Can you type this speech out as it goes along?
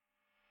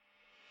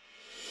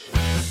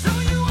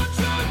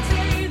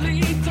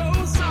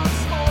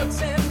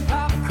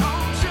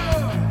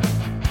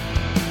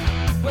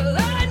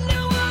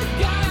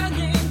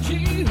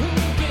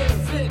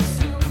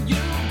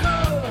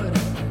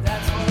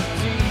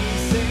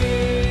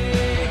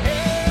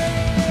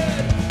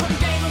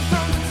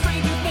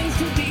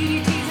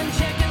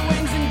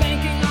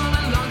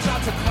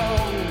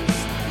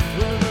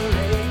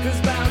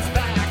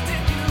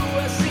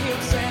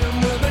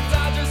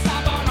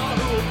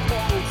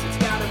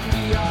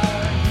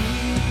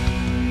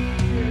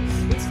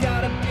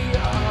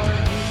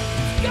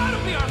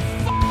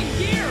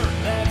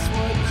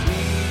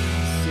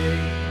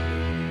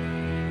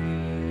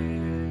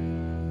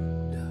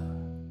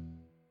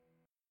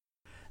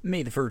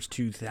May the 1st,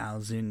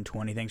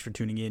 2020. Thanks for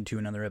tuning in to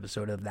another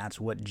episode of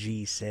That's What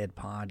G Said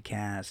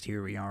podcast.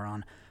 Here we are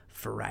on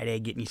Friday,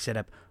 getting you set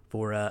up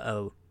for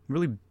a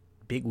really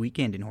big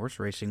weekend in horse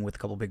racing with a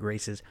couple big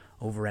races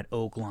over at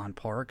Oaklawn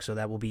Park. So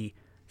that will be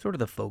sort of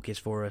the focus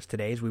for us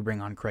today as we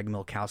bring on Craig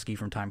Milkowski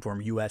from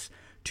Timeform US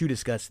to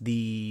discuss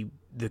the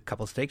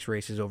couple stakes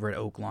races over at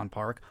Oaklawn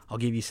Park. I'll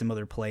give you some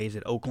other plays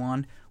at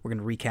Oaklawn. We're going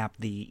to recap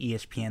the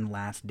ESPN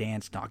Last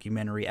Dance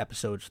documentary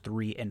episodes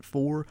 3 and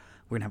 4.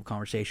 We're going to have a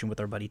conversation with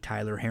our buddy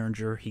Tyler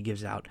Herringer. He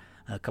gives out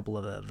a couple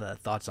of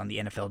thoughts on the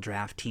NFL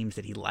draft, teams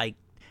that he liked,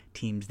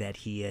 teams that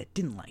he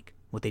didn't like,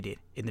 what they did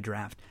in the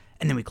draft.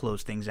 And then we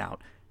close things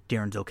out.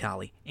 Darren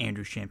Zocali,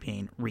 Andrew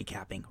Champagne,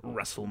 recapping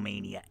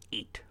WrestleMania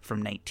 8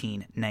 from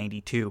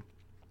 1992.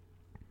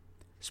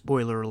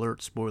 Spoiler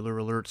alert, spoiler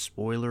alert,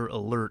 spoiler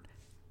alert.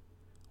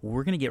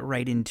 We're going to get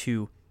right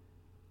into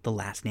the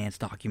Last Dance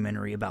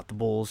documentary about the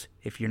Bulls.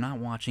 If you're not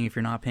watching, if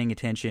you're not paying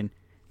attention,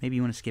 maybe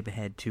you want to skip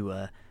ahead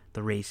to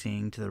the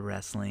racing, to the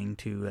wrestling,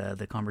 to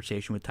the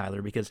conversation with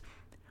Tyler, because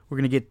we're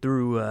going to get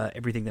through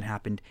everything that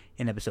happened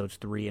in episodes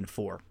 3 and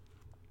 4.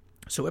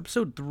 So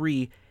episode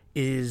 3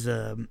 is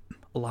a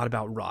lot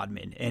about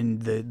Rodman,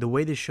 and the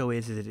way this show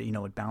is that, you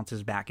know, it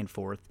bounces back and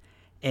forth,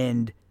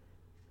 and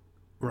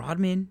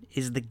Rodman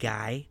is the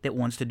guy that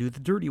wants to do the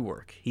dirty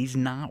work. He's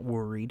not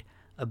worried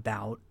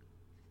about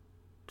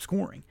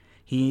scoring.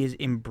 He is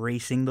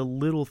embracing the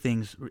little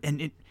things,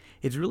 and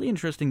it's really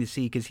interesting to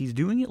see because he's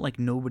doing it like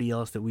nobody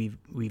else that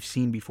we've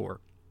seen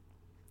before.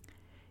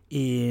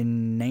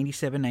 In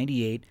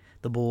 97-98,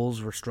 the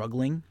Bulls were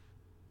struggling,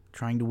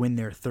 trying to win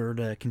their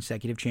third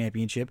consecutive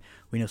championship.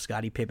 We know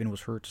Scottie Pippen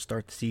was hurt to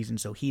start the season,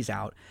 so he's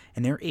out.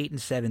 And they're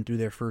 8-7 through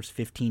their first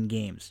 15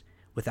 games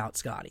without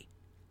Scottie.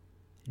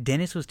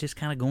 Dennis was just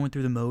kind of going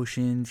through the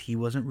motions. He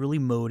wasn't really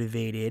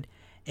motivated.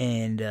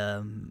 And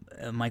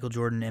Michael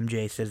Jordan,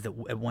 MJ, says that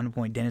at one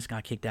point Dennis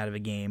got kicked out of a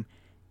game.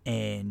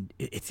 And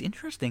it's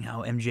interesting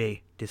how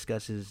MJ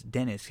discusses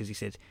Dennis, because he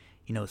says,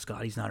 you know,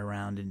 Scottie's not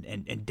around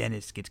and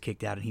Dennis gets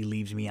kicked out and he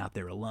leaves me out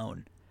there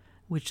alone.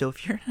 Which, so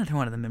if you're another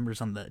one of the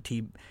members on the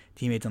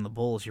teammates on the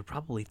Bulls, you're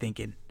probably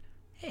thinking,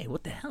 hey,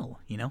 what the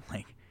hell? You know,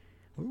 like,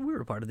 we're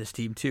a part of this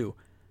team too.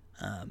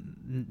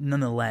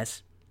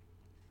 Nonetheless,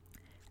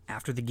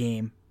 after the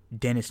game,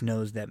 Dennis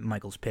knows that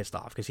Michael's pissed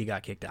off because he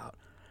got kicked out.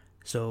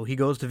 So he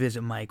goes to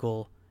visit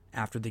Michael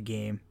after the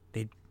game.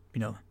 They, you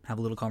know, have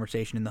a little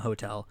conversation in the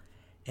hotel.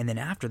 And then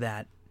after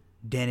that,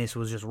 Dennis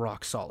was just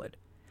rock solid.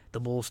 The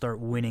Bulls start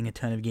winning a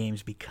ton of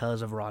games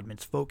because of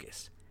Rodman's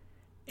focus.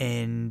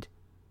 And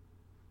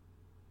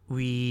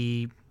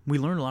we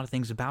learned a lot of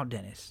things about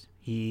Dennis.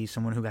 He's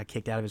someone who got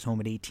kicked out of his home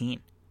at 18.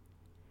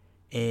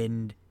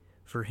 And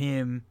for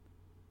him,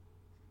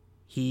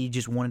 he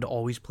just wanted to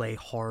always play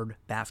hard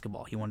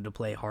basketball. He wanted to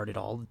play hard at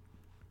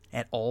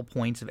all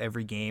points of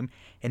every game.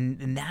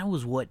 And that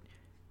was what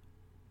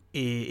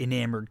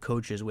enamored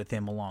coaches with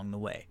him along the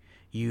way.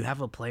 You have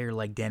a player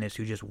like Dennis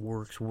who just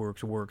works.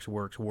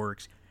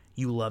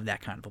 You love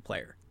that kind of a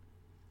player.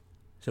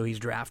 So he's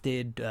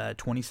drafted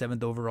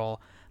 27th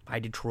overall by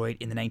Detroit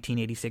in the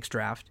 1986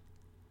 draft.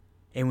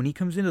 And when he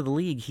comes into the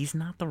league, he's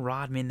not the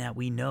Rodman that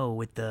we know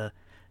with the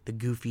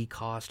goofy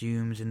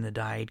costumes and the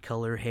dyed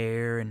color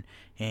hair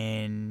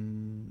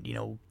and you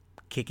know,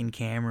 kicking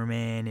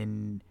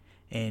cameramen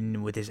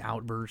and with his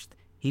outburst.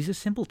 He's a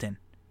simpleton.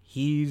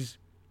 He's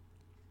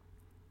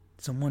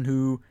someone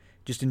who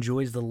just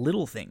enjoys the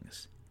little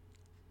things.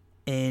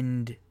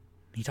 And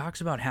he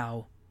talks about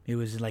how it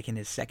was like in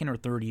his second or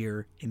third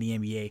year in the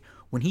NBA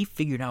when he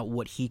figured out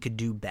what he could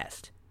do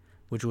best,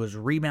 which was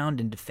rebound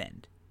and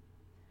defend.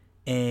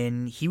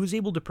 And he was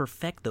able to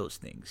perfect those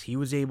things. He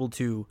was able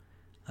to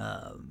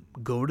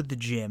go to the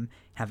gym,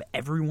 have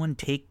everyone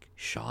take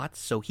shots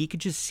so he could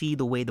just see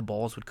the way the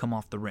balls would come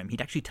off the rim.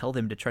 He'd actually tell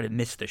them to try to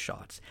miss the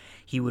shots.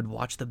 He would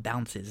watch the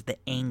bounces, the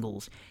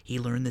angles. He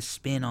learned the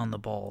spin on the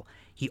ball.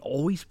 He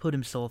always put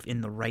himself in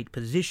the right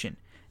position.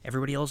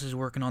 Everybody else is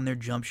working on their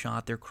jump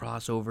shot, their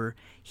crossover.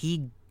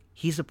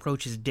 His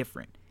approach is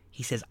different.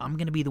 He says, I'm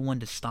going to be the one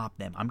to stop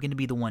them. I'm going to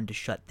be the one to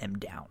shut them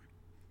down.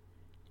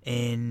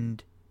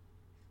 And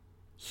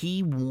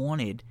he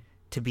wanted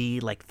to be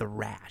like the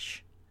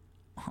rash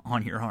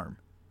on your arm.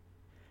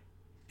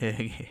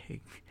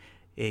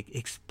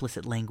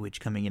 Explicit language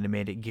coming in a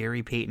minute.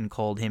 Gary Payton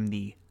called him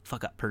the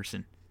fuck-up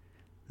person.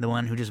 The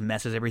one who just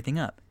messes everything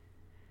up.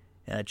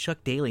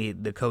 Chuck Daly,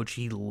 the coach,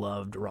 he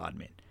loved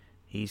Rodman.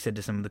 He said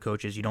to some of the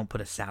coaches, you don't put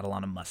a saddle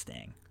on a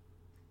Mustang.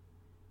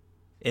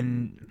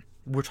 And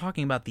we're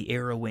talking about the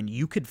era when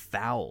you could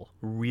foul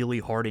really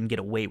hard and get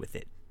away with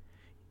it.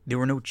 There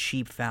were no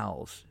cheap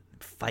fouls.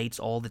 Fights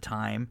all the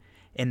time.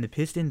 And the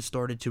Pistons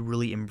started to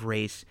really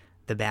embrace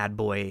the bad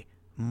boy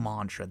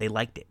mantra. They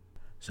liked it.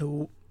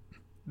 So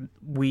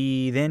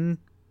we then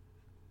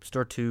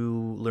start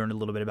to learn a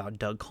little bit about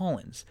Doug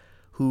Collins,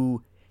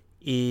 who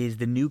is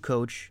the new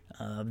coach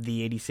of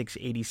the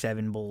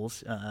 86-87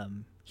 Bulls.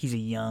 He's a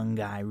young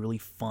guy, really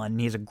fun.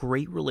 He has a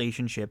great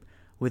relationship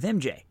with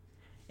MJ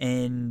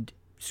and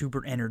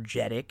super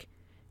energetic.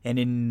 And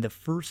in the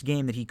first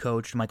game that he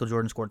coached, Michael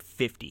Jordan scored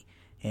 50.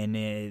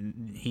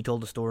 And he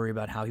told a story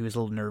about how he was a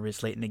little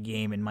nervous late in the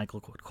game, and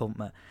Michael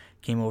Kolma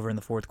came over in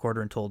the fourth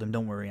quarter and told him,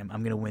 "Don't worry, I'm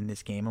going to win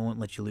this game. I won't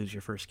let you lose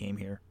your first game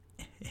here."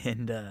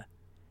 And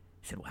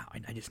he said, "Wow,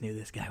 I just knew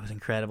this guy was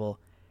incredible."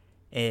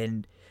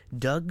 And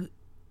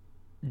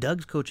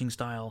Doug's coaching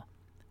style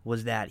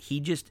was that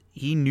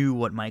he knew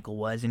what Michael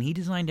was, and he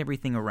designed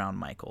everything around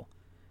Michael.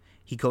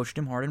 He coached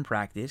him hard in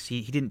practice.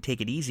 He didn't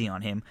take it easy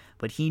on him,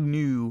 but he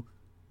knew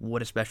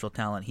what a special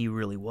talent he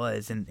really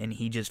was, and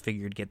he just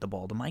figured get the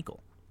ball to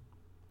Michael.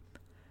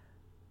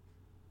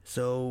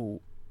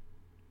 So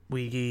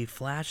we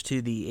flash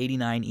to the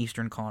 89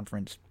 Eastern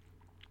Conference.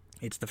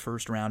 It's the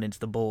first round. It's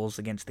the Bulls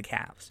against the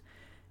Cavs.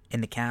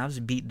 And the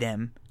Cavs beat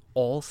them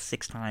all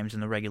 6 times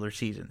in the regular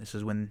season. This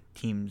is when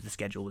the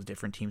schedule was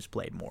different. Teams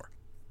played more.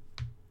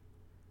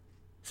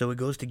 So it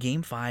goes to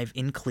Game 5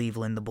 in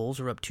Cleveland. The Bulls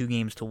are up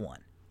 2-1.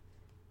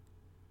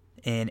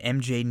 And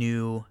MJ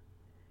knew,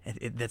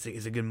 that's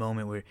a good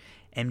moment where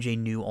MJ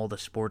knew all the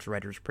sports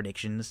writers'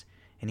 predictions,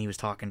 and he was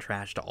talking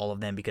trash to all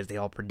of them because they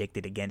all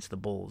predicted against the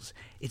Bulls.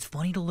 It's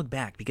funny to look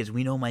back because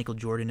we know Michael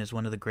Jordan is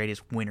one of the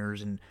greatest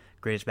winners and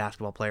greatest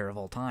basketball player of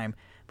all time,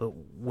 but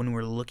when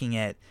we're looking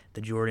at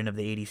the Jordan of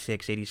the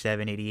 86,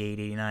 87, 88,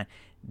 89,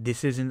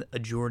 this isn't a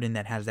Jordan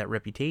that has that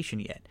reputation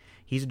yet.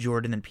 He's a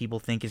Jordan that people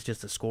think is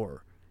just a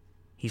scorer.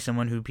 He's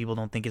someone who people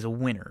don't think is a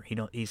winner.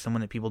 He's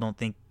someone that people don't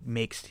think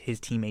makes his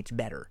teammates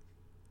better.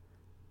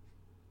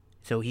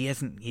 So he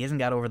hasn't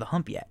got over the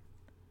hump yet.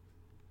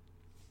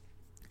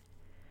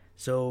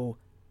 So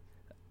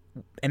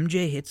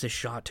MJ hits a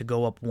shot to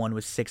go up 1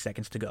 with 6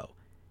 seconds to go.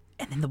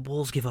 And then the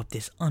Bulls give up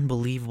this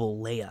unbelievable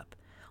layup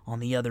on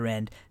the other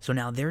end. So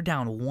now they're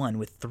down 1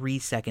 with 3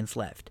 seconds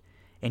left.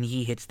 And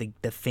he hits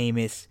the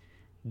famous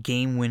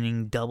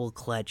game-winning double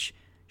clutch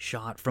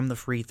shot from the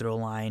free throw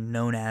line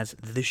known as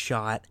the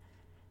shot.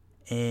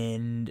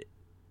 And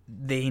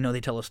they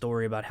tell a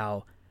story about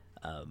how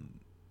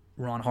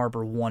Ron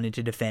Harper wanted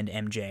to defend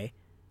MJ.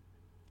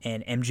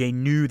 And MJ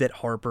knew that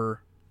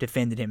Harper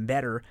defended him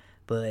better,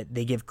 but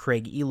they give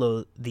Craig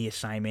Elo the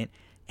assignment.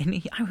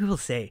 And I will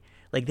say,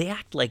 they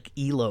act like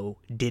Elo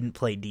didn't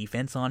play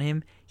defense on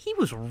him. He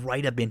was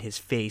right up in his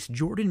face.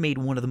 Jordan made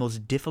one of the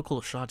most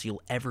difficult shots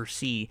you'll ever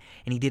see,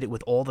 and he did it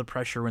with all the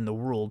pressure in the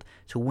world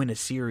to win a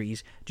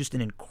series. Just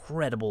an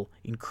incredible,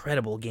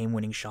 incredible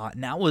game-winning shot.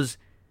 And that was,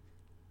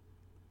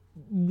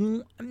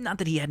 not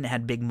that he hadn't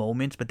had big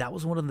moments, but that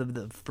was one of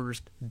the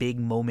first big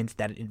moments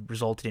that it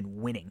resulted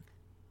in winning.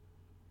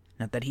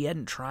 Not that he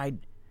hadn't tried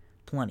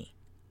plenty.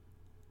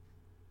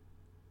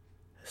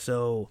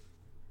 So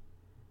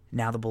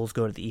now the Bulls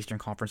go to the Eastern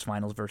Conference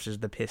Finals versus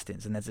the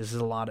Pistons, and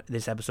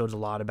this episode's a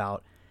lot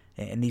about,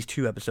 and these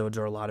 2 episodes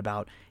are a lot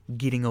about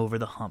getting over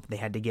the hump. They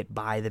had to get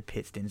by the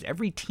Pistons.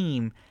 Every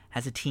team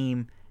has a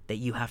team that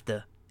you have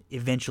to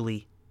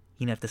eventually,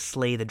 have to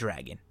slay the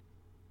dragon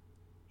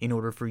in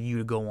order for you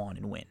to go on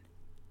and win.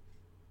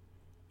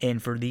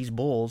 And for these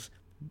Bulls,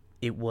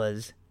 it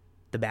was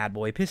the bad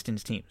boy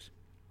Pistons teams.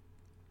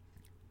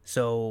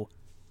 So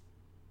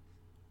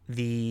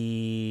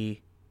the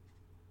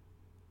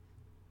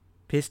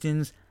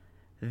Pistons,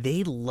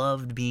 they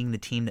loved being the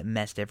team that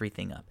messed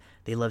everything up.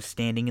 They loved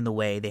standing in the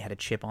way. They had a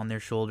chip on their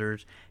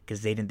shoulders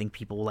because they didn't think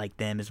people liked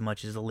them as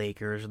much as the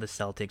Lakers or the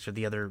Celtics or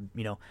the other,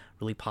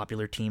 really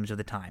popular teams of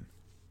the time.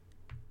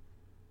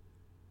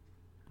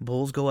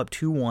 Bulls go up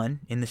 2-1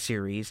 in the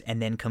series, and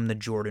then come the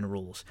Jordan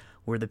rules,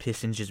 where the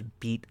Pistons just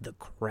beat the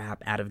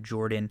crap out of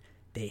Jordan.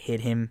 They hit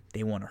him.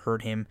 They want to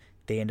hurt him.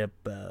 They end up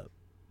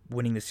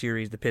winning the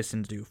series. The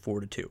Pistons do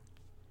 4-2.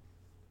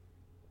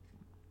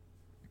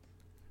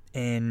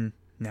 And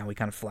now we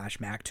kind of flash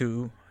back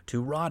to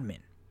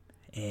Rodman.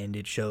 And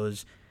it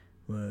shows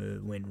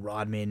when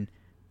Rodman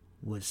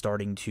was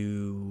starting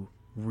to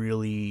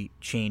really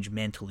change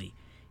mentally.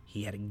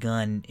 He had a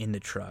gun in the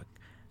truck.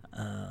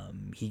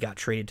 He got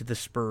traded to the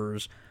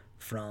Spurs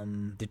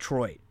from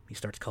Detroit. He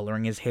starts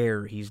coloring his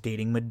hair. He's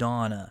dating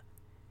Madonna.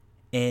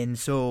 And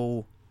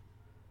so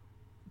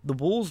the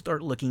Bulls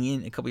start looking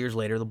in, a couple years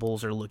later, the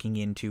Bulls are looking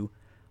into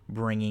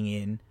bringing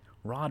in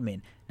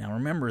Rodman. Now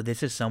remember,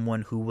 this is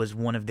someone who was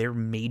one of their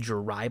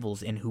major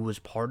rivals and who was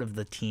part of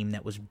the team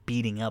that was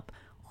beating up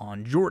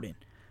on Jordan.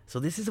 So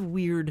this is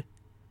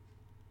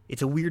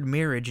it's a weird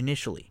marriage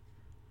initially.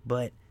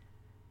 But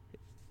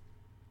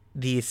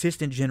the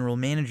assistant general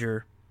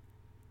manager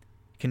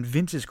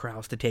convinces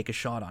Krause to take a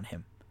shot on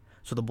him.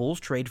 So the Bulls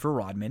trade for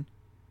Rodman.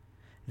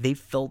 They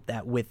felt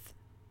that with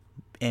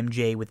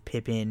MJ, with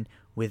Pippen,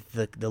 with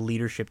the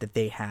leadership that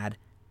they had,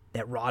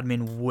 that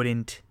Rodman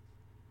wouldn't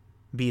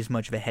be as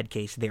much of a head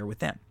case there with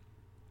them.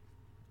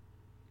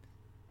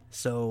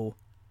 So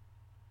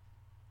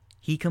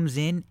he comes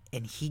in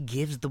and he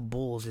gives the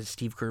Bulls, as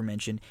Steve Kerr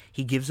mentioned,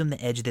 he gives them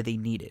the edge that they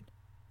needed.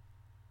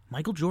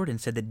 Michael Jordan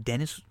said that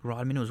Dennis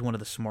Rodman was one of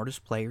the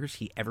smartest players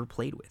he ever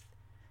played with.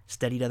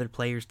 Studied other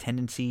players'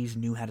 tendencies,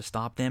 knew how to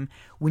stop them.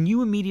 When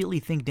you immediately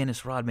think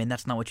Dennis Rodman,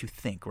 that's not what you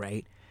think,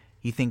 right?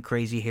 You think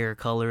crazy hair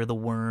color, the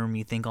worm,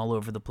 you think all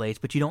over the place,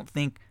 but you don't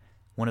think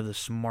one of the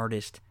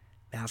smartest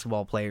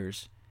basketball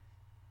players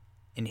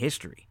in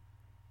history.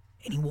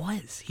 And he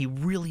was. He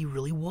really,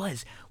 really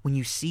was. When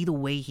you see the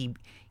way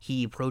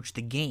he approached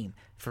the game,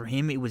 for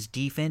him it was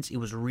defense, it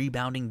was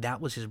rebounding,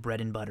 that was his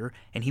bread and butter,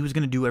 and he was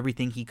going to do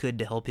everything he could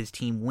to help his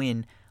team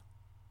win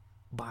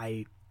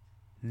by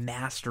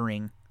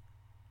mastering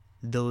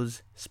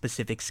those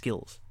specific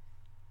skills.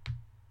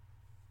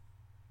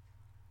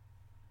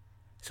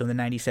 So in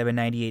the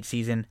 97-98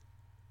 season,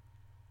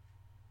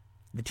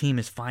 the team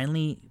is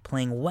finally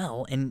playing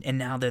well, and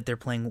now that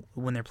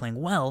when they're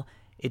playing well,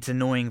 it's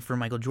annoying for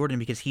Michael Jordan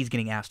because he's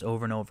getting asked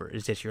over and over,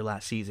 is this your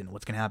last season?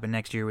 What's going to happen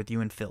next year with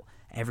you and Phil?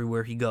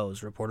 Everywhere he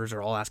goes, reporters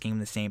are all asking him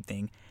the same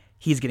thing.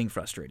 He's getting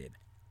frustrated.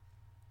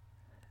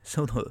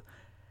 So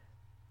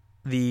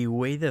the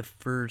way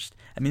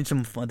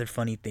some other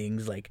funny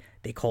things, like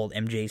they called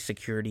MJ's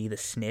security the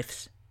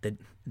sniffs,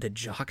 the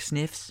jock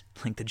sniffs,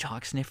 like the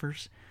jock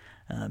sniffers,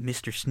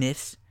 Mr.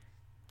 Sniffs.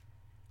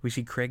 We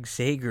see Craig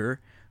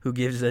Sager, who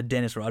gives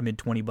Dennis Rodman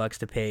 $20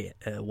 to pay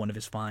one of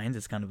his fines.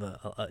 It's kind of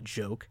a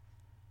joke.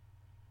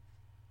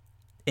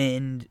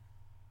 And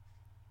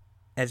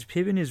as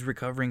Pippen is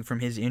recovering from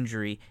his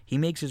injury, he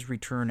makes his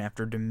return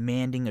after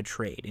demanding a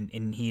trade.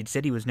 And he had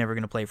said he was never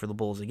going to play for the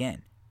Bulls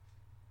again.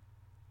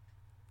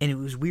 And it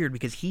was weird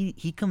because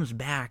he comes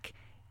back,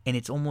 and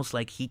it's almost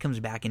like he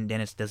comes back and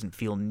Dennis doesn't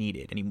feel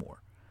needed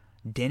anymore.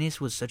 Dennis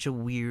was such a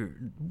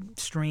weird,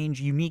 strange,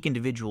 unique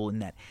individual in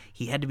that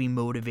he had to be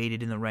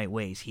motivated in the right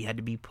ways. He had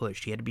to be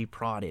pushed. He had to be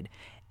prodded.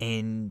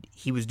 And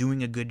he was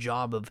doing a good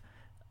job of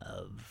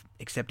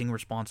accepting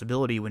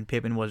responsibility when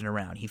Pippen wasn't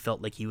around. He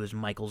felt like he was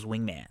Michael's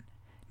wingman.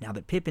 Now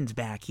that Pippen's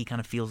back, he kind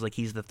of feels like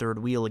he's the third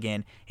wheel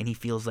again, and he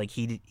feels like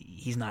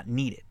he's not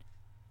needed.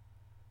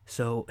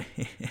 So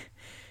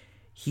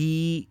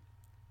he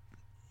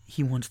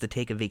wants to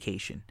take a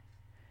vacation.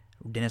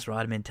 Dennis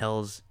Rodman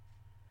tells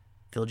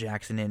Phil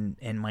Jackson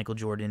and Michael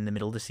Jordan in the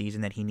middle of the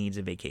season that he needs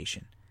a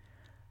vacation.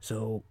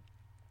 So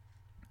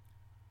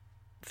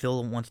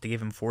Phil wants to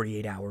give him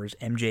 48 hours.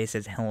 MJ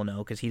says hell no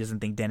because he doesn't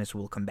think Dennis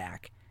will come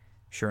back.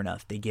 Sure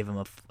enough, they give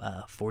him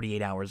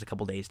 48 hours, a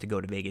couple days to go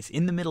to Vegas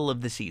in the middle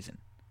of the season.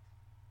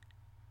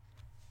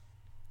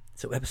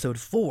 So episode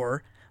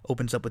 4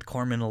 opens up with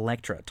Carmen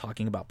Electra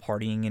talking about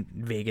partying in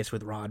Vegas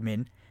with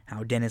Rodman,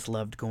 how Dennis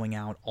loved going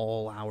out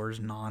all hours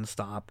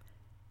nonstop.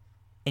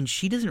 And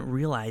she doesn't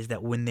realize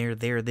that when they're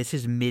there, this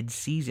is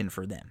mid-season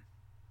for them.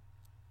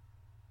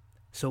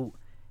 So,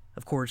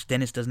 of course,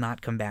 Dennis does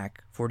not come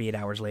back 48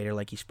 hours later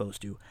like he's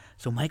supposed to.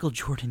 So Michael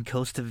Jordan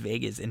goes to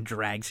Vegas and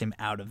drags him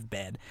out of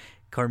bed.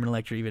 Carmen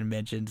Electra even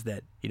mentions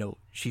that,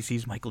 she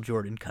sees Michael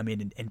Jordan come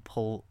in and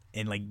pull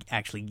and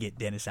actually get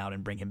Dennis out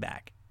and bring him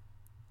back.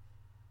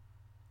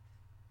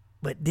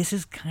 But this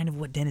is kind of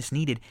what Dennis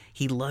needed.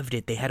 He loved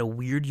it. They had a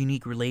weird,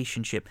 unique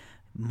relationship.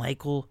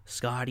 Michael,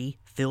 Scotty,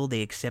 Phil,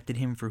 they accepted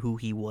him for who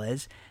he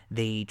was.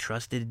 They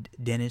trusted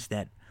Dennis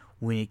that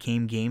when it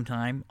came game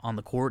time on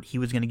the court, he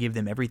was going to give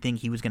them everything.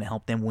 He was going to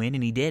help them win,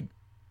 and he did.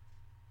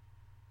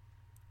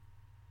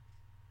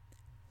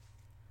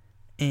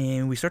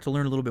 And we start to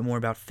learn a little bit more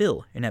about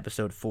Phil in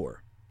episode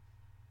 4.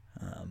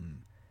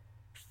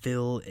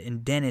 Phil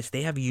and Dennis,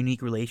 they have a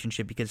unique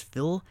relationship because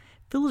Phil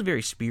is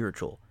very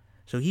spiritual.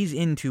 So he's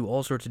into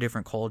all sorts of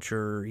different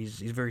culture.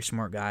 He's a very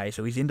smart guy.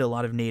 So he's into a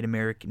lot of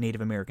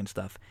Native American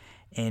stuff.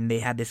 And they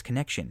had this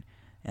connection.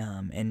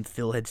 And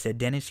Phil had said,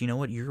 Dennis, you know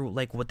what? You're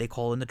like what they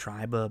call in the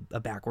tribe a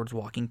backwards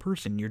walking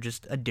person. You're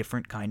just a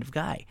different kind of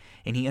guy.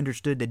 And he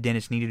understood that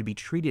Dennis needed to be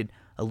treated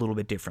a little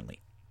bit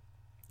differently.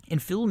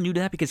 And Phil knew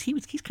that because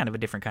he's kind of a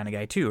different kind of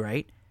guy too,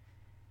 right?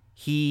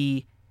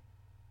 His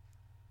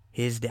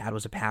dad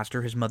was a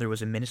pastor. His mother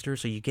was a minister.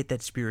 So you get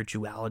that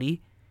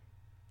spirituality.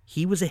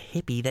 He was a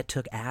hippie that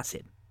took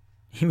acid.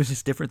 He was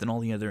just different than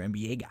all the other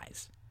NBA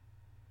guys.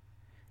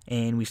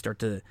 And we start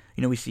to,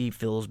 we see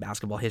Phil's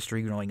basketball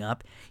history growing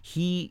up.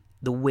 The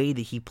way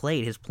that he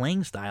played, his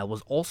playing style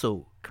was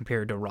also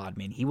compared to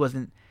Rodman. He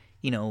wasn't,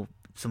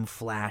 some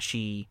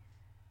flashy,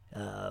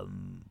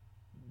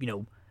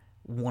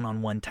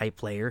 one-on-one type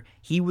player.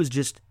 He was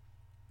just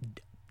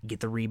get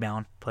the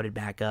rebound, put it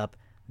back up,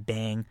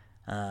 bang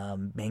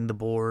the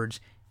boards,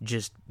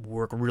 just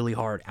work really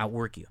hard,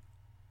 outwork you.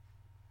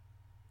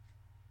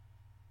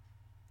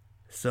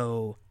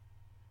 So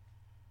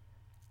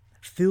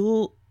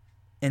Phil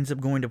ends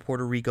up going to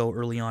Puerto Rico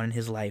early on in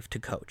his life to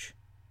coach.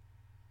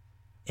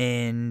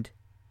 And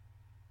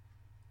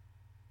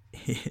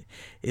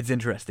it's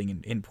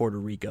interesting in Puerto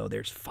Rico.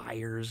 There's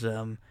fires,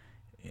 all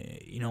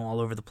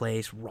over the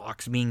place,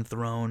 rocks being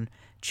thrown,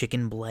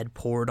 chicken blood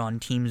poured on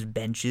teams'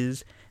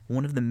 benches.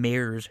 One of the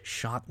mayors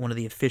shot one of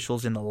the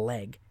officials in the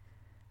leg.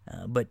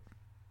 But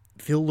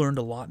Phil learned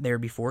a lot there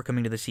before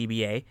coming to the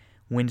CBA,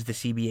 wins the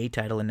CBA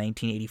title in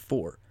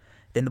 1984.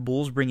 Then the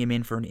Bulls bring him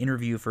in for an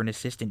interview for an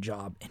assistant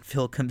job, and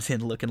Phil comes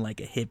in looking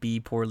like a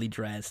hippie, poorly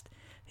dressed.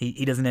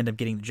 He doesn't end up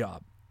getting the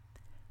job.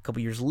 A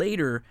couple years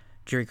later,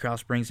 Jerry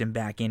Krause brings him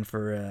back in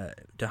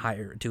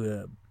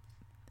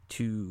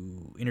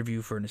to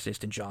interview for an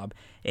assistant job,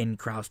 and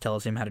Krause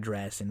tells him how to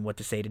dress and what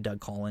to say to Doug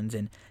Collins,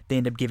 and they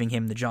end up giving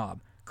him the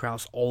job.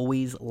 Krause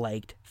always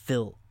liked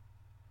Phil,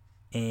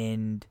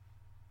 and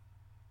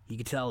You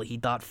could tell he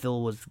thought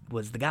Phil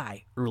was the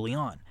guy early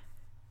on.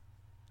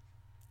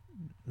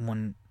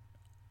 One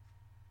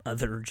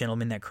other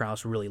gentleman that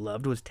Krause really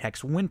loved was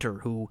Tex Winter,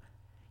 who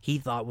he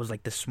thought was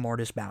like the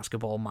smartest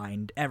basketball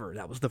mind ever.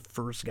 That was the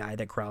first guy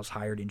that Krause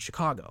hired in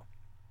Chicago.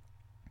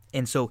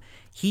 And so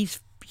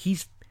he's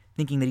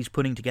thinking that he's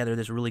putting together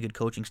this really good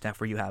coaching staff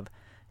where you have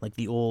like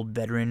the old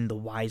veteran, the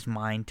wise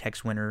mind,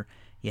 Tex Winter.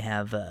 You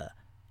have,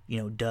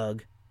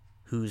 Doug,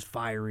 who's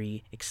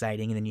fiery,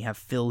 exciting, and then you have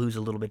Phil, who's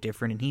a little bit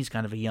different, and he's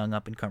kind of a young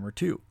up-and-comer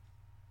too.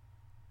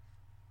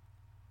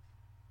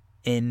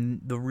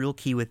 And the real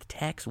key with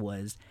Tex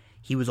was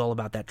he was all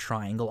about that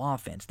triangle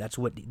offense. That's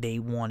what they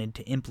wanted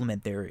to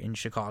implement there in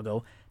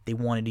Chicago. They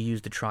wanted to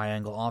use the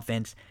triangle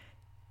offense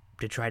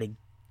to try to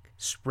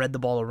spread the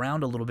ball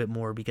around a little bit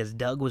more because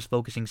Doug was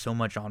focusing so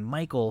much on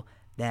Michael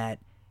that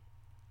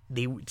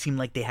it seemed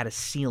like they had a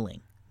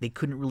ceiling. They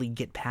couldn't really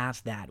get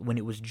past that when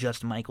it was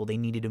just Michael. They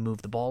needed to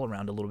move the ball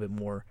around a little bit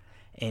more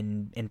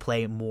and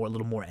play a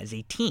little more as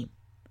a team.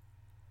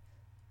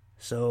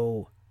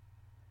 So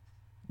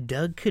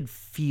Doug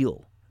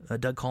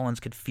Collins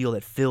could feel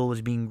that Phil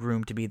was being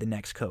groomed to be the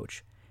next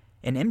coach.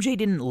 And MJ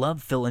didn't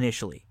love Phil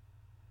initially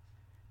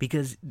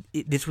because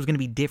this was going to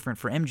be different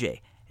for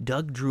MJ.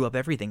 Doug drew up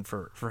everything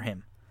for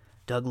him.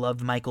 Doug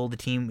loved Michael, the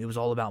team, it was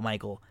all about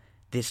Michael.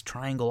 This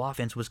triangle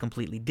offense was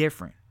completely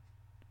different.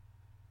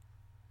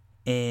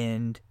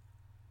 And,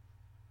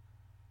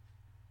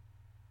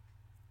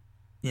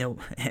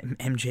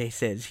 MJ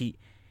says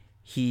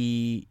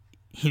he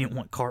didn't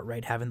want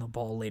Cartwright having the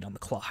ball late on the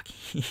clock.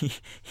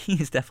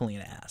 He's definitely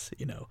an ass,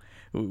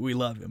 We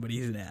love him, but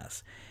he's an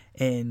ass.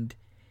 And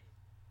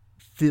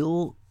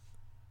Phil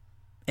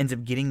ends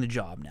up getting the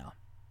job now.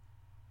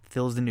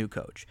 Phil's the new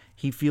coach.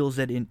 He feels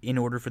that in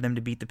order for them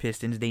to beat the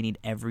Pistons, they need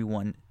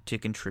everyone to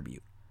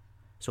contribute.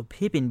 So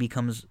Pippen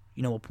becomes,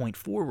 a point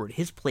forward.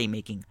 His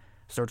playmaking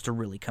starts to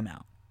really come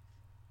out.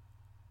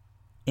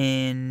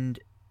 And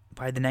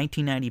by the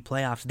 1990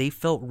 playoffs, they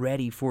felt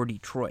ready for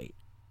Detroit.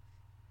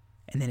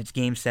 And then it's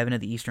Game 7 of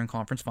the Eastern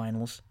Conference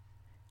Finals,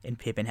 and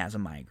Pippen has a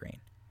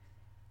migraine.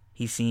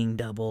 He's seeing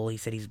double. He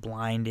said he's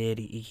blinded.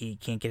 He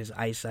can't get his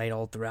eyesight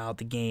all throughout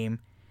the game.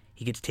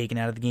 He gets taken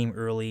out of the game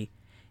early.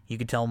 You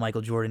could tell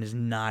Michael Jordan is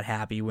not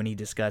happy when he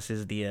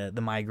discusses the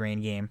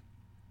migraine game.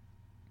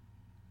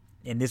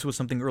 And this was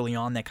something early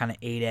on that kind of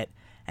ate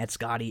at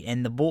Scottie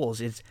and the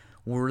Bulls.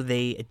 Were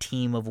they a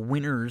team of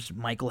winners?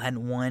 Michael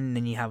hadn't won, and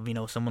then you have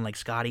someone like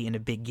Scottie in a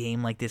big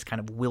game like this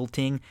kind of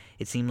wilting.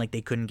 It seemed like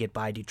they couldn't get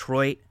by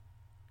Detroit.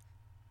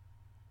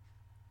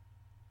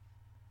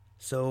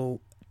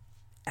 So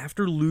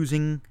after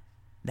losing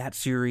that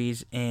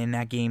series and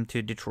that game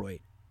to Detroit,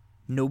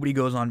 nobody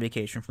goes on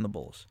vacation from the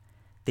Bulls.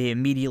 They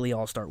immediately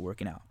all start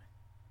working out.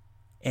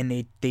 And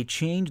they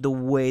change the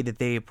way that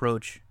they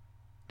approach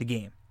the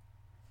game.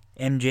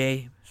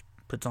 MJ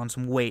puts on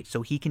some weight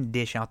so he can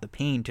dish out the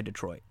pain to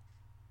Detroit.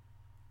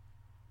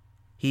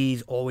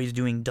 He's always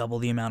doing double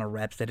the amount of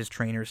reps that his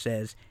trainer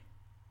says.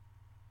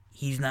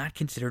 He's not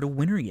considered a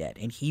winner yet,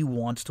 and he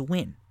wants to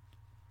win.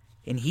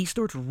 And he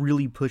starts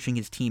really pushing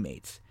his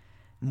teammates,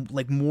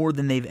 like more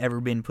than they've ever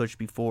been pushed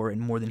before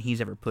and more than he's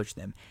ever pushed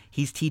them.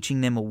 He's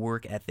teaching them a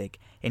work ethic,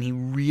 and he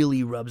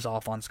really rubs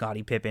off on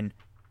Scottie Pippen.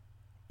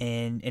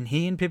 And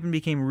he and Pippen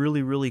became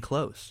really, really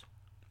close.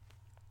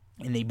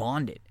 And they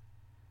bonded.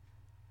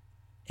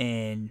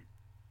 And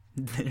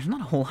there's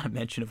not a whole lot of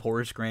mention of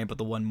Horace Grant, but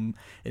the one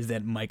is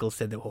that Michael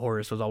said that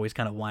Horace was always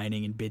kind of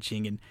whining and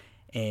bitching,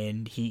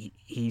 and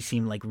he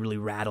seemed like really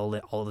rattled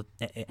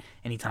at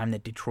any time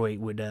that Detroit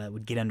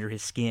would get under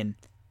his skin.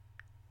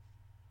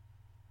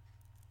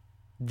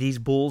 These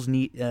Bulls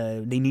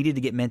they needed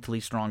to get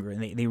mentally stronger,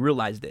 and they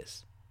realized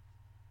this.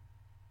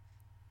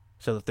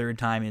 So the third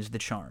time is the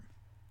charm.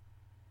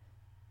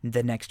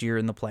 The next year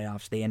in the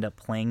playoffs, they end up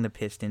playing the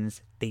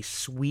Pistons. They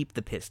sweep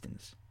the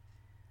Pistons.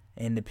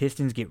 And the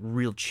Pistons get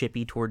real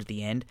chippy towards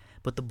the end,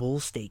 but the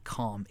Bulls stay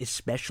calm,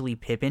 especially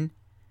Pippen.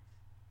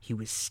 He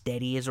was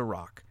steady as a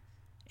rock.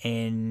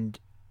 And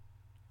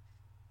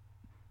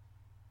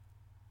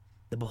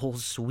the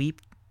Bulls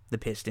sweep the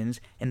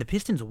Pistons, and the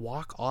Pistons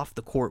walk off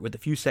the court with a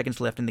few seconds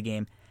left in the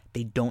game.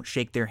 They don't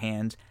shake their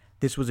hands.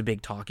 This was a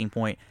big talking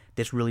point.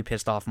 This really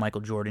pissed off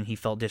Michael Jordan. He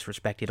felt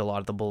disrespected. A lot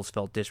of the Bulls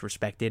felt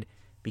disrespected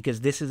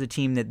because this is a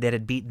team that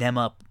had beat them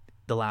up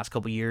the last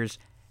couple years.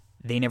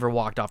 They never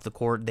walked off the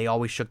court. They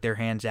always shook their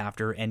hands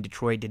after, and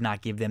Detroit did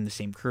not give them the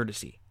same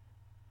courtesy.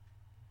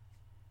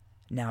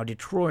 Now,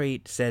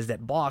 Detroit says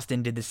that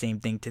Boston did the same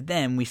thing to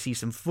them. We see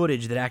some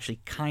footage that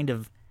actually kind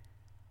of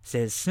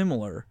says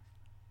similar.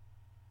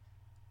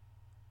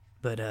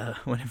 But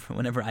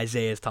whenever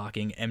Isaiah is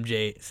talking,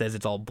 MJ says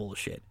it's all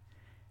bullshit.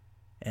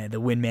 The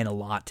win meant a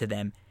lot to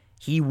them.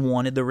 He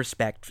wanted the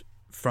respect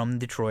from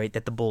Detroit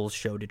that the Bulls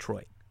show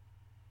Detroit.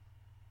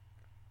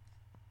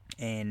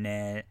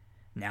 And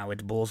now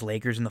it's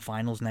Bulls-Lakers in the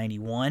finals,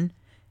 91.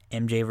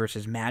 MJ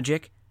versus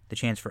Magic. The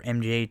chance for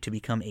MJ to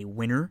become a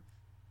winner.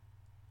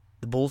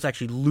 The Bulls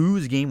actually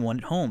lose game 1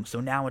 at home.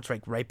 So now it's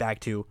like right back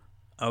to,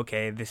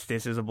 okay, this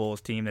is a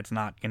Bulls team that's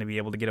not going to be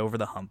able to get over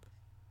the hump.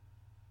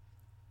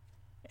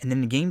 And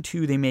then in game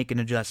 2, they make an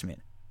adjustment.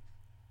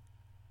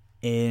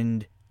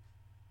 And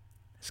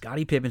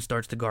Scottie Pippen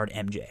starts to guard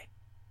MJ.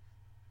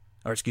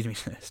 Or excuse me,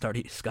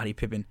 Scottie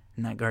Pippen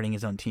not guarding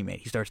his own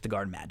teammate. He starts to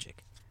guard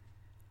Magic.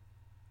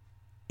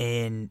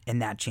 And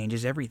that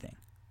changes everything.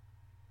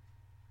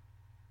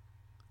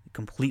 It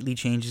completely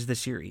changes the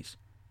series.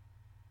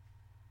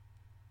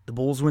 The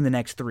Bulls win the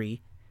next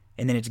 3,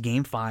 and then it's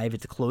game 5.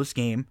 It's a close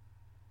game.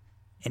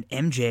 And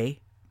MJ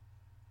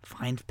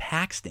finds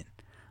Paxton,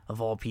 of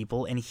all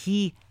people, and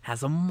he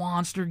has a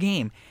monster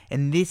game.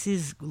 And this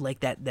is like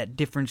that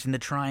difference in the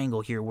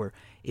triangle here, where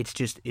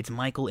it's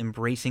Michael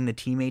embracing the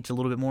teammates a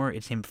little bit more.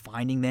 It's him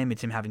finding them.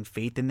 It's him having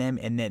faith in them,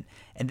 and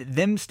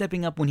them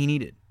stepping up when he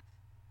needed.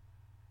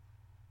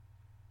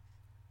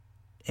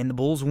 And the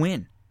Bulls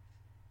win.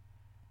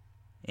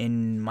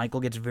 And Michael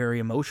gets very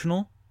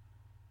emotional.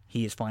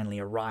 He has finally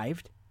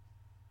arrived.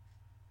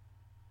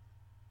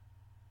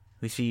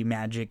 We see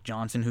Magic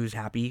Johnson, who's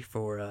happy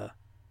for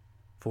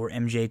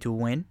MJ to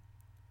win.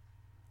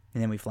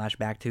 And then we flash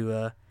back to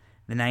the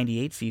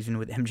 98 season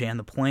with MJ on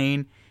the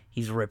plane.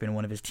 He's ripping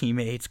one of his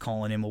teammates,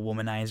 calling him a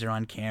womanizer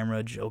on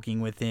camera,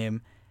 joking with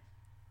him.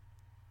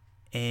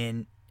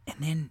 And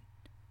then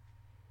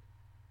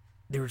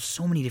there's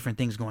so many different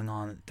things going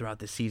on throughout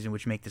this season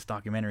which make this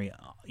documentary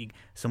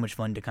so much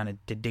fun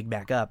to dig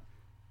back up.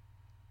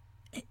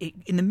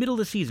 In the middle of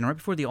the season, right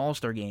before the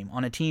All-Star game,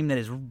 on a team that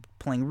is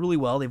playing really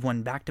well, they've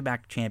won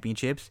back-to-back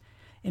championships,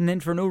 and then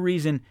for no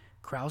reason,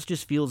 Krause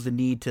just feels the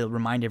need to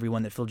remind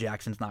everyone that Phil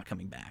Jackson's not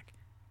coming back.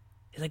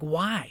 He's like,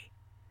 why?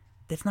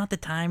 That's not the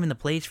time and the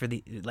place for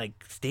the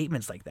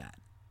statements like that.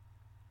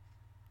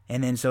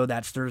 And then so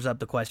that stirs up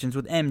the questions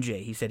with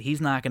MJ. He said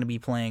he's not going to be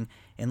playing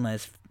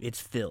unless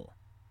it's Phil.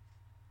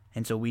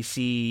 And so we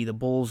see the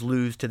Bulls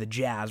lose to the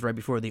Jazz right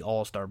before the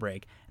All-Star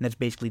break, and that's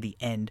basically the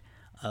end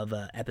of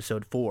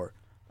episode 4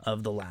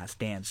 of The Last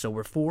Dance. So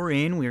we're 4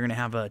 in. We're going to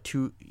have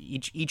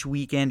each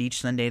weekend, each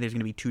Sunday, there's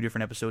going to be 2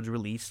 different episodes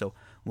released. So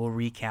we'll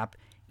recap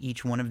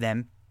each one of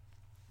them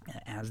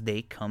as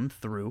they come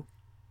through.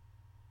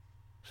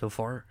 So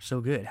far,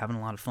 so good. Having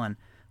a lot of fun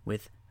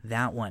with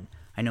that one.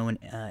 I know an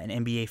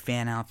NBA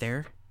fan out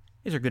there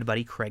is our good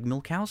buddy Craig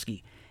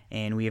Milkowski.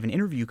 And we have an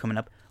interview coming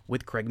up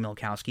with Craig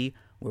Milkowski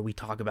where we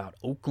talk about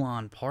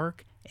Oaklawn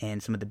Park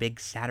and some of the big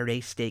Saturday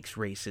stakes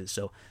races.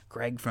 So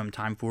Craig from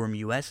Time Forum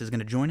US is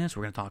going to join us.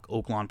 We're going to talk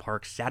Oaklawn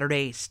Park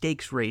Saturday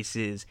stakes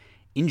races.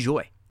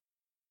 Enjoy.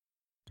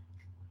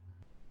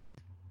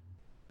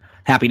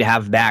 Happy to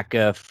have back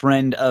a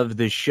friend of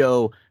the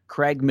show,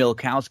 Craig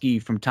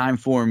Milkowski from Time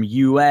Forum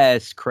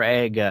US.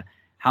 Craig,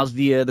 how's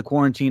the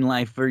quarantine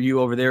life for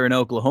you over there in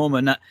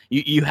Oklahoma?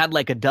 You had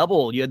like a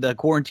double. You had the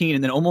quarantine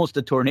and then almost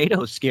a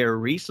tornado scare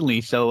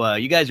recently. So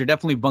you guys are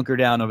definitely bunkered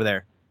down over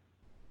there.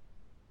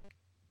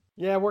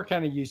 Yeah, we're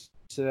kind of used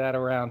to that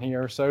around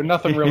here. So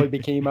nothing really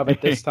became of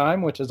it this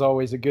time, which is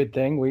always a good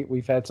thing.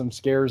 We've had some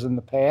scares in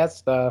the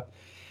past.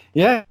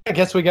 Yeah, I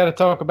guess we got to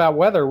talk about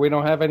weather. We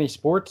don't have any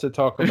sports to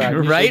talk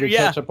about. Right? We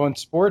catch up on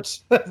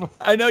sports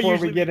I know. Before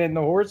we get into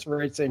horse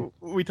racing.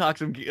 We talk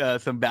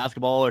some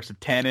basketball or some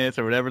tennis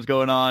or whatever's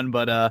going on.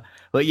 But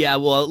yeah,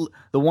 well,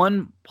 the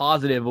one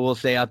positive we'll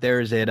say out there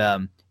is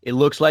that it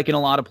looks like in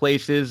a lot of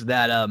places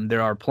that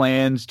there are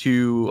plans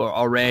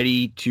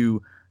already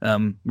to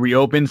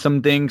reopen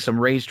some things, some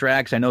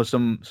racetracks. I know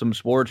some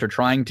sports are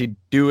trying to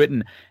do it,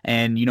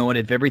 and you know what,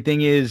 if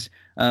everything is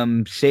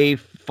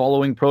safe,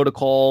 following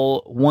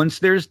protocol, once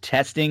there's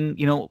testing,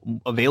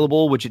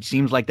 available, which it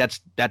seems like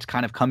that's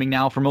kind of coming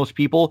now for most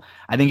people,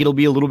 I think it'll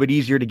be a little bit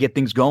easier to get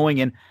things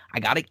going. And I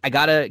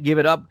gotta give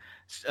it up.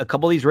 A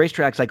couple of these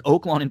racetracks, like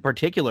Oaklawn in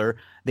particular,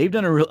 they've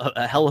done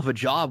a hell of a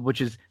job,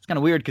 which is it's kind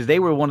of weird because they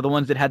were one of the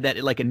ones that had that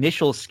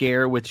initial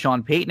scare with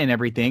Sean Payton and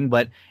everything.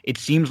 But it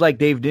seems like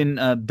they've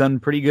done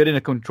pretty good in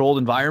a controlled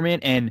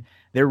environment, and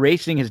their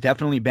racing has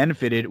definitely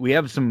benefited. We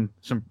have some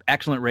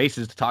excellent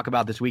races to talk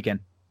about this weekend.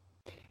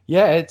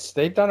 Yeah,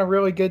 they've done a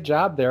really good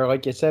job there.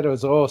 Like you said, it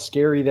was a little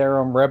scary there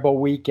on Rebel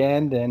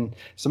Weekend, and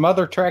some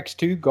other tracks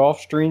too.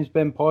 Gulfstream's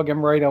been plugging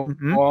right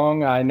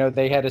along. I know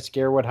they had a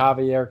scare with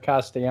Javier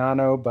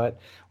Castellano, but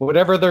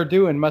whatever they're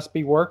doing must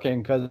be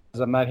working because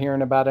I'm not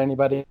hearing about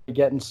anybody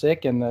getting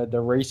sick, and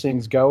the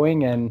racing's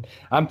going, and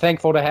I'm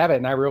thankful to have it,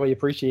 and I really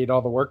appreciate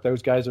all the work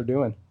those guys are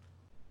doing.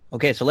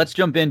 Okay, so let's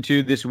jump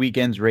into this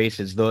weekend's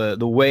races. The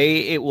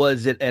way it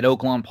was at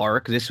Oaklawn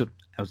Park, this was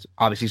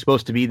obviously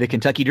supposed to be the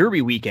Kentucky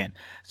Derby weekend.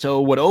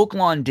 So what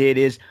Oaklawn did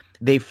is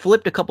they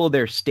flipped a couple of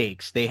their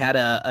stakes. They had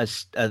a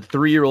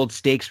 3-year-old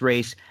stakes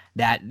race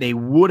that they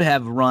would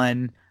have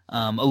run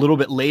a little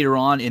bit later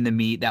on in the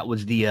meet. That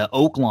was the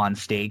Oaklawn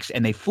Stakes,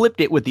 and they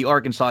flipped it with the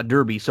Arkansas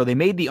Derby. So they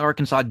made the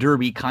Arkansas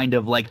Derby kind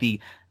of like the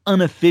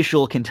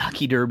unofficial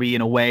Kentucky Derby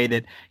in a way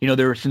that,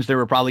 since there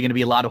were probably going to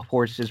be a lot of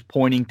horses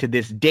pointing to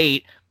this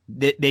date,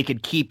 they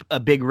could keep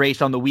a big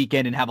race on the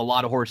weekend and have a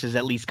lot of horses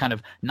at least kind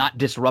of not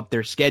disrupt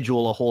their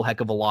schedule a whole heck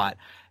of a lot.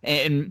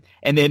 And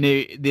then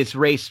this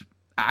race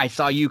I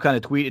saw you kind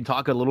of tweet and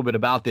talk a little bit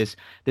about this.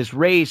 This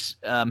race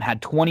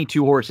had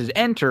 22 horses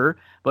enter,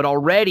 but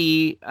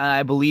already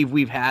I believe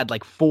we've had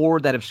like 4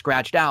 that have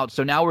scratched out.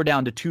 So now we're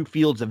down to 2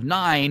 fields of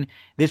 9.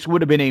 This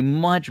would have been a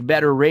much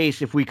better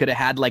race if we could have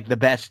had like the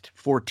best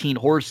 14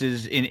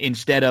 horses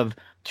instead of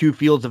 2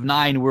 fields of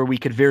 9, where we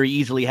could very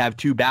easily have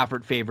 2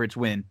 Baffert favorites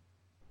win.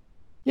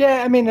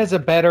 Yeah, I mean, I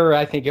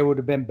think it would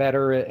have been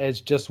better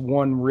as just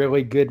one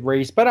really good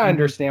race, but I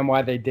understand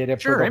why they did it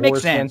for the it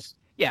makes sense.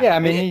 Yeah, I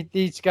mean,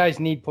 these guys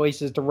need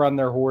places to run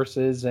their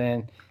horses,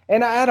 and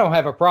I don't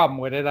have a problem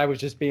with it. I was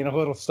just being a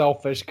little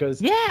selfish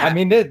because, I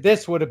mean,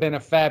 this would have been a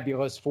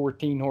fabulous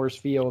 14-horse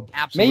field.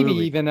 Absolutely.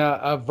 Maybe even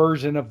a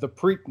version of the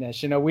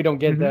Preakness. You know, we don't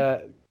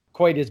get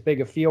quite as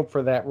big a field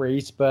for that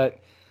race, but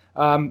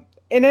in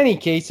any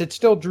case, it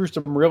still drew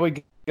some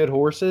really good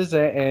horses,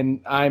 and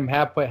I'm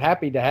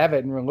happy to have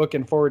it, and we're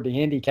looking forward to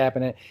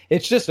handicapping it.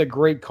 It's just a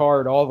great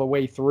card all the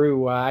way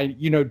through.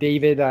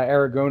 David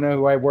Aragona,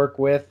 who I work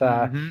with,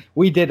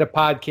 we did a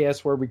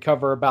podcast where we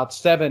cover about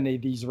 7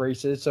 of these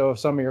races. So if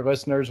some of your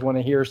listeners want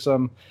to hear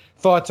some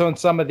thoughts on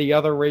some of the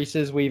other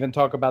races, we even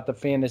talk about the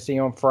fantasy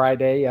on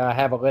Friday.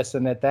 Have a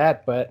listen at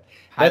that. But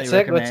that's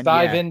it. Let's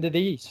dive into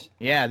these.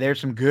 Yeah,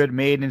 there's some good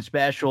maiden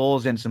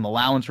specials and some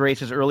allowance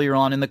races earlier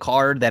on in the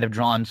card that have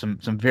drawn some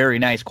very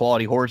nice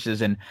quality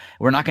horses. And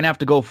we're not going to have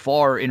to go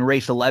far in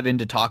race 11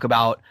 to talk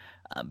about,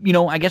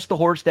 I guess the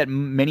horse that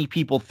many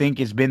people think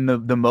has been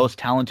the most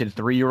talented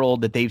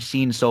 3-year-old that they've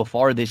seen so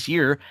far this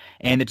year.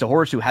 And it's a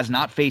horse who has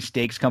not faced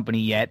Stakes Company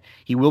yet.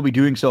 He will be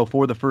doing so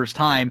for the first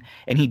time.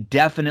 And he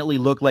definitely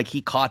looked like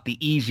he caught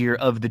the easier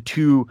of the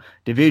 2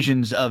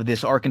 divisions of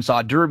this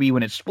Arkansas Derby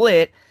when it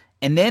split.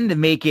 And then to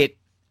make it,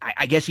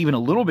 I guess, even a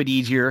little bit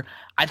easier,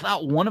 I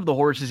thought one of the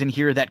horses in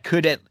here that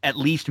could at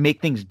least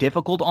make things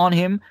difficult on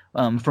him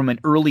from an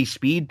early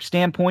speed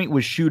standpoint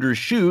was Shooter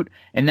Shoot.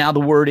 And now the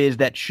word is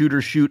that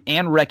Shooter Shoot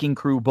and Wrecking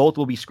Crew both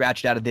will be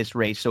scratched out of this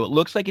race. So it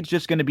looks like it's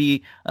just going to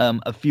be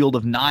a field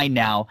of 9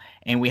 now.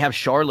 And we have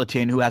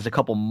Charlatan, who has a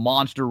couple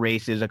monster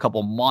races, a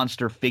couple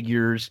monster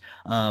figures.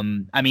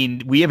 I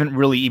mean, we haven't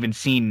really even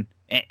seen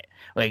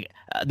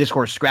this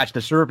horse scratch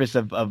the surface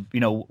of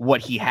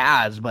what he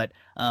has, but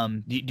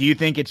do you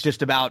think it's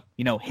just about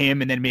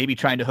him and then maybe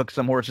trying to hook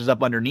some horses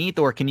up underneath,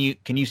 or can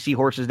you see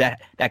horses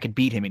that could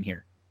beat him in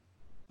here?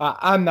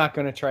 I'm not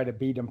going to try to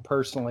beat him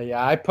personally.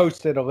 I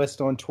posted a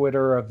list on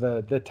Twitter of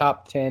the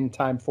top 10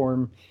 time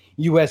form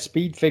U.S.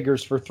 speed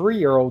figures for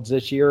 3-year-olds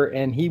this year,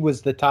 and he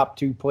was the top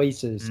 2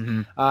 places.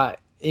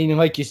 And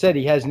like you said,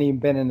 he hasn't even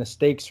been in a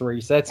stakes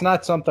race. That's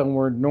not something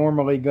we're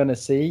normally going to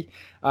see.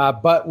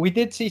 But we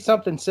did see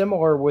something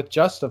similar with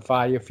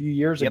Justify a few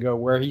years ago,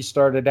 where he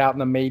started out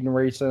in a maiden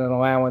race and an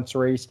allowance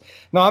race.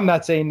 Now, I'm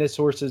not saying this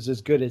horse is as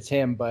good as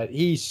him, but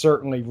he's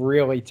certainly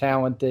really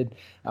talented.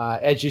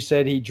 As you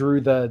said, he drew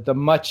the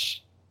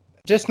much,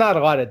 just not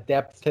a lot of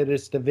depth to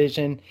this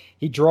division.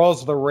 He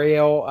draws the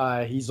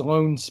rail. He's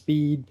lone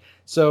speed.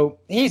 So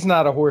he's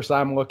not a horse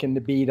I'm looking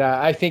to beat.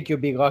 I think you'll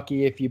be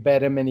lucky if you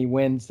bet him and he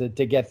wins to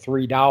get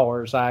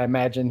 $3. I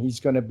imagine he's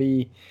going to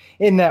be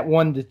in that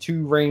 1 to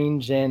 2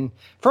 range. And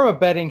from a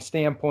betting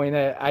standpoint,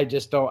 I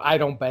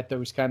don't bet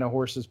those kind of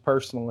horses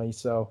personally.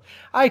 So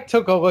I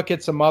took a look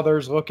at some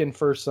others, looking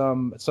for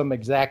some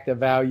exacta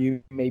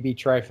value, maybe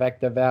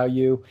trifecta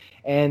value.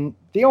 And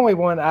the only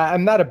one,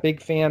 I'm not a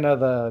big fan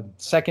of the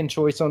second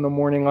choice on the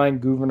morning line,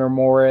 Gouverneur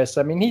Morris.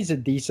 I mean, he's a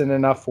decent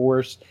enough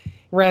horse.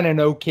 Ran an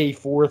okay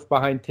 4th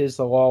behind Tiz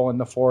the Law in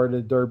the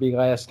Florida Derby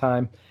last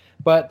time.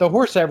 But the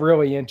horse that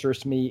really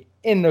interests me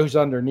in those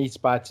underneath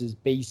spots is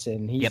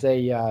Basin. He's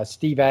a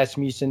Steve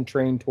Asmussen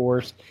trained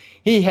horse.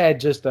 He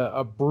had just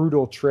a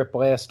brutal trip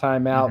last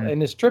time out.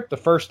 And his trip the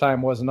first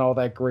time wasn't all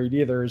that great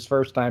either, his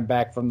first time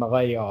back from the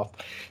layoff.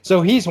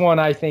 So he's one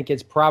I think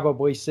is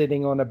probably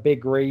sitting on a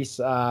big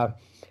race.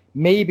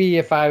 Maybe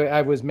if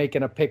I was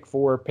making a pick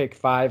 4 or pick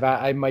 5,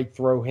 I might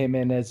throw him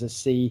in as a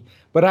C.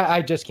 But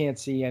I just can't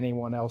see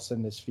anyone else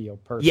in this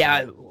field personally.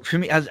 Yeah, for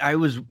me, as I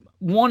was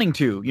wanting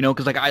to,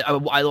 because like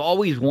I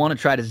always want to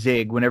try to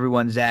zig when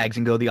everyone zags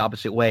and go the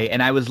opposite way.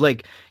 And I was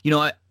like,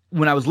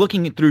 when I was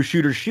looking through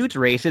Shooter Shoot's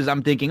races,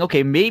 I'm thinking,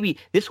 okay, maybe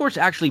this horse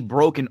actually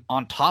broke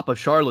on top of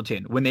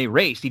Charlatan when they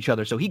raced each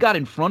other. So he got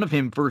in front of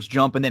him first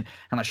jump, and then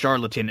kind of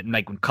Charlatan,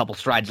 like a couple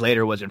strides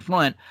later, was in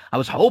front. I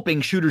was hoping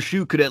Shooter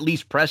Shoot could at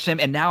least press him,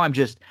 and now I'm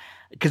just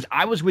because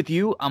I was with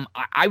you.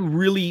 I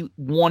really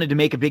wanted to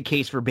make a big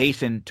case for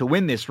Basin to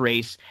win this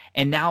race.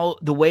 And now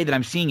the way that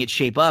I'm seeing it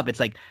shape up, it's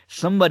like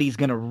somebody's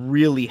going to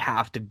really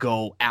have to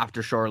go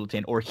after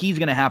Charlatan, or he's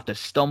going to have to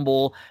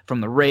stumble from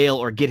the rail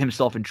or get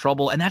himself in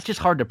trouble. And that's just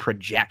hard to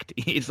project.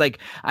 It's like,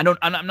 I'm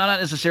not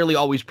necessarily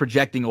always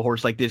projecting a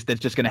horse like this that's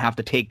just going to have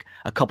to take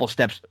a couple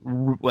steps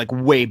like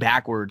way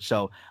backwards.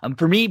 So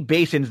for me,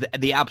 Basin's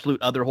the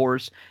absolute other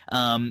horse.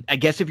 I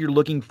guess if you're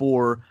looking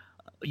for,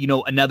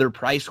 another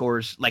price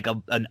horse, like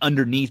an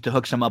underneath to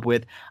hook some up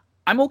with,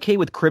 I'm okay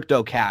with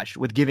Crypto Cash,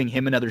 with giving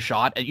him another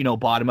shot at,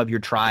 bottom of your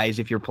tries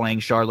if you're playing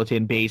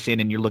Charlatan Basin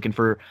and you're looking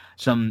for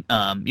some,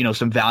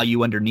 some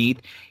value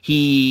underneath.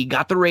 He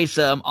got the race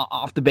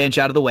off the bench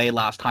out of the way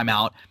last time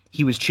out.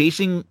 He was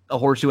chasing a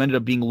horse who ended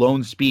up being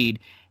Lone Speed,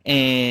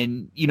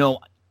 and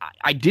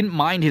I didn't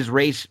mind his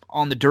race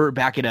on the dirt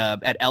back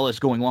at Ellis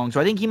going long. So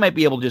I think he might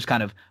be able to just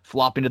kind of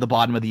flop into the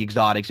bottom of the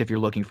exotics if you're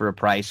looking for a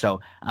price. So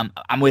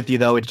I'm with you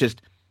though. It's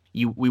just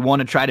we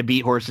want to try to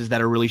beat horses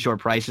that are really short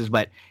prices,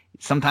 but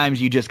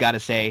sometimes you just got to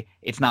say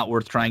it's not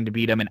worth trying to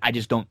beat them. And I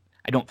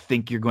don't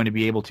think you're going to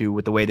be able to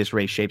with the way this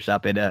race shapes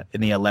up in the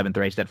 11th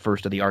race, that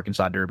first of the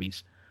Arkansas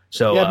Derbies.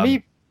 So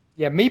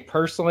me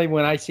personally,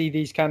 when I see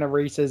these kind of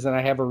races and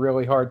I have a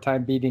really hard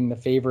time beating the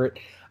favorite,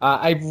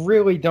 I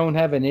really don't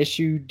have an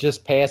issue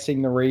just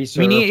passing the race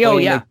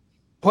or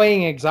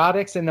playing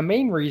exotics. And the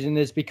main reason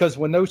is because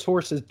when those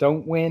horses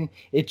don't win,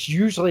 it's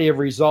usually a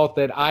result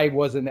that I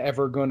wasn't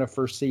ever going to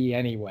foresee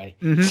anyway.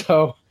 Mm-hmm.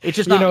 So it's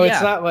just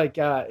it's not like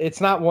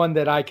it's not one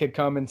that I could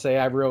come and say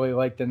I really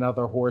liked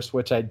another horse,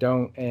 which I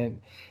don't.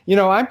 And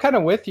I'm kind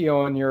of with you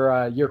on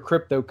your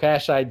Crypto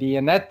Cash ID,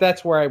 and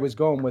that's where I was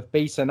going with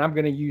Basin. I'm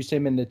going to use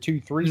him in the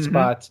 2-3 mm-hmm.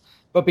 spots,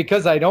 but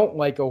because I don't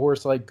like a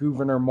horse like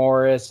Gouverneur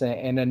Morris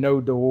and a No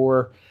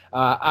Door,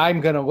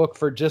 I'm going to look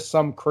for just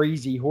some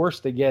crazy horse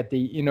to get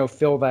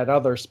fill that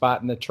other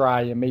spot in the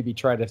try and maybe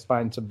try to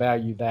find some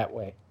value that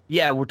way.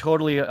 Yeah, we're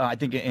totally, I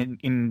think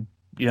in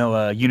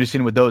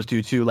unison with those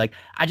two too. Like,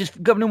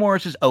 Gouverneur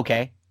Morris is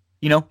okay.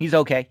 He's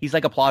okay. He's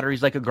like a plotter.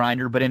 He's like a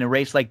grinder. But in a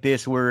race like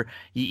this where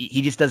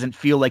he just doesn't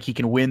feel like he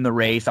can win the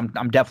race,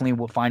 I'm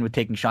definitely fine with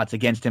taking shots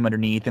against him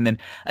underneath. And then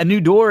a New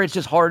Door, it's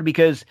just hard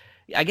because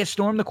I guess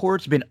Storm the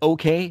Court's been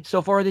okay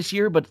so far this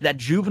year, but that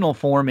juvenile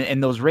form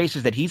and those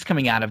races that he's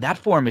coming out of, that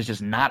form is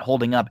just not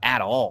holding up at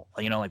all,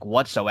 like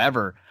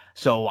whatsoever.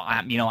 So,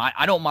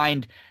 I don't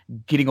mind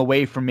getting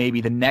away from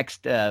maybe the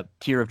next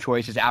tier of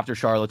choices after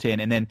Charlatan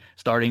and then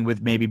starting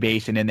with maybe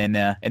Basin and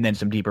then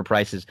some deeper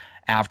prices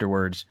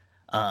afterwards.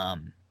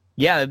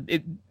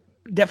 It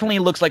definitely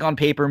looks like on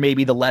paper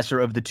maybe the lesser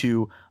of the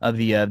two of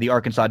the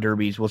Arkansas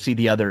Derbies. We'll see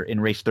the other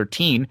in race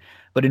 13,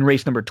 but in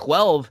race number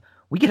 12,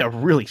 we get a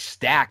really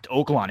stacked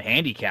Oaklawn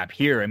handicap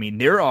here. I mean,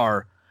 there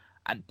are,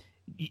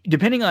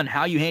 depending on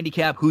how you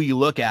handicap, who you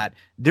look at,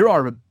 there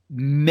are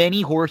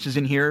many horses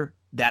in here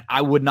that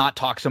I would not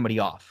talk somebody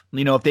off.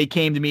 If they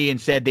came to me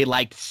and said they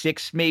liked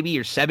 6 maybe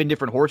or 7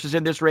 different horses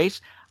in this race,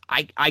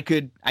 I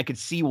could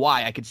see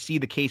why. I could see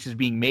the cases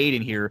being made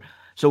in here.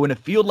 So in a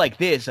field like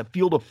this, a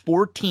field of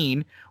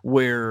 14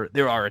 where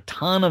there are a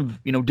ton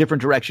of,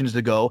 different directions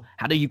to go,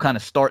 how do you kind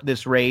of start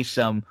this race?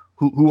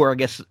 Who are, I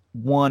guess,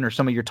 one or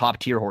some of your top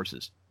tier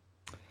horses?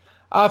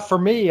 For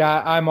me,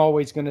 I'm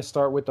always going to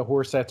start with the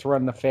horse that's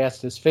run the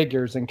fastest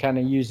figures and kind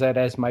of use that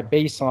as my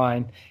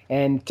baseline.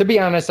 And to be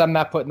honest, I'm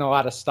not putting a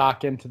lot of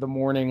stock into the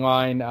morning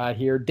line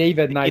here.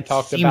 David and I talked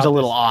about this. It seems a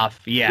little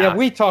off. Yeah,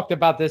 we talked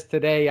about this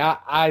today.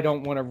 I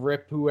don't want to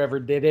rip whoever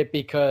did it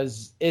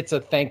because it's a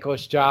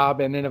thankless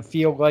job. And in a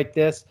field like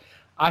this,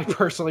 I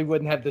personally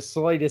wouldn't have the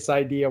slightest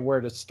idea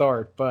where to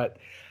start. But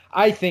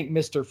I think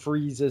Mr.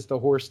 Freeze is the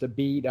horse to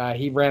beat.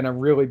 He ran a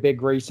really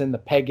big race in the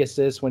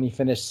Pegasus when he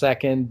finished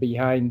second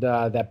behind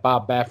that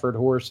Bob Baffert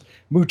horse,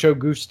 Mucho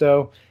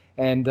Gusto.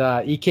 And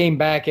he came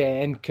back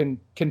and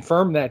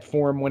confirmed that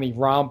form when he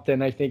romped,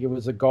 and I think it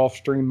was a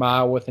Gulfstream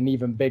mile with an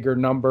even bigger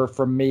number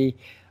from me.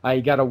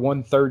 He got a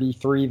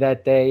 133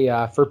 that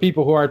day. For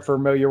people who aren't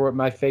familiar with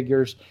my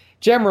figures,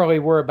 generally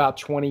we're about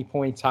 20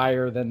 points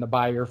higher than the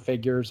Beyer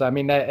figures. I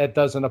mean, that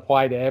doesn't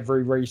apply to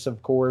every race,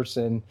 of course,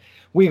 and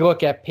we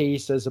look at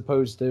pace as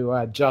opposed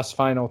to just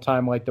final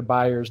time like the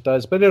Beyers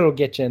does, but it'll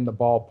get you in the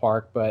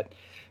ballpark. But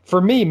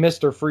for me,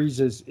 Mr. Freeze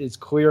is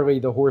clearly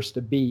the horse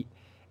to beat.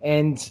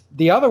 And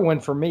the other one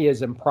for me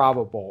is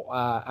Improbable.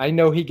 I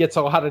know he gets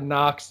a lot of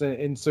knocks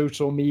in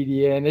social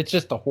media, and it's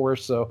just a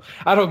horse, so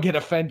I don't get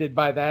offended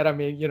by that. I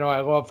mean, I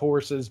love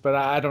horses, but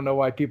I don't know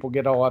why people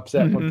get all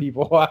upset when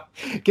people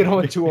get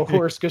onto a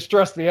horse, because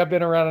trust me, I've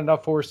been around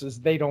enough horses.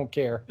 They don't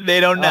care.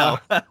 They don't know.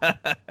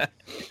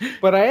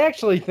 But I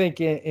actually think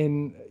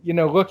in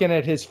looking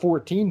at his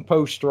 14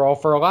 post draw,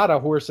 for a lot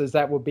of horses,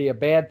 that would be a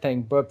bad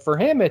thing. But for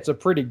him, it's a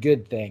pretty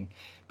good thing,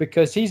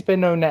 because he's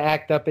been known to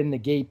act up in the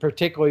gate,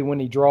 particularly when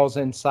he draws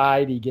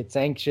inside. He gets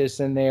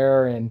anxious in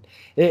there, and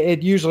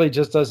it usually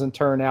just doesn't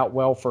turn out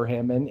well for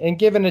him. And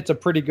given it's a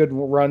pretty good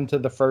run to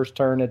the first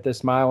turn at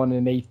this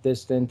 1.125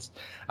 distance,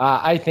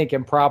 I think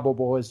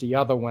Improbable is the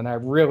other one. I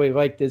really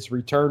liked his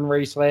return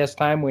race last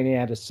time when he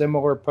had a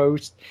similar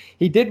post.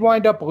 He did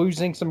wind up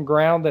losing some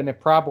ground, and it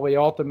probably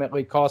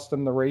ultimately cost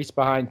him the race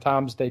behind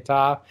Tom's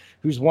d'Etat,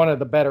 who's one of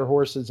the better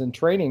horses in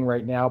training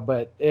right now.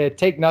 But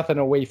take nothing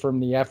away from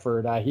the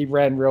effort. He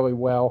ran really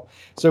well.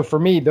 So for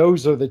me,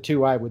 those are the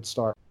two I would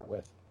start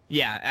with.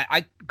 Yeah,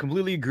 I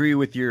completely agree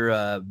with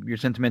your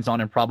sentiments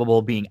on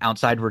Improbable being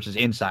outside versus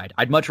inside.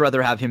 I'd much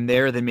rather have him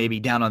there than maybe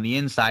down on the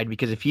inside,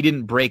 because if he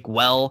didn't break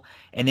well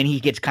and then he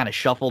gets kind of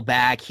shuffled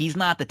back, he's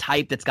not the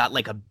type that's got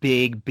like a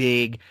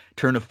big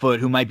turn of foot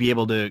who might be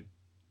able to,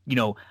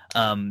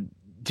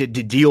 to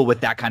deal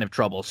with that kind of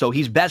trouble. So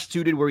he's best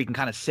suited where he can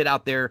kind of sit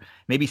out there,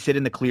 maybe sit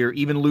in the clear,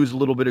 even lose a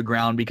little bit of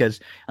ground, because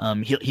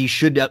he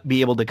should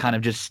be able to kind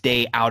of just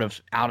stay out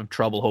of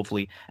trouble,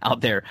 hopefully,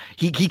 out there.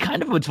 He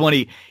kind of, what's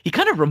funny, he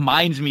kind of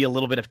reminds me a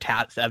little bit of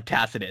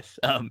Tacitus.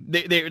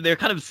 They're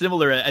kind of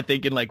similar, I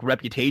think, in like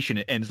reputation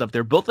and stuff.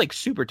 They're both like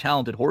super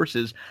talented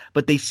horses,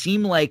 but they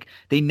seem like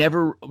they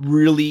never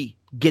really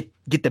get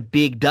the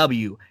big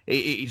W.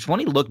 It's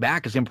funny to look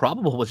back because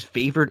Improbable was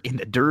favored in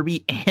the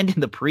Derby and in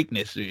the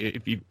Preakness,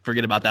 if you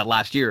forget about that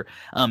last year.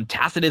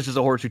 Tacitus is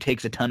a horse who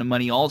takes a ton of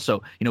money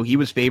also. He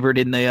was favored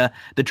in the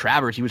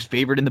Travers. He was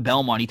favored in the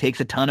Belmont. He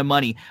takes a ton of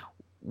money.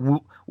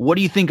 What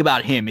do you think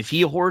about him? Is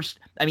he a horse?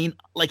 I mean,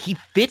 like, he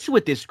fits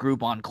with this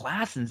group on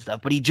class and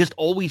stuff, but he just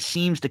always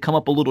seems to come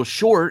up a little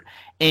short.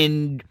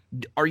 And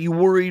are you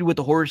worried with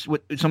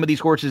some of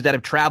these horses that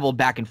have traveled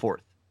back and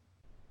forth?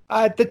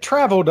 The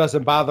travel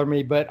doesn't bother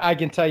me, but I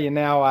can tell you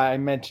now, I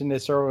mentioned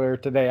this earlier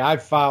today, I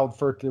filed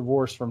for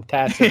divorce from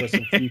Tacitus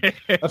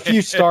a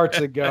few starts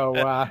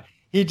ago.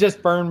 He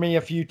just burned me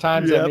a few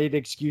times. Yep. I made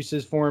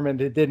excuses for him, and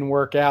it didn't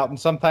work out. And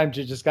sometimes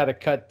you just got to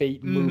cut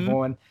bait and move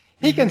on.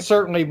 He can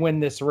certainly win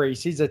this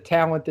race. He's a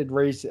talented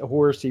race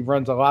horse. He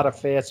runs a lot of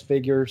fast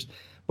figures.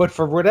 But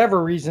for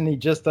whatever reason, he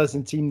just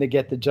doesn't seem to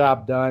get the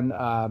job done.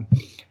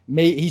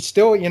 He's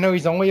still,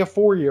 he's only a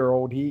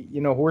 4-year-old.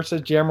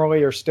 Horses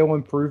generally are still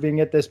improving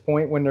at this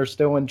point when they're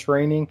still in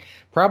training,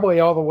 probably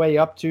all the way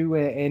up to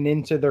and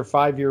into their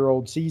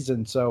 5-year-old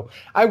season. So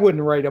I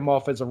wouldn't write him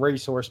off as a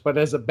racehorse, but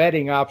as a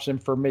betting option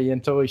for me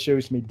until he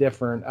shows me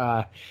different,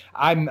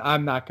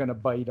 I'm not going to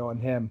bite on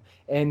him.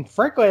 And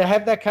frankly, I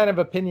have that kind of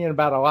opinion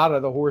about a lot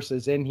of the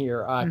horses in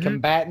here.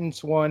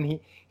 Combatants won.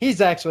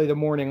 He's actually the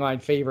morning line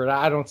favorite.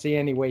 I don't see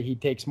any way he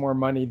takes more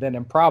money than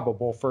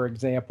Improbable, for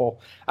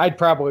example. I'd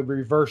probably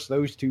reverse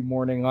those two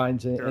morning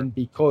lines and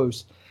be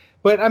close.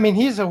 But, I mean,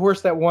 he's a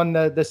horse that won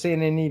the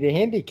Santa Anita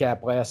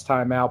Handicap last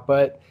time out,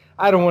 but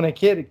I don't want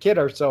to kid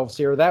ourselves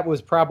here. That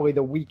was probably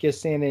the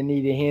weakest Santa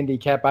Anita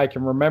Handicap I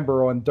can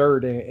remember on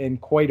dirt in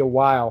quite a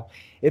while.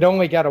 It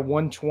only got a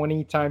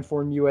 120 time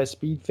form US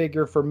speed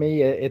figure for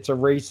me. It's a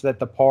race that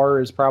the par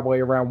is probably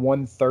around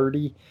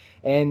 130.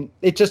 And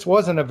it just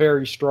wasn't a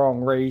very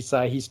strong race.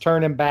 He's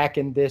turning back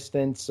in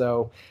distance,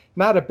 so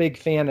not a big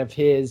fan of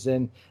his.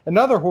 And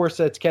another horse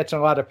that's catching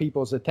a lot of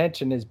people's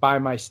attention is By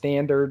My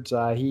Standards.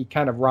 He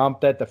kind of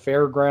romped at the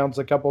fairgrounds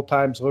a couple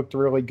times, looked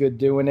really good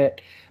doing it.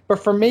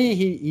 But for me,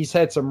 he's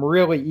had some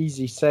really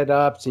easy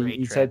setups.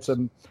 He's had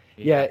some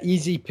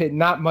easy,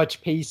 not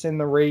much pace in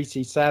the race.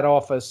 He sat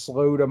off a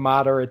slow to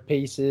moderate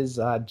paces,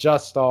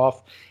 just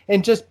off,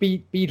 and just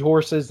beat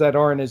horses that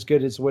aren't as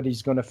good as what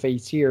he's going to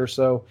face here.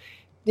 So,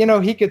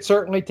 he could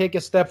certainly take a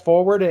step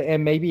forward,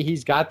 and maybe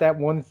he's got that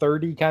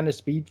 130 kind of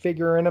speed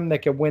figure in him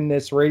that could win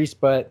this race.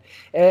 But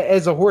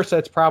as a horse,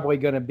 that's probably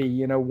going to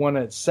be, one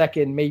at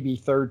second, maybe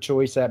third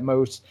choice at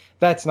most.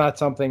 That's not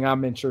something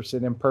I'm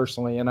interested in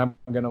personally, and I'm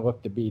going to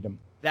look to beat him.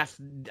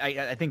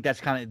 I think that's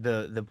kind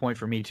of the point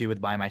for me too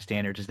with By My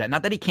Standards, is that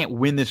not that he can't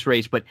win this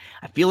race, but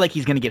I feel like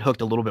he's going to get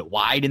hooked a little bit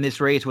wide in this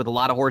race with a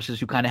lot of horses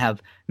who kind of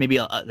have maybe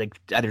like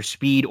either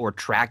speed or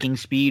tracking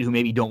speed, who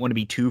maybe don't want to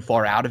be too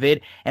far out of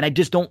it. And I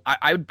just don't.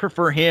 I would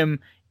prefer him,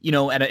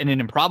 at an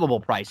Improbable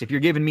price. If you're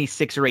giving me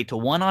 6 or 8 to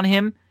 1 on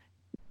him,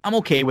 I'm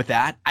okay with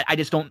that. I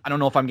just don't. I don't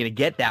know if I'm going to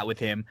get that with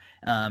him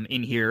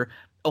in here.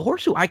 A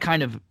horse who I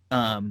kind of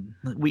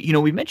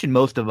we mentioned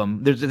most of them.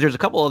 There's a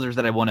couple others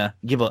that I want to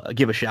give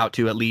a shout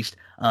to at least.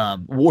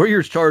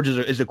 Warrior's Charge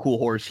is a cool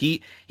horse.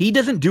 He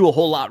doesn't do a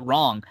whole lot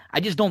wrong. I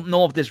just don't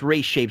know if this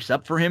race shapes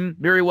up for him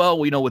very well.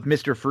 With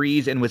Mr.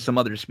 Freeze and with some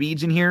other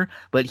speeds in here,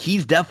 but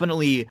he's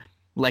definitely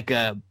like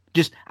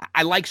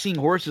I like seeing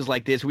horses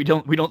like this. We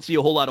don't see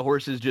a whole lot of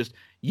horses just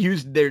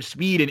use their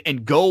speed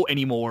and go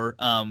anymore.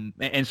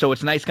 And so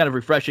it's nice, kind of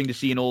refreshing to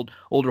see an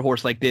older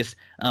horse like this,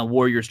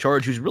 Warrior's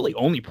Charge, whose really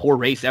only poor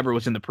race ever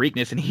was in the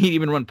Preakness, and he didn't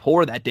even run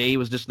poor that day. It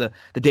was just the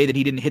day that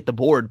he didn't hit the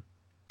board.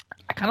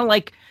 I kind of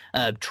like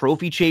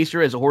Trophy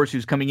Chaser as a horse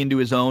who's coming into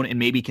his own and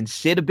maybe can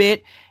sit a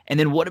bit. And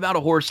then what about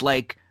a horse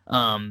like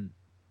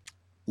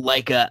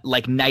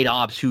Night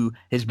Ops, who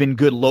has been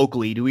good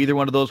locally? Do either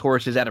one of those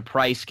horses at a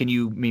price, can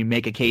you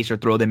make a case or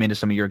throw them into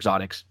some of your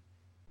exotics?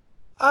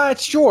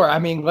 Sure. I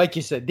mean, like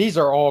you said, these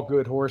are all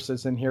good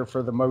horses in here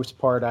for the most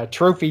part.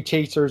 Trophy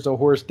Chaser is a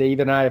horse Dave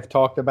and I have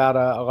talked about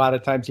a lot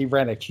of times. He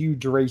ran a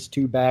huge race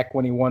 2 back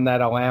when he won that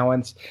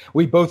allowance.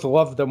 We both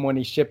loved him when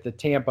he shipped to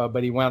Tampa,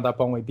 but he wound up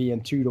only being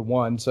 2 to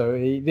 1. So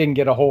he didn't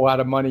get a whole lot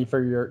of money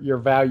for your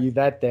value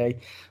that day.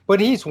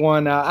 But he's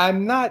one.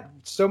 I'm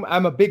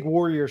a big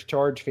Warrior's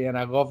Charge fan.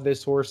 I love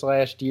this horse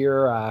last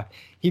year.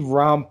 He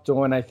romped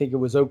on, I think it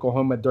was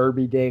Oklahoma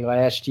Derby Day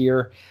last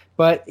year.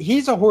 But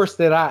he's a horse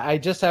that I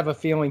just have a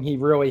feeling he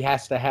really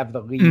has to have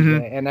the lead.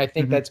 And I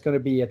think that's going to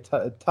be a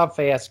tough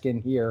ask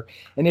in here.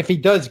 And if he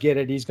does get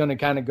it, he's going to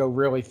kind of go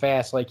really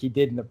fast like he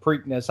did in the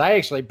Preakness. I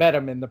actually bet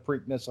him in the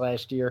Preakness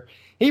last year.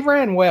 He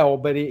ran well,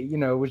 but it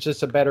was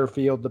just a better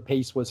field. The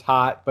pace was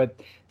hot. But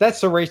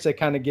that's the race that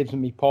kind of gives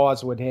me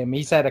pause with him.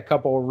 He's had a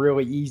couple of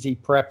really easy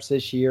preps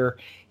this year.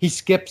 He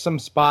skipped some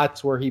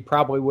spots where he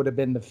probably would have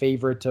been the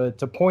favorite to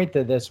point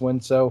to this one.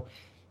 So,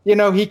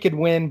 he could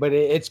win, but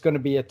it's going to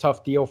be a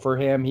tough deal for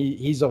him.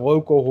 He's a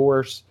local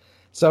horse.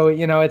 So,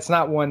 it's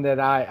not one that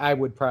I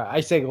would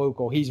I say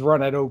local. He's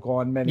run at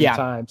Oaklawn many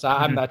times.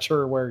 I'm not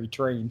sure where he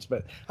trains,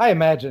 but I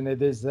imagine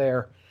it is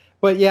there.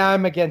 But, yeah,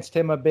 I'm against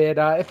him a bit.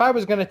 If I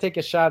was going to take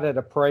a shot at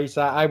a price,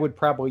 I would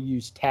probably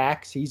use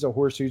Tax. He's a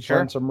horse who's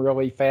run some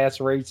really fast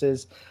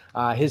races.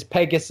 His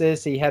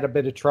Pegasus, he had a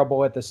bit of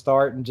trouble at the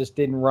start and just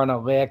didn't run a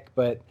lick,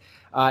 but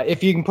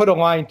if you can put a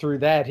line through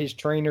that, his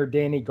trainer,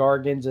 Danny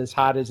Gargan's as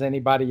hot as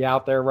anybody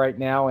out there right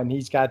now, and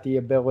he's got the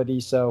ability.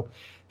 So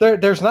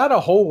there's not a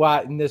whole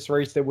lot in this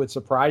race that would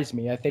surprise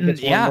me. I think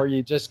it's one where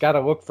you just got to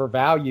look for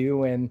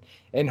value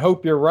and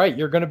hope you're right.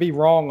 You're going to be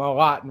wrong a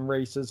lot in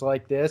races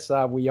like this.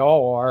 We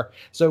all are.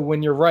 So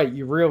when you're right,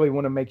 you really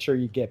want to make sure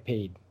you get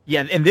paid.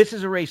 Yeah, and this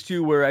is a race,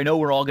 too, where I know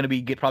we're all going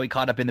to get probably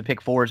caught up in the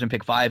pick fours and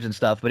pick fives and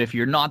stuff, but if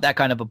you're not that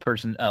kind of a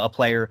person, a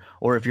player,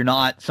 or if you're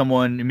not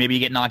someone, maybe you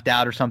get knocked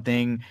out or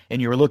something,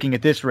 and you're looking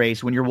at this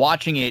race, when you're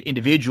watching it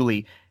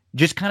individually,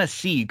 just kind of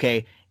see,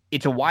 okay,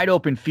 it's a wide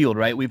open field,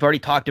 right? We've already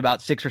talked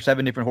about 6 or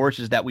 7 different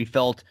horses that we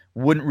felt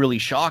wouldn't really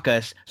shock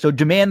us, so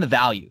demand the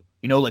value.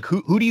 Like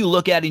who do you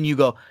look at and you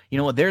go, you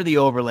know what, they're the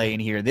overlay in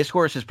here. This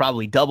horse is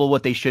probably double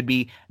what they should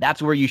be.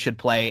 That's where you should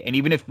play. And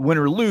even if win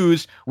or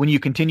lose, when you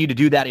continue to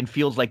do that in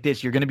fields like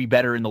this, you're going to be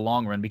better in the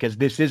long run because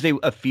this is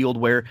a field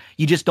where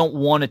you just don't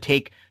want to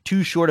take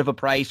too short of a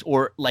price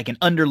or like an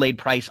underlaid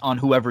price on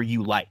whoever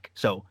you like.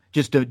 So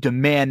just to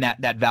demand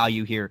that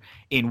value here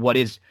in what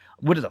is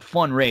a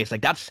fun race.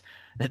 Like that's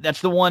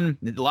the one,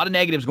 a lot of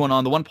negatives going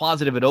on. The one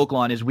positive at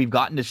Oaklawn is we've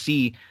gotten to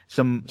see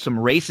some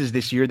races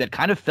this year that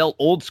kind of felt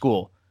old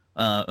school.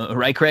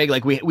 Right, Craig?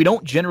 Like we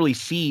don't generally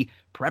see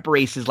prep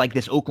races like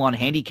this Oaklawn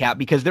handicap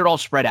because they're all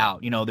spread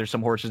out. There's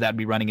some horses that would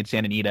be running at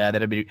Santa Anita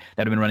that have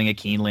been running at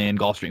Keeneland,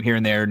 Gulfstream here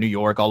and there, New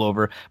York, all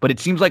over. But it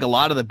seems like a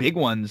lot of the big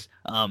ones,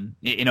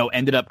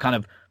 ended up kind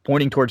of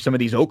pointing towards some of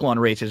these Oaklawn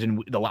races.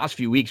 In the last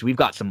few weeks, we've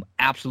got some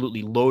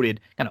absolutely loaded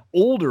kind of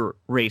older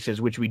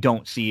races, which we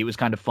don't see. It was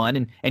kind of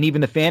fun. And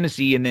even the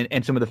fantasy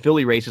and some of the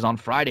Philly races on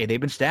Friday, they've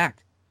been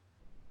stacked.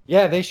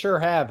 Yeah, they sure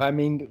have. I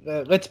mean,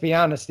 let's be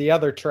honest, the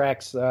other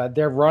tracks,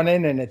 they're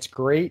running and it's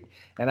great.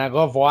 And I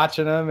love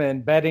watching them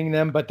and betting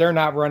them, but they're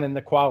not running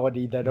the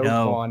quality that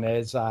Oaklawn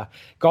is.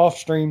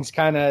 Gulfstream's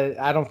kind of,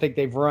 I don't think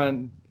they've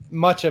run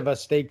much of a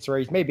stakes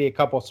race, maybe a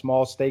couple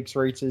small stakes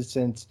races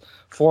since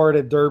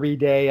Florida Derby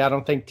Day. I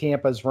don't think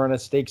Tampa's run a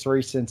stakes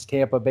race since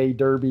Tampa Bay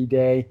Derby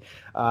Day.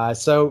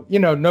 So,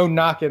 no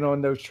knocking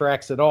on those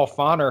tracks at all.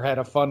 Fawner had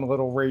a fun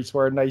little race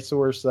where a nice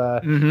horse,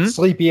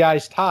 Sleepy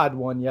Eyes Todd,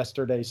 won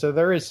yesterday. So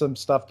there is some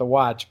stuff to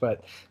watch,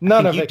 but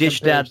none of it. You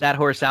dished that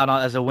horse out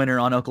as a winner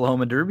on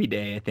Oklahoma Derby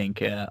Day, I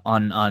think,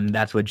 on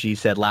That's What G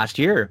Said last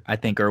year, I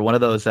think, or one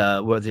of those,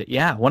 was it?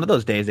 Yeah, one of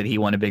those days that he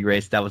won a big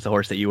race. That was the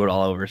horse that you were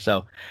all over.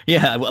 So,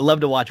 yeah, I love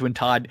to watch when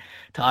Todd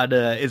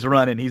is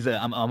running.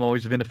 I'm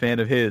always been a fan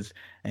of his.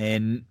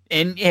 And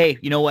hey,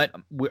 you know what?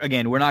 We're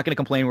not going to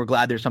complain. We're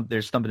glad there's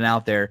something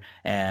out there.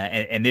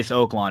 And this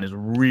Oaklawn is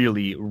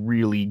really,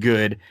 really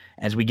good.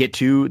 As we get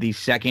to the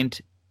second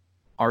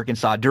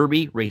Arkansas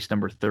Derby, race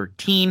number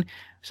 13.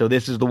 So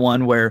this is the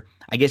one where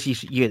I guess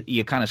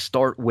you kind of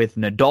start with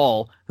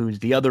Nadal, who's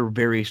the other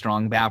very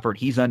strong Baffert.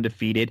 He's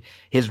undefeated.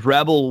 His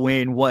Rebel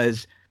win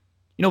was,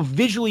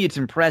 visually it's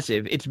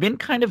impressive. It's been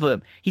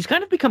he's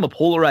kind of become a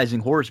polarizing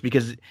horse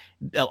because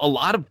a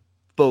lot of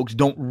folks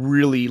don't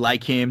really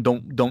like him,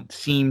 don't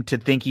seem to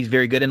think he's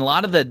very good. And a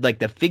lot of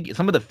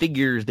some of the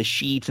figures, the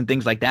sheets and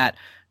things like that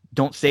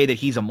don't say that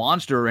he's a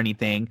monster or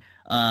anything.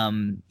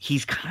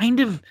 He's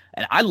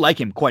and I like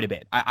him quite a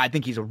bit. I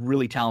think he's a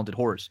really talented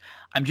horse.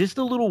 I'm just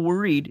a little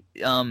worried,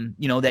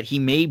 that he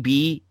may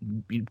be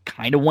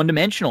kind of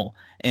one-dimensional.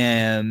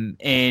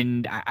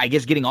 And I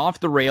guess getting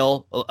off the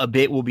rail a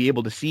bit, we'll be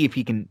able to see if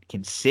he can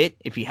sit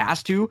if he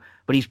has to,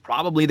 but he's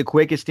probably the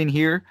quickest in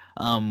here.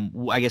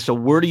 I guess, so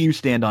where do you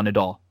stand on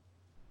Nadal?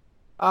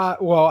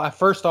 Well,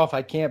 first off,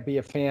 I can't be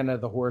a fan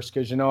of the horse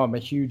because, I'm a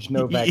huge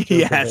Novak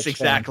Djokovic Yes,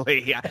 exactly.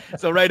 Fan. Yeah.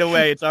 So right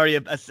away, it's already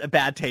a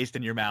bad taste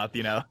in your mouth,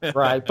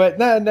 Right. But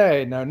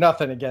no,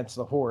 nothing against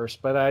the horse,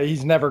 but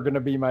he's never going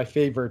to be my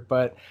favorite.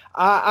 But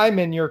I'm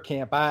in your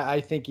camp.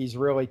 I think he's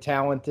really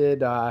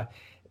talented.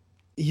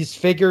 His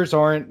figures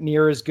aren't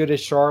near as good as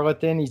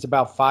Charlatan. He's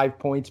about 5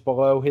 points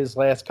below his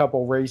last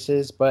couple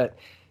races, but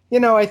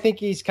I think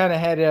he's kind of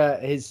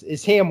had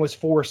his hand was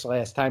forced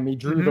last time. He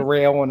drew the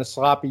rail on a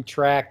sloppy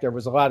track. There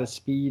was a lot of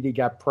speed. He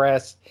got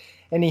pressed,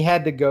 and he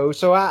had to go.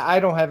 So I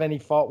don't have any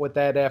fault with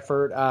that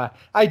effort.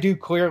 I do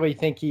clearly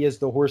think he is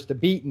the horse to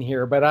beat in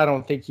here, but I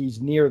don't think he's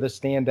near the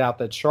standout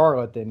that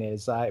Charlatan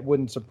is. It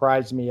wouldn't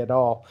surprise me at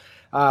all.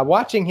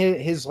 Watching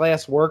his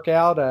last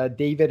workout,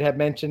 David had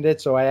mentioned it,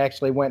 so I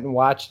actually went and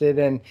watched it,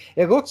 and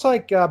it looks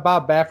like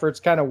Bob Baffert's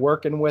kind of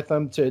working with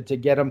him to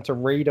get him to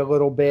rate a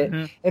little bit,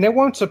 and it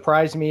won't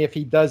surprise me if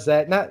he does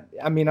that.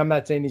 I'm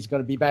not saying he's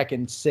going to be back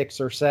in 6th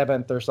or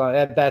 7th or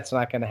something. That's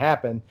not going to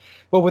happen.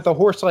 But with a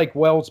horse like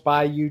Wells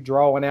Bayou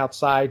drawing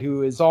outside,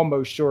 who is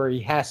almost sure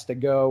he has to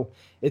go,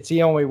 it's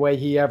the only way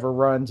he ever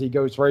runs. He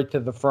goes right to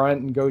the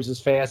front and goes as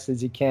fast as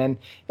he can.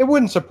 It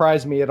wouldn't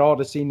surprise me at all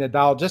to see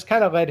Nadal just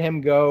kind of let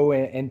him go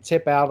and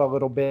tip out a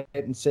little bit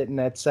and sit in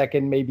that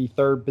second, maybe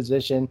third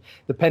position,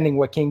 depending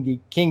what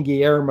King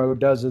Guillermo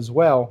does as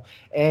well.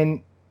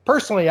 And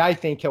personally, I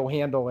think he'll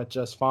handle it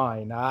just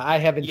fine. I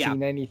haven't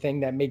seen anything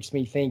that makes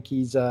me think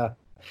he's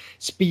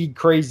speed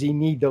crazy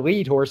need to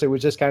lead horse. It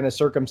was just kind of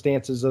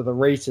circumstances of the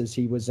races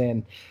he was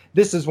in.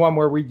 This is one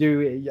where we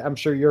do, I'm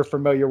sure you're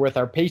familiar with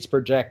our pace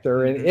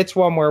projector, and it's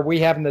one where we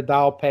have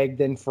Nadal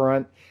pegged in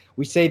front.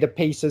 We say the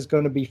pace is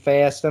going to be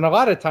fast, and a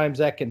lot of times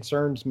that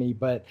concerns me,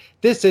 but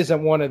this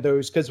isn't one of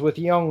those, because with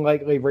young,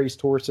 lightly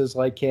raced horses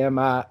like him,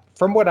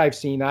 from what I've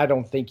seen, I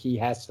don't think he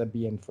has to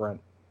be in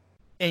front.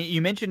 And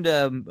you mentioned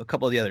a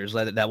couple of the others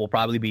that will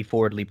probably be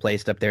forwardly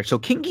placed up there. So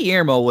King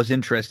Guillermo was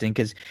interesting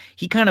because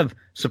he kind of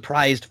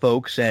surprised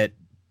folks at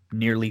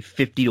nearly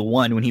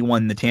 50-1 when he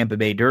won the Tampa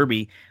Bay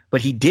Derby, but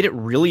he did it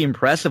really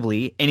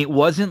impressively, and it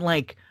wasn't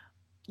like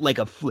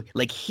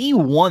he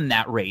won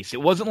that race.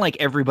 It wasn't like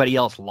everybody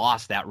else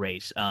lost that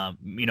race.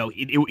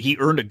 He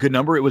earned a good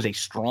number. It was a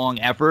strong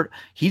effort.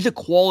 He's a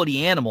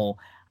quality animal.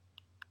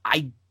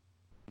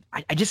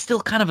 I just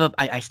still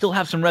I still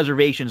have some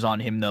reservations on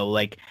him though.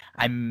 Like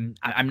I'm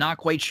not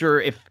quite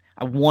sure if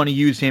I want to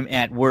use him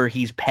at where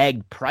he's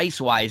pegged price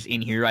wise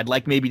in here. I'd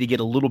like maybe to get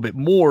a little bit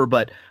more,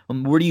 but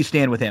where do you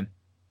stand with him?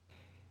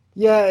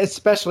 Yeah,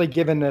 especially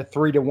given the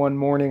 3-1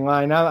 morning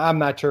line. I'm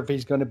not sure if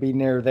he's going to be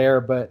near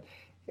there, but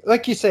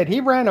like you said,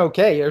 he ran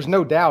okay. There's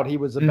no doubt he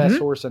was the best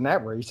horse in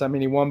that race. I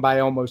mean, he won by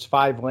almost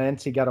 5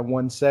 lengths. He got a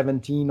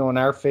 117 on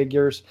our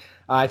figures.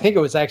 I think it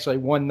was actually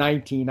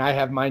 119. I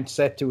have mine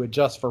set to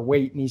adjust for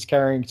weight, and he's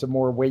carrying some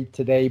more weight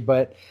today.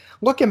 But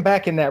looking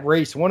back in that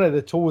race, one of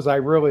the tools I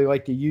really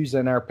like to use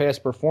in our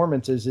past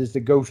performances is to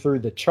go through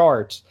the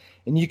charts.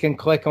 And you can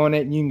click on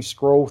it, and you can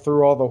scroll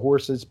through all the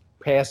horses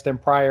past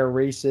and prior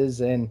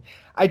races. And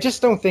I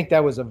just don't think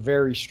that was a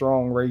very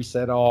strong race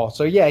at all.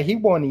 So, yeah, he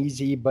won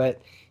easy,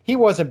 but he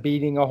wasn't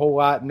beating a whole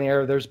lot in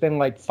there. There's been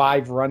like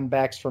 5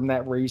 runbacks from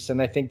that race,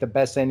 and I think the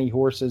best any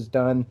horse has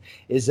done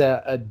is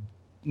a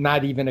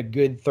not even a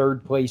good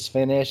third place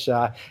finish.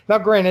 Now,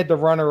 granted, the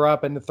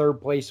runner-up and the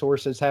third place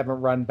horses haven't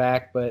run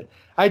back, but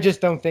I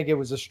just don't think it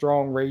was a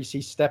strong race.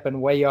 He's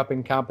stepping way up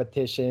in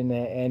competition,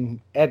 and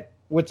at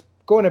what's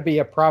going to be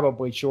a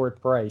probably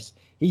short price,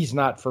 he's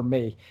not for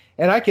me.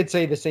 And I could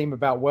say the same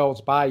about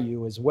Wells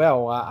Bayou as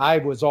well. I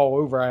was all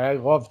over. I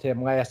loved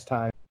him last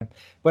time.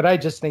 But I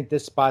just think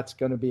this spot's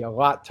going to be a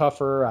lot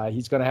tougher.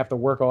 He's going to have to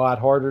work a lot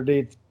harder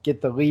to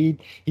get the lead.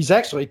 He's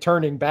actually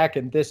turning back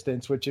in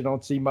distance, which you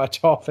don't see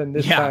much often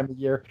this time of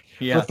year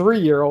for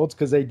 3-year-olds,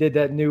 because they did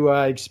that new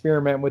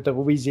experiment with the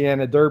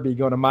Louisiana Derby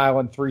going a mile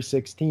and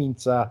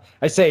 3/16.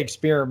 I say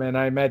experiment.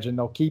 I imagine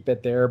they'll keep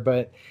it there,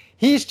 but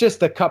he's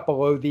just a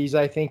couple of these.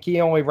 I think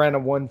he only ran a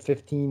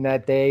 115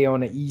 that day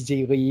on an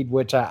easy lead,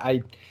 which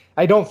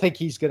I don't think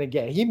he's going to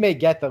get. He may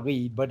get the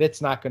lead, but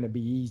it's not going to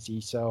be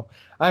easy. So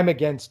I'm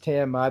against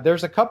him.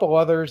 There's a couple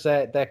others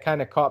that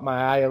kind of caught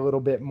my eye a little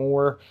bit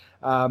more.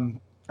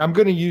 I'm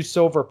going to use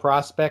Silver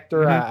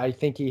Prospector. I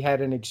think he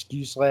had an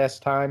excuse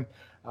last time.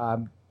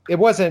 It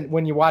wasn't,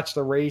 when you watch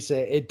the race,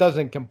 it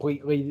doesn't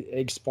completely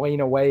explain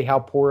away how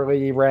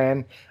poorly he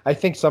ran. I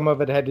think some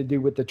of it had to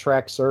do with the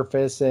track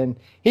surface, and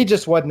he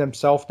just wasn't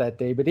himself that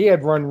day. But he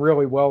had run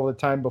really well the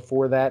time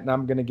before that, and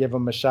I'm going to give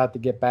him a shot to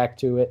get back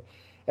to it.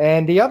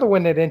 And the other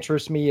one that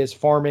interests me is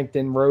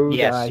Farmington Road.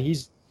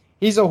 Yes.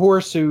 He's a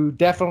horse who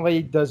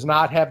definitely does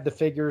not have the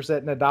figures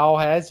that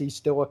Nadal has. He's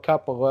still a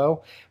cup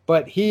below,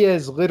 but he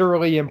has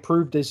literally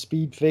improved his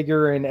speed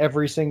figure in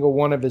every single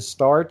one of his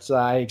starts.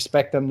 I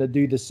expect him to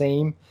do the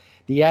same.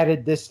 The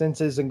added distance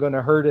isn't going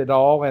to hurt at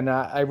all, and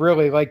I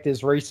really liked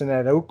his racing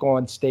at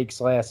Oaklawn Stakes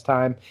last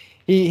time.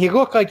 He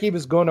looked like he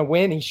was going to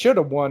win. He should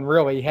have won,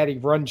 really, had he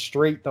run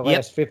straight the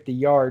last 50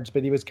 yards,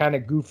 but he was kind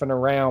of goofing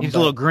around. He was a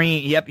little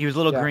green. Yep, he was a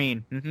little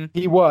green.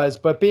 He was,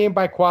 but being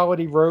by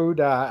Quality Road,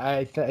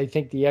 I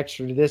think the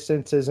extra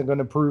distance isn't going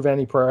to prove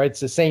any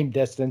It's the same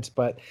distance,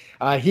 but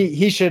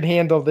he should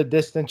handle the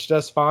distance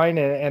just fine,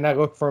 and I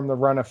look for him to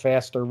run a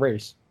faster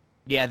race.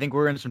 Yeah, I think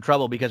we're in some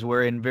trouble because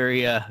we're in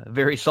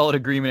very solid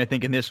agreement, I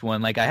think, in this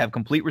one. Like, I have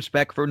complete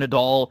respect for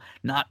Nadal.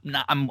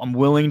 I'm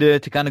willing to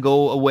kind of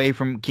go away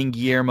from King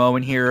Guillermo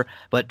in here.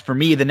 But for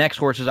me, the next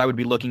horses I would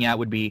be looking at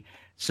would be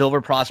Silver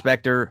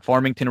Prospector,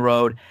 Farmington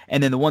Road,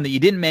 and then the one that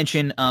you didn't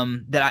mention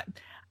that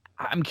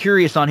I'm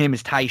curious on him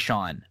is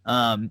Tyshawn.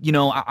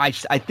 I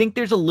think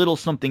there's a little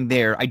something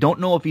there. I don't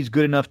know if he's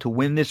good enough to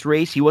win this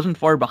race. He wasn't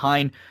far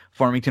behind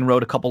Farmington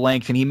Road a couple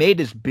lengths, and he made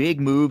this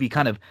big move.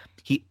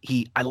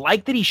 I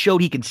like that he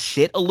showed he can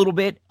sit a little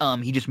bit.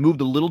 He just moved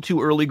a little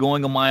too early,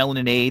 going a mile and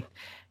an eighth.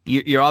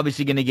 You're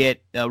obviously going to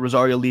get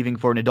Rosario leaving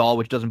for Nadal,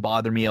 which doesn't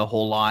bother me a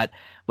whole lot.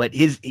 But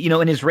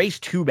in his race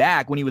 2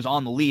 back when he was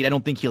on the lead, I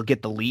don't think he'll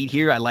get the lead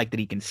here. I like that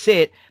he can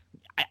sit.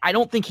 I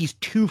don't think he's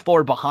too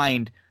far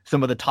behind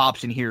some of the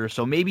tops in here,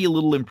 so maybe a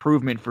little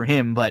improvement for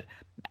him. But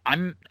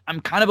I'm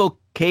kind of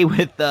okay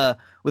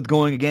with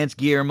going against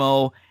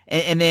Guillermo.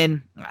 And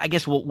then I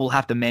guess we'll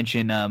have to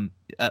mention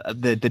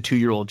the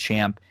 2-year-old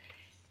champ.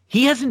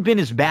 He hasn't been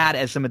as bad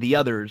as some of the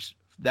others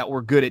that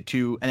were good at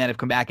 2 and then have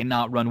come back and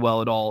not run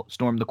well at all,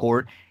 stormed the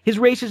court. His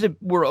races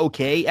were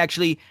okay.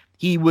 Actually,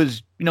 he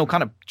was,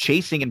 kind of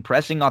chasing and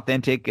pressing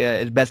Authentic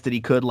as best that he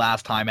could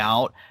last time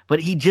out. But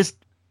he just,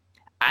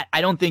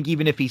 I don't think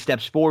even if he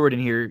steps forward in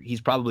here,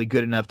 he's probably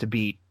good enough to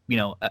beat,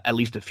 at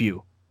least a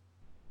few.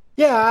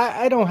 Yeah,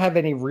 I don't have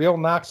any real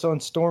knocks on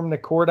Storm the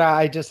Court.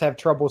 I just have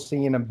trouble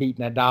seeing him beat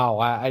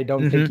Nadal. I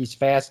don't think he's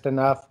fast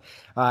enough.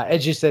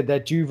 As you said,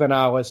 that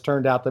Juvenile has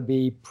turned out to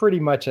be pretty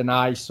much an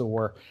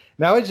eyesore.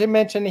 Now, as you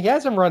mentioned, he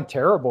hasn't run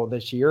terrible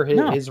this year.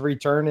 His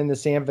return in the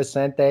San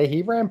Vicente,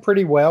 he ran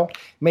pretty well,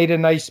 made a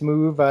nice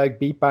move,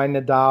 beat by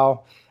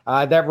Nadal.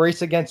 That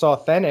race against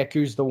Authentic,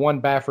 who's the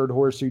one Baffert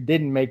horse who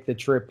didn't make the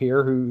trip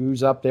here,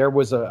 who's up there,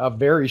 was a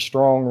very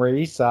strong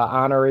race.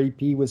 Honor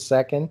AP was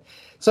second.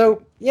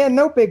 So, yeah,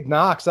 no big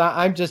knocks.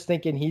 I'm just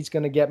thinking he's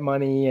going to get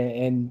money,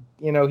 and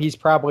he's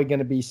probably going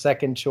to be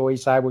second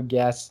choice, I would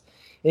guess,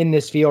 in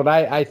this field.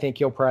 I think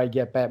he'll probably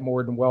get back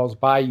more than Wells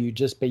Bayou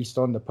just based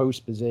on the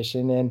post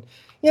position. And,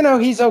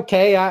 he's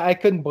okay. I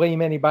couldn't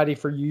blame anybody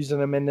for using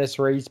him in this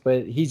race,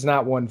 but he's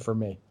not one for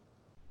me.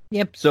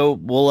 Yep. So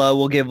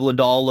we'll give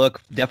Nadal a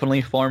look.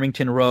 Definitely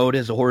Farmington Road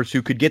as a horse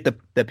who could get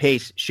the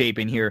pace shape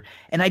in here.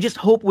 And I just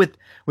hope with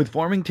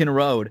Farmington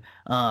Road,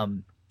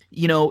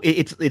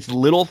 it's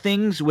little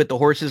things with the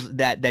horses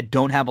that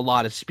don't have a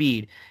lot of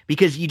speed,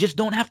 because you just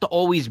don't have to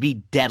always be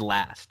dead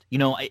last.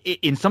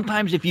 And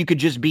sometimes if you could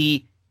just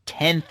be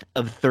 10th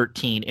of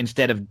 13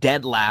 instead of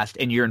dead last,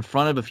 and you're in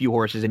front of a few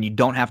horses and you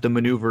don't have to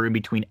maneuver in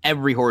between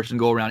every horse and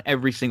go around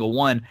every single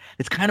one.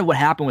 It's kind of what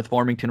happened with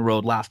Farmington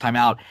Road last time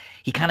out.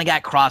 He kind of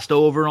got crossed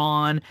over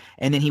on,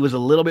 and then he was a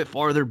little bit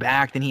farther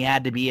back than he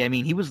had to be. I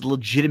mean, he was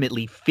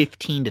legitimately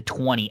 15 to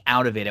 20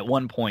 out of it at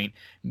one point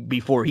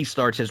before he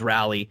starts his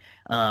rally.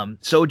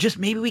 So just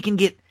maybe we can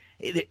get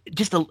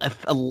just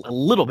a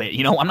little bit,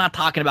 I'm not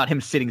talking about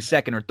him sitting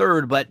second or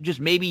third, but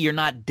just maybe you're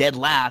not dead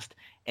last,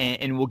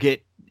 and we'll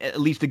get at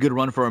least a good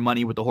run for our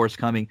money with the horse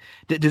coming.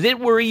 Does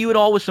it worry you at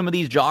all with some of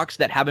these jocks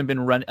that haven't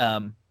been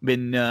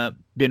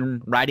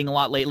riding a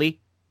lot lately?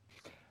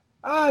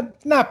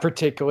 Not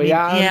particularly.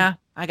 I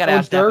got to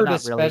ask that, dirt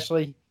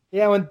especially. Really.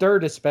 Yeah, on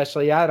dirt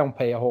especially, I don't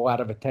pay a whole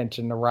lot of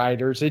attention to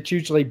riders. It's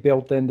usually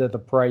built into the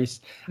price.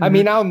 I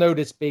mean, I'll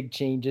notice big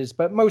changes,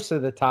 but most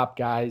of the top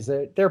guys,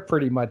 they're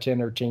pretty much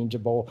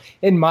interchangeable,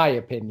 in my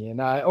opinion.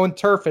 On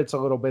turf, it's a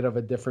little bit of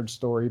a different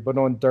story, but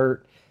on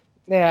dirt,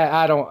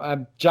 I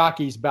don't.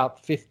 Jockey's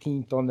about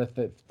 15th on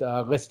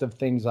the list of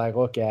things I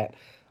look at.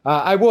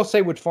 I will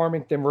say with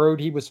Farmington Road,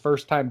 he was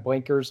first-time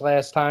blinkers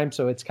last time,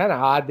 so it's kind of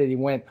odd that he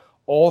went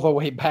all the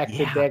way back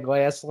to dead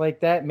last like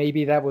that.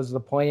 Maybe that was the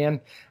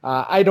plan.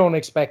 I don't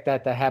expect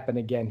that to happen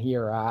again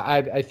here.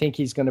 I think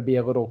he's going to be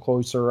a little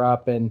closer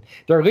up, and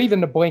they're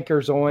leaving the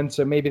blinkers on,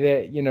 so maybe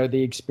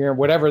the experience,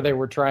 whatever they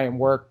were trying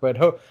work, but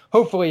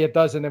hopefully it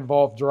doesn't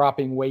involve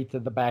dropping weight to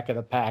the back of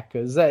the pack,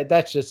 because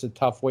that's just a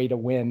tough way to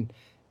win.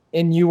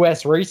 In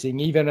U.S.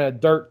 racing, even a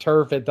dirt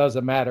turf, it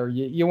doesn't matter.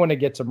 You want to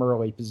get some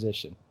early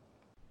position.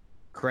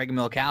 Craig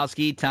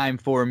Milkowski,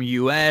 Timeform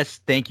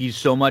US. Thank you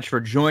so much for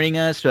joining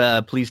us.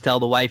 Please tell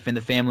the wife and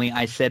the family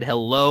I said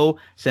hello.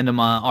 Send them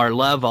our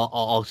love.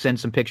 I'll send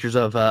some pictures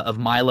of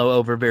Milo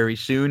over very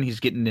soon. He's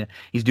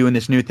doing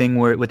this new thing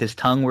with his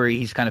tongue, where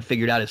he's kind of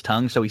figured out his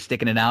tongue, so he's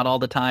sticking it out all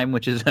the time,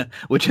 which is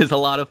a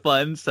lot of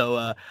fun.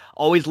 So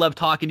always love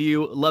talking to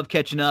you, love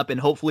catching up, and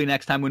hopefully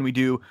next time when we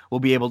do, we'll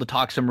be able to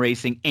talk some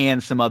racing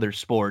and some other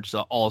sports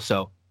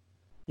also.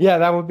 Yeah,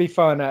 that would be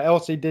fun.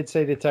 Elsie did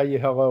say to tell you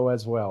hello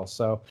as well.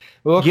 So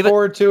we look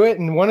forward to it.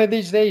 And one of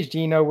these days,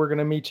 Gino, we're going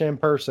to meet you in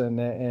person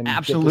and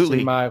absolutely get to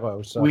see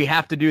Milo. So we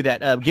have to do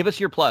that. Give us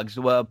your plugs,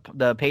 the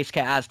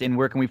Pacecast, and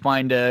where can we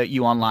find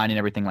you online and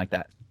everything like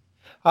that?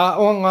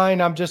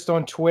 Online, I'm just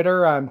on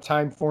Twitter. I'm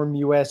Timeform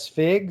US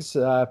Figs.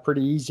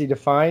 Pretty easy to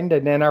find.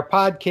 And then our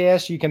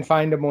podcast, you can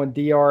find them on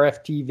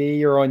DRF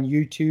TV or on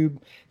YouTube.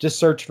 Just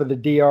search for the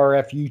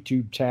DRF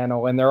YouTube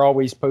channel, and they're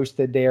always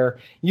posted there.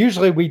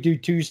 Usually we do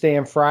Tuesday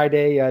and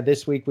Friday.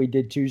 This week we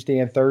did Tuesday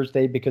and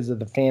Thursday because of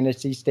the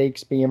fantasy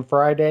stakes being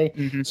Friday.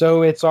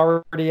 So it's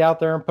already out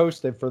there and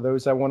posted for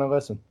those that want to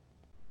listen.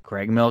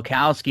 Craig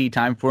Milkowski,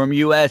 Timeform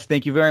US.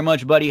 Thank you very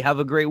much, buddy. Have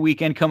a great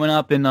weekend coming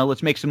up, and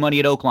let's make some money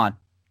at Oaklawn.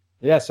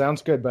 Yeah,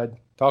 sounds good, bud.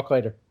 Talk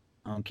later.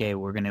 Okay,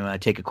 we're going to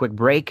take a quick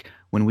break.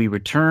 When we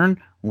return,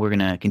 we're going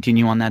to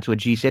continue on That's What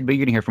G Said, but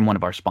you're going to hear from one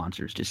of our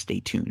sponsors. Just stay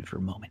tuned for a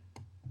moment.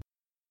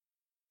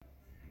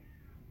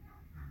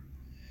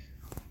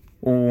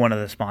 One of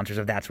the sponsors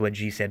of That's What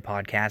G Said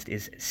podcast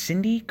is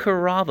Cindy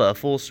Carava,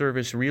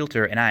 full-service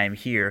realtor, and I am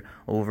here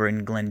over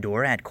in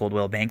Glendora at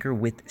Coldwell Banker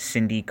with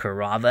Cindy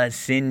Carava.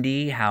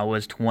 Cindy, how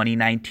was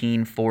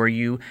 2019 for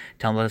you?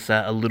 Tell us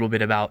a little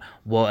bit about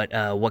what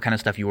kind of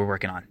stuff you were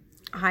working on.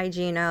 Hi,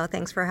 Gino.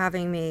 Thanks for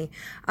having me.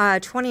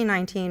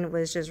 2019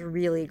 was just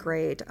really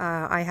great.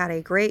 I had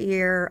a great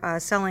year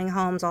selling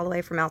homes all the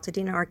way from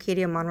Altadena,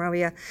 Arcadia,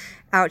 Monrovia,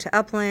 out to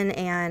Upland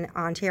and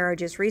Ontario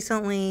just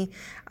recently.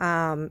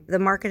 The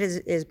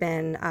market has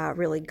been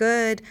really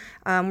good.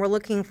 We're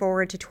looking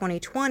forward to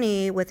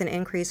 2020 with an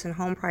increase in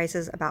home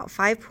prices about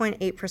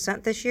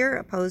 5.8% this year,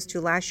 opposed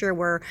to last year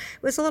where it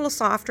was a little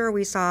softer.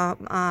 We saw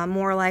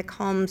more like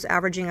homes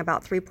averaging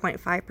about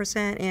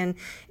 3.5% in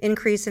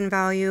increase in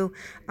value.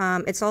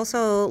 It's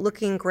also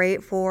looking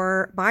great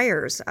for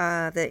buyers.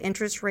 The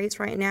interest rates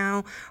right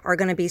now are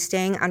going to be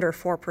staying under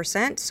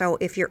 4%. So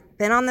if you've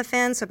been on the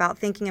fence about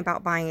thinking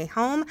about buying a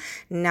home,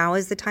 now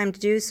is the time to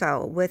do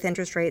so with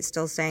interest rates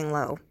still staying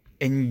low.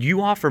 And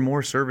you offer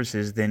more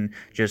services than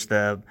just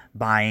the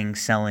buying,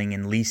 selling,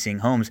 and leasing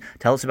homes.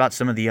 Tell us about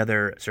some of the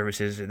other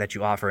services that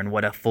you offer and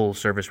what a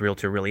full-service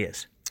realtor really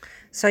is.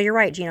 So you're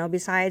right, Gino.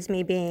 Besides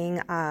me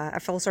being a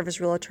full-service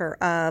realtor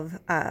of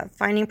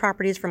finding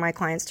properties for my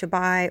clients to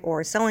buy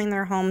or selling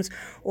their homes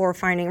or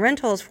finding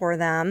rentals for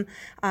them,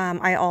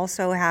 I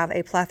also have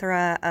a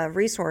plethora of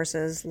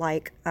resources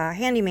like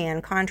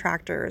handyman,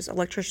 contractors,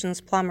 electricians,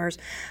 plumbers.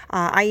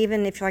 I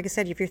even, if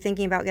you're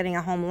thinking about getting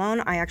a home loan,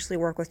 I actually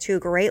work with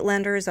 2 great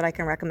lenders that I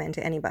can recommend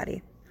to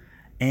anybody.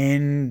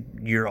 And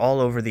you're all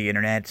over the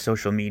internet,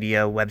 social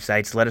media,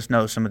 websites. Let us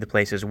know some of the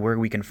places where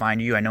we can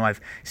find you. I know I've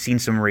seen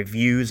some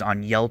reviews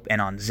on Yelp and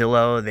on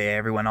Zillow.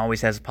 Everyone always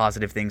has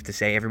positive things to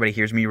say. Everybody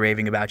hears me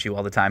raving about you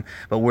all the time.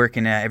 But where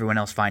can everyone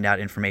else find out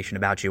information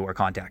about you or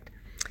contact?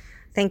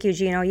 Thank you,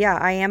 Gino. Yeah,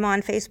 I am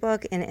on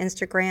Facebook and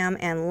Instagram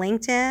and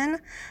LinkedIn.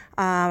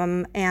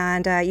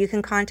 And you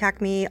can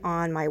contact me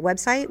on my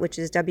website, which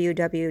is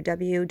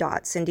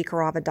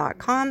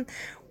www.cindycarava.com,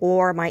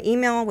 or my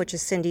email, which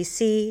is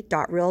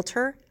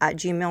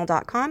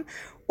cindyc.realtor@gmail.com,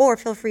 or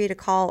feel free to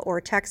call or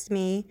text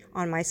me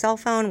on my cell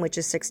phone, which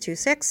is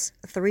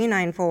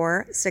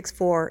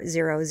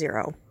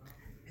 626-394-6400.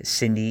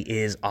 Cindy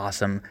is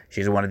awesome.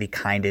 She's one of the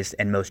kindest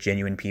and most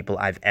genuine people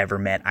I've ever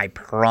met. I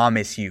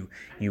promise you,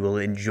 you will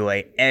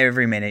enjoy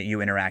every minute you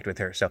interact with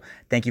her. So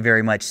thank you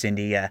very much,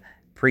 Cindy.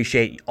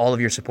 Appreciate all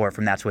of your support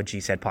from That's What G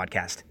Said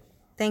podcast.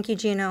 Thank you,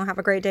 Gino. Have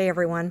a great day,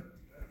 everyone.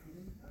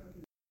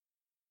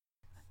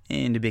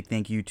 And a big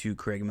thank you to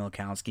Craig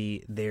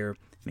Milkowski there.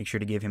 Make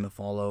sure to give him a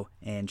follow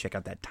and check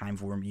out that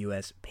Timeform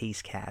US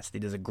Pacecast.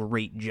 It does a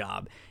great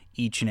job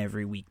each and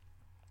every week.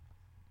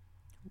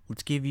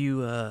 Let's give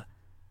you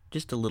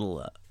just a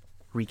little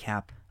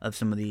recap of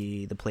some of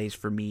the plays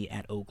for me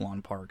at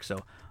Oaklawn Park. So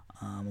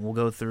we'll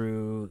go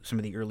through some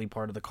of the early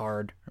part of the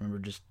card. Remember,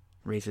 just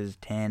race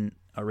 11,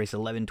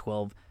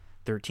 12,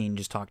 13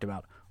 just talked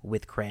about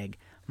with Craig.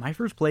 My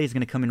first play is going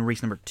to come in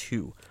race number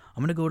 2.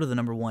 I'm going to go to the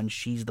number 1,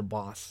 She's the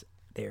Boss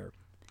there.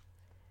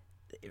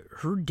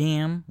 Her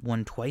dam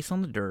won twice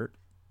on the dirt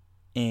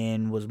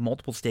and was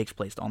multiple stakes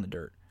placed on the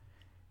dirt.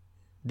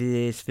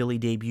 This filly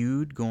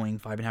debuted going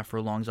 5.5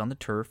 furlongs on the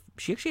turf.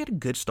 She actually had a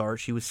good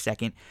start. She was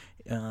second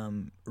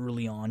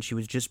early on. She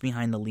was just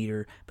behind the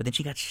leader, but then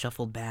she got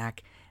shuffled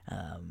back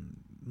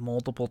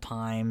multiple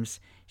times.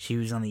 She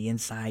was on the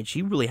inside.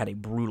 She really had a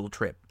brutal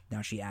trip.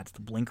 Now she adds the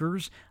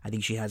blinkers. I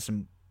think she has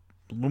a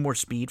little more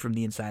speed from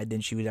the inside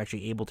than she was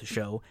actually able to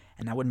show,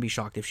 and I wouldn't be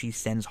shocked if she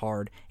sends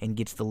hard and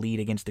gets the lead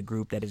against a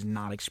group that is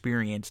not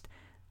experienced.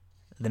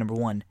 The number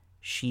 1,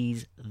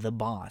 She's the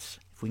Boss.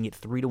 If we can get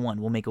 3-1,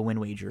 we'll make a win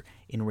wager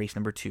in race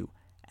number 2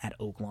 at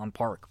Oaklawn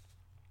Park.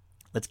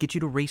 Let's get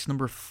you to race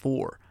number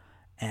 4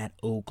 at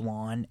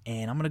Oaklawn,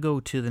 and I'm going to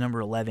go to the number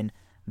 11,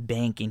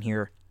 Bank in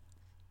here.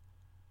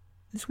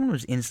 This one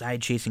was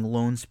inside chasing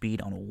Lone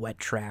Speed on a wet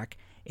track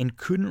and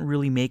couldn't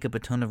really make up a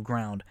ton of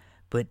ground,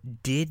 but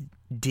did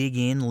dig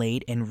in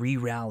late and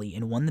re-rally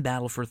and won the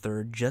battle for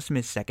third, just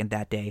missed second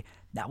that day.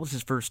 That was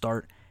his first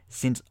start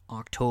since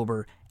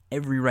October.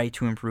 Every right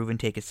to improve and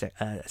take a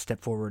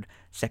step forward.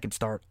 Second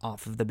start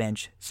off of the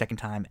bench, second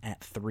time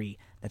at 3.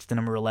 That's the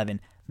number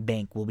 11,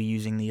 Bank. We'll be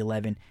using the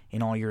 11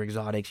 in all your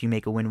exotics. You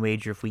make a win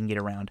wager if we can get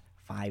around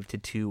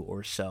 5-2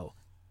 or so.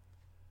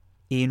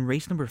 In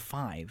race number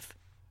 5,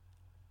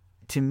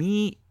 to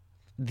me,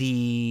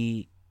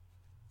 the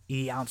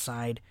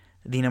outside,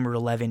 the number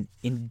 11,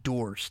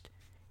 Endorsed,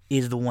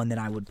 is the one that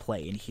I would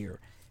play in here.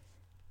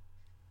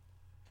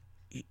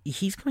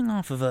 He's coming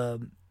off of a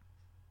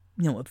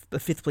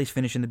 5th place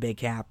finish in the Big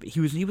Cap. He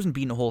wasn't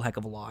beaten a whole heck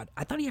of a lot.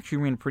 I thought he actually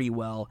ran pretty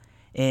well,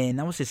 and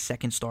that was his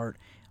second start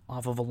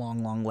off of a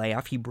long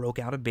layoff. He broke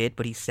out a bit,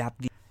 but he sat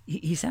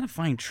a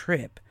fine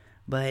trip,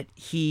 but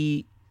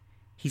he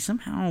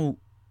somehow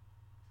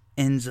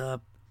ends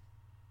up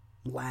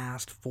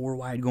last 4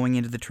 wide going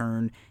into the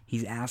turn.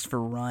 He's asked for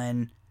a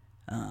run,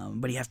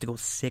 but he has to go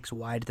 6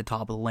 wide at the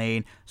top of the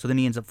lane, so then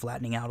he ends up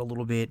flattening out a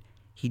little bit.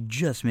 He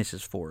just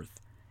misses 4th,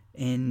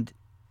 and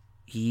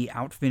he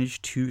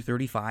outfinished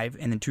 235,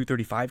 and then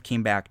 235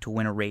 came back to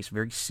win a race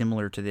very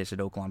similar to this at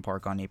Oaklawn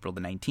Park on April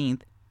the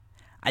 19th.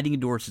 I think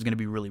Endurance is going to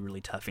be really, really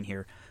tough in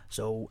here.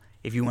 So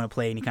if you want to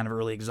play any kind of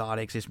early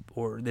exotics,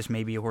 or this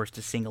may be a horse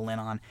to single in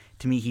on,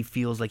 to me he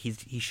feels like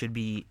he should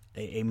be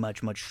a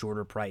much, much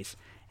shorter price.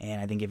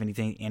 And I think if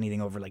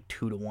anything over like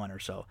 2-1 or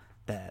so,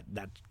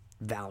 that's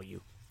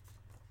value.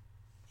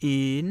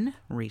 In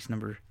race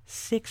number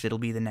 6, it'll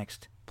be the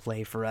next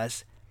play for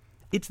us.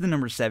 It's the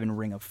number 7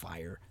 Ring of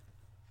Fire.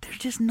 There's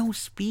just no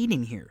speed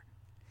in here.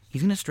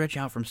 He's going to stretch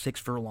out from 6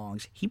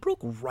 furlongs. He broke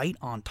right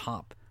on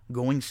top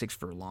going 6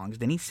 furlongs.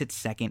 Then he sits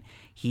second.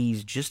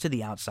 He's just to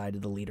the outside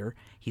of the leader.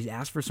 He's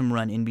asked for some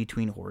run in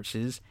between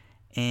horses,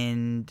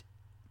 and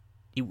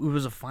it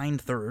was a fine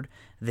third.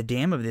 The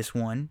dam of this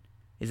one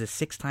is a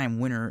 6-time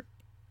winner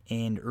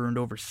and earned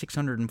over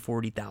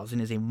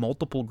 $640,000, is a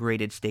multiple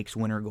graded stakes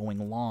winner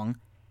going long.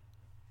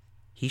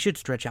 He should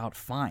stretch out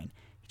fine.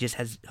 He just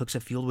hooks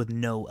a field with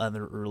no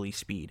other early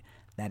speed.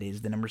 That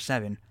is the number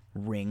 7,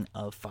 Ring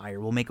of Fire.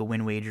 We'll make a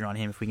win wager on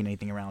him if we get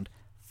anything around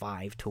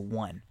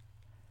 5-1.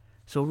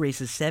 So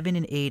races 7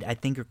 and 8, I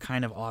think, are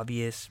kind of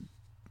obvious.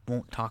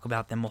 Won't talk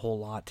about them a whole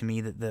lot. To me,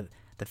 the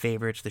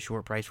favorites, the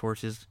short price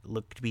horses,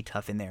 look to be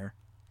tough in there.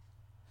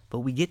 But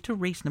we get to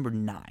race number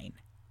 9.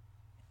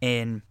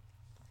 And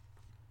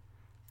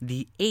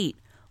the 8,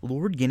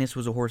 Lord Guinness,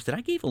 was a horse that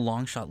I gave a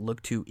long shot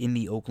look to in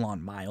the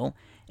Oaklawn Mile.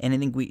 And I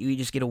think we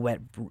just get a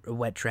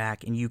wet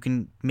track, and you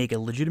can make a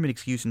legitimate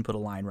excuse and put a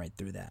line right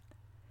through that.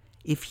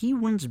 If he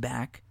runs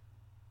back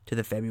to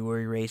the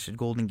February race at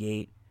Golden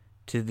Gate,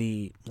 to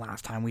the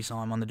last time we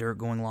saw him on the dirt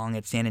going long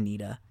at Santa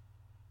Anita,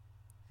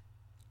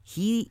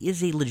 he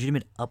is a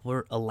legitimate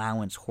upper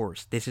allowance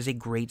horse. This is a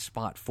great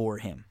spot for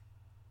him.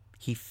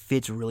 He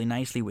fits really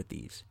nicely with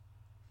these.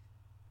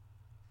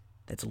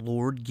 That's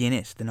Lord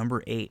Guinness, the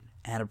number 8,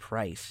 at a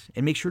price.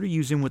 And make sure to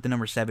use him with the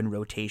number 7,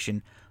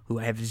 Rotation, who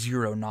I have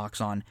 0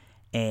 knocks on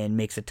and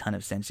makes a ton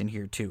of sense in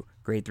here too.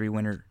 Grade 3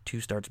 winner,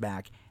 2 starts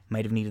back.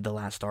 Might have needed the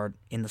last start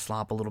in the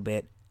slop a little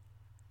bit.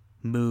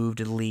 Moved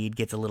to the lead,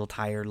 gets a little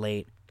tired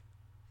late.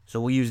 So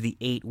we'll use the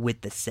 8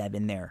 with the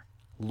 7 there.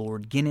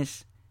 Lord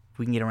Guinness, if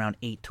we can get around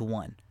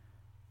 8-1,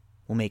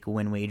 we'll make a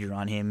win wager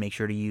on him. Make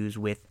sure to use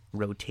with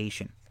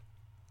Rotation.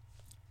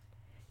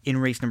 In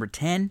race number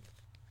 10,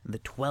 the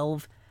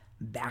 12,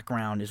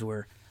 Background is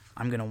where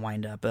I'm going to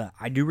wind up.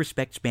 I do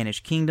respect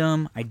Spanish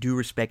Kingdom. I do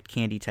respect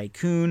Candy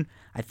Tycoon.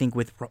 I think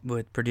with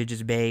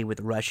Prodigious Bay,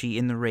 with Rushy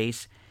in the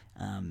race,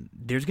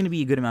 there's going to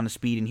be a good amount of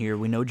speed in here.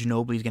 We know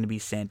Ginobili is going to be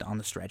sent on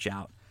the stretch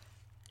out.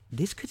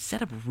 This could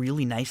set up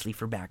really nicely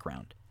for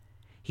Background.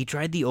 He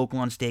tried the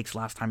Oaklawn Stakes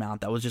last time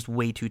out. That was just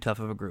way too tough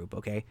of a group,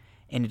 okay?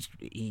 And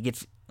he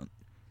gets,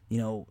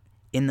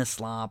 in the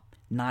slop.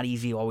 Not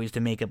easy always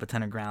to make up a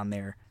ton of ground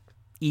there.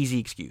 Easy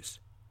excuse.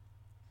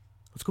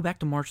 Let's go back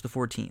to March the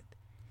 14th.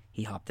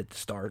 He hopped at the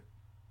start.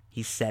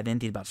 He's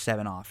 7th. He's about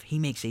 7 off. He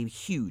makes a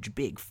huge,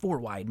 big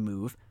 4-wide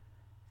move.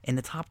 And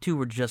the top 2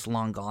 were just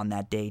long gone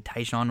that day.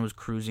 Tyshawn was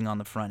cruising on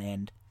the front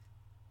end.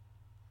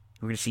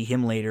 We're going to see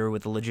him later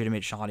with a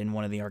legitimate shot in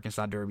one of the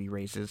Arkansas Derby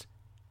races.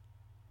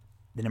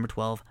 The number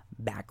 12,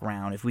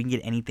 Background. If we can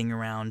get anything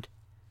around,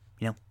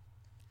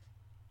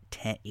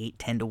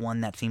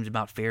 10-1, that seems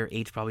about fair.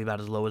 8's probably about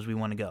as low as we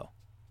want to go.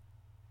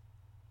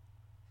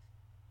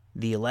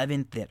 The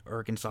 11th, that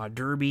Arkansas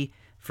Derby.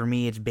 For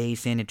me, it's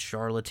Basin, it's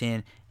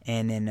Charlatan,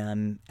 and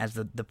then as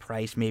the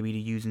price maybe to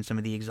use in some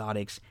of the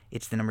exotics,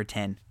 it's the number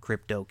 10,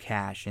 Crypto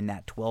Cash. In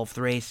that 12th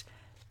race,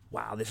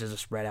 wow, this is a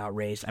spread out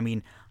race. I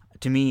mean,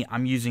 to me,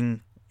 I'm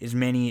using as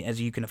many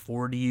as you can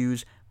afford to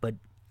use, but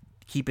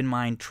keep in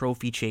mind,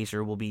 Trophy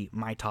Chaser will be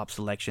my top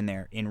selection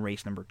there in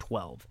race number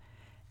 12.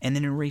 And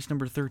then in race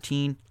number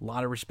 13, a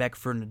lot of respect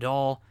for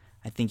Nadal.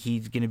 I think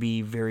he's going to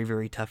be very,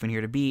 very tough in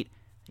here to beat.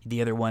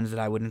 The other ones that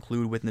I would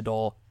include with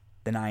Nadal,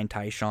 the 9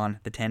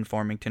 Tyshawn, the 10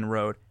 Farmington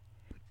Road,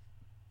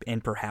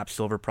 and perhaps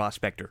Silver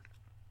Prospector.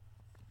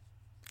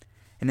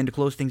 And then to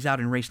close things out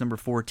in race number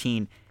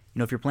 14,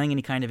 if you're playing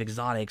any kind of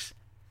exotics,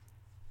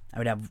 I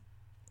would have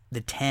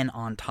the 10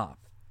 on top.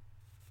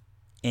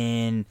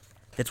 And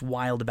that's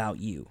Wild About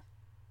You.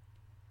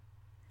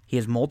 He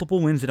has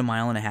multiple wins at 1.5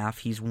 miles.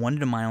 He's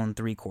won at 1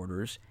 3/4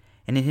 miles.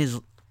 And in his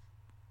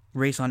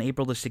race on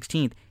April the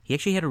 16th, he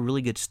actually had a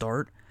really good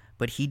start,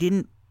 but he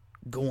didn't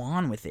go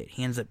on with it.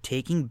 He ends up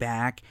taking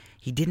back.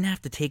 He didn't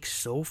have to take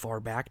so far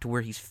back to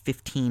where he's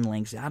 15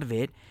 lengths out of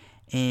it,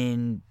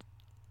 and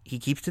he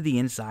keeps to the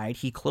inside.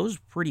 He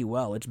closed pretty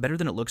well. It's better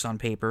than it looks on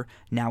paper.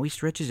 Now he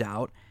stretches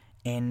out,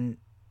 and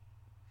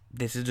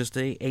this is just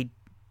a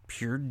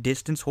pure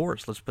distance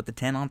horse. Let's put the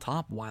 10 on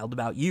top. Wild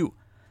About You.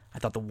 I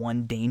thought the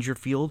 1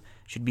 Dangerfield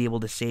should be able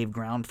to save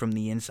ground from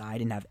the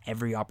inside and have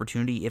every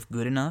opportunity if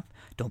good enough.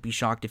 Don't be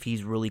shocked if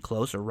he's really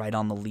close or right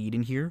on the lead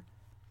in here.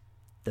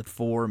 The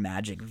 4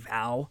 Magic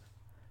Vow.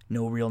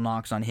 No real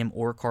knocks on him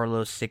or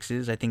Carlos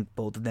 6s. I think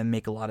both of them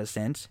make a lot of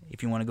sense.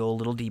 If you want to go a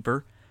little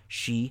deeper,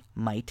 She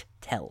Might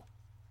Tell.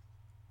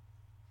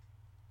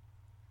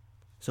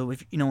 So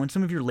if in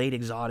some of your late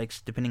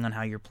exotics, depending on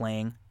how you're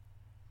playing,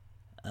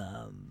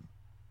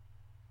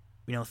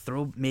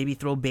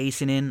 throw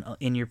Basin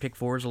in your pick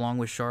fours along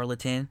with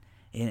Charlatan,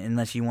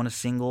 unless you want a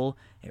single.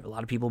 A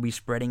lot of people will be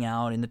spreading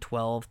out in the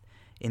 12th.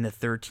 In the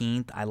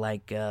 13th, I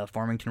like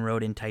Farmington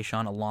Road and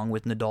Tyshawn along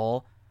with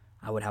Nadal.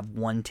 I would have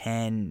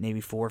 110,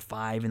 maybe 4 or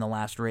 5 in the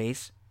last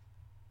race.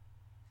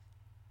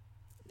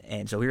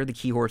 And so here are the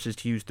key horses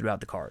to use throughout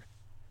the card.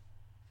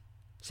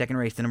 Second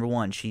race, the number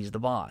 1, She's the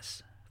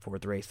Boss.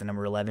 Fourth race, the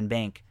number 11,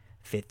 Bank.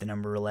 Fifth, the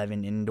number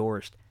 11,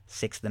 Endorsed.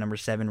 Sixth, the number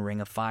 7,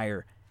 Ring of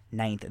Fire.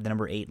 Ninth, the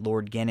number 8,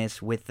 Lord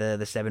Guinness with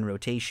the 7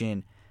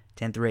 rotation.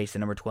 10th race, the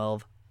number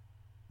 12,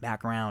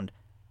 Background.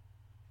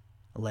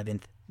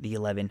 11th, the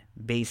 11,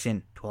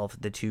 Basin.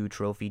 12th, the 2,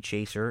 Trophy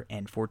Chaser.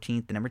 And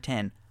 14th, the number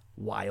 10,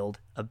 Wild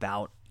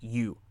About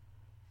You.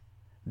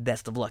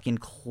 Best of luck in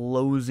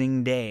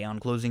closing day at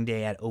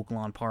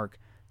Oaklawn Park,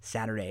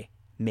 Saturday,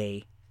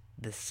 May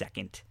the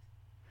 2nd.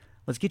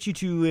 Let's get you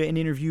to an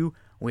interview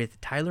with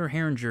Tyler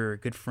Herringer,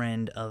 good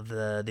friend of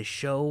the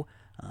show,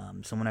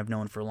 someone I've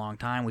known for a long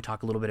time. We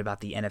talk a little bit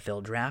about the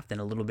NFL draft and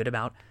a little bit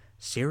about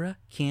Sarah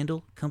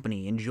Candle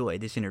Company. Enjoy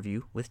this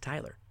interview with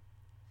Tyler.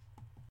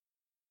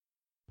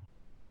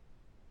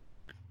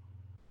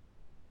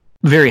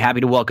 Very happy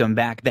to welcome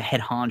back the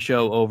head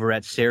honcho over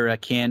at Sarah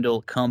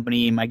Candle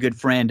Company, my good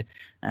friend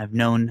I've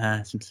known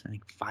since I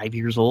think 5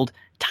 years old,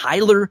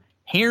 Tyler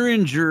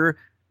Herringer.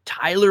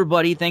 Tyler,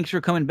 buddy, thanks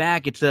for coming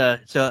back. It's a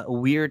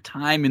weird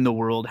time in the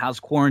world. How's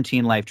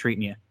quarantine life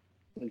treating you?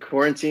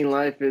 Quarantine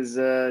life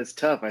is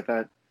tough. I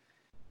thought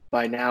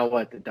by now,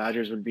 the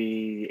Dodgers would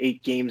be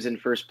 8 games in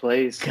first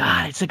place.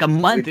 God, it's like a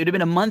month. It would have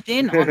been a month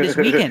in on this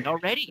weekend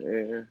already.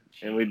 Yeah.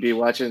 And we'd be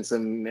watching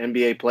some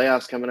NBA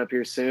playoffs coming up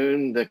here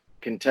soon. The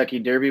Kentucky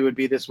Derby would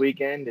be this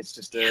weekend. It's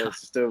just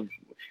the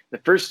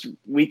first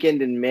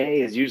weekend in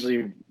May is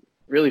usually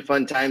really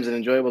fun times and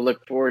enjoyable to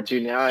look forward to.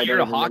 Now You're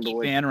a hockey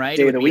fan, right?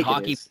 Day of the week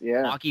hockey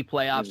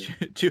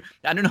playoffs too.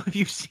 I don't know if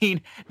you've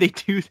seen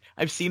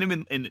I've seen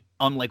them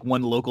on like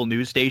one local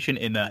news station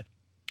in I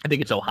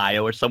think it's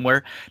Ohio or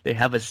somewhere. They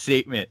have a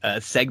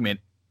segment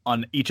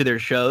on each of their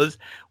shows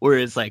where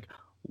it's like,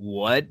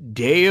 what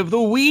day of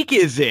the week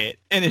is it?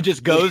 And it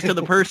just goes to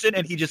the person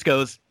and he just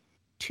goes,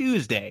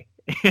 Tuesday.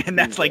 And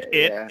that's like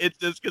it. Yeah. It's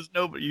just because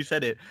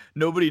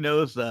nobody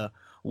knows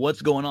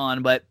what's going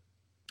on. But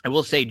I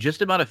will say,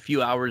 just about a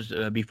few hours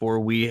before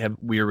we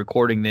are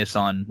recording this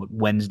on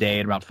Wednesday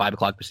at around 5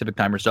 o'clock Pacific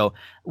time or so,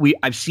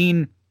 I've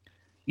seen,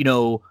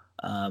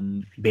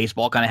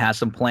 baseball kind of has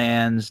some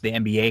plans. The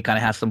NBA kind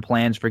of has some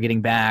plans for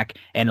getting back,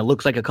 and it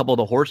looks like a couple of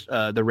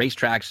the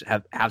racetracks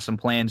have some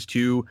plans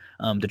too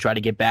to try to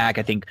get back.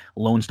 I think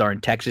Lone Star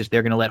in Texas,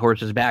 they're going to let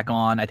horses back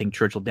on. I think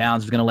Churchill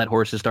Downs is going to let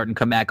horses start and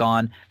come back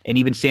on, and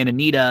even Santa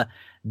Anita,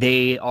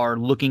 they are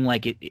looking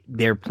like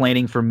they're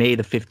planning for May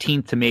the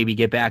 15th to maybe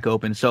get back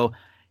open. So,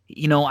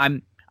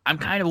 I'm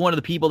kind of one of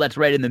the people that's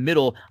right in the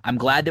middle. I'm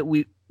glad that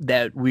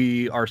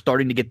we are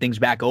starting to get things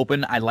back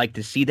open. I like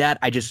to see that.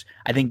 I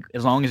think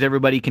as long as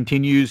everybody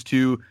continues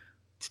to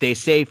stay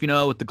safe,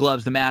 with the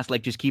gloves, the mask,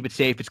 just keep it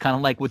safe. It's kind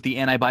of like with the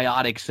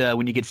antibiotics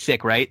when you get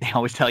sick, right? They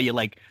always tell you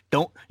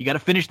you got to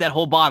finish that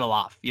whole bottle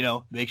off,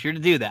 make sure to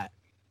do that.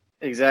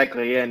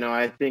 Exactly. Yeah, no,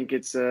 I think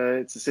it's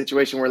a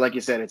situation where, like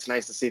you said, it's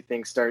nice to see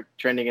things start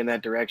trending in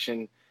that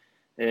direction.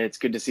 It's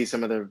good to see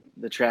some of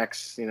the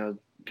tracks,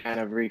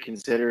 kind of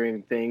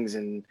reconsidering things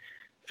and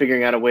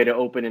figuring out a way to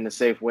open in a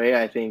safe way.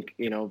 I think,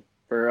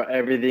 for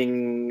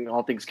everything,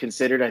 all things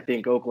considered, I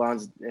think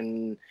Oaklawn's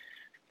and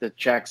the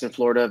tracks in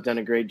Florida have done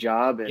a great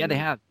job. And yeah, they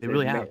have. They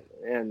really have.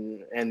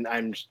 And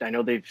I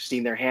know they've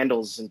seen their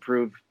handles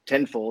improve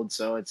tenfold.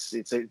 So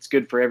it's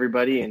good for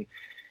everybody.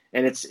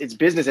 And it's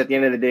business at the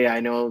end of the day.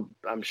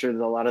 I'm sure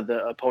that a lot of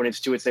the opponents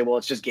to it say, well,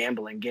 it's just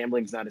gambling.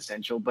 Gambling's not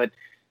essential, but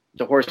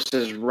the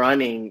horses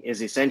running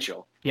is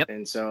essential. Yep.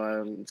 And so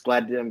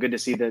I'm good to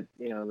see that,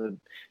 the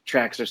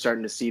tracks are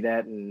starting to see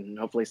that, and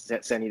hopefully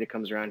Santa Anita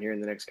comes around here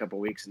in the next couple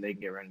of weeks and they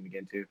can get running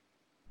again too.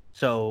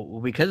 So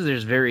because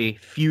there's very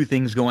few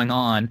things going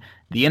on,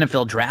 the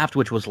NFL draft,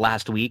 which was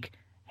last week,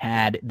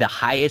 had the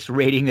highest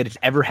rating that it's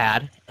ever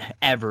had,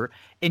 ever.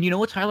 And you know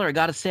what, Tyler, I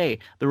got to say,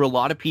 there were a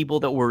lot of people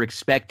that were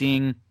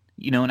expecting,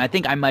 and I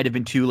think I might have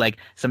been too,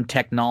 some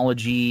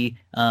technology,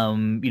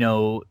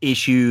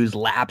 issues,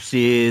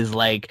 lapses,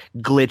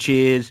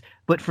 glitches.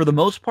 But for the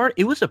most part,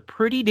 it was a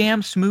pretty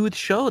damn smooth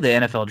show, the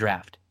NFL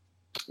draft.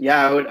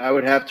 Yeah, I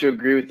would have to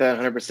agree with that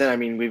 100%. I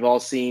mean, we've all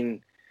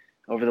seen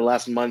over the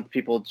last month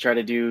people try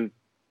to do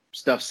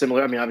stuff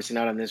similar. I mean, obviously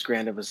not on this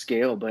grand of a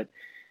scale, but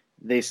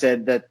they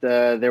said that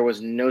there was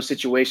no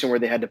situation where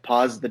they had to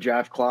pause the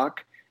draft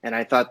clock. And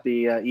I thought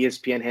the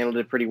ESPN handled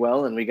it pretty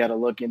well. And we got to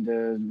look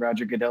into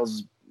Roger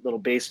Goodell's little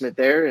basement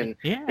there, and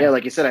yeah,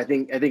 like you said, I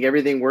think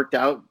everything worked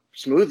out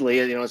smoothly,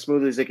 as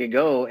smoothly as it could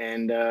go.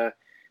 And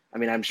I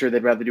mean, I'm sure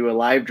they'd rather do a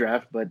live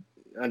draft, but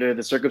under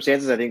the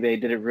circumstances, I think they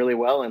did it really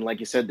well. And like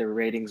you said, their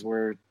ratings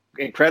were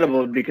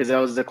incredible because that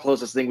was the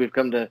closest thing we've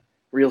come to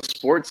real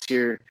sports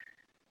here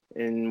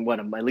in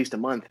at least a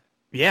month.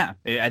 Yeah,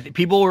 I think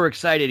people were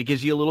excited. It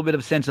gives you a little bit of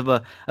a sense of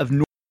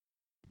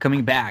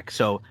coming back.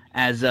 So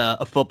as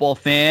a football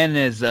fan,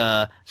 as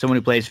someone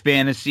who plays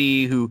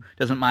fantasy, who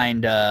doesn't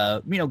mind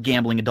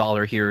gambling a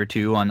dollar here or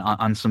two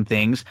on some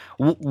things,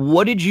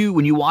 what did you,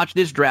 when you watched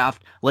this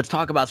draft, let's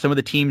talk about some of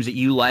the teams that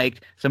you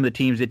liked, some of the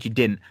teams that you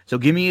didn't. So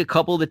give me a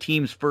couple of the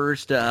teams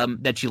first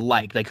that you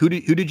liked. Like who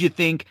did you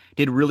think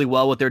did really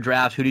well with their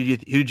drafts? Who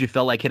did you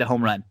feel like hit a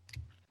home run?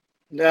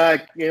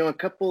 A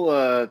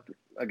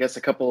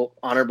couple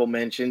honorable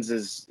mentions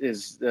is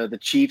the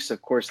Chiefs.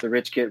 Of course, the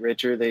rich get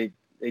richer. They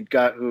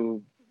got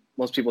who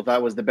most people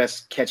thought was the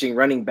best catching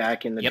running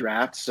back in the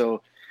draft.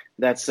 So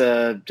that's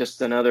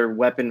just another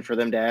weapon for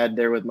them to add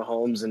there with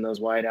Mahomes and those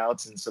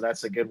wideouts. And so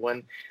that's a good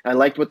one. I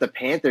liked what the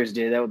Panthers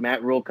did. That with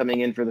Matt Rule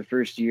coming in for the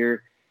first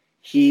year,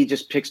 he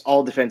just picks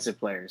all defensive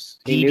players.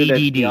 He knew that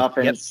the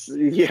offense,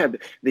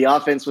 the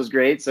offense was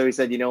great. So he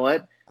said, you know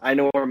what? I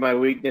know where my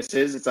weakness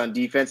is. It's on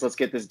defense. Let's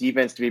get this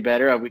defense to be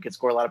better. We could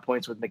score a lot of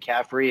points with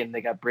McCaffrey, and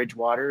they got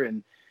Bridgewater.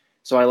 And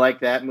so I like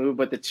that move.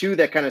 But the two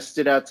that kind of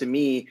stood out to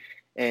me,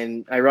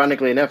 and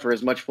ironically enough, for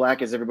as much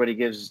flack as everybody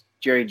gives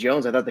Jerry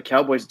Jones, I thought the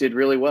Cowboys did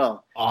really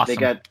well. Awesome.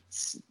 They got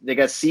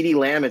CeeDee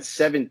Lamb at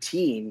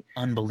 17.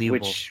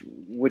 Unbelievable.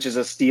 Which is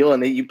a steal.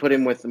 And you put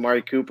him with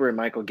Amari Cooper and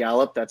Michael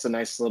Gallup. That's a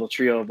nice little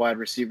trio of wide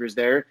receivers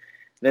there.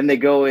 Then they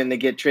go and they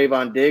get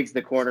Trayvon Diggs,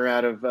 the corner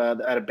out of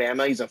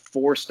Bama. He's a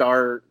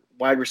 4-star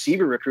wide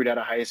receiver recruit out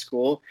of high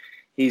school.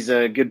 He's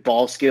a good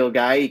ball skill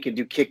guy. He can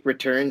do kick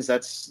returns.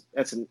 That's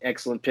an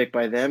excellent pick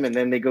by them. And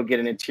then they go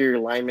get an interior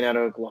lineman out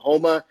of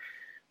Oklahoma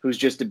who's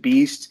just a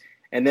beast.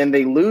 And then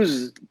they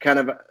lose kind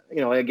of,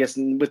 I guess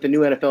with the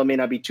new NFL, it may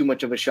not be too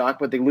much of a shock,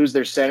 but they lose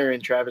their center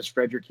in Travis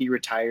Frederick. He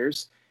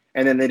retires.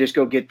 And then they just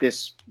go get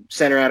this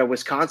center out of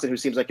Wisconsin who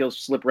seems like he'll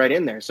slip right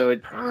in there. So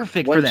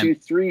perfect 1, for them. 2,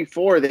 3,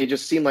 4, they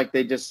just seem like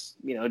they just,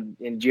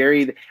 and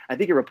Jerry, I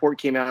think a report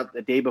came out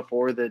the day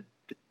before the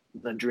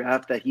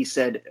draft that he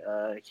said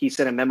he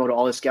sent a memo to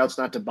all his scouts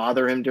not to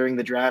bother him during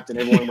the draft, and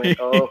everyone went,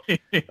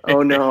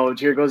 oh no,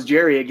 here goes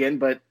Jerry again.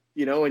 But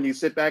when you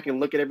sit back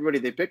and look at everybody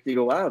they picked, you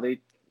go, wow, they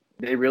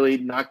really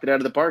knocked it out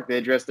of the park. They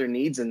addressed their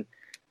needs and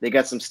they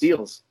got some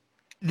steals.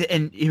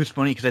 And it was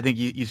funny because I think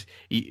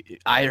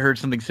I heard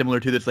something similar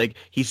to this. Like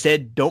he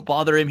said, don't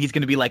bother him. He's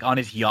going to be like on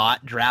his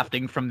yacht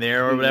drafting from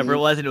there or whatever it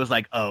was. And it was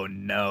like, oh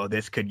no,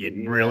 this could get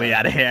really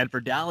out of hand for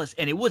Dallas.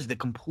 And it was the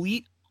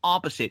complete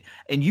opposite.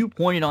 And you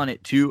pointed on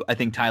it too, I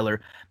think, Tyler.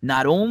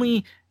 Not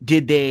only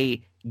did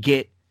they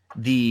get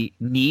the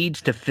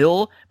needs to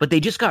fill, but they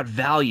just got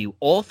value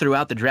all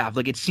throughout the draft.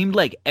 Like it seemed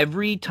like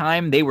every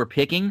time they were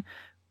picking,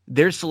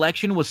 their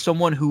selection was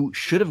someone who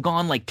should have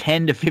gone like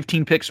 10 to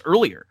 15 picks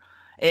earlier.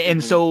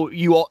 And so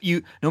you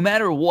no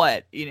matter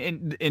what,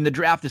 in the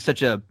draft is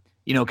such a,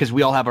 because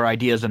we all have our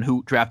ideas on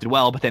who drafted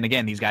well, but then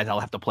again, these guys all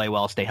have to play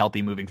well, stay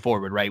healthy moving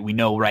forward, right? We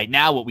know right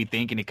now what we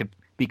think, and it could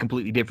be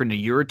completely different in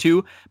a year or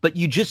two, but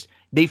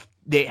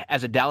they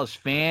as a Dallas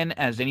fan,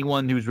 as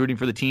anyone who's rooting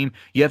for the team,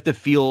 you have to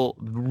feel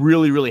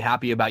really, really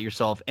happy about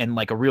yourself and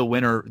like a real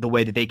winner the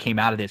way that they came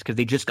out of this, because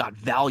they just got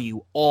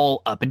value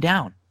all up and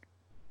down.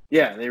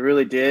 Yeah, they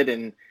really did.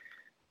 And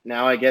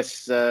now I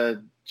guess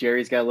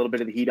Jerry's got a little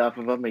bit of the heat off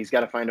of him. He's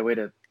got to find a way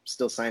to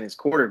still sign his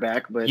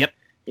quarterback, but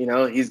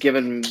he's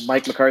given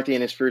Mike McCarthy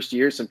in his first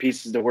year some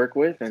pieces to work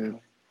with, and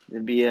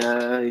it'd be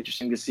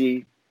interesting to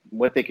see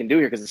what they can do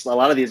here, because a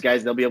lot of these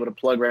guys, they'll be able to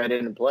plug right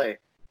in and play.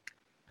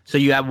 So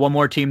you have one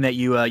more team that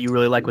you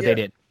really like what they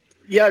did.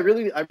 Yeah, I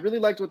really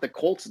liked what the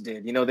Colts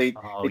did. They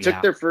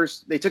took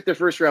their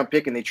first round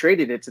pick and they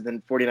traded it to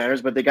the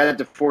 49ers, but they got it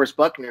to DeForest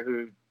Buckner,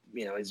 who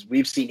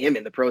we've seen him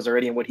in the pros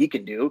already and what he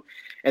can do.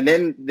 And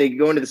then they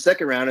go into the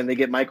second round and they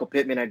get Michael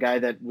Pittman, a guy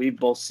that we've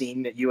both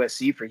seen at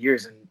USC for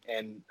years,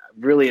 and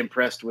really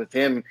impressed with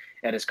him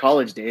at his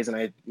college days.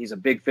 And he's a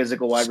big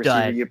physical wide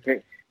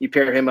receiver. You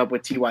pair him up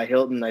with T.Y.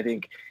 Hilton, I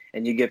think,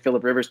 and you get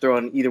Phillip Rivers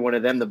throwing either one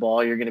of them the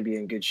ball, you're going to be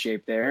in good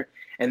shape there.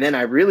 And then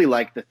I really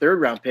like the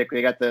third round pick.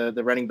 They got the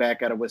running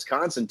back out of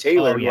Wisconsin,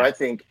 Taylor, who I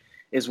think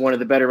is one of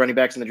the better running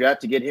backs in the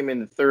draft. To get him in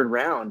the third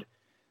round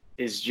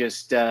was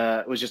just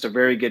a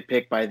very good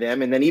pick by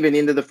them. And then even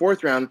into the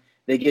fourth round,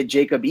 they get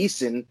Jacob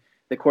Eason,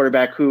 the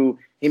quarterback, who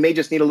he may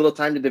just need a little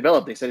time to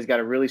develop. They said he's got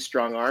a really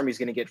strong arm. He's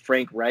going to get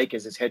Frank Reich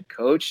as his head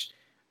coach.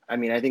 I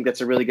mean, I think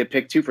that's a really good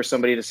pick too for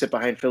somebody to sit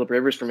behind Phillip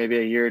Rivers for maybe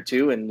a year or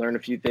two and learn a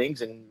few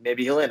things, and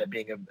maybe he'll end up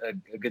being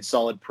a good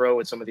solid pro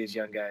with some of these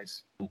young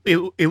guys.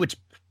 It was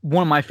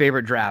one of my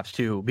favorite drafts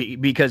too,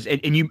 because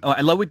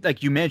I love it.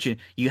 Like you mentioned,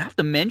 you have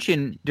to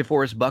mention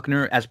DeForest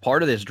Buckner as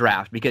part of this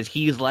draft because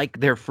he's like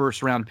their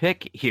first round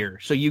pick here.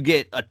 So you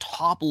get a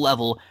top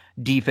level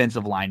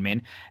defensive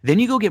lineman, then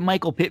you go get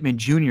Michael Pittman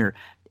Jr.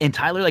 And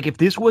Tyler, like if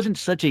this wasn't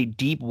such a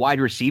deep wide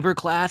receiver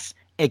class,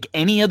 like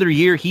any other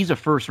year, he's a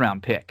first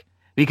round pick.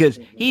 Because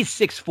he's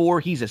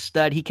 6'4", he's a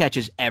stud, he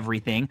catches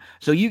everything.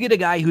 So you get a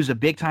guy who's a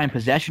big-time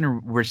possession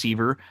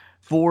receiver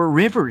for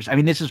Rivers. I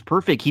mean, this is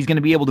perfect. He's going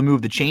to be able to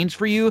move the chains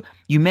for you.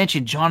 You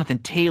mentioned Jonathan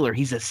Taylor.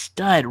 He's a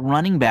stud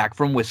running back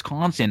from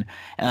Wisconsin.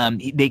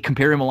 They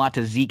compare him a lot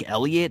to Zeke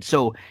Elliott.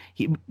 So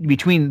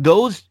between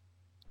those,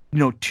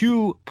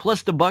 two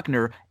plus the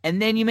Buckner,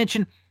 and then you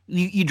mentioned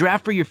you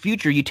draft for your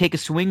future. You take a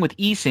swing with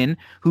Eason,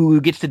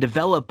 who gets to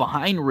develop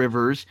behind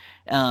Rivers.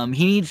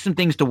 He needs some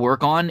things to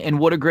work on, and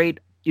what a great,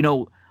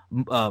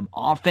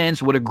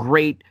 offense, what a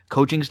great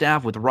coaching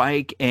staff with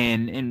Reich,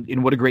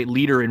 and what a great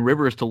leader in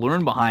Rivers to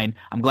learn behind.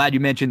 I'm glad you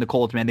mentioned the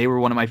Colts, man. They were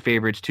one of my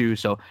favorites too,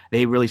 so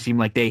they really seem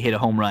like they hit a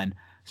home run.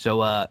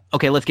 So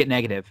okay, let's get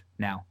negative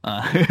now.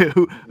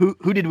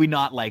 Who did we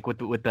not like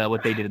with what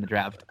they did in the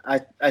draft?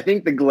 I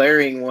think the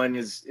glaring one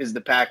is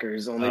the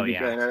Packers, only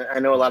because I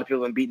know a lot of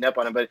people have been beating up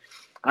on them, but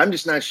I'm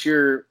just not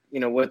sure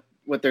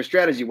what their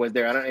strategy was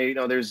there. I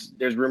don't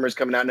there's rumors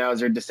coming out now. Is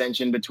there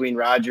dissension between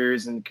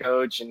Rodgers and the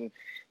coach, and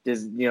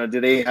do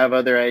they have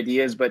other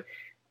ideas? But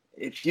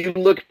if you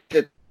looked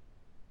at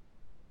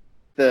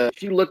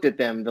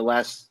them the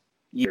last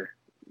year,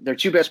 their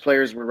two best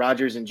players were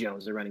Rodgers and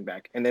Jones, the running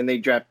back. And then they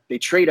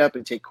trade up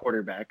and take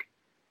quarterback.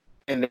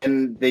 And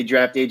then they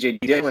draft A.J.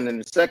 Dillon in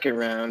the second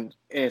round.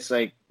 And it's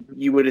like,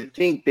 you would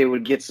think they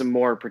would get some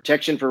more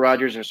protection for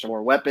Rodgers or some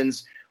more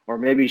weapons or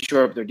maybe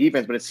shore up their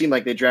defense. But it seemed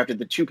like they drafted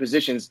the two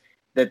positions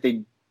that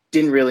they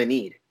didn't really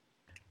need.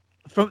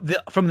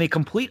 From the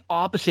complete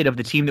opposite of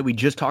the team that we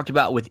just talked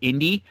about with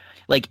Indy,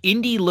 like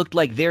Indy looked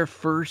like their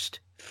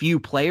first few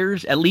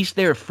players, at least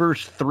their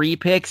first 3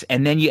 picks,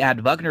 and then you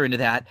add Buckner into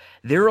that,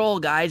 they're all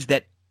guys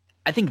that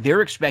I think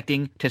they're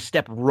expecting to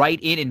step right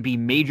in and be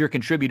major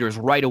contributors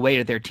right away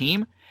to their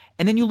team.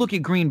 And then you look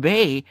at Green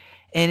Bay,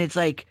 and it's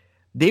like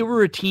they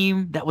were a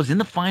team that was in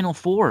the Final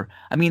Four.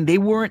 I mean, they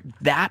weren't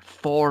that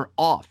far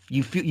off.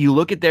 You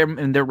look at them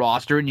and their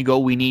roster, and you go,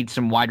 we need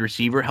some wide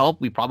receiver help.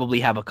 We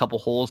probably have a couple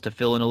holes to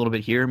fill in a little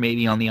bit here,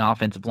 maybe on the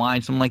offensive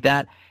line, something like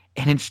that.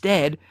 And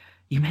instead,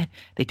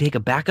 they take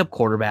a backup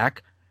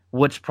quarterback,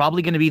 what's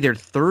probably going to be their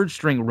third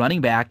string running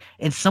back,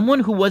 and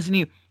someone who wasn't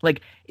even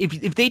like,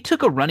 if they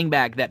took a running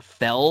back that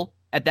fell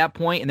at that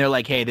point and they're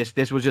like, hey,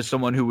 this was just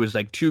someone who was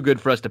like too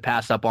good for us to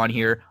pass up on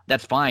here,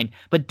 that's fine.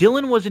 But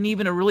Dillon wasn't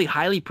even a really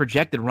highly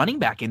projected running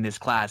back in this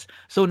class.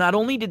 So not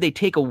only did they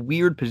take a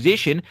weird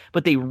position,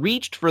 but they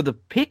reached for the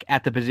pick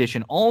at the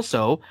position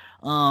also.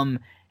 And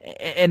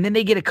then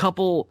they get a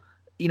couple,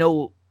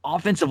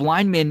 offensive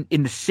linemen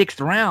in the 6th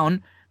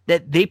round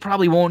that they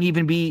probably won't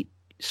even be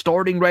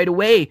starting right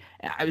away.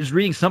 I was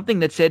reading something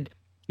that said,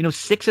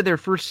 6 of their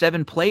first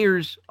 7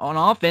 players on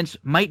offense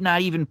might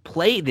not even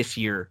play this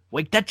year.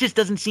 Like, that just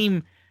doesn't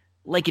seem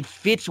like it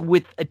fits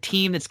with a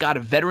team that's got a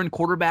veteran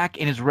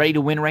quarterback and is ready to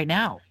win right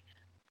now.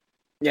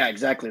 Yeah,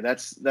 exactly.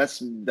 That's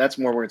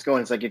more where it's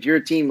going. It's like if you're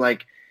a team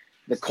like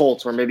the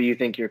Colts, where maybe you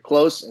think you're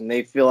close and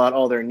they fill out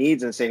all their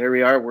needs and say, here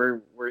we are,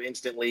 we're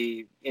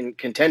instantly in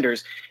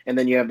contenders. And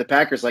then you have the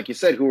Packers, like you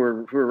said, who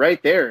are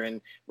right there. And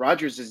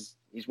Rodgers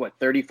he's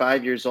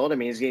 35 years old. I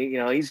mean,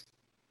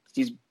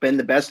 he's been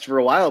the best for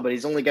a while, but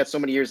he's only got so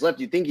many years left.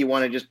 You think you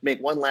want to just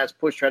make one last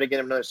push, try to get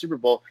him another Super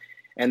Bowl,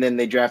 and then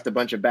they draft a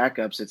bunch of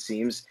backups, it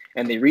seems,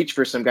 and they reach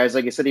for some guys,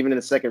 like I said, even in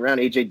the second round,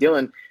 A.J.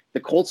 Dillon.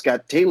 The Colts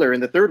got Taylor in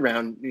the 3rd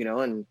round,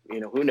 and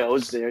who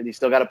knows? They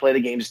still got to play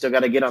the game, still got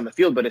to get on the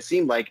field, but it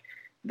seemed like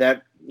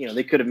that,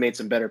 they could have made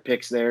some better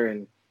picks there,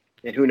 and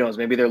who knows?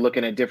 Maybe they're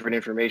looking at different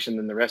information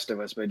than the rest of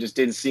us, but it just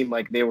didn't seem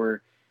like they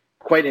were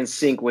quite in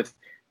sync with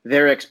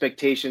their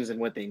expectations and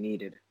what they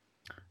needed.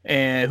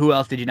 And who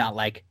else did you not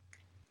like?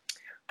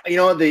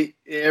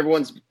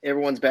 Everyone's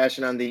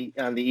bashing on the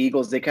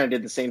Eagles. They kind of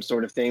did the same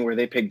sort of thing where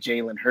they picked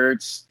Jalen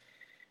Hurts,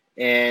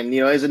 and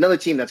as another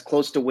team that's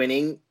close to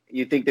winning,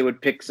 you think they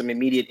would pick some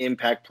immediate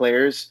impact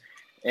players,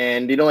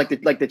 and like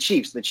the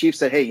Chiefs. The Chiefs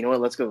said, hey, you know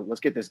what? Let's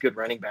get this good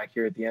running back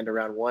here at the end of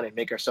round 1 and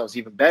make ourselves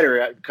even better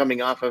at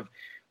coming off of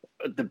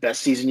the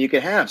best season you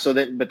could have.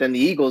 But then the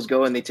Eagles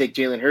go and they take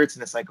Jalen Hurts,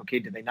 and it's like,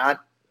 okay,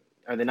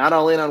 are they not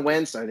all in on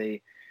Wentz? Are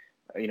they,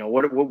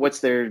 what's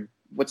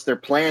their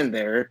plan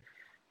there?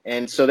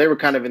 And so they were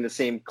kind of in the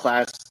same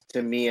class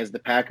to me as the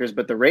Packers,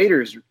 but the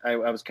Raiders, I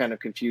was kind of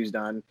confused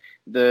on.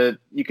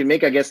 You can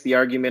make, I guess, the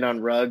argument on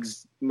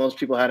Ruggs. Most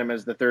people had him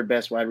as the 3rd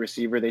best wide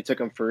receiver. They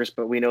took him first,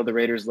 but we know the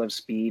Raiders love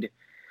speed.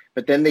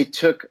 But then they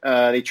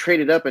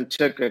traded up and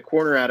took a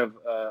corner out of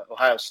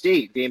Ohio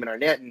State, Damon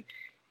Arnett, and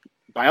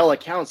by all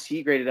accounts,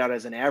 he graded out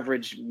as an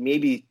average,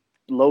 maybe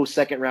low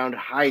 2nd round,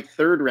 high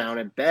 3rd round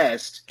at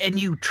best. And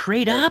you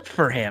trade up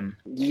for him.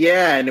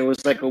 Yeah, and it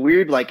was like a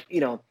weird,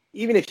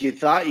 even if you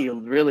thought you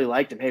really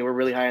liked him, hey, we're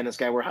really high on this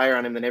guy, we're higher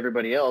on him than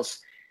everybody else,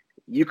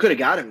 you could have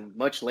got him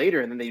much later.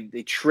 And then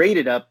they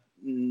traded up,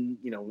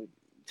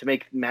 to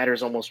make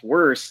matters almost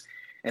worse.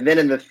 And then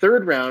in the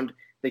 3rd round,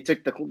 they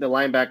took the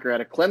linebacker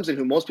out of Clemson,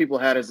 who most people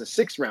had as a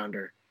 6th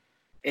rounder.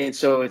 And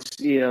so it's,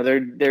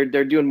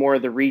 they're doing more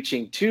of the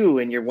reaching too.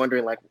 And you're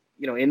wondering,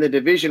 in the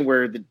division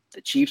where the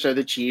Chiefs are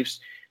the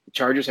Chiefs, the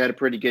Chargers had a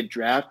pretty good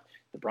draft,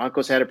 the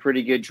Broncos had a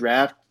pretty good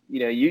draft.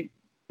 You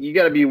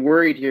got to be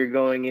worried here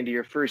going into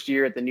your first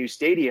year at the new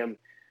stadium.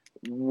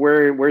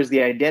 Where's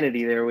the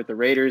identity there with the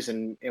Raiders,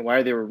 and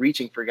why they were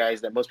reaching for guys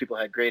that most people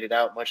had graded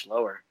out much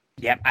lower?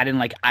 Yeah, I didn't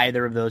like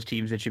either of those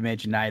teams that you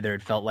mentioned either.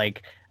 It felt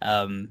like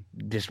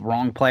just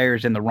wrong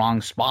players in the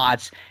wrong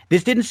spots.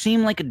 This didn't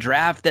seem like a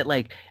draft that,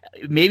 like,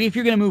 maybe if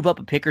you're going to move up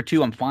a pick or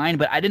two, I'm fine,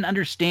 but I didn't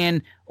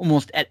understand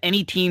almost at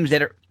any teams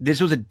that are,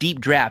 this was a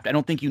deep draft. I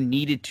don't think you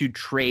needed to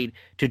trade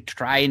to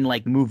try and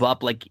like move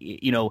up, like,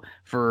 you know,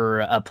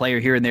 for a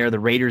player here and there. The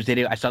Raiders did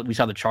it. We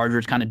saw the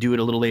Chargers kind of do it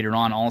a little later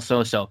on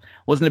also. So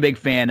wasn't a big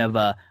fan of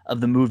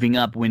the moving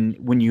up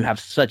when you have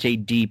such a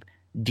deep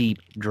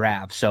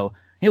draft. So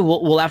yeah,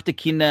 we'll have to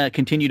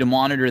continue to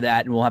monitor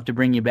that, and we'll have to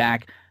bring you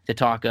back to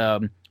talk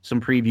some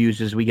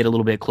previews as we get a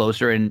little bit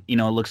closer. And, you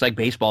know, it looks like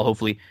baseball,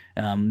 hopefully,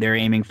 they're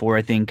aiming for,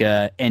 I think,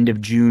 end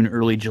of June,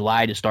 early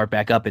July to start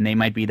back up, and they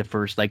might be the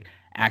first, like,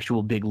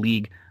 actual big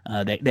league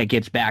that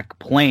gets back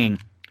playing.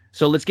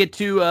 So let's get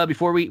to,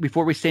 before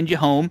we send you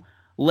home,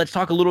 let's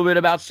talk a little bit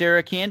about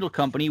Sarah Candle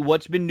Company.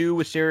 What's been new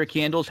with Sarah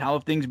Candles? How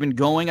have things been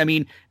going? I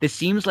mean, this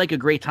seems like a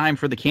great time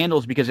for the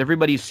candles because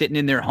everybody's sitting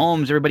in their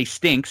homes. Everybody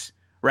stinks.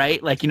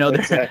 Right? Like, you know,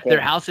 their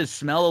houses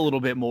smell a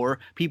little bit more.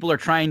 People are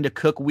trying to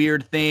cook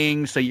weird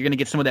things, so you're going to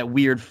get some of that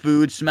weird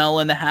food smell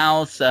in the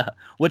house.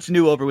 What's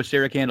new over with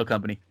Sarah Candle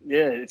Company?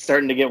 Yeah, it's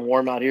starting to get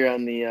warm out here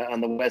on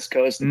the West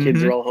Coast. The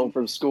kids are all home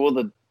from school.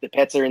 The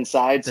pets are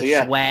inside. So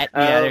yeah, sweat.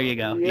 Yeah, there you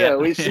go. Yeah,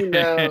 we've seen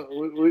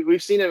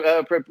we've seen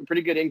a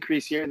pretty good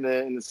increase here in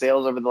the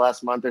sales over the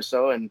last month or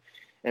so, and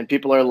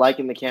people are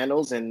liking the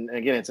candles. And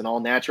again, it's an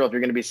all natural. If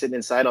you're going to be sitting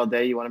inside all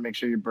day, you want to make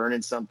sure you're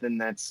burning something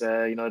that's,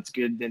 it's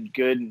good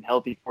and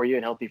healthy for you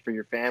and healthy for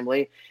your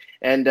family.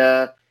 And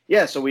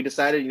so we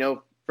decided,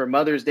 for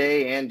Mother's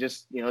Day and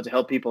just, to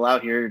help people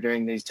out here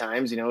during these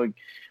times,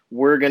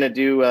 we're going to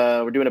do,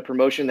 we're doing a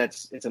promotion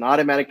it's an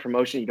automatic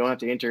promotion. You don't have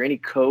to enter any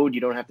code.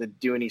 You don't have to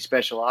do any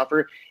special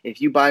offer.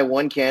 If you buy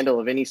one candle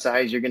of any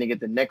size, you're going to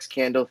get the next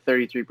candle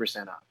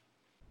 33% off.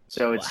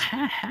 So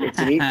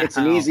it's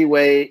an easy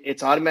way.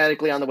 It's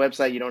automatically on the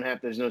website. You don't have,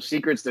 there's no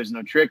secrets, there's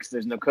no tricks,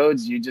 there's no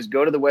codes. You just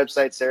go to the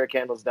website,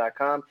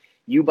 sarahcandles.com.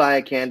 You buy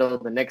a candle,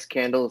 the next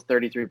candle is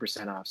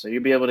 33% off. So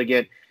you'll be able to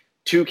get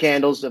two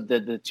candles of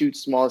the two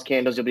smallest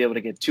candles. You'll be able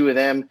to get two of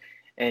them,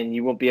 and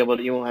you won't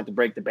have to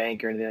break the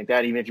bank or anything like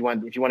that. Even if you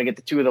want to get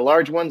the two of the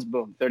large ones,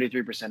 boom,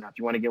 33% off.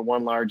 You want to get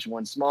one large,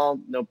 one small,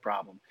 no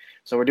problem.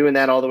 So we're doing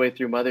that all the way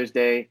through Mother's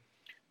Day.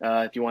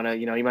 If you want to,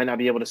 you might not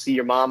be able to see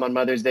your mom on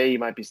Mother's Day. You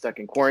might be stuck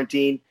in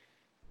quarantine.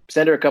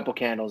 Send her a couple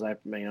candles.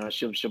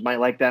 She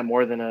might like that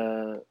more than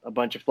a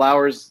bunch of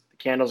flowers. The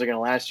candles are going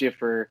to last you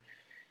for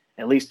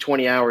at least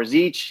 20 hours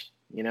each.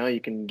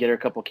 You can get her a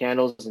couple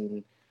candles,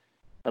 and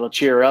that'll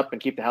cheer her up and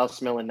keep the house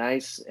smelling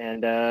nice.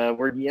 And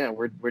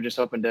we're just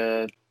hoping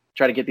to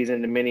try to get these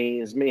into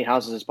as many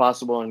houses as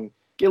possible and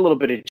get a little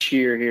bit of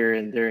cheer here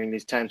and during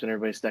these times when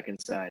everybody's stuck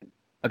inside.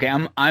 Okay,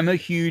 I'm a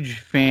huge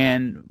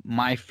fan.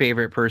 My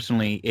favorite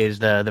personally is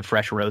the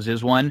Fresh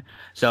Roses one.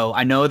 So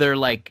I know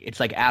it's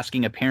like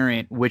asking a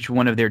parent which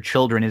one of their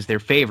children is their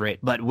favorite,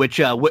 but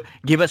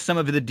give us some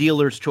of the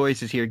dealer's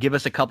choices here. Give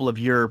us a couple of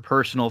your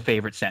personal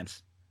favorite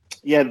scents.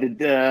 Yeah,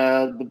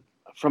 on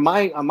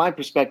my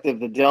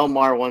perspective, the Del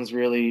Mar one's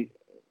really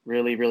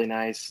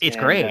nice. It's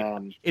great,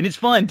 and it's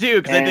fun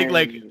too, because I think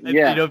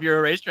if you're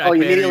a racetrack fan,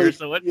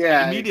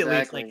 immediately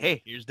it's like,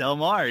 hey, here's Del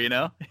Mar,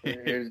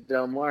 Here's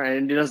Del Mar,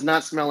 and it does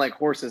not smell like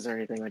horses or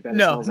anything like that.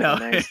 No.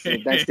 Like a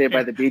nice day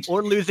by the beach,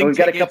 or losing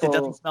tickets. It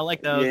doesn't smell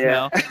like those.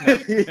 Yeah,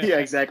 yeah,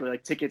 exactly,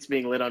 like tickets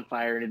being lit on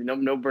fire and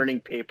no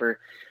burning paper.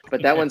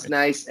 But that one's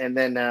nice. And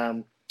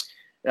then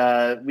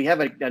we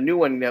have a new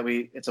one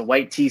it's a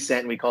white tea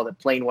scent, and we call it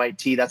plain white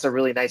tea. That's a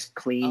really nice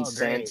clean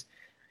scent.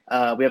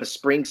 We have a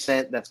spring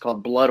scent that's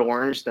called Blood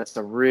Orange. That's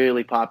a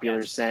really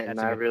popular scent, and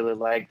I really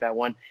like that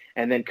one.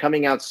 And then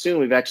coming out soon,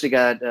 we've actually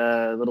got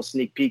a little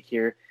sneak peek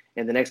here.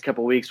 In the next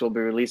couple of weeks, we'll be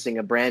releasing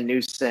a brand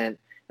new scent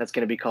that's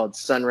going to be called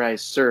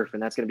Sunrise Surf,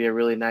 and that's going to be a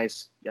really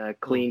nice,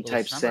 clean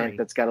type scent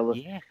that's got a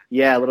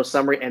little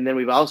summery. And then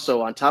we've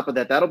also, on top of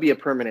that, that'll be a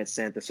permanent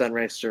scent, the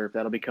Sunrise Surf.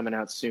 That'll be coming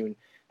out soon.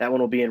 That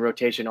one will be in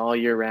rotation all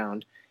year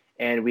round.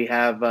 And we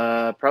have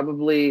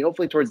hopefully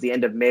towards the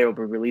end of May, we'll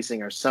be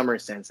releasing our summer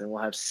scents, and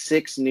we'll have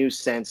 6 new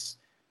scents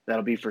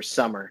that'll be for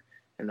summer.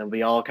 And they'll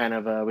be all kind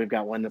of, we've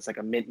got one that's like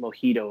a mint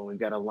mojito. We've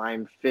got a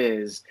lime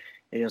fizz.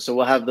 And, so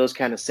we'll have those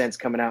kind of scents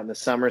coming out in the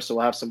summer. So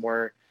we'll have some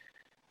more.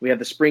 We have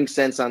the spring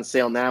scents on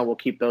sale now. We'll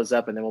keep those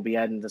up, and then we'll be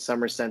adding the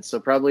summer scents.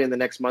 So probably in the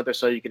next month or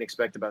so, you can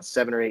expect about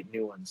 7 or 8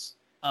 new ones.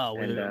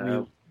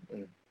 Oh,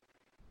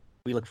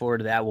 we look forward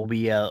to that. We'll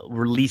be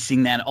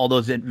releasing all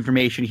those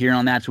information here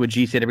on That's What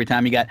G Said. Every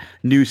time you got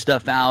new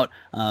stuff out,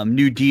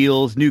 new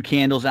deals, new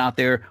candles out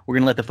there, we're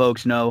gonna let the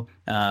folks know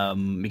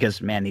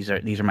because man, these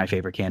are my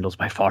favorite candles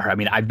by far. I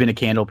mean, I've been a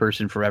candle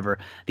person forever.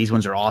 These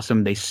ones are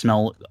awesome. They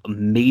smell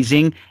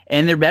amazing,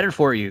 and they're better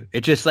for you.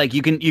 It's just like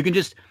you can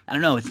just, I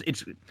don't know.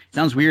 It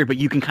sounds weird, but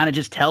you can kind of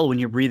just tell when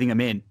you're breathing them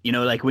in.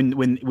 Like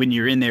when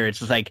you're in there, it's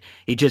just like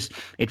it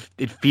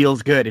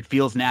feels good. It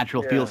feels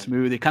natural. Feels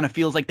smooth. It kind of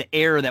feels like the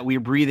air that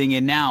we're breathing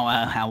in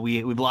now. How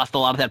we've lost a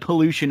lot of that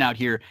pollution out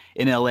here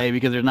in LA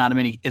because there's not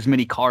as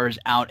many cars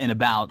out and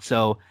about.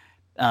 So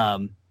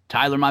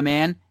Tyler, my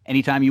man,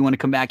 anytime you want to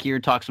come back here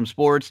and talk some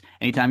sports,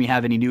 anytime you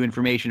have any new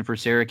information for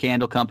Sarah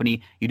Candle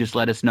Company, you just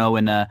let us know,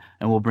 and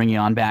we'll bring you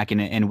on back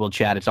and we'll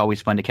chat. It's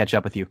always fun to catch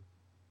up with you.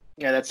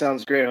 Yeah, that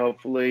sounds great.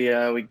 Hopefully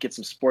we get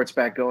some sports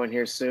back going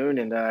here soon,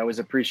 and I always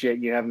appreciate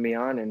you having me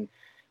on and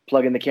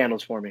plugging the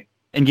candles for me.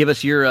 And give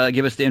us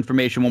the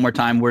information one more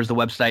time. Where's the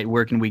website?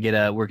 Where can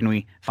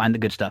we find the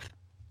good stuff?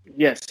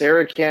 Yes,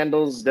 Sarah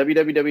Candles,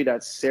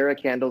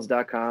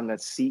 www.sarahcandles.com.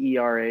 That's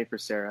CERA for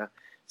Sarah.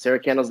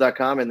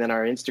 sarahcandles.com, and then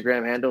our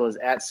Instagram handle is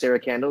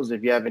 @SarahCandles.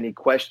 If you have any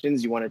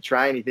questions, you want to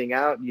try anything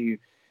out, you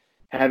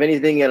have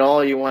anything at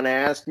all you want to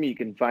ask me, you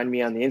can find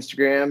me on the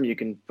Instagram. You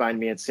can find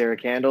me at Sarah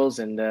Candles,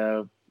 and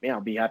I'll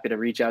be happy to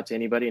reach out to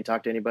anybody and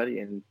talk to anybody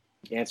and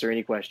answer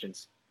any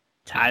questions.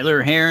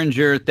 Tyler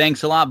Herringer,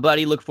 thanks a lot,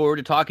 buddy. Look forward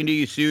to talking to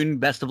you soon.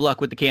 Best of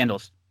luck with the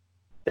candles.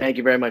 Thank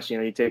you very much.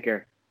 You take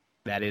care.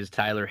 That is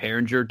Tyler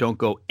Herringer. Don't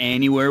go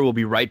anywhere. We'll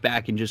be right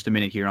back in just a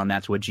minute here on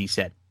That's What G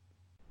Said.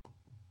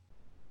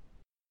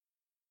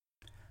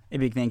 A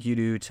big thank you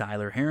to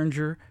Tyler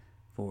Herringer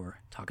for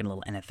talking a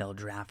little NFL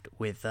draft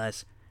with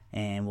us,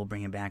 and we'll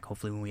bring him back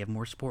hopefully when we have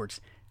more sports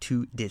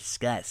to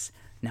discuss.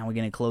 Now we're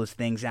going to close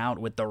things out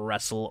with the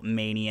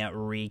WrestleMania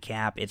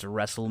recap. It's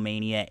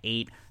WrestleMania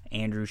 8.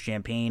 Andrew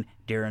Champagne,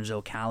 Darren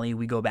Zocali.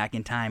 We go back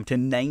in time to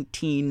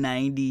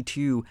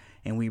 1992,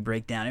 and we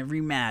break down every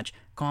match,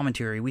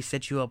 commentary. We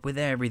set you up with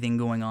everything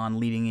going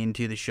on leading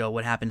into the show,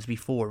 what happens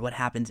before, what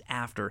happens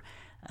after.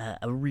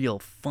 A real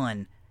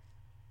fun,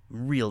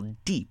 real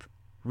deep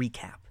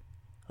recap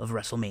of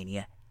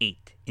WrestleMania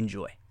 8.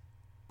 Enjoy.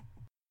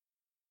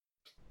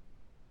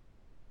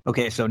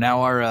 Okay, so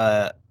now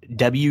our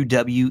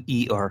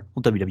WWE or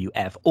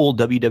WWF, old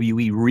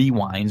WWE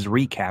rewinds,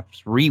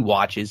 recaps,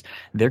 rewatches,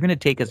 they're going to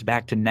take us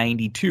back to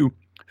 92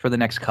 for the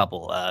next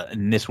couple.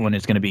 And this one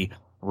is going to be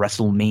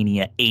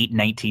WrestleMania 8,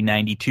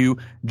 1992.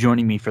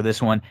 Joining me for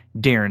this one,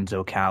 Darren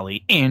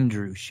Zocali,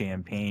 Andrew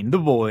Champagne, the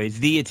boys,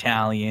 the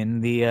Italian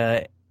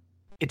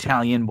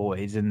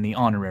boys, and the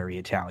honorary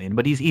Italian.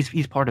 But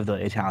he's part of the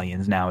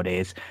Italians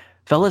nowadays.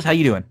 Fellas, how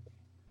you doing?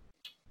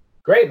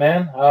 Great,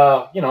 man.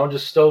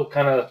 Just still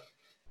kind of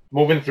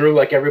moving through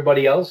like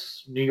everybody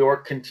else. New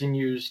York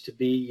continues to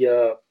be,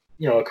 a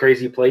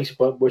crazy place,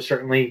 but we're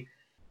certainly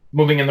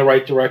moving in the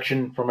right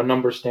direction from a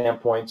number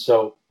standpoint.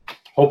 So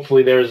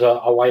hopefully there's a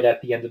light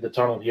at the end of the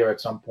tunnel here at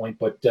some point.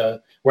 But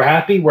we're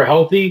happy. We're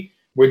healthy.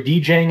 We're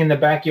DJing in the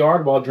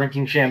backyard while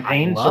drinking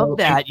champagne. I love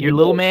that. Your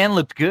little man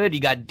looked good.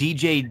 You got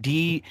DJ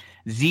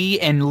DZ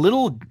and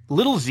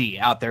little Z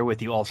out there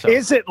with you also.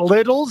 Is it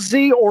little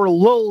Z or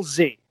Lil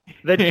Z?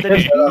 The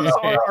T's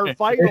are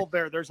vital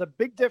there. There's a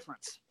big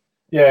difference.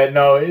 Yeah,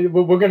 no,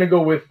 we're going to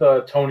go with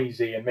Tony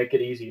Z and make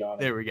it easy on him.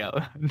 There we go.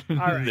 All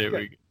right, there good.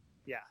 we go.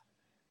 Yeah.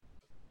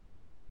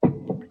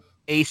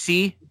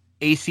 AC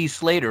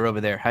Slater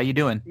over there. How you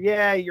doing?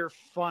 Yeah, you're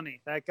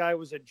funny. That guy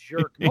was a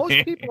jerk.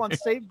 Most people on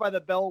Saved by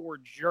the Bell were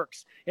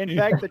jerks. In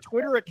fact, the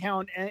Twitter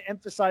account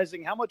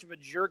emphasizing how much of a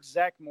jerk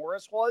Zach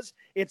Morris was,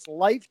 it's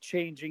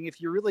life-changing if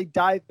you really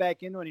dive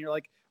back into it and you're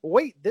like,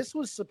 wait, this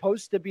was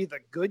supposed to be the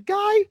good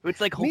guy?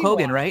 It's like Hulk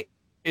Hogan, right?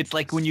 It's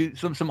like when you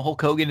some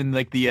Hulk Hogan in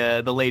like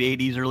the late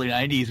 80s, early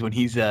 90s when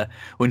he's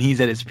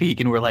at his peak,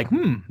 and we're like,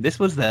 this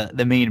was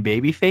the main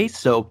baby face.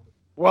 So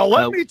well,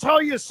 let me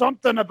tell you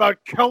something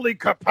about Kelly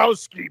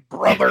Kapowski,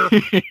 brother.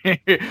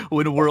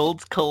 When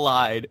worlds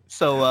collide.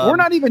 So we're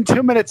not even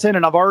 2 minutes in,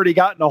 and I've already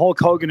gotten a Hulk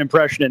Hogan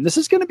impression in. This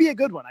is going to be a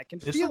good one. I can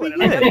feel it.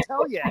 And I got to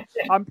tell you,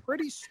 I'm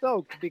pretty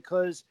stoked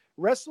because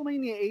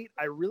WrestleMania 8,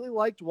 I really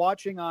liked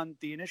watching on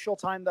the initial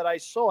time that I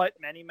saw it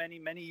many, many,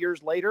 many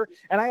years later.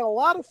 And I had a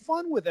lot of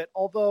fun with it.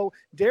 Although,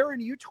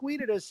 Darren, you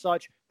tweeted as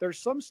such, there's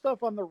some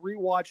stuff on the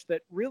rewatch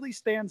that really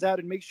stands out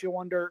and makes you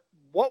wonder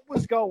what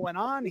was going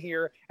on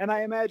here. And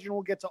I imagine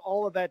we'll get to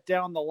all of that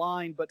down the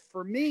line. But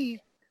for me,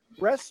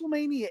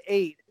 WrestleMania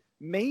 8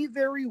 may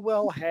very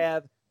well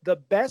have the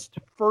best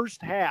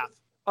first half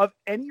of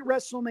any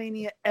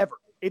WrestleMania ever.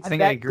 I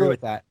think I agree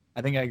with that.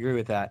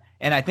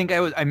 And I think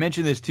I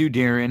mentioned this too,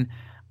 Darren.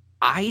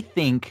 I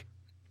think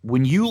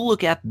when you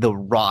look at the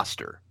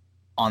roster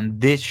on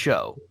this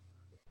show,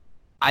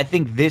 I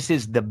think this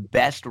is the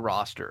best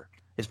roster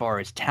as far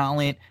as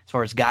talent, as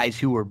far as guys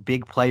who are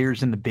big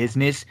players in the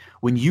business.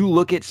 When you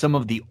look at some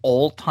of the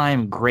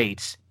all-time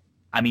greats,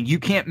 I mean, you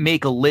can't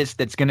make a list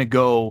that's going to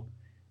go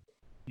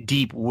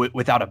deep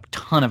without a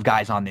ton of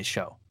guys on this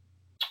show.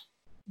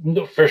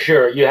 No, for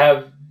sure. You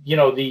have,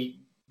 the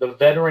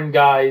veteran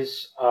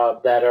guys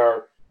that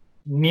are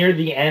near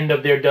the end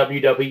of their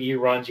WWE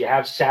runs. You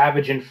have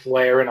Savage and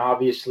Flair, and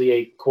obviously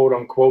a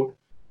quote-unquote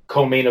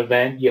co-main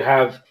event. You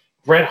have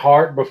Bret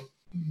Hart,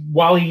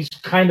 while he's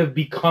kind of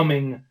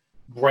becoming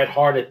Bret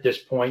Hart at this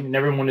point, and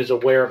everyone is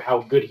aware of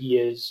how good he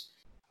is.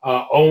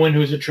 Owen,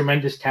 who's a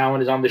tremendous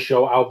talent, is on the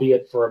show,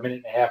 albeit for a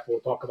minute and a half. We'll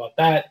talk about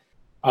that.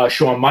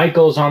 Shawn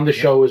Michaels on the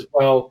show as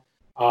well.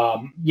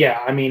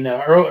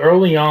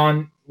 Early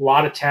on, a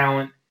lot of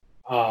talent.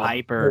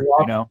 Hyper,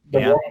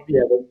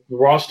 the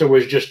roster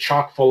was just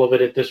chock full of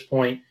it at this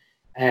point.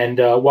 And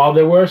while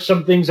there were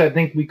some things I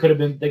think they could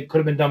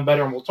have been done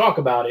better, and we'll talk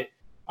about it,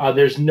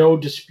 There's no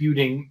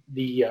disputing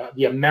the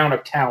amount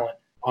of talent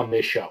on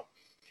this show.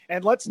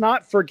 And let's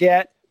not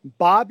forget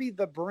Bobby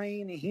the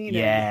Brain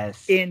Heenan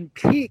in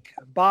peak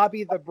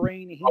Bobby the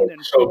Brain Heenan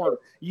form.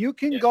 You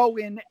can go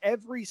in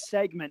every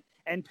segment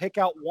and pick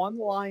out one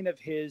line of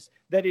his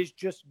that is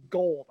just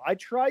gold. I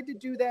tried to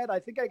do that. I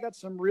think I got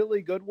some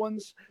really good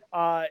ones,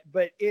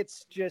 but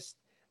it's just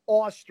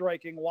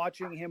awe-striking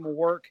watching him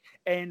work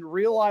and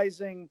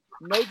realizing,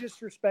 no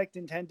disrespect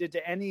intended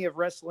to any of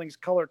wrestling's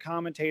color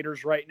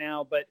commentators right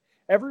now, but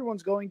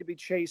everyone's going to be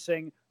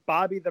chasing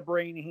Bobby the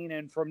Brain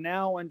Heenan from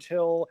now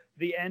until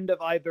the end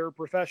of either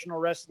professional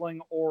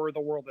wrestling or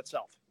the world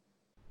itself.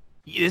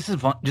 This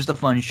is just a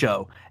fun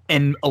show,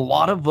 and a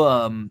lot of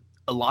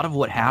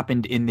what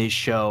happened in this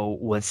show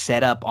was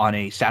set up on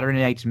a Saturday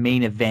Night's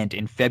Main Event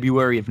in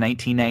February of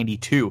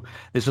 1992.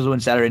 This was when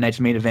Saturday Night's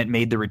Main Event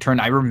made the return.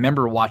 I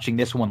remember watching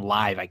this one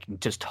live. I can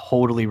just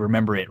totally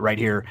remember it right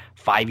here,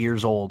 5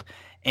 years old.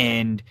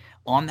 And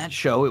on that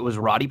show, it was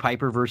Roddy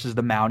Piper versus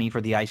the Mountie for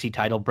the IC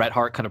title. Bret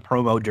Hart cut a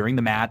promo during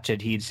the match that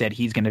he'd said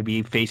he's going to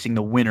be facing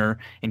the winner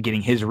and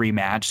getting his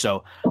rematch.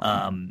 So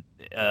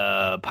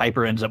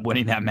Piper ends up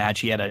winning that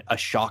match. He had a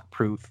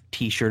shock-proof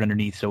T-shirt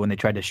underneath, so when they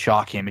tried to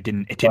shock him, it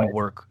didn't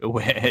work.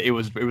 It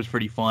was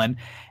pretty fun.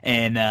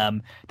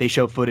 And they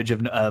show footage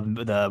of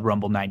the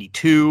Rumble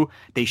 '92.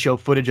 They show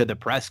footage of the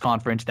press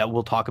conference that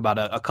we'll talk about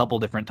a couple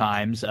different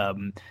times.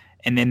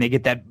 And then they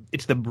get that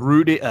it's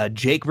the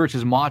Jake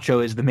versus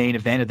Macho is the main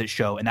event of the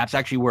show, and that's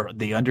actually where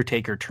the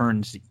Undertaker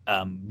turns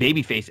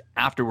babyface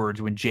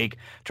afterwards when Jake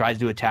tries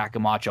to attack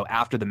Macho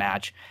after the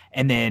match,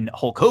 and then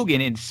Hulk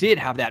Hogan and Sid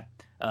have that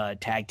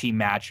tag team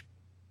match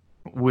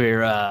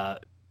where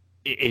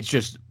it's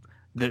just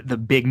the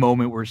big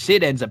moment where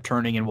Sid ends up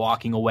turning and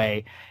walking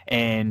away,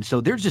 and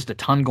so there's just a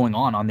ton going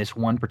on this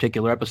one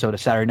particular episode of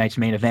Saturday Night's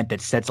Main Event that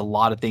sets a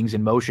lot of things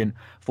in motion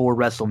for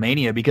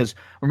WrestleMania. Because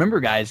remember,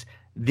 guys,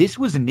 this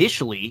was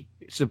initially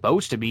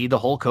supposed to be the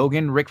Hulk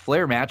Hogan-Ric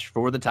Flair match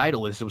for the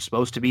title. This was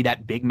supposed to be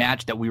that big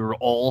match that we were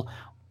all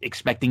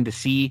expecting to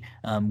see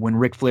when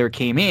Ric Flair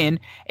came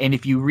in. And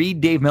if you read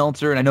Dave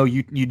Meltzer, and I know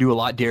you do a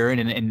lot, Darren,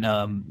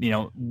 and you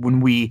know,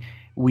 when we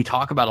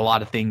talk about a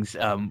lot of things,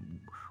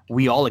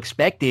 we all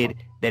expected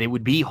that it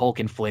would be Hulk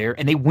and Flair,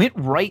 and they went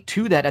right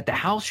to that at the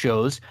house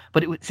shows.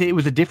 But it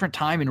was a different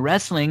time in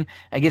wrestling.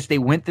 I guess they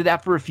went through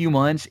that for a few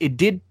months. It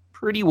did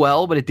pretty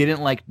well, but it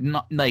didn't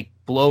not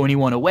blow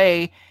anyone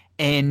away.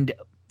 And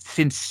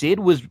since Sid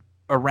was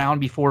around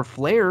before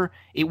Flair,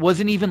 it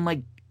wasn't even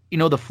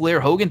the Flair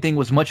Hogan thing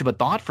was much of a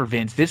thought for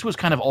Vince. This was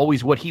kind of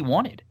always what he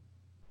wanted.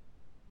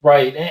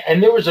 Right.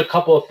 And there was a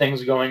couple of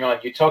things going on.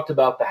 You talked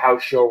about the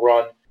house show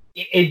run.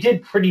 It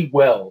did pretty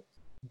well,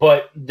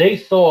 but they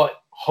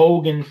thought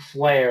Hogan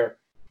Flair,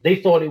 they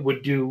thought it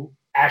would do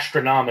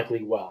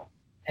astronomically well.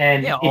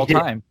 And all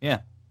time. Yeah.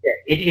 Yeah,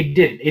 it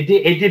did. It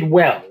did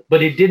well,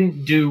 but it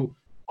didn't do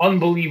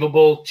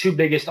unbelievable. Two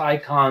biggest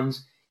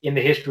icons in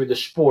the history of the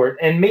sport,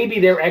 and maybe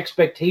their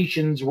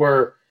expectations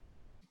were,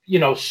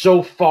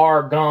 so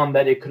far gone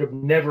that it could have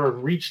never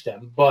reached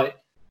them.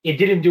 But it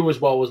didn't do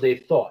as well as they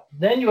thought.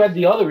 Then you had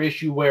the other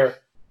issue where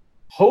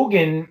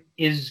Hogan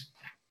is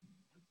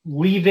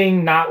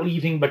leaving, not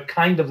leaving, but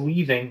kind of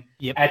leaving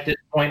at this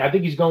point. I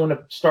think he's going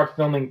to start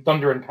filming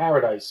Thunder in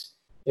Paradise,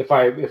 if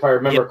I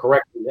remember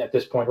correctly at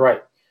this point,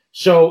 right?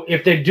 So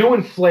if they're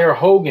doing Flair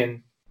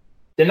Hogan,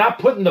 they're not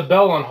putting the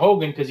belt on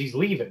Hogan because he's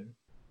leaving.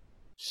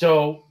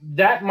 So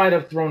that might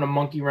have thrown a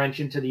monkey wrench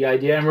into the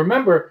idea. And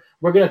remember,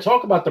 we're going to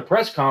talk about the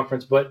press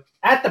conference, but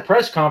at the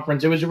press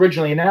conference, it was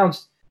originally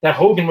announced that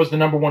Hogan was the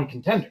number one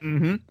contender.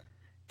 Mm-hmm.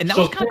 And that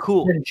was kind of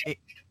cool.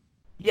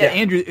 Yeah,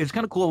 Andrew, it's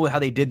kind of cool how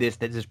they did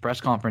this press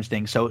conference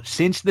thing. So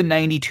since the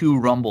 92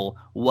 Rumble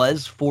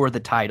was for the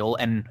title,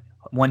 and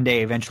one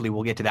day eventually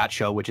we'll get to that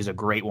show, which is a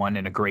great one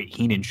and a great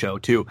Heenan show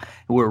too,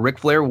 where Ric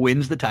Flair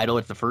wins the title.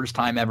 It's the first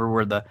time ever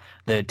where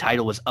the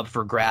title was up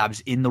for grabs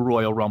in the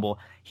Royal Rumble.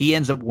 He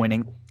ends up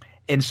winning.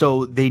 And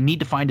so they need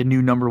to find a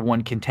new number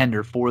one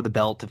contender for the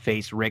belt to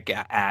face Rick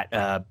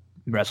at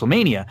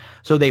WrestleMania.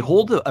 So they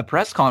hold a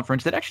press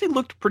conference that actually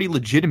looked pretty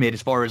legitimate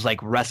as far as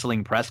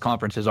wrestling press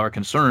conferences are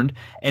concerned.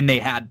 And they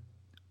had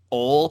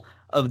all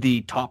of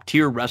the top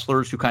tier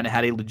wrestlers who kind of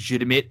had a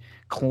legitimate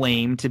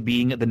claim to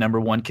being the number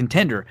one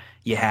contender.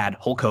 You had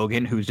Hulk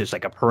Hogan, who's just a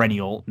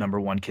perennial number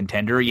one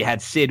contender. You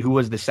had Sid, who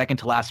was the second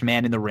to last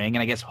man in the ring,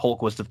 and I guess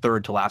Hulk was the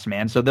third to last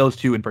man. So those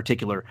two in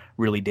particular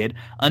really did.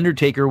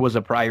 Undertaker was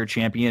a prior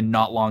champion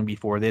not long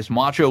before this.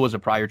 Macho was a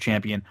prior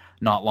champion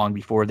not long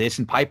before this,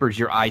 and Piper's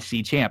your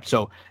IC champ.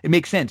 So it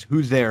makes sense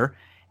who's there.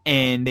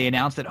 And they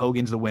announced that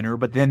Hogan's the winner,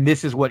 but then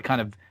this is what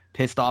kind of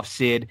pissed off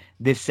Sid.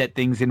 This set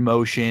things in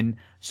motion.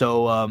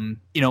 So,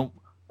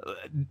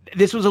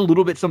 this was a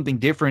little bit something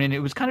different, and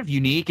it was kind of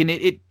unique, and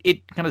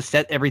it kind of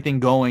set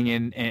everything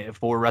going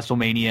for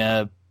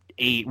WrestleMania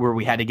 8, where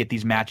we had to get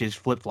these matches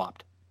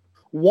flip-flopped.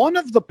 One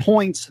of the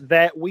points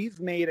that we've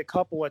made a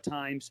couple of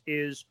times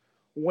is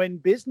when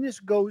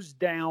business goes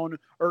down,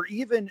 or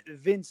even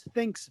Vince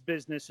thinks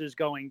business is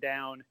going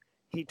down,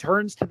 he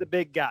turns to the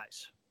big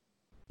guys.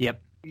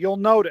 Yep. You'll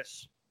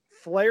notice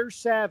Flair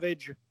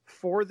Savage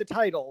for the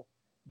title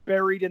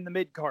buried in the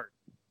mid-card.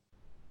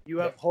 You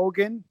have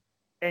Hogan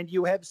and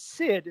you have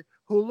Sid,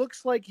 who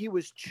looks like he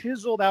was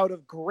chiseled out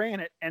of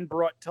granite and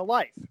brought to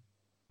life.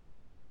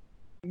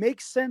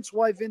 Makes sense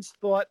why Vince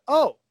thought,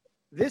 oh,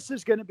 this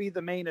is going to be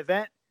the main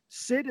event.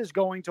 Sid is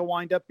going to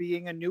wind up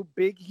being a new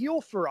big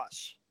heel for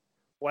us.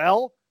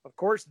 Well, of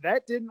course,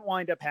 that didn't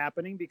wind up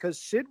happening because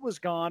Sid was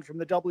gone from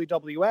the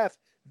WWF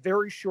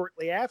very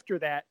shortly after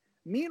that.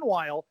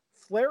 Meanwhile,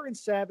 Flair and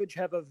Savage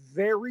have a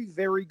very,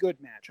 very good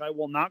match. I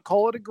will not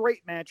call it a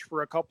great match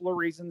for a couple of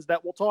reasons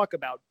that we'll talk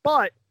about,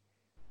 but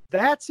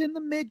that's in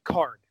the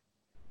mid-card.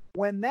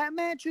 When that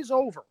match is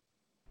over,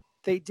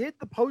 they did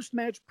the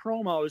post-match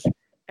promos,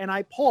 and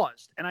I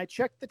paused, and I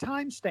checked the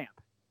timestamp.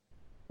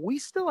 We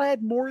still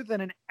had more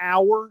than an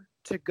hour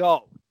to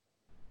go.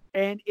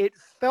 And it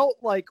felt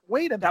like,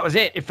 wait a minute. That was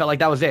it. It felt like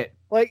that was it.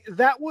 Like,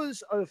 that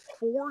was a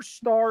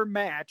 4-star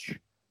match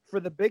for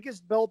the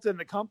biggest belt in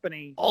the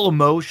company. All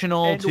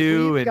emotional, and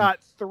too. We've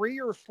got 3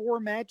 or 4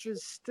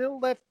 matches still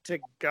left to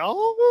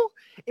go.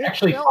 It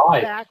Actually, felt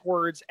 5.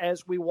 backwards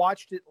as we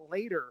watched it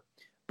later.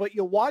 But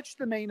you watch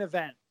the main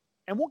event,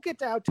 and we'll get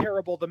to how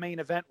terrible the main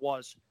event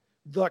was.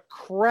 The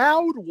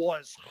crowd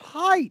was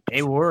hyped.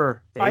 They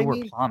were. They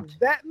were pumped.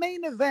 That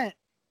main event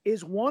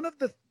is one of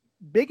the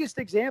biggest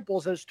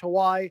examples as to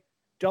why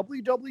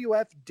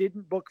WWF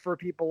didn't book for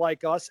people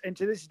like us. And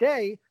to this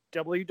day,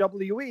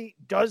 WWE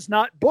does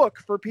not book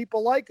for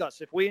people like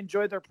us. If we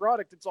enjoy their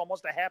product, it's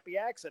almost a happy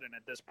accident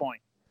at this point.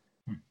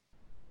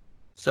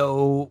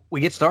 So we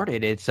get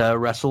started. It's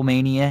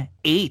WrestleMania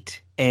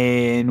 8,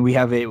 and we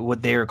have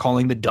what they're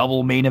calling the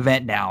double main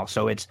event now.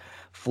 So it's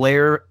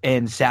Flair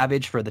and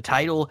Savage for the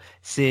title,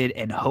 Sid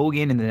and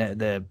Hogan in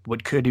the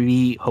what could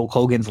be Hulk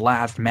Hogan's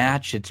last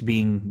match. It's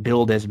being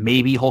billed as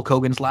maybe Hulk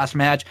Hogan's last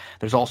match.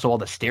 There's also all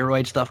the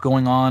steroid stuff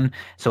going on.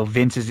 So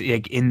Vince is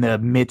like in the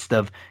midst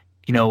of,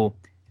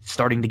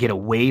 starting to get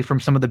away from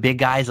some of the big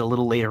guys a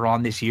little later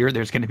on this year.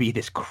 There's going to be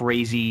this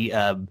crazy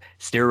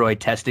steroid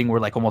testing where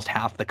like almost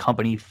half the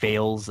company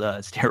fails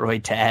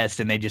steroid tests,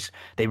 and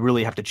they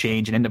really have to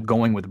change and end up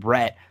going with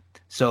Brett.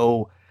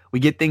 So we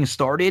get things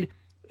started,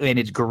 and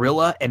it's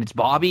Gorilla and it's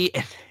Bobby,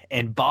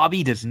 and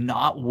Bobby does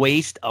not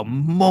waste a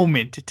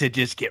moment to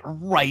just get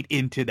right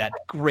into that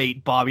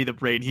great Bobby the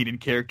Brain Heenan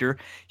character.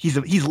 He's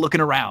looking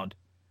around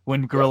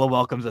when Gorilla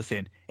welcomes us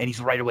in, and he's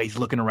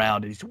looking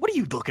around, and he says, "What are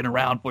you looking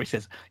around for?" He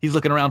says he's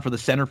looking around for the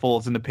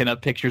centerfolds and the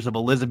pinup pictures of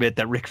Elizabeth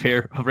that Ric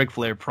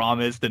Flair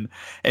promised,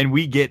 and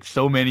we get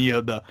so many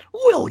of the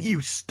 "Will you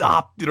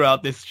stop?"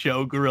 throughout this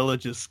show. Gorilla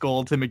just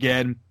scolds him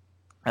again.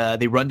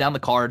 They run down the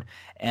card,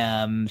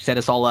 set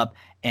us all up,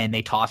 and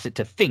they toss it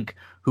to Fink,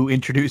 who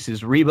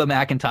introduces Reba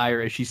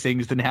McEntire as she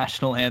sings the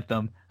national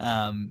anthem,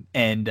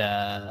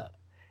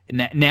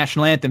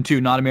 national anthem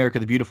too, not America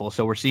the Beautiful.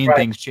 So we're seeing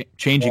things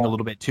changing a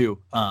little bit too,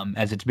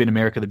 as it's been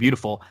America the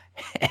Beautiful.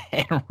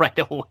 And right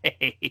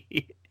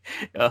away,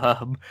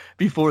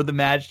 before the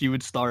match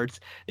even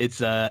starts,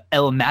 it's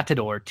El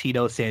Matador,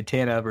 Tito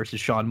Santana versus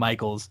Shawn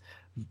Michaels.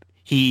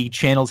 He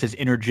channels his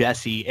inner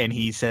Jesse, and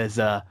he says,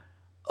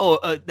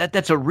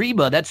 that's a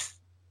Reba. That's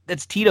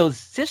Tito's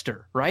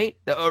sister, right?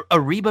 A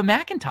Reba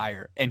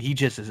McEntire. And he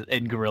just is,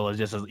 and Gorilla's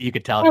just, you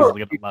could tell he's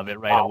going to love it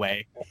right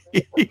away.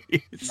 Give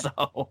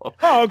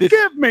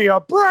me a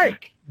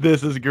break.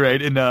 This is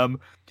great. And I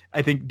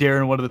think,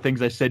 Darren, one of the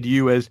things I said to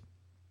you is,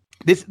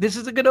 this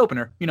is a good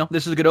opener.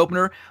 This is a good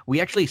opener.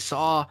 We actually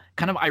saw,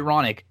 kind of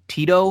ironic,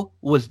 Tito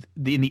was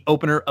in the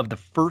opener of the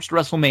first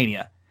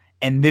WrestleMania.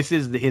 And this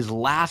is his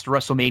last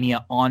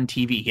WrestleMania on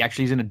TV. He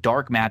actually is in a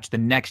dark match the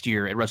next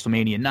year at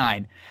WrestleMania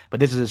 9. But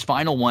this is his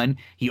final one.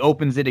 He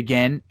opens it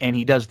again, and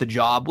he does the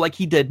job like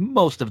he did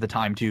most of the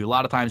time, too. A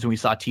lot of times when we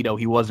saw Tito,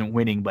 he wasn't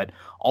winning, but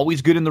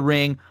always good in the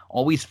ring,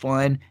 always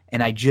fun.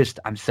 And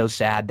I'm so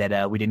sad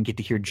that we didn't get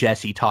to hear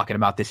Jesse talking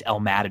about this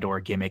El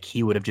Matador gimmick.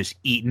 He would have just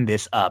eaten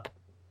this up.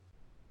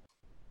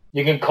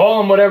 You can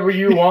call him whatever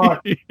you want.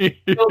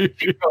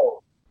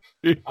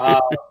 Yeah,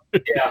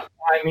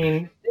 I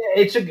mean,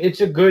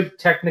 it's a good,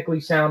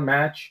 technically sound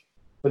match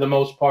for the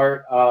most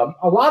part. A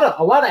lot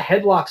of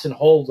headlocks and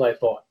holds, I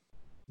thought,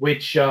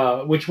 which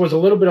was a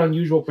little bit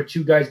unusual for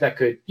two guys that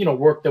could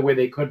work the way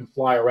they could and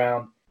fly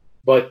around.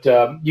 But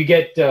you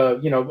get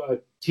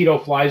Tito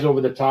flies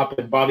over the top,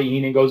 and Bobby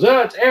Heenan goes,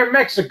 "It's Air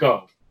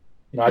Mexico."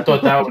 I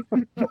thought that was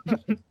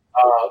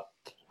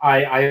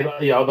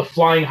the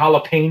flying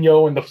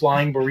jalapeno and the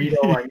flying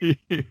burrito.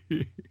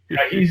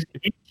 He's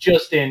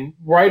just in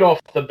right off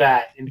the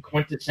bat in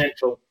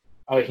quintessential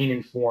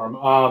Heenan form.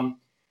 I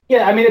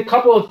mean, a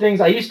couple of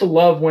things I used to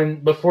love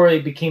before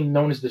it became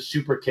known as the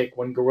super kick,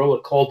 when Gorilla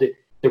called it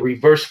the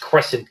reverse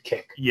crescent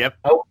kick. Yep.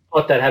 I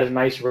thought that had a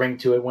nice ring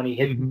to it when he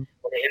hit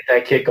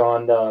that kick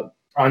on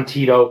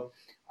Tito.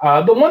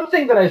 The one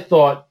thing that I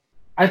thought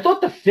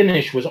the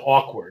finish was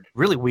awkward.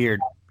 Really weird.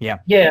 Yeah.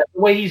 Yeah,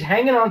 the way he's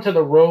hanging onto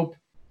the rope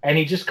and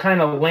he just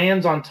kind of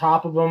lands on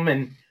top of him,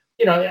 and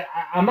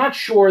I'm not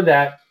sure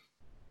that.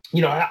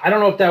 I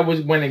don't know if that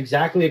went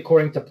exactly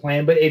according to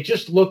plan, but it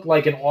just looked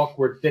like an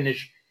awkward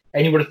finish,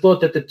 and you would have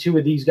thought that the two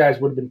of these guys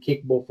would have been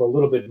capable for a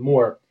little bit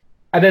more.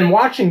 And then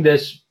watching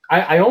this,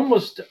 I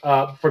almost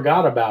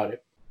forgot about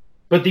it.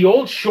 But the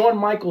old Shawn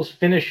Michaels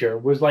finisher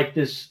was like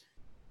this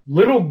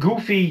little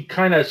goofy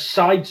kind of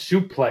side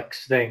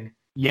suplex thing.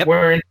 Yep.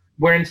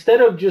 Where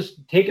instead of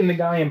just taking the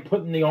guy and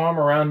putting the arm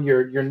around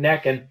your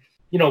neck and,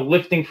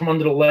 lifting from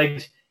under the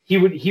legs, he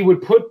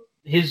would put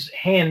his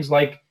hands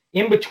like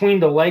in between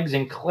the legs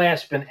and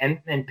clasp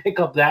and pick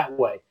up that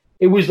way.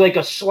 It was like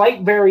a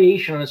slight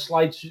variation on a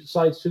side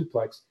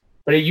suplex,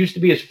 but it used to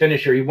be his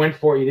finisher. He went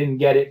for it, he didn't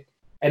get it,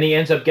 and he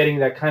ends up getting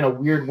that kind of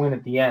weird win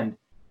at the end.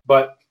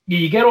 But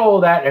you get all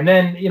of that, and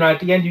then at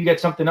the end you get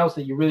something else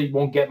that you really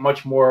won't get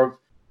much more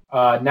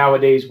of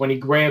nowadays, when he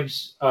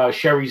grabs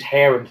Sherry's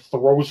hair and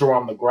throws her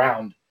on the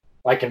ground,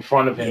 like in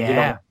front of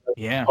him.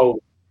 Yeah.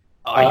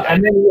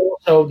 And then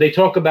also they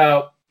talk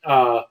about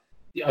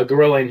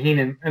Gorilla and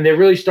Heenan, and they're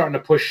really starting to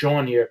push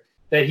Shawn here,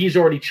 that he's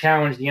already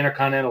challenged the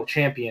Intercontinental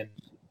Champion.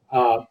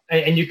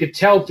 And you could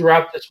tell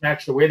throughout this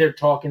match, the way they're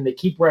talking, they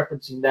keep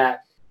referencing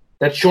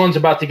that Shawn's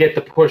about to get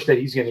the push that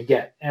he's going to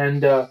get.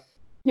 And, I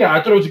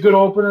thought it was a good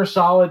opener,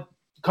 solid,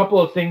 a couple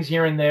of things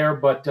here and there,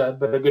 but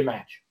a good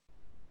match.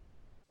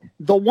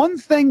 The one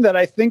thing that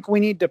I think we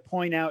need to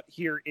point out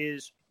here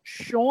is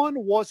Shawn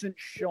wasn't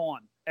Shawn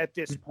at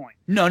this point.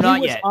 No,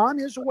 not yet. He was on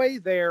his way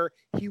there.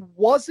 He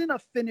wasn't a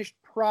finished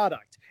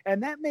product.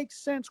 And that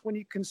makes sense when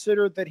you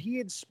consider that he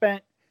had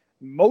spent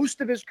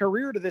most of his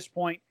career to this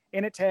point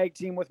in a tag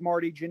team with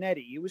Marty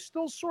Jannetty. He was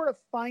still sort of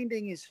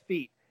finding his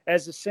feet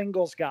as a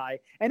singles guy.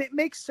 And it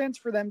makes sense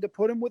for them to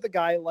put him with a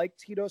guy like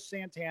Tito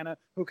Santana,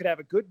 who could have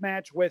a good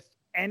match with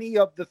any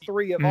of the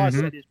three of us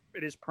at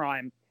his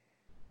prime.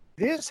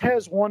 This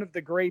has one of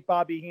the great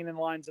Bobby Heenan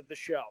lines of the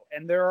show,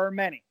 and there are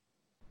many.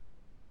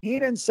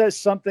 Heenan says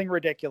something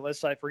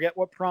ridiculous. I forget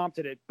what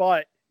prompted it,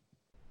 but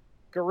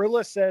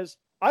Gorilla says,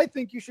 "I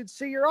think you should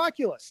see your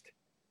oculist."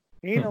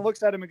 Heenan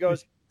looks at him and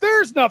goes,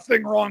 "There's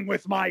nothing wrong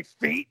with my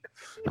feet."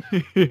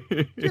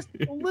 Just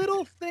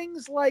little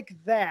things like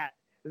that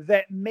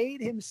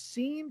made him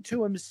seem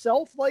to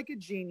himself like a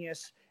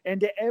genius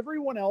and to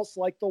everyone else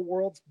like the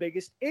world's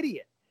biggest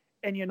idiot.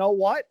 And you know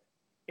what?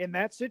 In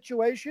that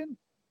situation,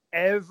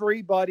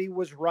 everybody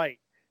was right.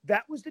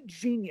 That was the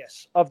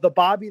genius of the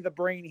Bobby the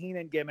Brain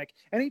Heenan gimmick.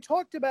 And he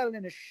talked about it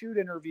in a shoot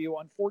interview,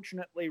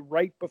 unfortunately,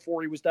 right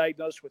before he was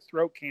diagnosed with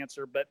throat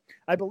cancer. But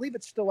I believe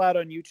it's still out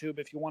on YouTube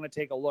if you want to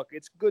take a look.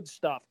 It's good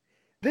stuff.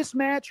 This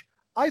match,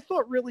 I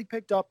thought, really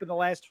picked up in the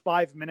last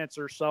 5 minutes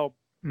or so.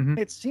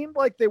 It seemed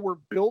like they were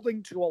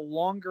building to a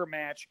longer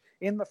match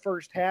in the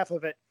first half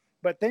of it.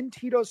 But then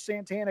Tito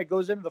Santana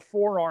goes into the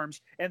forearms,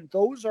 and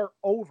those are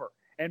over.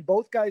 And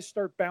both guys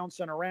start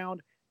bouncing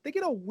around. They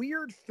get a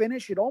weird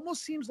finish. It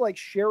almost seems like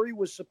Sherry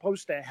was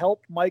supposed to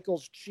help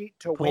Michaels cheat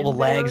to pull the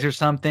legs or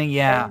something.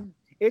 Yeah. And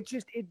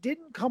it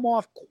didn't come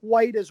off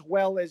quite as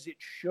well as it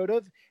should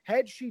have.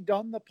 Had she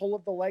done the pull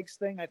of the legs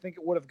thing, I think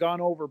it would have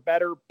gone over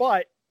better.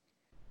 But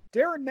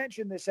Darren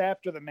mentioned this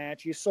after the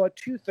match. You saw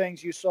two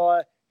things. You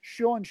saw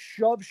Shawn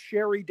shove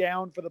Sherry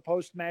down for the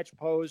post-match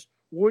pose.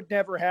 Would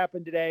never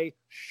happen today.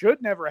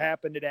 Should never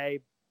happen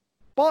today.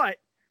 But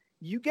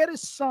you get a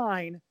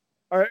sign,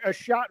 or a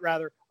shot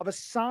rather, of a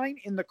sign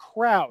in the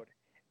crowd.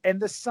 And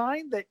the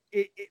sign that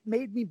it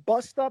made me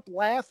bust up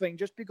laughing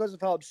just because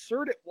of how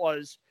absurd it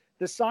was.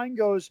 The sign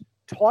goes,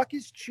 "Talk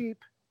is cheap,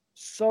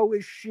 so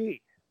is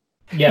she."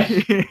 Yes.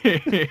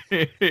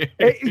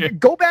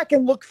 Go back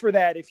and look for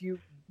that if you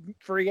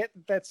forget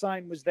that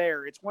sign was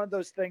there. It's one of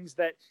those things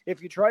that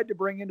if you tried to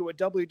bring into a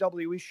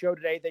WWE show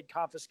today, they'd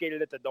confiscate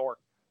it at the door.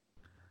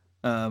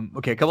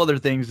 Okay, a couple other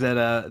things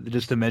that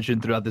just to mention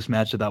throughout this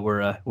match that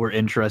were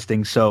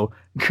interesting. So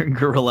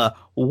Gorilla,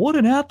 what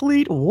an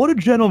athlete, what a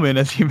gentleman,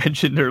 as you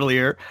mentioned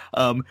earlier.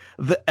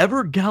 The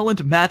ever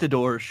gallant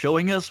Matador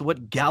showing us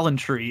what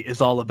gallantry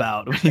is all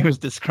about when he was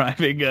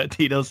describing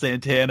Tito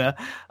Santana.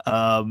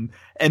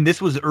 And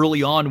this was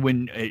early on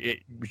when,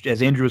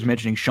 as Andrew was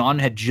mentioning, Shawn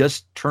had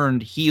just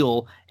turned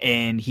heel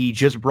and he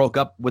just broke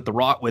up with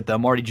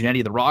Marty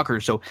Jannetty, the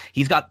Rocker. So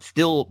he's got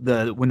still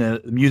when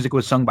the music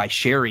was sung by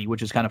Sherry,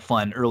 which is kind of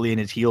fun early in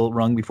his heel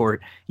run before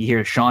you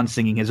hear Shawn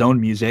singing his own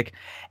music.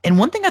 And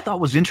one thing I thought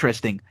was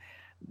interesting,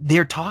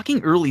 they're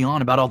talking early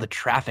on about all the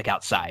traffic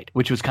outside,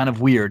 which was kind of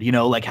weird,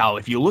 like how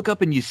if you look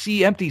up and you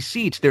see empty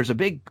seats, there's a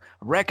big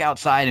wreck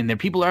outside and then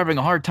people are having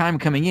a hard time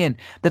coming in.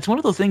 That's one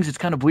of those things that's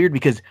kind of weird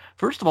because,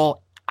 first of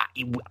all,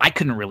 I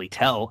couldn't really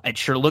tell. It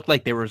sure looked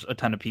like there was a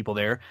ton of people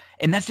there.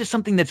 And that's just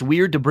something that's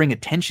weird to bring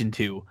attention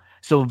to.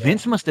 So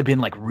Vince must have been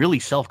like really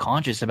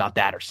self-conscious about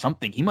that or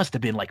something. He must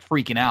have been like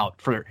freaking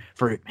out for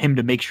him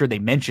to make sure they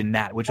mentioned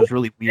that, which was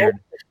really weird.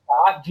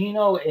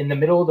 Gino, in the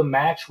middle of the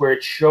match where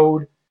it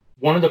showed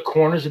one of the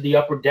corners of the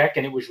upper deck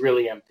and it was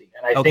really empty.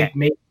 And I think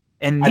maybe...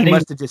 And he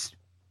must have just...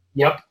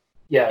 Yep.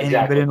 Yeah,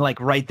 exactly. But then, like,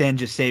 right then,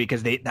 just say,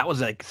 because that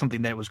was like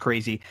something that was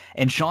crazy.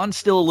 And Shawn's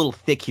still a little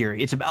thick here.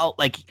 It's about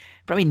like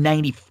probably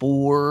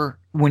 94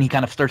 when he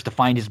kind of starts to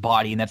find his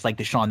body, and that's like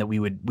the Shawn that we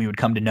would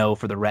come to know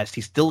for the rest.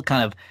 He's still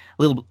kind of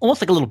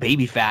almost like a little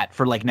baby fat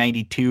for like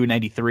 92,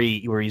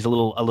 93, where he's a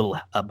little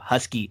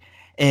husky.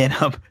 And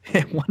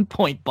at one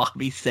point,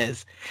 Bobby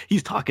says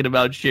he's talking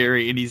about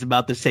Sherry and he's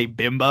about to say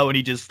bimbo and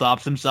he just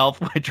stops himself,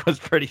 which was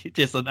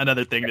just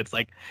another thing that's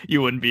like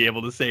you wouldn't be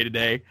able to say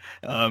today.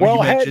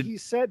 Had he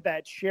said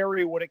that,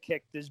 Sherry would have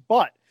kicked his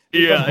butt.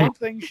 Because one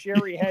thing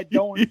Sherry had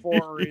going for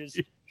her is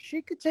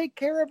she could take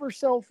care of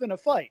herself in a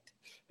fight.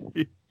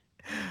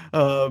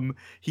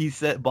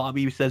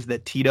 Bobby says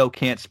that Tito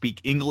can't speak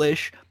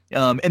English.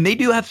 And they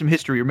do have some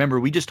history. Remember,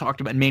 we just talked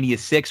about Mania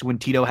 6 when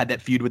Tito had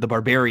that feud with the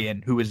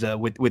Barbarian, who was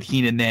with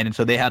Heenan then, and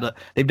so they've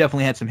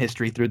definitely had some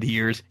history through the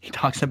years. He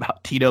talks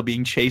about Tito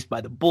being chased by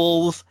the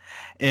Bulls,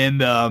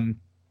 and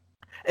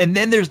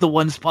then there's the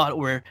one spot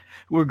where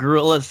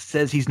Gorilla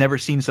says he's never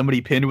seen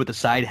somebody pinned with a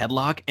side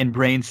headlock, and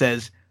Brain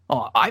says,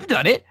 "Oh, I've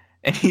done it."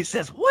 And he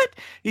says, "What?"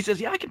 He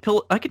says, "Yeah, I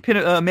could pin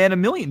a man a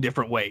million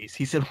different ways."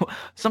 He said, well,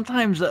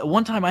 "Sometimes,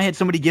 one time I had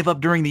somebody give up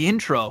during the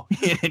intro."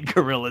 And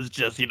Gorilla's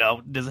just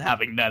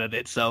having none of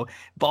it. So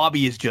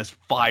Bobby is just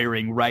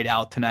firing right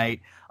out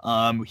tonight.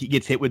 He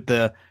gets hit with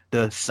the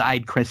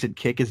side crescent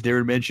kick, as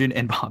Darren mentioned,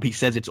 and Bobby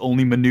says it's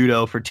only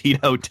Menudo for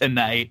Tito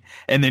tonight.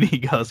 And then he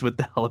goes with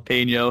the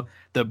jalapeno,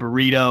 the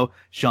burrito.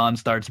 Shawn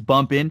starts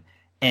bumping.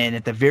 And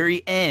at the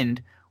very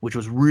end, which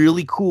was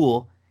really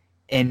cool,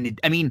 and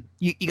I mean,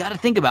 you got to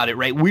think about it,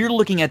 right? We're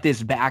looking at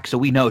this back, so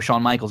we know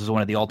Shawn Michaels is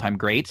one of the all-time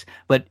greats.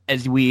 But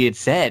as we had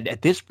said,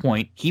 at this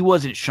point, he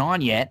wasn't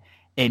Shawn yet,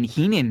 and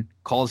Heenan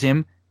calls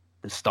him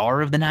the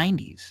star of the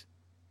 90s,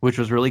 which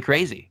was really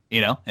crazy.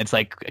 It's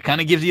like it kind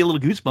of gives you a little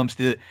goosebumps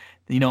to,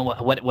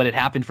 what had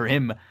happened for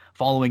him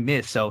following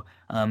this. So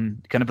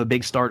kind of a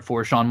big start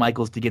for Shawn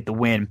Michaels to get the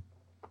win.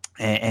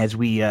 As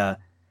we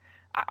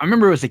I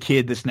remember as a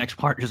kid, this next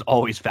part just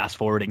always fast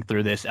forwarding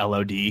through this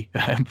LOD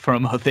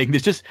promo thing.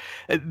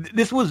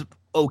 This was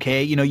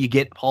okay. You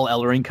get Paul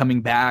Ellering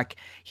coming back.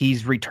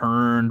 He's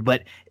returned,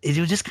 but it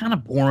was just kind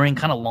of boring,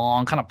 kind of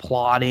long, kind of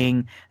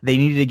plodding. They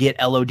needed to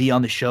get LOD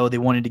on the show. They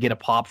wanted to get a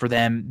pop for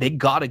them. They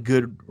got a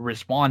good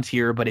response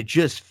here, but it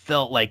just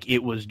felt like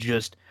it was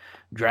just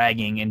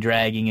dragging and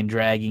dragging and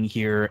dragging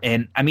here.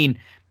 And I mean,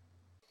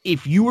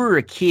 if you were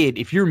a kid,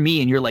 if you're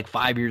me and you're like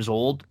 5 years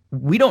old,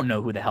 we don't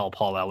know who the hell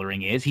Paul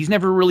Ellering is. He's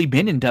never really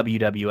been in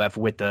WWF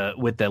with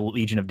the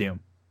Legion of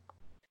Doom.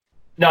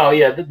 No,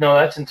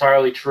 that's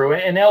entirely true.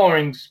 And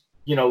Ellering's,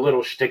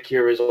 little shtick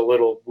here is a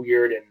little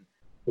weird, and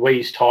the way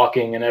he's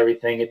talking and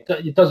everything,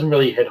 it doesn't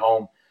really hit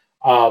home.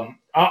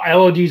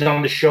 LOD's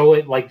on the show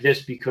like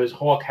this because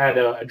Hawk had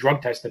a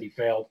drug test that he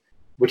failed,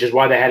 which is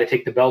why they had to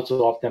take the belts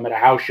off them at a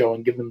house show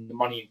and give them the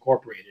Money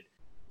Incorporated.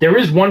 There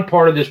is one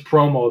part of this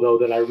promo, though,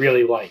 that I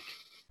really like,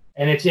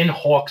 and it's in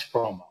Hawk's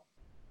promo,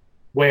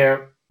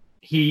 where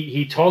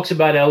he talks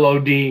about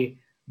LOD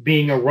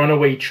being a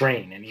runaway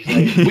train, and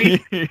he's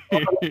like,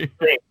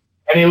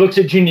 and he looks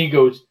at Ginny and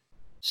goes,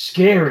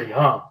 "Scary,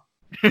 huh?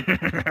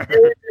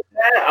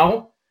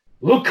 Now,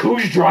 look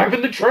who's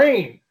driving the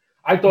train."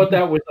 I thought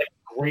that was like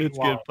a great. It's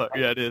line. Good.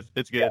 Yeah, it is.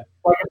 It's good. Yeah.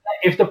 Like,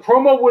 if the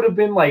promo would have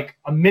been like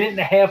a minute and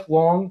a half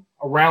long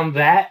around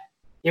that,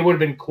 it would have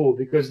been cool,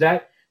 because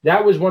that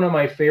was one of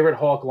my favorite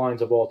Hawk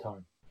lines of all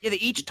time. Yeah, they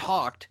each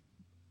talked,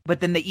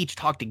 but then they each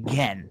talked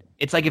again.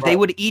 It's like if they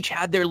would each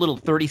had their little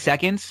 30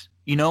 seconds,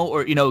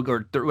 or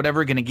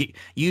whatever, gonna get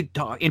you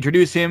talk,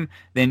 introduce him,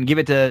 then give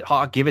it to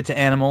Hawk, give it to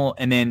Animal,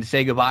 and then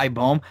say goodbye,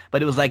 boom.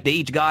 But it was like they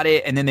each got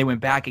it, and then they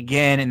went back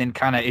again, and then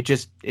kind of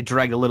it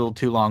dragged a little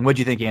too long. What'd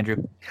you think, Andrew?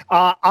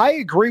 I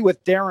agree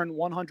with Darren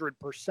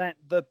 100%.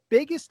 The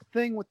biggest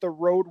thing with the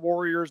Road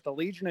Warriors, the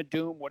Legion of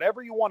Doom,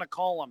 whatever you want to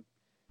call them,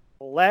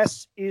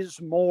 less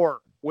is more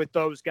with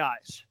those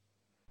guys.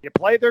 You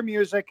play their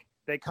music,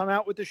 they come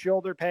out with the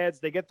shoulder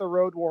pads, they get the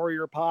Road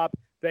Warrior pop,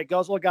 they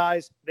guzzle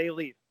guys, they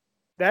leave.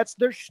 That's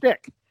their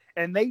shtick.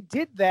 And they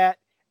did that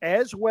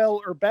as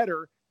well or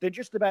better than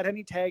just about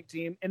any tag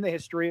team in the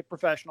history of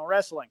professional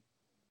wrestling.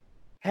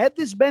 Had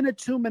this been a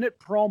 2-minute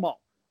promo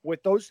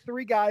with those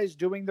three guys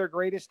doing their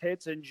greatest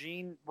hits and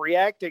Gene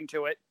reacting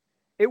to it,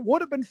 it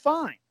would have been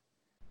fine.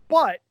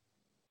 But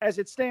as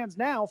it stands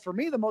now, for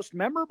me, the most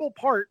memorable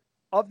part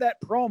of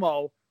that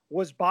promo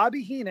was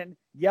Bobby Heenan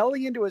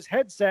yelling into his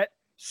headset,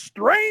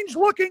 "Strange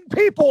looking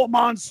people,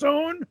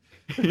 Monsoon."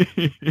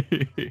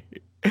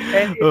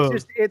 And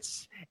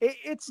it's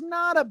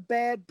not a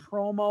bad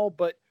promo,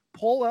 but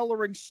Paul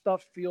Ellering's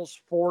stuff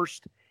feels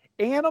forced.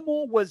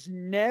 Animal was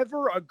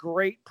never a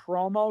great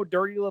promo.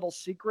 Dirty little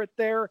secret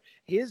there.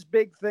 His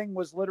big thing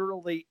was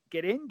literally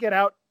get in, get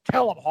out,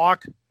 tell him,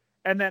 Hawk.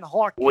 And then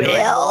Hawk did the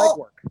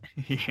legwork.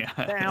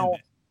 Yeah. Now,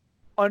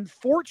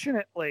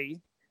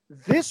 unfortunately,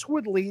 this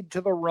would lead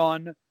to the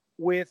run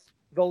with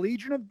the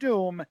Legion of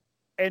Doom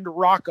and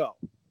Rocco.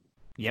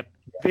 Yep.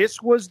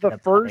 This was the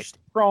first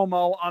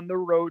promo on the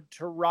road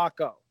to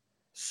Rocco.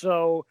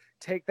 So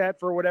take that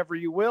for whatever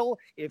you will.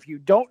 If you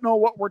don't know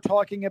what we're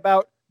talking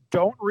about,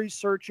 don't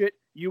research it.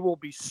 You will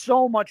be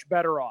so much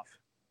better off.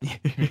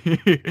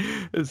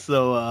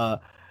 So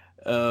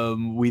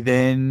we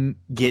then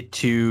get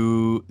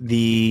to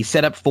the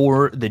setup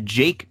for the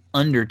Jake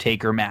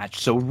Undertaker match.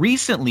 So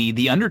recently,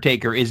 the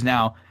Undertaker is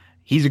now,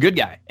 he's a good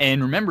guy.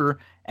 And remember,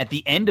 at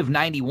the end of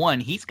 91,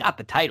 he's got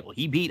the title.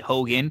 He beat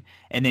Hogan,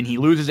 and then he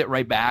loses it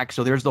right back.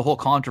 So there's the whole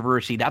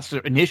controversy. That's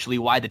initially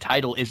why the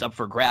title is up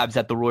for grabs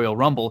at the Royal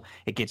Rumble.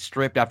 It gets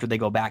stripped after they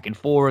go back and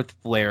forth.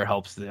 Flair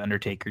helps the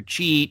Undertaker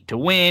cheat to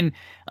win.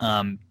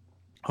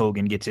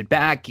 Hogan gets it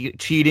back,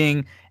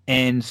 cheating.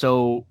 And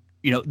so,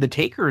 the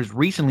Taker has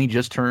recently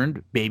just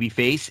turned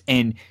babyface,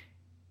 and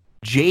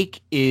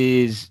Jake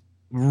is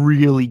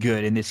really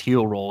good in this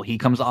heel role. He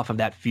comes off of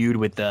that feud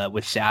with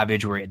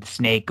Savage, where he had the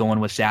snake going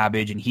with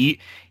Savage, and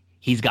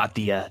he's got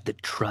the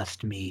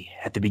trust me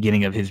at the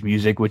beginning of his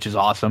music, which is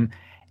awesome.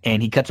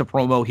 And he cuts a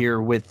promo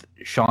here with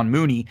Sean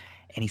Mooney,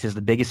 and he says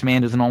the biggest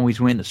man doesn't always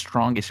win, the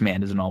strongest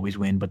man doesn't always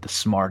win, but the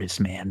smartest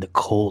man, the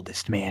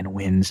coldest man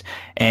wins.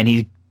 And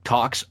he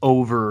talks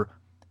over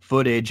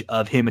footage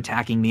of him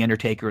attacking the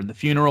Undertaker in the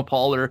funeral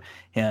parlor,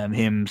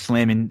 him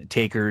slamming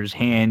Taker's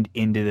hand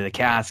into the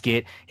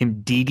casket,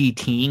 him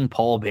DDTing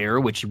Paul Bearer,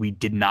 which we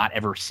did not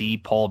ever see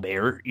Paul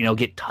Bearer,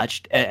 get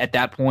touched at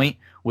that point,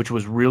 which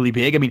was really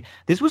big. I mean,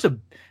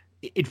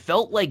 it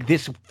felt like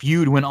this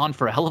feud went on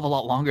for a hell of a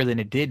lot longer than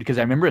it did, because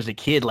I remember as a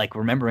kid,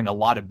 remembering a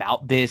lot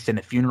about this and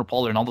the funeral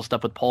parlor and all the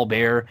stuff with Paul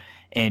Bearer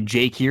and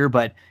Jake here,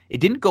 but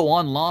it didn't go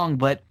on long.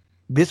 But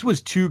this was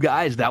two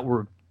guys that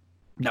were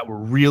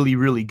really,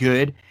 really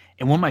good.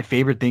 And one of my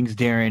favorite things,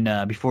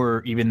 Darren,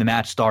 before even the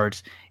match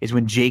starts, is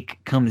when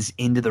Jake comes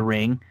into the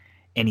ring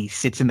and he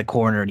sits in the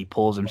corner and he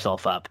pulls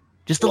himself up.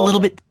 Just a little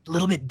bit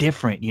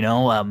different,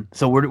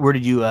 So where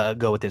did you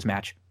go with this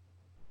match?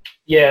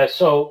 Yeah,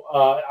 so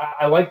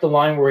I like the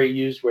line where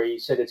he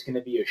said it's going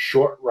to be a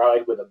short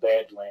ride with a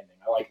bad landing.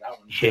 I like that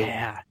one too.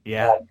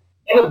 Yeah.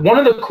 One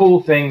of the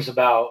cool things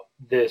about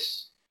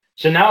this,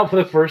 so now for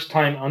the first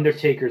time,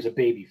 Undertaker's a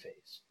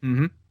babyface.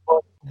 Mm-hmm.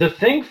 The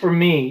thing for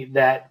me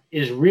that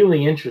is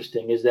really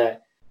interesting is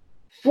that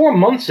 4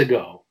 months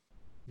ago,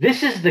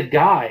 this is the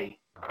guy,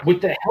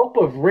 with the help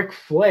of Ric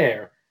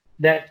Flair,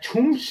 that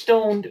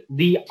tombstoned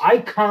the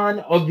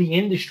icon of the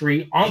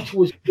industry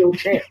onto a steel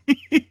chair. 4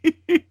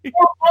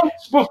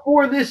 months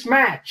before this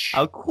match.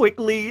 How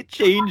quickly it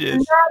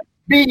changes.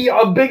 Be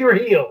a bigger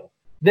heel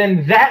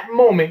than that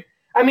moment.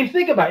 I mean,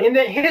 think about it. In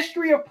the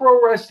history of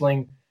pro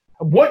wrestling,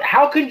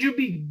 how could you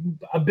be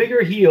a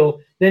bigger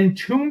heel than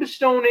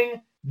tombstoning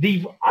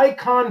the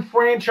icon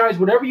franchise,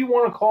 whatever you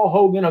want to call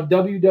Hogan of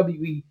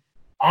WWE,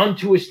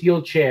 onto a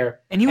steel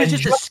chair? And he was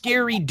just a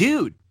scary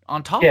dude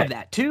on top of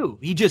that, too.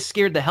 He just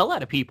scared the hell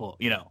out of people,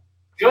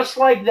 Just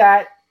like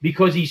that,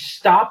 because he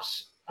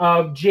stops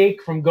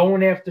Jake from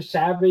going after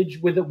Savage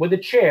with a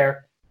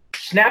chair,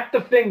 snap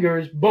the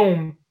fingers,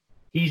 boom,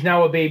 he's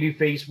now a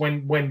babyface.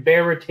 When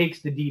Bearer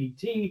takes the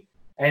DDT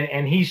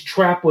and he's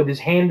trapped with his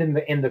hand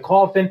in the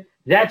coffin,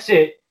 that's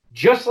it.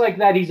 Just like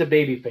that, he's a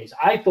babyface.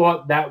 I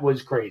thought that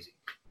was crazy.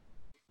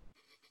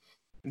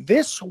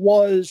 This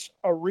was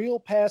a real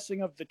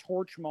passing of the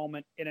torch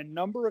moment in a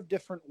number of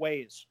different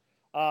ways.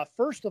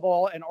 First of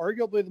all, and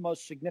arguably the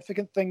most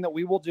significant thing that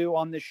we will do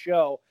on this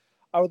show,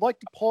 I would like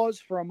to pause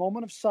for a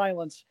moment of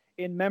silence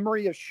in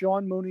memory of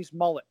Sean Mooney's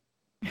mullet.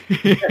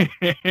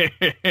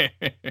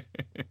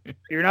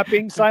 You're not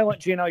being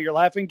silent, Gino. You're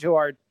laughing too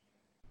hard.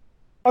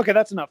 Okay,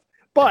 that's enough.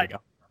 But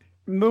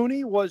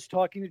Mooney was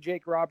talking to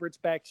Jake Roberts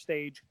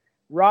backstage.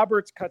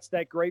 Roberts cuts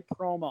that great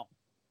promo.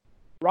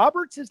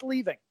 Roberts is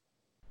leaving.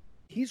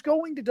 He's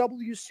going to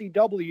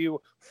WCW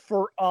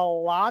for a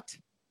lot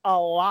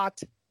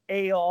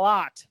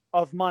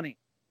of money.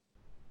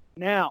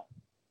 Now,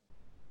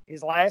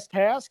 his last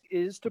task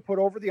is to put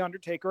over The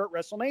Undertaker at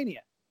WrestleMania.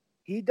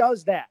 He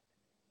does that.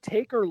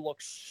 Taker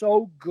looks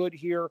so good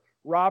here.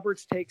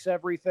 Roberts takes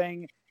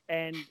everything,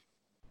 and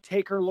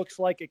Taker looks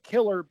like a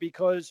killer,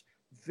 because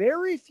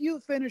very few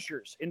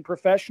finishers in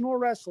professional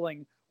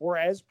wrestling were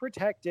as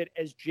protected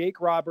as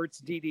Jake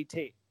Roberts'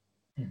 DDT.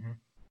 Mm-hmm.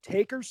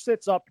 Taker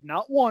sits up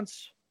not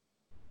once,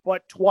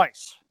 but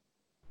twice.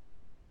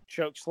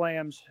 Choke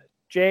slams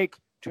Jake,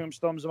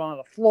 tombstones him on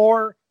the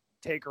floor.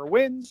 Taker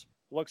wins,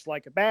 looks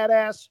like a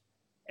badass.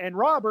 And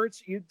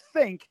Roberts, you'd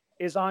think,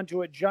 is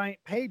onto a giant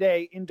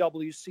payday in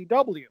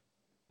WCW.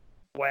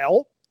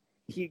 Well,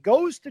 he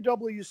goes to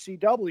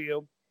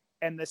WCW,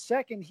 and the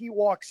second he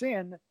walks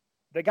in,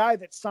 the guy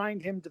that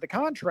signed him to the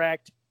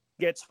contract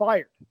gets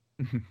fired.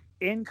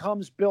 In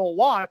comes Bill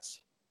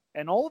Watts,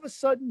 and all of a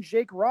sudden,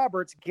 Jake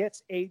Roberts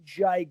gets a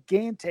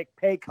gigantic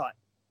pay cut.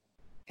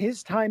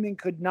 His timing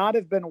could not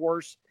have been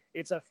worse.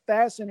 It's a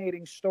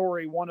fascinating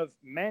story, one of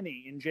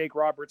many in Jake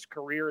Roberts'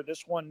 career.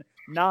 This one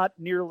not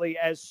nearly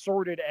as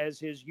sordid as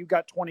his "you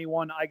got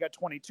 21, I got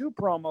 22"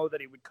 promo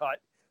that he would cut.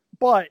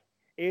 But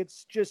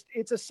it's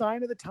a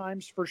sign of the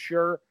times for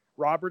sure.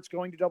 Roberts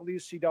going to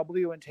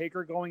WCW and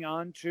Taker going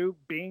on to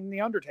being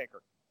The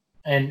Undertaker.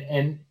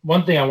 And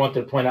one thing I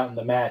wanted to point out in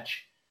the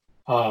match,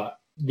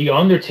 The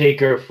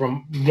Undertaker,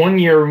 from 1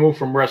 year removed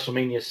from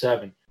WrestleMania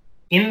 7,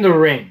 in the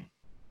ring,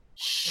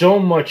 so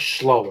much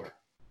slower,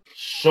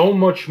 so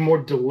much more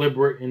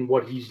deliberate in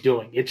what he's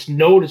doing. It's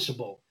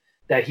noticeable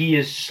that he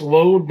has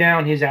slowed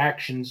down his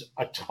actions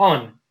a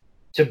ton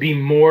to be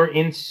more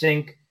in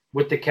sync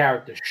with the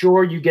character.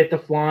 Sure, you get the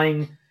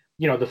flying,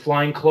 the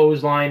flying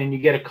clothesline, and you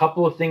get a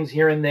couple of things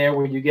here and there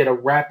where you get a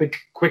rapid,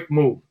 quick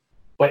move.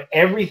 But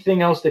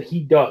everything else that he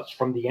does,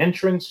 from the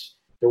entrance,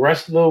 the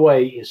rest of the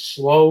way, is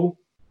slow,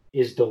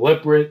 is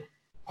deliberate.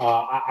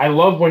 I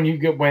love when you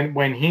get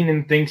when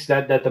Heenan thinks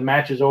that the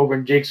match is over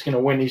and Jake's gonna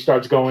win. He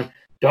starts going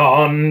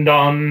dun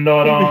dun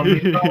dun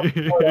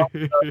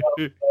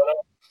dun.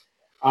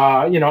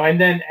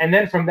 And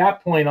then from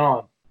that point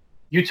on,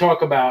 you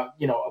talk about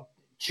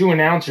two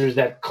announcers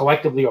that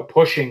collectively are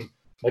pushing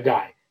the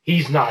guy.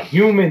 He's not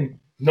human.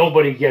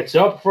 Nobody gets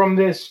up from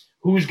this.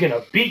 Who's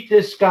gonna beat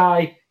this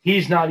guy?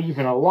 He's not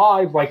even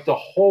alive. Like, the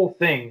whole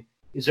thing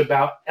is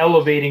about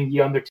elevating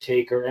The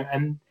Undertaker,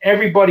 and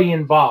everybody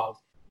involved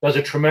does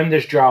a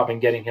tremendous job in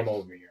getting him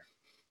over here.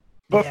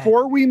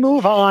 Before we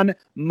move on,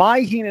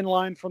 my Heenan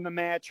line from the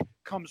match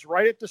comes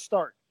right at the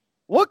start.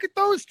 Look at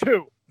those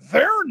two.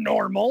 They're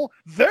normal.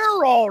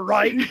 They're all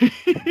right.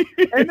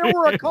 And there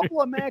were a couple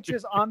of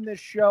matches on this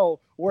show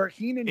where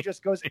Heenan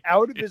just goes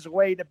out of his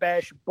way to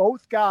bash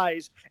both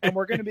guys, and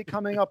we're going to be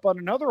coming up on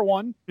another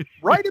one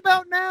right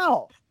about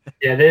now.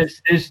 Yeah,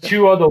 there's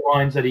two other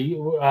lines that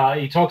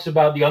he talks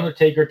about. The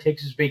Undertaker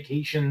takes his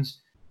vacations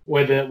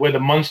where the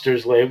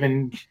Munsters live,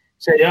 and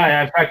said,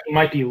 yeah, in fact, he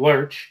might be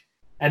Lurch.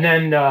 And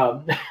then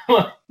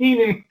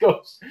Heenan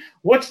goes,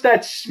 "What's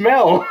that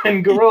smell?"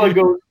 And Gorilla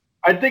goes,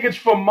 "I think it's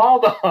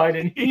formaldehyde."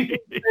 And Heenan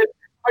said,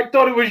 "I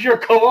thought it was your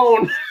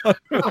cologne."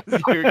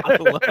 Your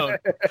cologne.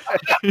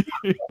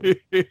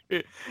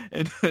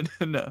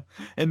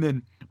 And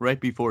then right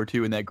before,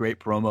 too, in that great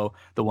promo,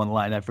 the one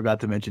line I forgot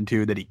to mention,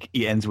 too, that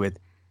he ends with,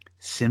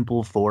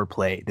 "Simple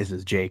foreplay." This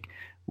is Jake.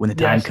 "When the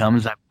time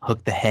comes, I will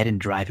hook the head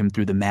and drive him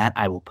through the mat.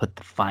 I will put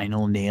the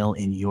final nail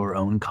in your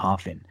own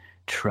coffin.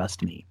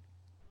 Trust me."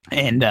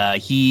 And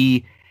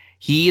he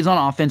is on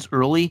offense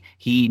early.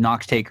 He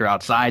knocks Taker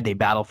outside. They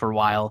battle for a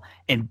while.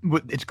 And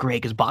it's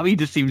great because Bobby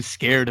just seems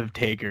scared of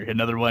Taker.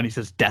 Another one, he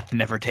says, "Death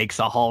never takes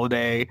a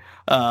holiday."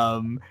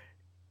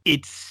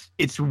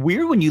 It's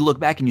weird when you look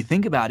back and you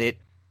think about it.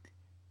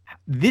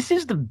 This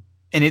is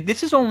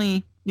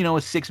only,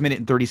 a 6-minute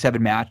and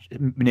 37 match,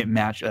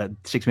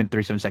 6-minute,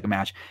 37-second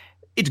match.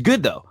 It's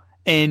good, though.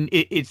 And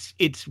it's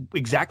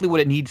exactly what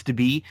it needs to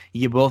be.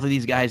 You get both of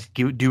these guys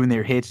doing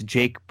their hits.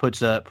 Jake puts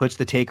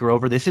the Taker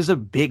over. This is a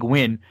big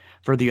win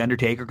for The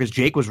Undertaker because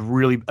Jake was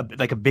really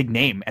a big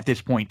name at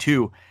this point,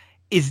 too.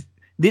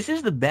 This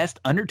is the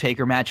best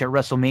Undertaker match at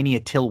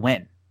WrestleMania till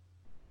when?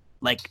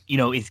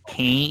 Is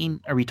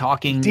Kane, are we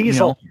talking?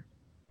 Diesel.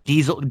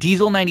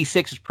 Diesel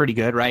 96 is pretty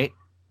good, right?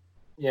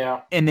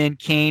 Yeah. And then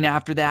Kane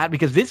after that,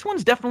 because this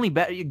one's definitely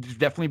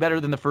better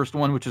than the first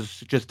one, which is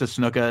just a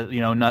Snuka,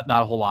 not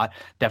a whole lot.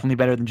 Definitely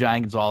better than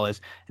Giant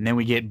Gonzalez. And then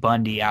we get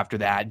Bundy after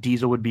that.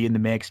 Diesel would be in the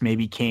mix,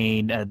 maybe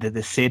Kane.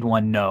 The Sid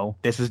one, no.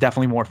 This is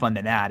definitely more fun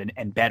than that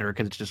and better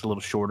because it's just a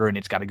little shorter and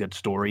it's got a good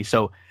story.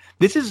 So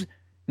this is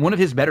one of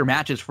his better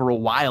matches for a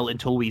while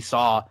until we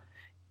saw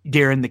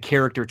Darren the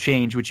character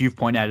change, which you've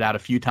pointed out a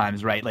few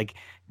times, right? Like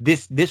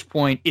this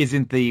point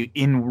isn't the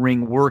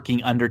in-ring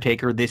working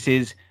Undertaker. This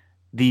is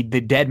the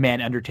dead man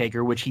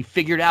Undertaker, which he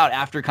figured out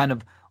after kind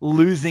of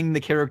losing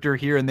the character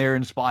here and there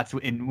in spots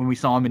when we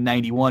saw him in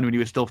 91 when he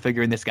was still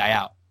figuring this guy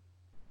out.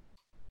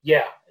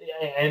 Yeah,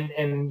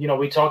 and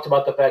we talked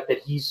about the fact that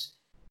he's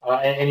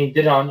and he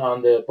did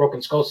on the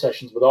Broken Skull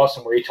sessions with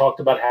Austin, where he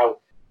talked about how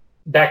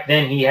back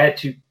then he had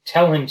to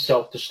tell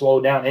himself to slow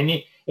down.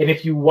 And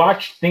if you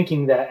watch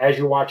thinking that as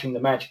you're watching the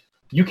match,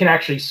 you can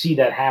actually see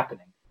that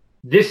happening.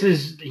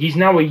 He's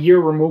now a year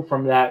removed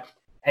from that,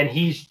 and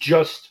he's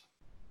just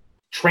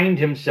trained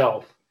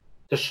himself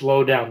to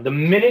slow down.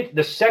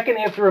 The second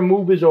after a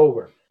move is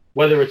over,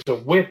 whether it's a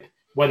whip,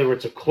 whether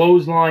it's a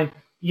clothesline,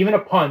 even a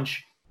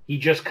punch, he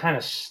just kind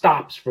of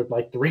stops for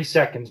like 3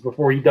 seconds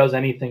before he does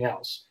anything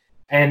else.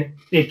 And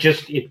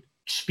it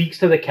speaks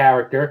to the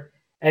character,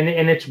 and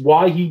it's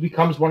why he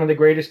becomes one of the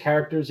greatest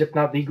characters, if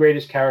not the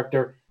greatest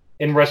character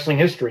in wrestling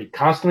history,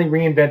 constantly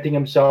reinventing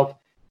himself,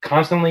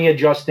 constantly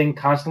adjusting,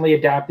 constantly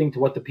adapting to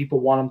what the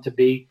people want him to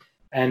be.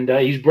 And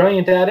he's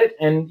brilliant at it,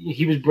 and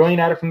he was brilliant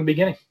at it from the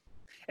beginning.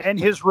 And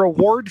his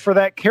reward for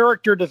that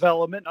character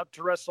development up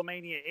to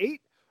WrestleMania 8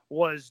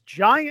 was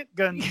Giant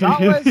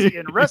Gonzalez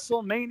in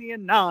WrestleMania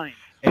 9.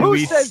 And who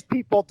says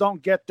people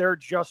don't get their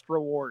just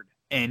reward?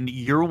 And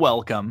you're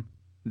welcome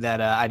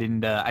that I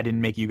didn't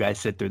make you guys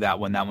sit through that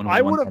one. That one was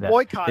I would have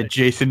boycotted. That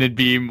Jason and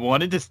Beam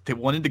wanted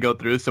to go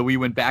through, so we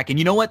went back. And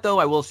you know what, though?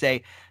 I will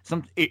say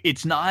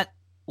it's not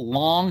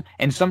long,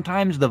 and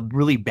sometimes the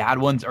really bad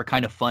ones are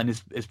kind of fun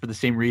is for the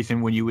same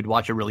reason when you would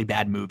watch a really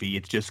bad movie.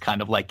 It's just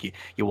kind of like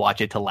you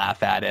watch it to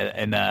laugh at it,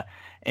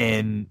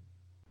 and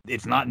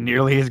it's not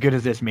nearly as good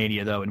as this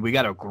Mania, though. And we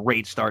got a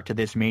great start to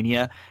this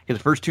Mania because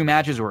the first two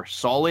matches were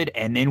solid,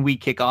 and then we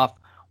kick off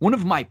one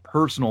of my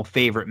personal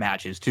favorite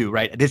matches too,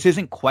 right? This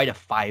isn't quite a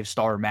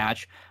 5-star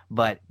match,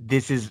 but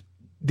this is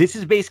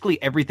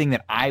basically everything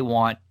that I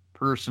want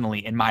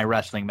personally in my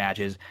wrestling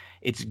matches.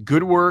 It's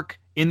good work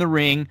in the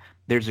ring.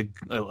 There's a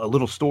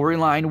little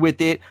storyline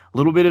with it, a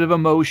little bit of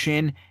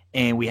emotion,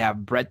 and we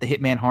have Bret the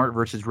Hitman Hart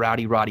versus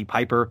Rowdy Roddy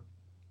Piper.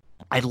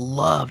 I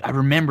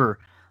remember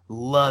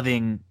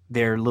loving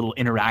their little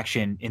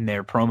interaction in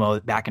their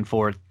promo back and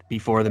forth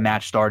before the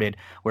match started,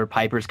 where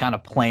Piper's kind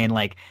of playing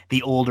like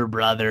the older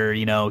brother.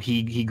 You know,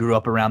 he grew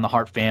up around the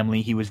Hart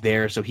family. He was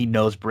there, so he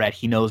knows Bret.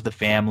 He knows the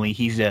family.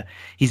 He's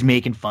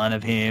making fun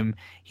of him.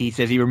 He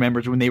says he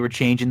remembers when they were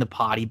changing the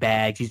potty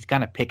bags. He's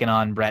kind of picking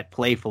on Bret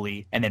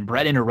playfully, and then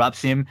Bret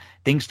interrupts him.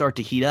 Things start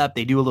to heat up.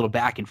 They do a little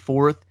back and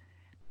forth.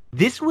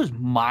 This was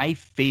my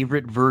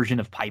favorite version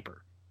of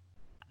Piper.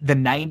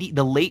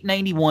 The late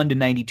 91 to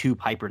 92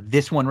 Piper.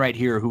 This one right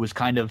here, who was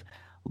kind of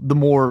the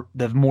more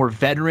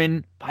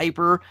veteran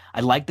Piper. I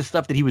liked the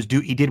stuff that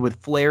he did with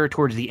Flair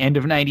towards the end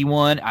of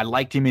 91. I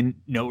liked him in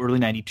early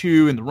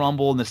 92 in the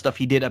Rumble and the stuff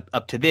he did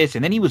up to this,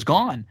 and then he was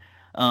gone.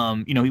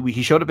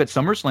 He showed up at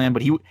SummerSlam,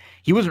 but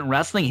he wasn't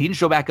wrestling. He didn't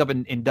show back up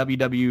in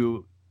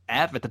WWF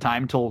at the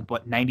time until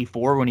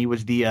 94 when he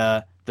was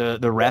the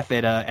ref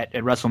at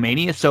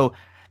WrestleMania. So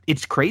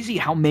it's crazy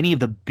how many of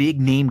the big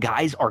name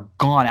guys are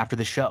gone after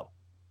the show,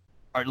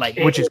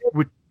 which is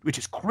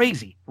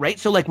crazy, right?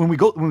 So like when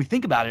we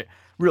think about it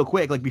real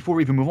quick, like before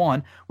we even move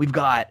on, we've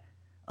got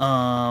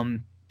Hogan's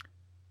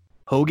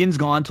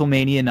gone till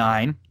Mania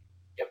 9.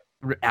 Yep.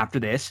 After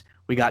this,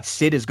 we got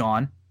Sid is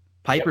gone,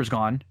 Piper's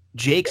gone,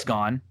 Jake's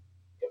gone.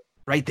 Yep.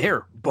 Right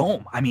there,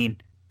 boom. I mean,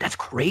 that's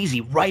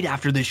crazy. Right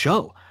after this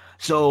show,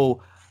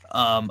 so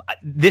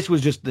this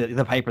was just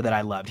the Piper that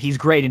I loved. He's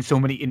great in so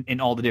many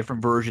in all the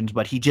different versions,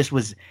 but he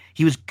was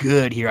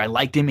good here. I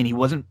liked him, and he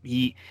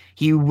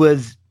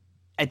was.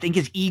 I think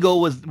his ego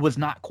was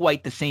not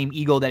quite the same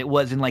ego that it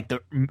was in like the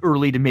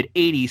early to mid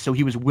 80s. So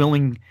he was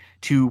willing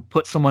to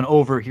put someone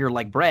over here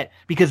like Bret,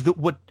 because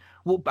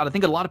I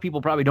think a lot of people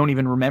probably don't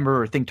even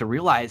remember or think to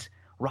realize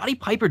Roddy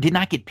Piper did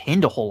not get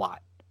pinned a whole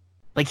lot.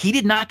 Like, he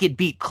did not get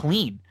beat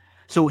clean.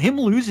 So him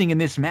losing in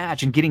this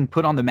match and getting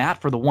put on the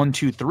mat for the 1,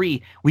 2,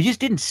 3, we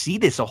just didn't see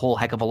this a whole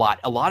heck of a lot.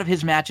 A lot of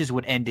his matches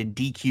would end in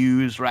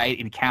DQs, right,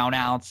 in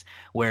countouts,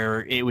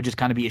 where it would just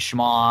kind of be a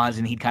schmoz,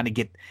 and he'd kind of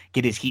get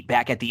his heat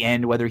back at the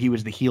end, whether he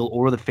was the heel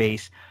or the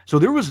face. So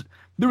there was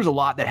a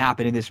lot that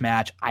happened in this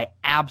match. I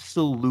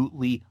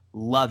absolutely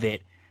love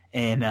it.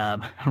 And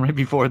right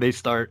before they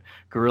start,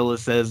 Gorilla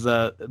says,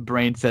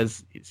 Brain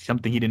says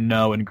something he didn't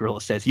know, and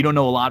Gorilla says, "You don't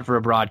know a lot for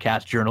a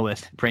broadcast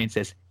journalist." Brain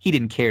says he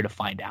didn't care to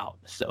find out,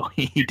 so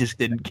he just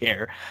didn't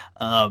care.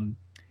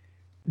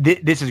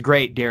 This is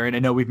great, Darren. I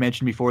know we've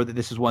mentioned before that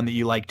this is one that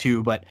you like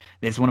too, but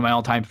it's one of my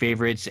all-time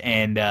favorites,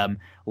 and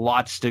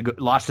lots to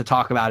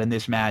talk about in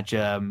this match.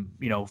 From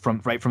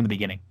the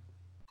beginning.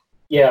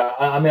 Yeah,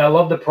 I mean, I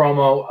love the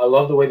promo. I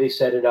love the way they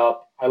set it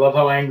up. I love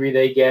how angry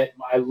they get.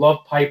 I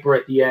love Piper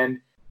at the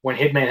end, when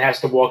Hitman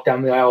has to walk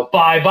down the aisle,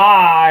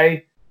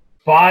 bye-bye,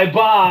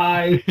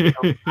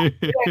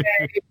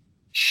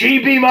 she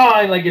be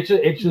mine. Like, it's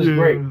just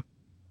great.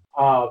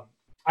 I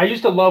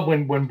used to love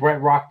when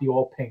Bret rocked the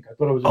all pink. I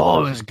thought it was.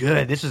 Oh, it was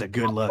good. This is a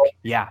good look.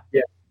 Yeah.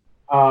 Yeah.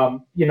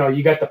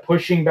 You got the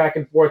pushing back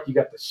and forth. You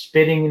got the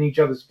spitting in each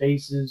other's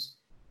faces.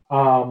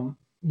 You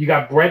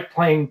got Bret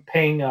playing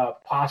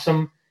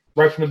possum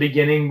right from the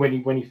beginning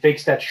when he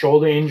fakes that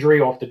shoulder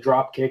injury off the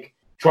drop kick,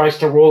 tries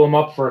to roll him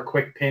up for a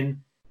quick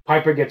pin.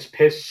 Piper gets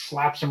pissed,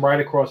 slaps him right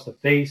across the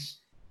face.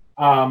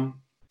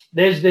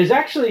 There's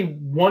actually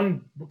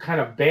one kind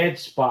of bad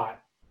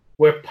spot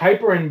where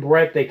Piper and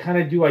Bret, they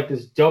kind of do like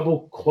this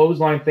double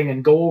clothesline thing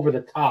and go over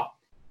the top.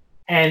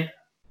 And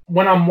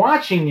when I'm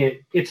watching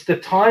it, it's the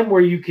time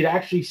where you could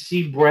actually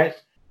see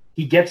Bret.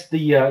 He gets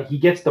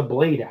the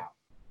blade out,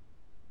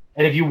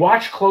 and if you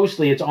watch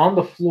closely, it's on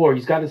the floor.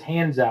 He's got his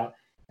hands out,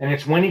 and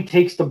it's when he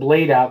takes the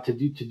blade out to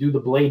do the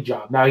blade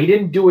job. Now, he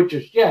didn't do it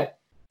just yet.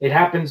 It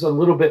happens a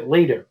little bit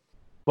later,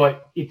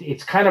 but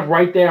it's kind of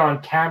right there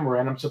on camera,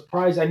 and I'm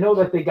surprised. I know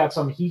that they got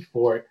some heat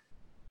for it,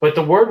 but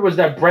the word was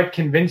that Bret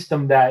convinced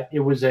them that it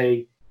was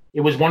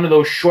one of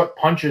those short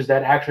punches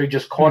that actually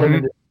just caught him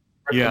in the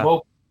yeah.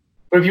 But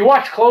if you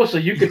watch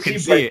closely, you can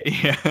see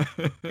it. Yeah.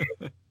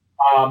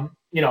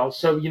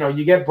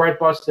 You get Bret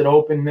busted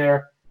open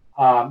there.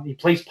 He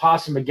plays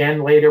possum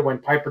again later when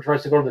Piper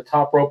tries to go to the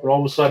top rope, and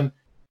all of a sudden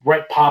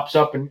Bret pops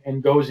up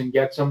and goes and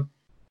gets him.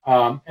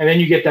 And then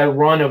you get that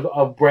run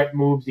of Bret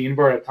moves, the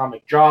inverted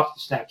atomic drop, the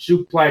snap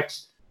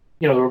suplex,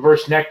 the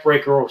reverse neck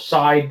breaker or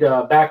side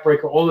back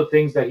breaker, all the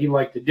things that he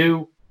liked to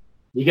do.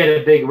 You get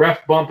a big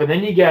ref bump, and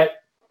then you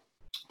get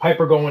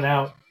Piper going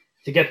out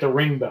to get the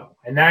ring bell.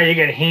 And now you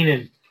get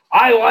Heenan.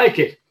 I like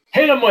it.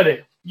 Hit him with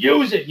it.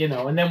 Use it,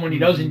 And then when he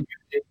doesn't use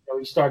it,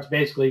 he starts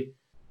basically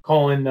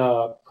calling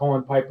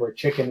Piper a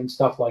chicken and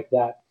stuff like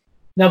that.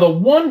 Now, the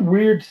one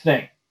weird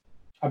thing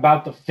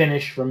about the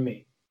finish from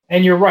me,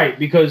 and you're right,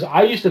 because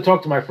I used to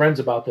talk to my friends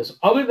about this.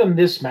 Other than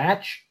this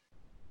match,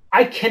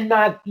 I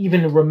cannot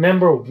even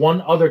remember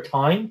one other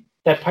time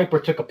that Piper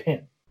took a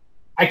pin.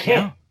 I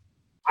can't.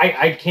 Yeah.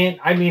 I can't.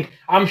 I mean,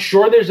 I'm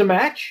sure there's a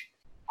match.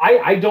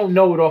 I don't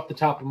know it off the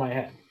top of my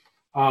head.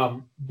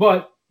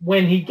 But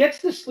when he gets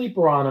the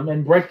sleeper on him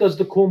and Bret does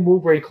the cool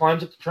move where he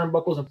climbs up the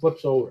turnbuckles and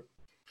flips over,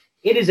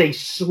 it is a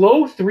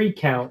slow 3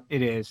 count.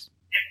 It is.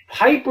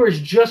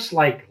 Piper's just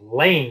like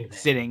laying there.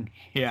 Sitting.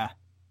 Yeah.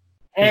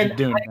 And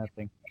doing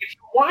nothing. If you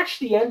watch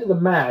the end of the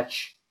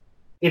match,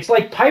 it's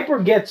like Piper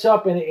gets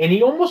up and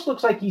he almost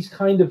looks like he's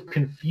kind of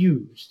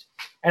confused.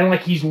 And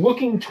like he's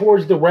looking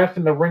towards the ref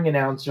and the ring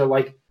announcer,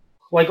 like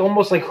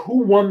almost like who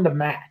won the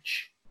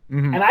match.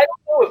 Mm-hmm. And I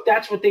don't know if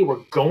that's what they were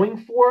going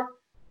for.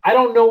 I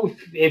don't know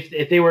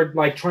if they were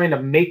like trying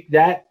to make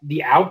that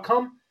the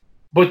outcome.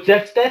 But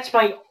that's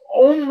my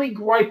only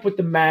gripe with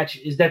the match,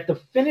 is that the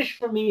finish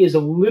for me is a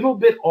little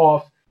bit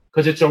off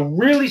because it's a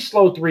really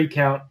slow 3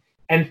 count,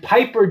 and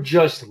Piper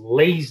just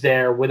lays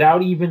there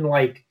without even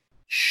like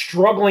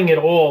struggling at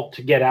all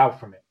to get out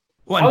from it.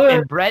 Well,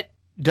 and Brett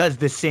does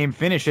the same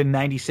finish in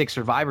 '96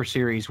 Survivor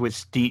Series with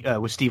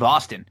Steve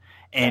Austin,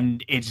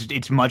 and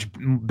it's much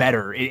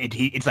better.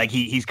 It's like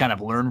he's kind of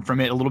learned from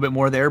it a little bit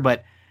more there,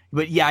 but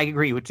yeah, I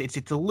agree.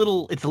 It's a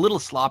little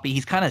sloppy.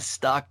 He's kind of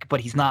stuck, but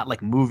he's not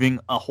like moving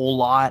a whole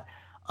lot.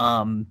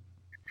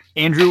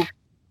 Andrew,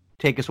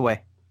 take us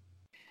away.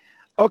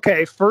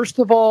 Okay, first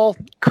of all,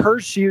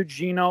 curse you,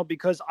 Gino,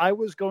 because I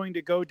was going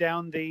to go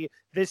down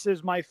this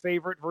is my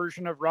favorite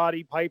version of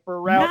Roddy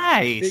Piper route.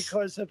 Nice.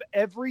 Because of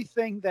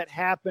everything that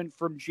happened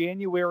from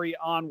January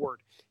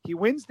onward. He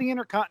wins the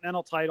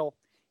Intercontinental title.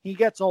 He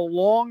gets a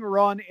long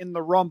run in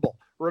the Rumble.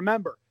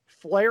 Remember,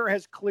 Flair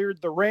has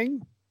cleared the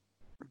ring.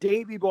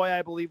 Davey Boy,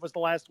 I believe, was the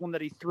last one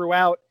that he threw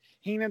out.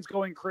 Heenan's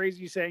going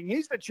crazy saying,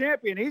 he's the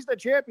champion, he's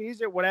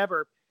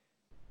whatever.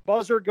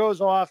 Buzzer goes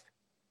off.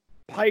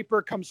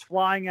 Piper comes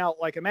flying out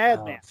like a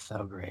madman. Oh,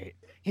 so great.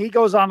 He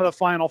goes on to the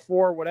Final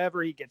Four,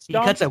 whatever. He gets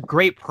dumped. He cuts a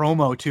great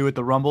promo, too, at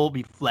the Rumble.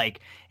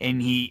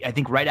 And I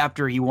think right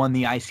after he won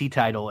the IC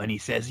title, and he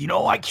says,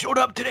 I showed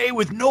up today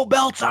with no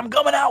belts. I'm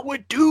coming out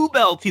with 2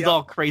 belts. He's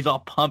all crazy, all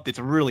pumped. It's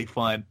really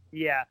fun.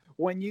 Yeah.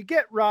 When you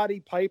get Roddy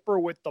Piper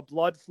with the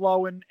blood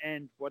flowing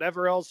and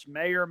whatever else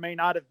may or may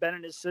not have been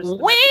in his system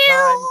at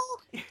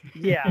the time,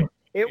 yeah,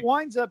 it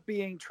winds up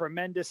being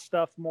tremendous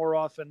stuff more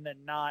often than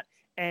not.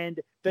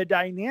 And the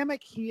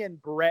dynamic he and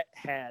Brett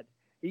had,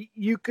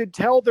 you could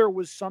tell there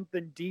was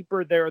something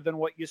deeper there than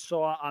what you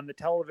saw on the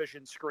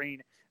television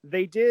screen.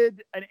 They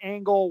did an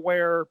angle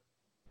where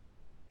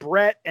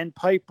Brett and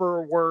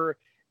Piper were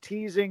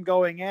teasing,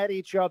 going at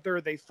each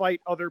other. They fight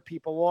other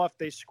people off.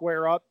 They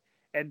square up.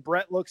 And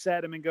Brett looks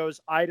at him and goes,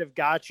 I'd have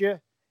got you.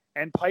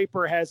 And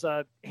Piper has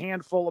a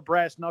handful of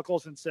brass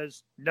knuckles and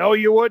says, no,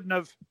 you wouldn't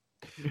have.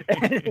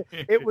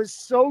 It was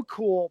so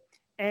cool.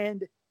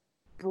 And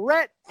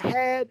Brett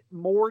had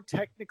more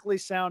technically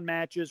sound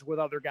matches with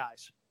other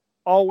guys.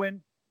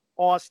 Owen,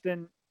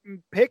 Austin,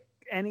 pick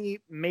any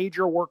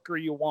major worker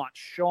you want.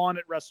 Shawn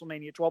at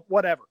WrestleMania 12,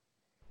 whatever.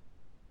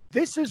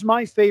 This is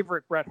my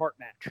favorite Bret Hart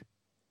match.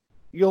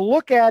 You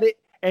look at it,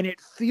 and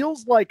it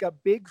feels like a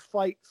big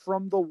fight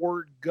from the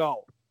word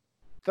go.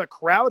 The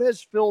crowd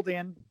has filled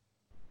in.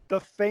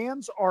 The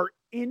fans are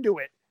into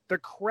it. The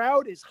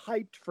crowd is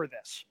hyped for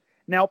this.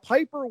 Now,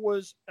 Piper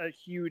was a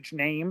huge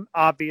name,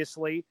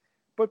 obviously,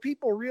 but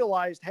people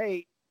realized,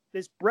 hey,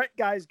 this Bret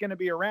guy is going to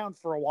be around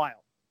for a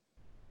while.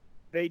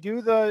 They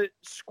do the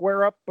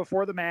square up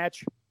before the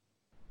match,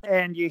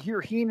 and you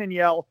hear Heenan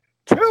yell,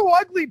 2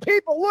 ugly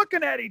people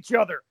looking at each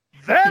other.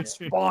 That's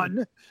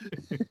fun.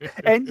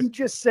 And you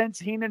just sense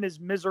Heenan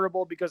is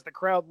miserable because the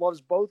crowd loves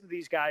both of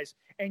these guys,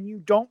 and you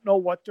don't know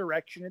what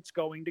direction it's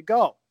going to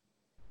go.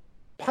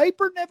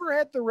 Piper never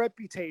had the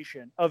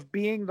reputation of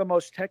being the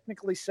most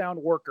technically sound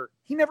worker.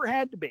 He never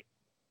had to be.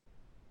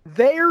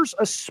 There's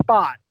a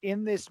spot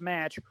in this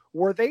match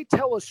where they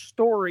tell a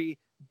story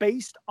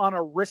based on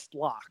a wrist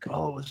lock.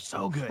 Oh, it was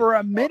so good. For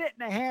a minute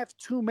and a half,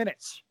 2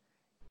 minutes.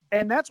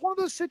 And that's one of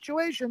those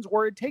situations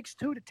where it takes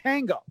 2 to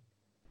tango.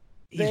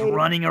 He's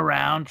running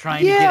around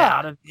trying to get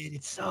out of it.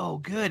 It's so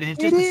good. And it's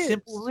just a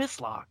simple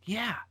wrist lock.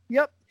 Yeah.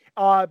 Yep.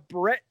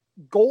 Brett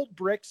Gold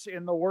Bricks,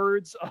 in the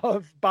words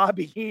of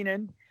Bobby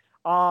Heenan,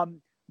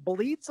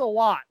 bleeds a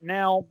lot.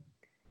 Now,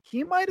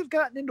 he might have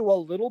gotten into a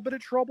little bit of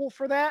trouble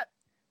for that.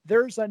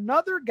 There's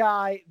another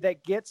guy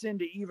that gets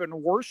into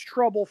even worse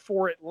trouble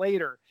for it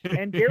later.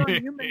 And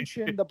Darren, you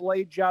mentioned the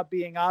blade job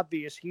being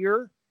obvious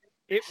here.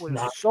 It was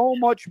so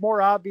much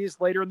more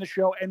obvious later in the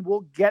show, and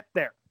we'll get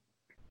there.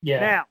 Yeah.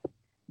 Now,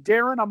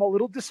 Darren, I'm a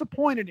little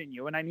disappointed in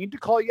you, and I need to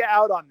call you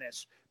out on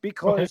this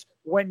because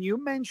when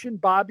you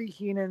mentioned Bobby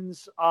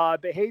Heenan's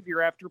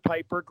behavior after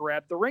Piper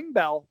grabbed the ring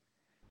bell,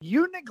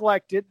 you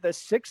neglected the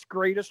 6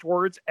 greatest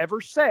words ever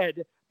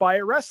said by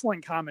a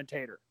wrestling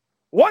commentator.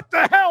 What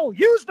the hell?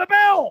 Use the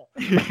bell!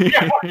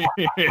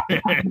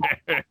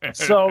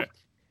 So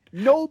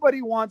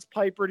nobody wants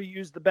Piper to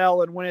use the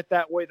bell and win it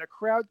that way. The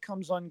crowd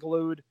comes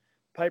unglued.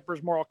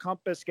 Piper's moral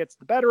compass gets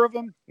the better of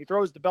him. He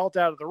throws the belt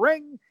out of the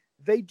ring.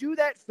 They do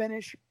that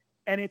finish,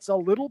 and it's a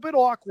little bit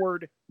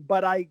awkward,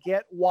 but I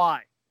get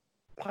why.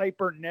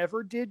 Piper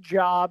never did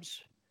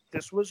jobs.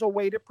 This was a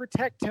way to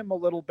protect him a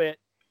little bit.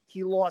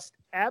 He lost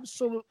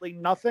absolutely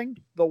nothing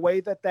the way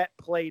that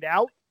played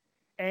out.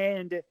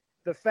 And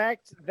the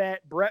fact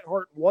that Bret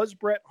Hart was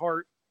Bret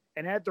Hart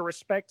and had the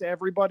respect to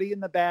everybody in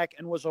the back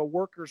and was a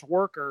worker's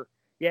worker,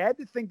 You had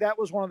to think that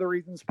was one of the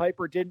reasons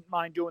Piper didn't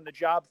mind doing the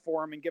job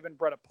for him and giving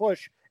Bret a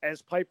push.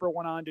 As Piper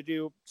went on to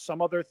do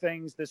some other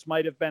things, this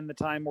might have been the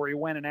time where he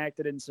went and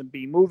acted in some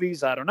B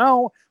movies. I don't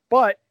know.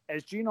 But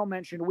as Gino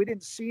mentioned, we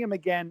didn't see him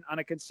again on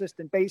a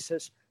consistent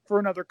basis for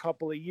another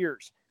couple of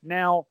years.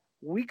 Now,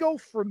 we go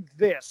from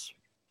this,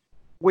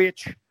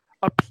 which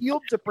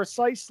appealed to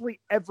precisely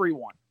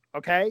everyone,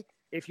 okay?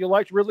 If you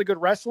liked really good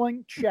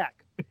wrestling,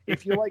 check.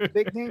 If you like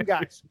big name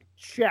guys,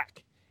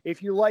 check.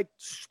 If you like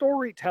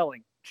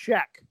storytelling,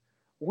 check.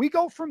 We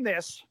go from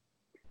this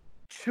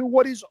to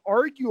what is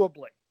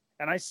arguably,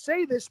 and I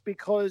say this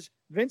because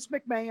Vince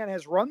McMahon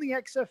has run the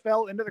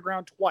XFL into the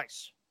ground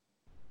twice.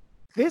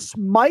 This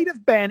might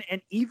have been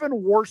an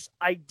even worse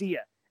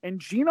idea. And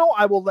Gino,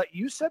 I will let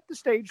you set the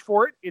stage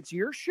for it. It's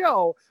your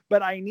show,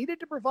 but I needed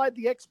to provide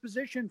the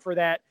exposition for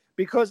that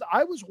because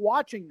I was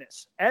watching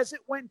this as it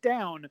went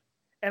down,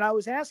 and I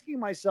was asking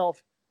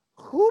myself,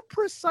 who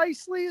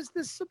precisely is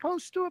this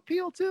supposed to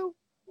appeal to?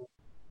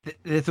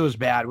 This was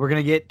bad. We're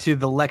going to get to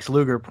the Lex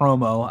Luger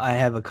promo. I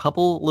have a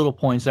couple little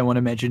points I want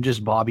to mention,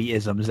 just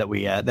Bobby-isms that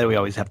we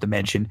always have to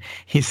mention.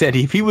 He said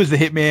if he was the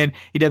hitman,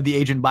 he'd have the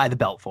agent buy the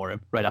belt for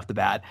him right off the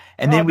bat.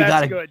 And then we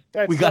got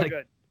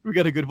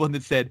a good one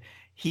that said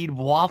he'd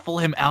waffle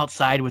him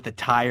outside with a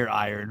tire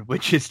iron,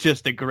 which is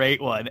just a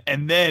great one.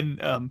 And then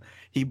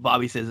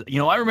Bobby says,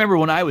 I remember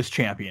when I was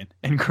champion.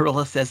 And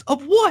Gorilla says,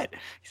 of what?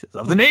 He says,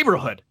 of the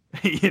neighborhood.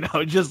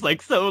 Just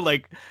like so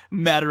like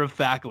matter of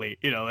factly,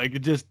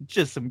 like just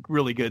some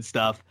really good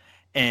stuff.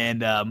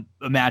 And a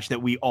match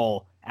that we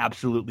all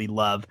absolutely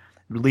love,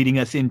 leading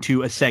us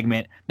into a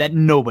segment that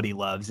nobody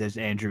loves, as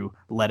Andrew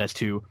led us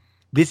to.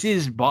 This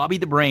is Bobby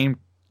the Brain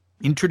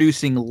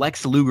introducing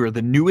Lex Luger,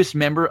 the newest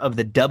member of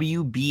the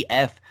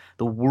WBF,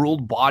 the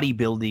World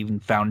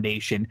Bodybuilding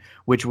Foundation,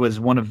 which was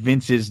one of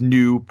Vince's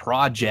new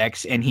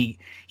projects. And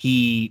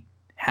he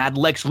had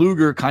Lex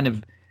Luger kind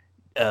of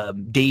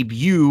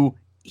debut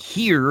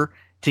here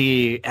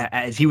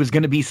as he was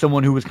going to be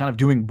someone who was kind of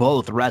doing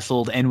both,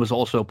 wrestled and was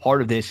also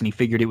part of this, and he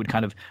figured it would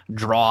kind of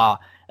draw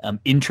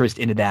interest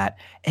into that.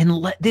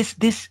 And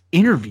this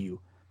interview,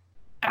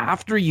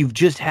 after you've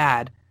just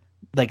had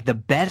like the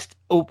best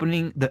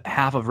opening the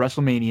half of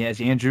WrestleMania,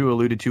 as Andrew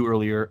alluded to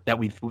earlier, that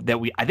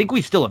I think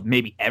we still have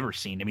maybe ever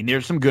seen. I mean,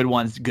 there's some good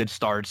ones, good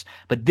starts,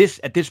 but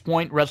at this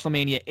point,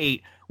 WrestleMania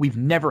 8, we've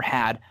never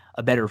had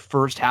a better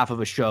first half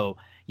of a show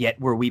yet,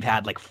 where we've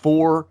had like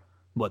 4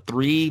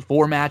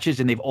 matches,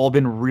 and they've all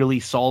been really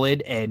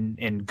solid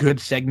and good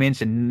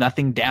segments and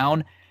nothing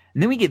down.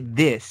 And then we get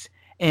this,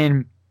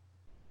 and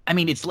I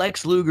mean, it's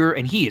Lex Luger,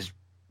 and he is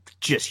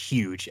just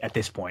huge at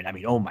this point. I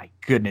mean, oh my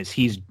goodness,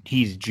 he's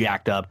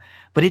jacked up,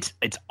 but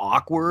it's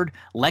awkward.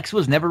 Lex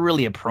was never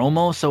really a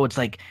promo, so it's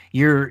like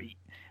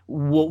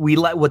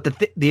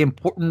the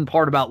important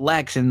part about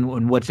Lex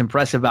and what's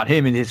impressive about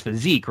him and his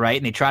physique, right?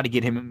 And they try to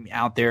get him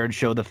out there and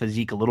show the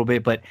physique a little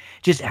bit, but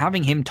just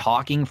having him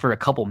talking for a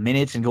couple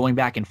minutes and going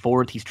back and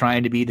forth, he's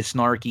trying to be the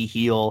snarky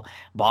heel.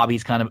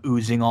 Bobby's kind of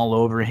oozing all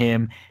over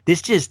him.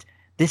 This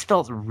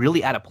felt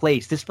really out of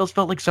place. This felt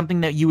like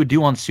something that you would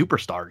do on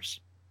Superstars.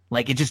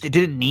 Like it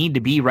didn't need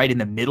to be right in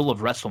the middle of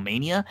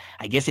WrestleMania.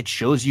 I guess it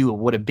shows you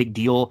what a big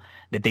deal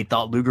that they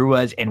thought Luger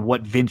was and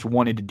what Vince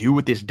wanted to do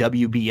with this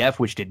WBF,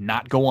 which did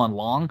not go on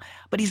long.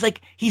 But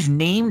he's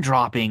name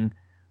dropping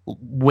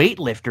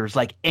weightlifters.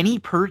 Like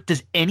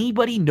does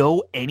anybody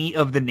know any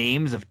of the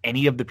names of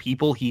any of the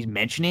people he's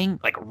mentioning?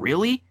 Like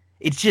really?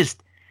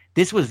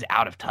 This was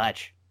out of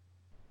touch.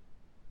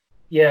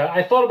 Yeah,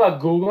 I thought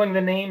about Googling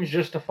the names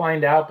just to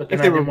find out, but then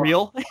if they were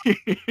real.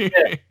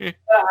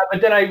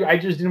 But then I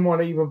just didn't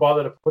want to even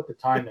bother to put the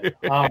time in.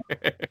 I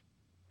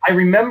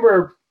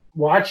remember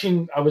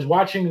I was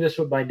watching this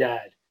with my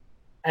dad,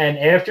 and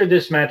after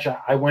this match,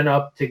 I went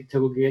up to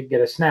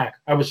get a snack.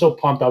 I was so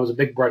pumped. I was a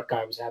big Bret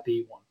guy. I was happy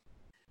he won.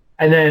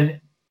 And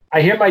then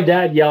I hear my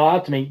dad yell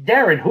out to me,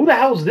 "Darren, who the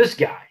hell's this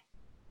guy?"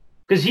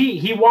 Because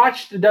he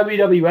watched the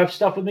WWF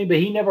stuff with me, but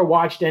he never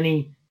watched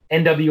any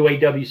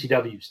NWA,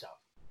 WCW stuff.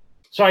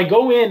 So I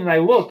go in and I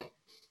look,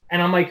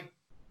 and I'm like,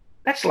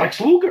 that's Lex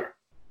Luger.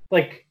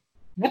 Like,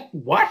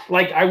 what?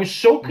 Like, I was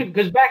so,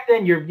 because back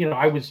then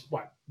I was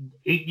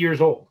 8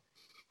 years old.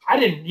 I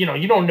didn't,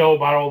 you don't know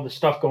about all the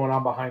stuff going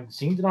on behind the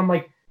scenes. And I'm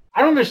like,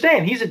 I don't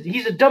understand. He's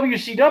a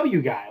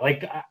WCW guy.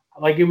 Like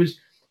it was,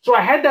 so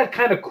I had that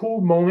kind of cool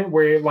moment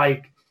where you're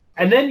like,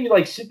 and then you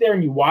like sit there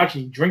and you watch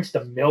and he drinks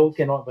the milk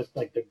and all, but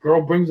like the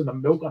girl brings him the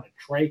milk on a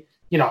tray,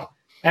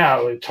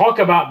 talk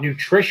about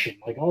nutrition.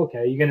 Like,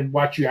 okay, you're going to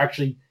watch you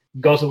actually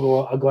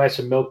guzzle a glass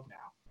of milk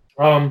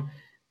now.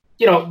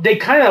 They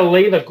kind of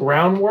lay the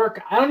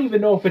groundwork. I don't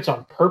even know if it's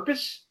on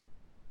purpose,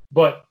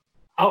 but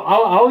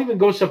I'll even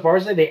go so far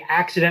as say they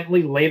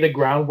accidentally lay the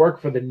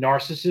groundwork for the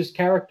narcissist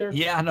character.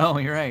 Yeah, no,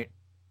 you're right.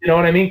 You know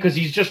what I mean? Because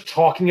he's just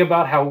talking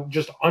about how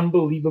just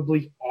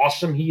unbelievably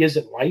awesome he is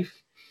at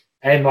life,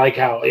 and like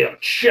how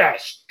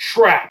chest,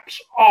 traps,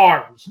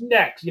 arms,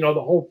 necks, the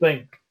whole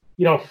thing,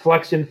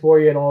 flexing for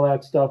you and all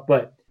that stuff.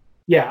 But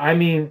yeah, I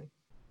mean.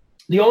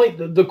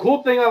 The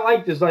cool thing I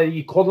liked is that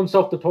he called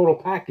himself the Total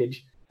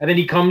Package, and then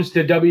he comes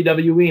to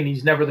WWE and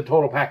he's never the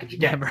total package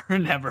again.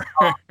 Never.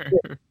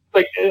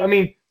 Like, I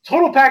mean,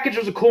 total package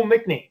was a cool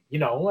nickname, you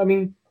know. I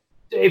mean,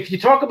 if you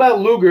talk about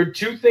Luger,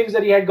 three things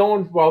he had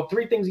going for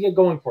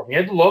him. He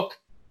had the look,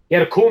 he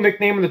had a cool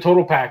nickname in the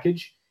total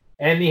package,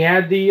 and he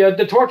had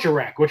the torture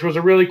rack, which was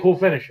a really cool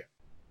finisher.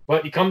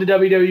 But you come to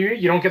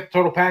WWE, you don't get the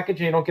total package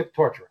and you don't get the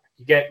torture rack.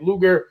 You get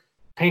Luger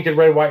painted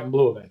red, white, and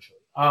blue eventually.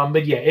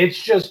 But yeah,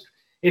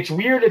 it's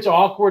weird, it's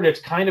awkward, it's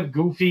kind of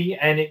goofy,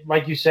 and it,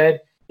 like you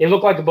said, it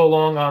looked like it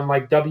belonged on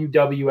like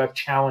WWF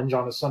Challenge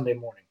on a Sunday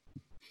morning.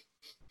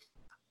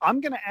 I'm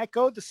going to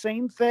echo the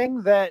same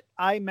thing that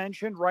I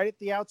mentioned right at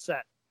the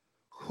outset.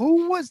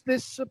 Who was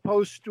this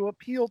supposed to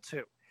appeal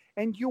to?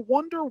 And you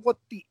wonder what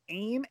the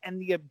aim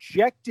and the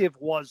objective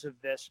was of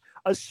this,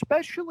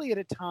 especially at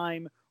a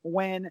time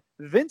when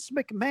Vince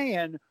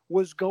McMahon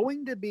was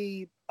going to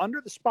be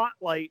under the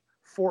spotlight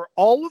for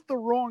all of the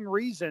wrong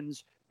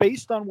reasons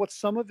based on what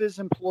some of his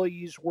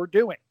employees were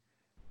doing.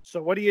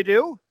 So what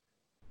do?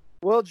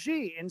 Well,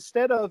 gee,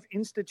 instead of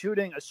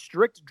instituting a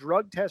strict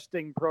drug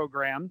testing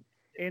program,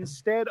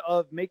 instead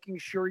of making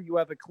sure you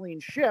have a clean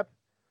ship,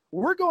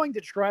 we're going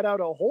to trot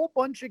out a whole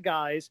bunch of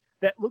guys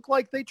that look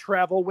like they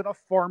travel with a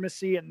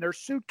pharmacy in their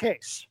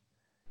suitcase.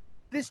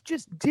 This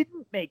just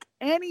didn't make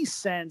any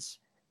sense.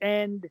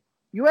 And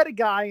you had a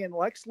guy in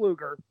Lex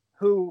Luger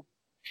who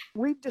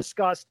we've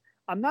discussed.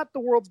 I'm not the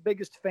world's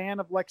biggest fan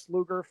of Lex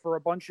Luger for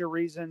a bunch of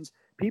reasons.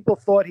 People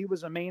thought he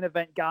was a main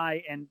event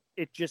guy, and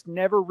it just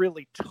never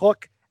really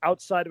took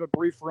outside of a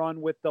brief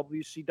run with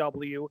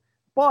WCW.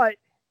 But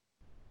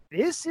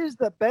this is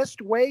the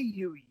best way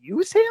you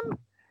use him?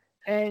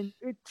 And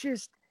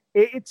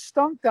it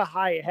stunk to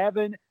high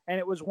heaven. And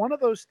it was one of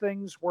those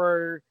things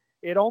where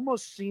it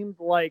almost seemed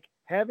like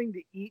having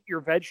to eat your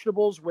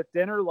vegetables with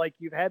dinner. Like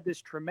you've had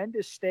this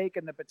tremendous steak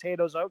and the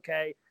potatoes.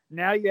 Okay,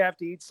 now you have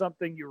to eat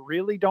something you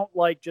really don't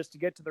like just to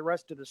get to the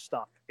rest of the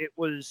stuff. It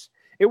was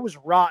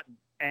rotten.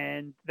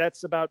 And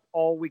that's about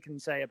all we can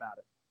say about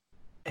it.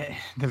 At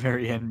the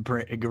very end,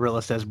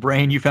 Gorilla says,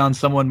 Brain, you found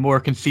someone more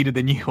conceited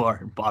than you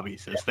are. Bobby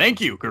says, thank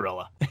you,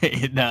 Gorilla.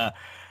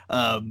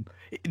 And,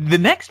 the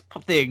next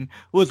thing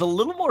was a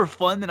little more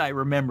fun than I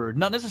remembered.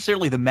 Not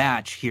necessarily the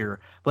match here,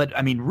 but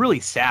I mean,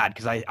 really sad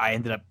because I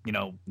ended up,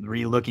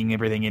 re-looking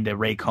everything into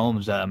Ray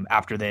Combs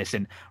after this.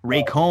 And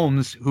Ray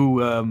Combs,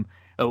 who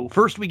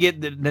first we get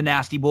the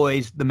Nasty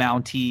Boys, the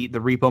Mountie, the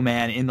Repo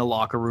Man in the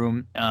locker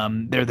room.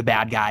 They're the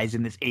bad guys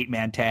in this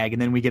 8-man tag.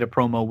 And then we get a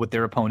promo with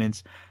their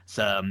opponents.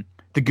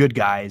 The good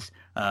guys,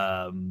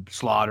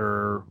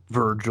 Slaughter,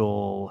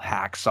 Virgil,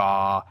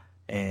 Hacksaw,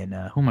 and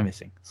who am I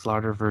missing?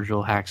 Slaughter,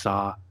 Virgil,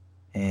 Hacksaw,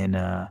 and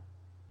hold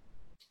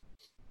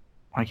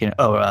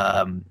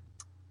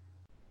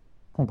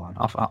on,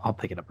 I'll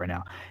pick it up right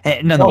now.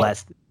 And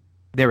nonetheless,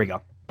 there we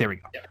go.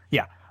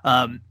 Yeah.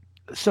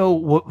 So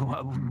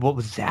what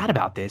was sad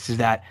about this is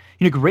that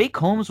Ray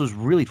Combs was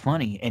really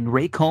funny, and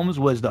Ray Combs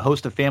was the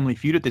host of Family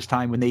Feud at this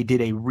time when they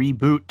did a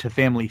reboot to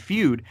Family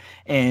Feud,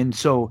 and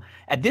so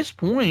at this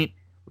point,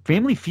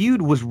 Family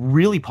Feud was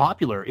really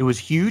popular. It was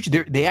huge.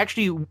 They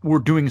actually were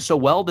doing so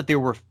well that there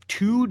were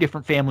 2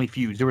 different Family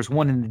Feuds. There was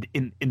one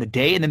in the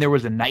day, and then there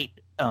was a night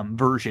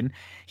version.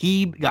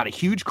 He got a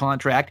huge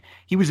contract.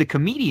 He was a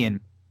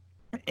comedian,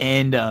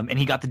 and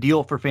he got the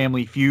deal for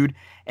Family Feud.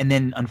 And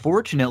then,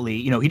 unfortunately,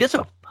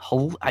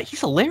 he's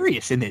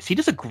hilarious in this. He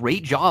does a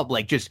great job,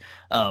 like just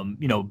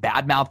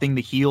bad mouthing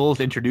the heels,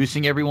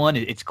 introducing everyone.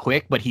 It's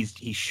quick, but he's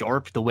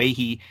sharp. The way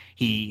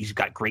he's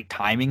got great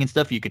timing and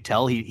stuff. You could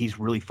tell he's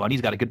really funny.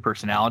 He's got a good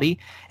personality,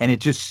 and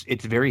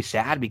it's very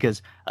sad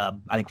because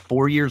I think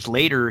 4 years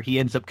later he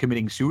ends up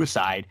committing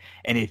suicide.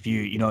 And if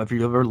you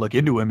ever look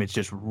into him, it's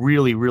just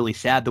really, really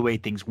sad the way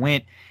things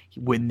went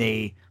when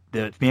the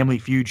Family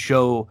Feud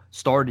show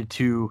started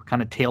to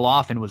kind of tail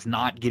off and was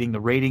not getting the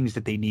ratings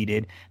that they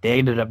needed. They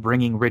ended up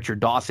bringing Richard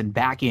Dawson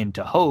back in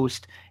to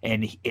host,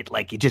 and it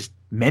just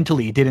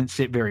mentally it didn't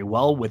sit very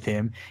well with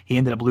him. He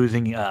ended up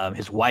losing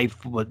his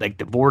wife,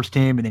 divorced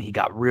him, and then he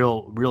got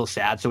real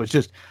sad. So it's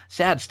just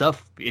sad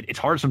stuff. It's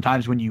hard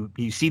sometimes when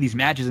you see these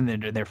matches and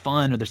they're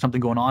fun or there's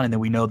something going on, and then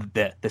we know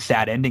that the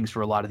sad endings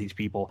for a lot of these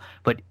people.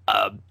 But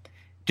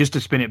just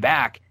to spin it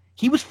back,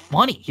 he was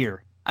funny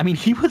here. I mean,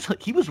 he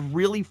was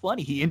really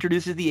funny. He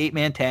introduces the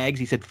 8-man tags.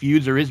 He said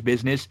feuds are his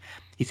business.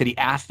 He said he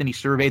asked and he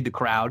surveyed the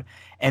crowd.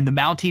 And the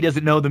Mountie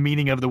doesn't know the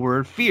meaning of the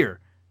word fear.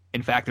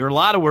 In fact, there are a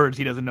lot of words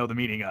he doesn't know the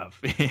meaning of.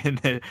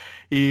 And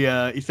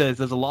he says,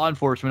 as a law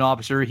enforcement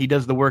officer, he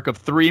does the work of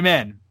 3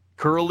 men,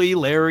 Curly,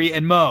 Larry,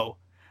 and Moe.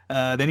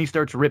 Then he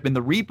starts ripping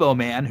the Repo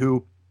Man,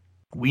 who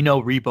we know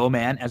Repo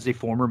Man as a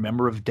former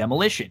member of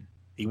Demolition.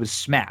 He was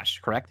Smash,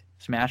 correct?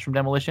 Smash from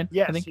Demolition?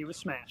 Yes, I think? He was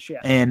Smash,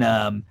 yeah.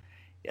 And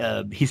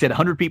he said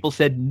 100 people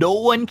said no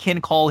one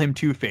can call him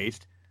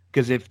two-faced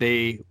because if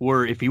he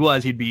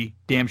was, he'd be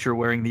damn sure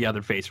wearing the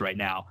other face right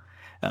now.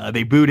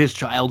 They booed his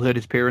childhood.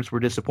 His parents were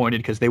disappointed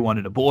because they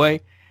wanted a boy.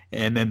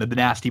 And then the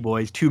Nasty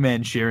Boys, 2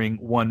 men sharing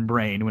 1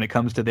 brain. When it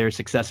comes to their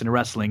success in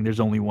wrestling,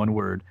 there's only one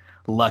word: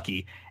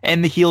 lucky.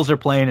 And the heels are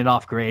playing it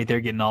off great. They're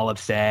getting all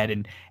upset,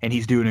 and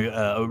he's doing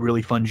a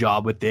really fun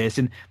job with this.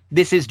 And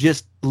this is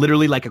just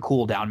literally like a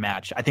cool down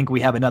match. I think we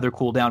have another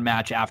cool down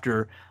match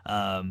after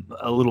a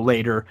little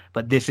later,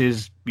 but this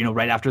is,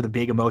 right after the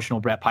big emotional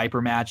Brett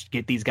Piper match.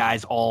 Get these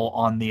guys all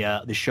on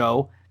the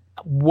show.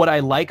 What I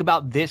like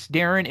about this,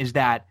 Darren, is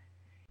that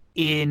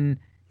in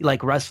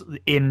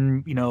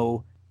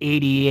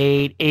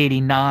 88,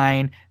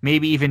 89,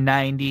 maybe even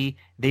 90,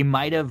 they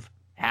might have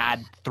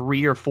had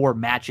 3 or 4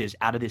 matches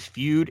out of this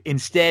feud.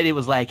 Instead, it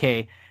was like,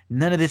 hey,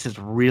 none of this is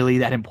really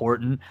that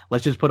important.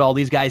 Let's just put all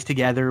these guys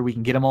together. We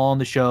can get them all on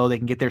the show. They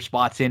can get their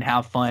spots in,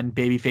 have fun,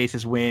 baby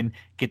faces win,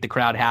 get the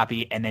crowd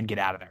happy, and then get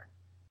out of there.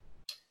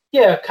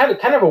 Yeah, kind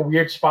of a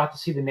weird spot to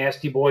see the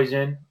Nasty Boys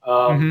in. They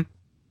won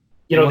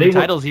the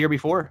titles the year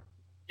before.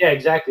 Yeah,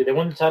 exactly. They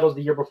won the titles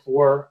the year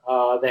before.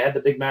 They had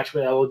the big match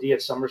with LOD at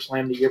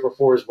SummerSlam the year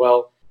before as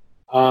well.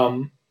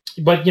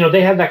 But,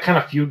 they had that kind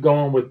of feud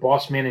going with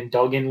Bossman and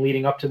Duggan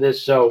leading up to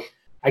this. So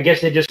I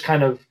guess they just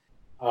kind of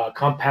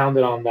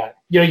compounded on that.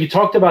 You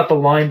talked about the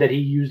line that he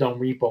used on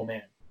Repo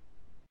Man.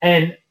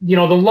 And, the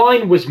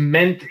line was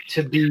meant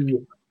to be,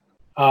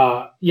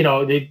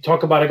 they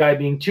talk about a guy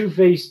being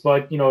two-faced,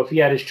 but, if he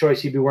had his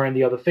choice, he'd be wearing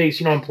the other face,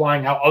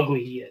 implying how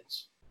ugly he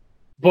is.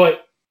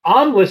 But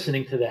I'm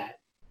listening to that,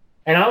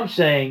 and I'm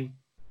saying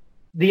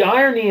the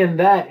irony in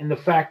that, in the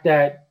fact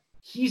that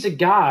he's a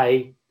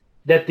guy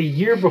that the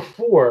year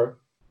before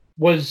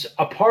was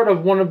a part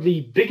of one of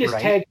the biggest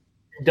tag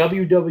in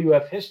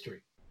WWF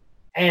history.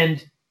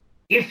 And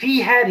if he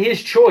had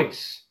his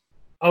choice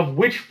of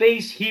which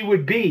face he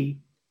would be,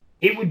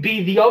 it would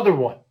be the other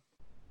one.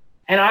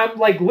 And I'm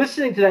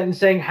listening to that and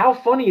saying, how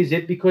funny is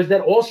it? Because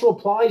that also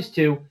applies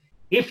to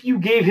if you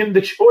gave him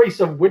the choice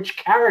of which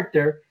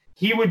character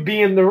he would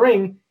be in the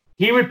ring,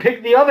 he would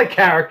pick the other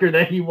character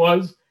that he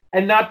was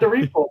and not the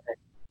Repo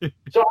Man.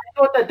 So I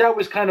thought that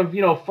was kind of,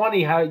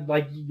 funny how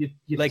you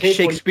like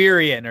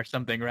Shakespearean or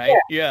something, right?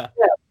 Yeah.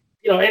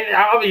 And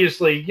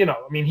obviously,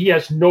 he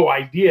has no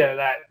idea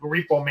that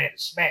Repo Man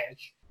is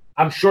Smash.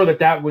 I'm sure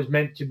that was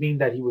meant to mean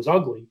that he was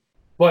ugly,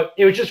 but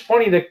it was just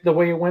funny the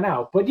way it went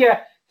out. But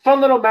yeah,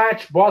 fun little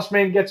match.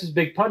 Bossman gets his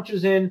big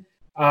punches in.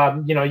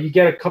 You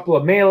get a couple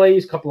of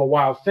melees, couple of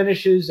wild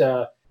finishes.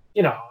 The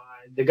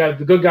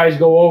good guys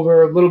go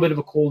over. A little bit of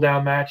a cool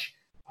down match.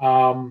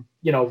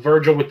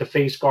 Virgil with the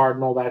face guard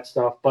and all that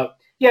stuff. But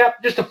yeah,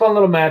 just a fun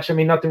little match.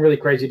 Nothing really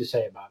crazy to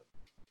say about it.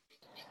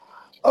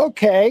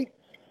 Okay.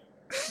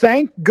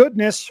 Thank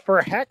goodness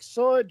for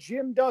Hacksaw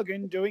Jim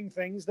Duggan doing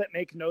things that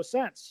make no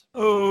sense.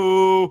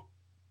 Oh.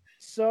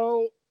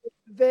 So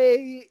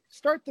they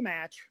start the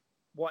match,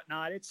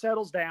 whatnot. It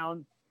settles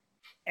down,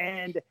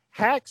 and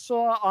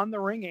Hacksaw on the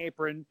ring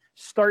apron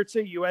starts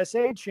a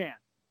USA chant.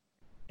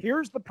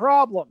 Here's the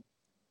problem.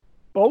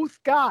 Both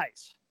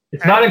guys,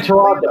 it's not in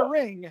Toronto, the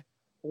ring,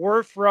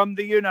 were from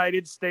the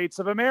United States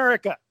of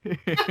America. They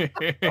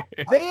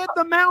had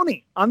the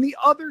Mountie on the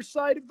other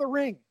side of the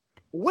ring.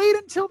 Wait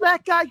until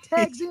that guy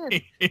tags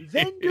in,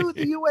 then do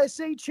the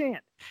USA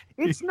chant.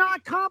 It's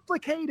not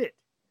complicated.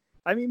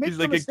 He's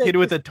like a kid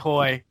with a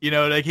toy,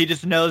 he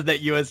just knows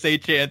that USA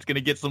chant's going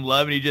to get some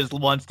love, and he just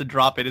wants to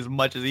drop it as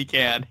much as he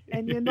can.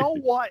 And you know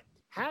what?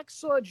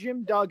 Hacksaw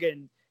Jim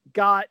Duggan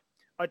got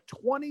a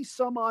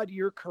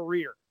 20-some-odd-year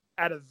career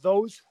out of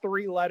those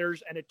 3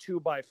 letters and a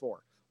 2x4.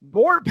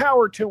 More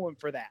power to him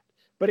for that.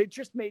 But it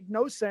just made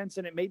no sense,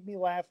 and it made me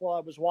laugh while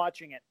I was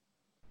watching it.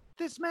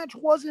 This match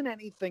wasn't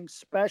anything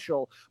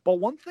special, but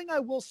one thing I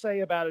will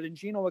say about it, and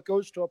Gino, it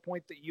goes to a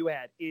point that you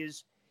had,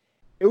 is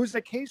it was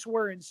a case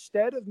where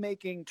instead of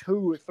making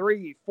 2,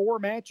 3, 4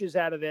 matches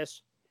out of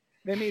this,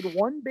 they made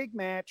one big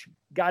match,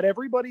 got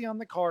everybody on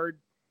the card,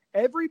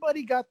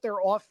 everybody got their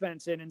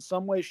offense in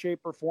some way,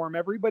 shape, or form,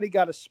 everybody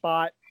got a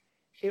spot.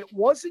 It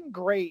wasn't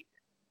great,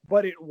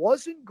 but it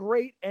wasn't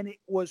great, and it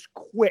was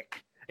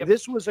quick. Yep.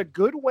 This was a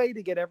good way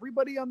to get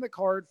everybody on the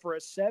card for a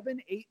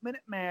 7-8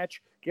 minute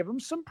match, give them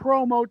some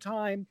promo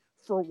time.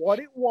 For what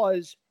it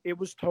was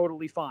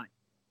totally fine.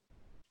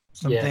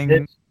 There's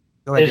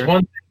one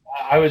thing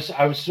I was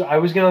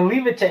going to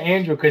leave it to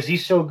Andrew because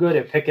he's so good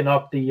at picking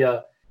up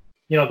the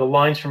the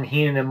lines from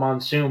Heenan and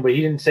Monsoon, but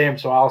he didn't say them,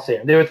 so I'll say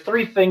them. There were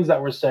 3 things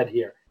that were said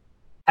here.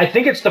 I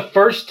think it's the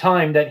first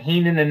time that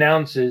Heenan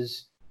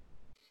announces,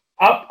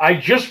 I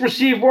just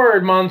received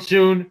word,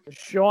 Monsoon.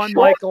 Shawn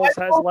Michaels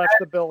has left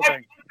the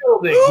building.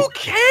 Who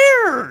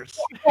cares?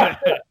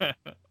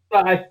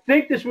 I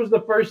think this was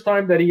the first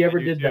time that he ever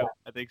did that.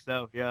 I think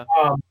so, yeah.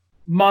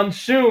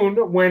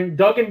 Monsoon, when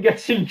Duggan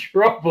gets in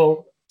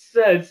trouble,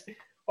 says,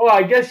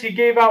 I guess he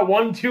gave out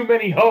one too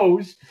many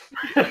hoes.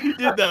 He did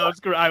that. That was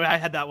great. I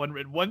had that one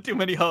written. One too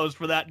many hoes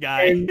for that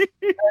guy. And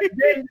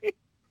then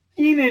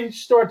Heenan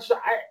starts,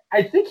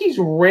 I think he's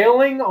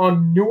railing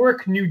on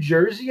Newark, New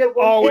Jersey at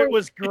one point. It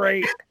was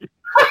great.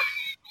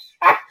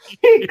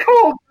 He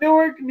called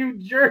Newark, New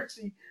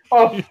Jersey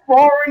a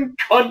foreign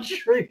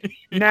country.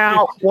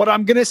 Now, what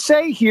I'm going to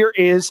say here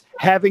is,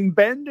 having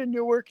been to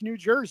Newark, New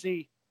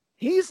Jersey,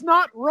 he's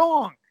not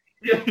wrong.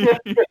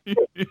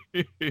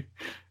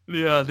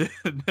 Yeah,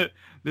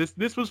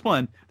 this was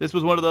fun. This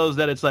was one of those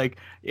that it's like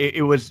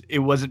it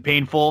wasn't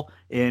painful,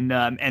 and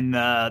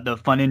the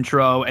fun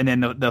intro, and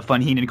then the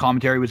fun Heenan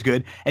commentary was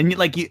good, and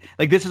like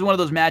this is one of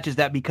those matches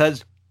that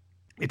because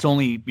it's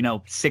only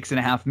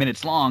 6.5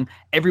 minutes long,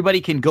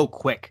 everybody can go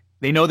quick.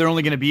 They know they're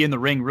only going to be in the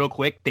ring real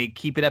quick. They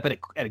keep it up at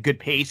a good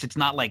pace. It's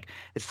not like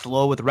it's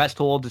slow with rest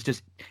holds. It's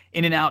just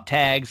in and out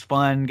tags,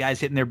 fun guys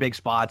hitting their big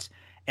spots,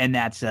 and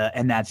that's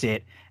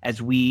it.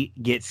 As we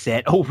get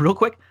set. Oh, real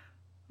quick.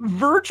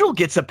 Virgil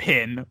gets a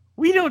pin.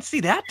 We don't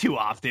see that too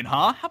often,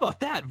 huh? How about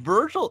that?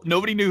 Virgil,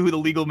 nobody knew who the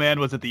legal man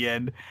was at the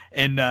end,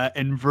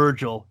 and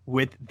Virgil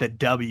with the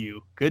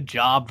W. Good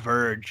job,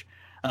 Virg.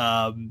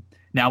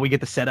 Now we get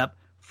the setup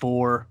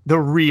for the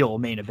real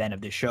main event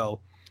of this show,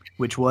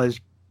 which was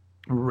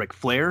Ric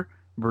Flair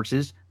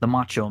versus the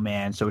Macho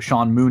Man. So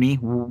Sean Mooney,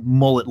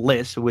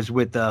 mulletless, was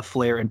with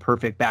Flair and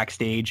Perfect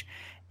backstage,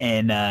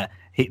 and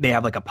they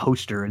have like a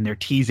poster, and they're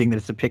teasing that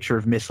it's a picture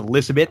of Miss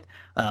Elizabeth.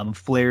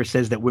 Flair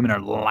says that women are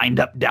lined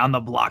up down the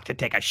block to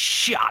take a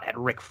shot at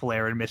Ric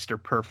Flair and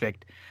Mr.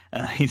 Perfect.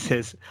 He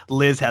says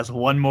Liz has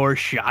one more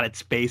shot at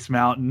Space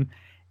Mountain,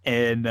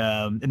 and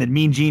then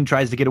Mean Gene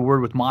tries to get a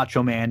word with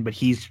Macho Man, but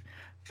he's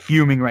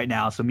fuming right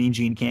now, so Mean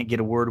Gene can't get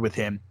a word with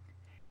him.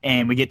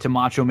 And we get to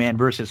Macho Man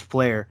versus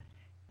Flair,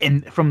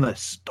 and from the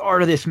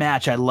start of this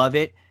match, I love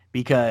it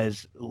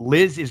because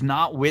Liz is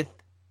not with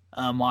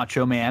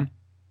Macho Man.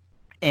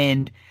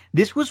 And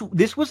this was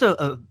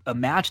a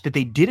match that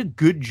they did a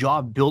good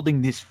job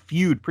building this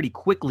feud pretty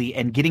quickly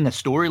and getting a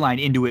storyline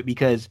into it,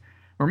 because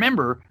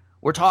remember,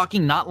 we're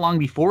talking not long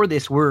before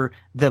this were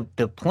the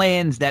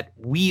plans that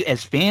we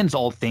as fans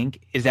all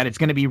think is that it's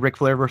going to be Ric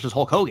Flair versus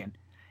Hulk Hogan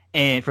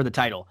and for the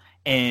title.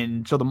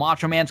 And so the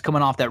Macho Man's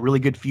coming off that really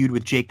good feud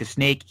with Jake the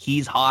Snake.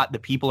 He's hot. The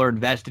people are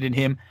invested in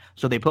him.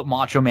 So they put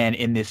Macho Man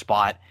in this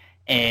spot,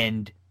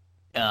 and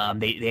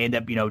they end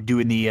up,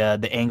 doing the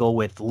angle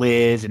with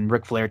Liz, and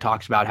Ric Flair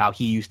talks about how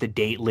he used to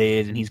date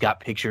Liz, and he's got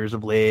pictures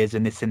of Liz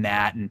and this and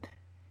that. And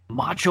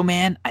Macho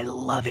Man, I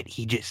love it.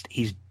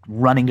 He's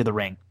running to the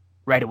ring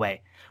right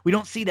away. We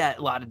don't see that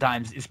a lot of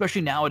times, especially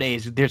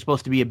nowadays. There's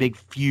supposed to be a big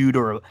feud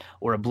or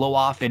a blow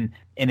off, and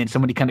then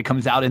somebody kind of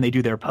comes out and they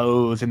do their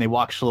pose and they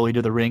walk slowly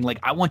to the ring. Like,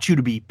 I want you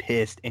to be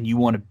pissed and you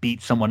want to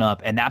beat someone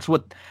up, and that's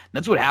what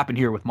happened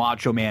here with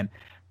Macho Man.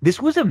 This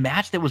was a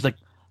match that was like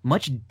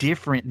much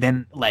different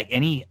than like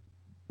any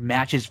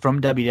matches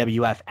from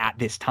WWF at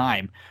this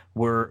time,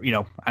 where,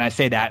 and I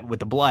say that with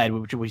the blood,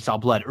 which we saw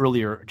blood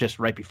earlier, just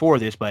right before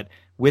this, but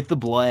with the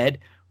blood,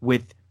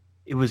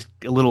 it was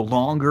a little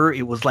longer.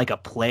 It was like a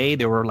play.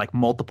 There were like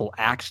multiple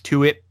acts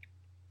to it.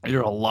 There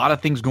are a lot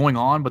of things going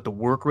on, but the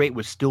work rate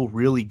was still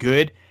really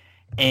good.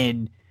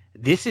 And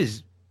this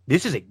is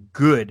a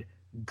good,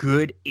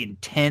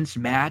 intense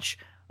match.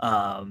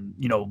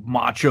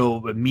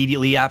 Macho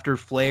immediately after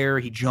Flair,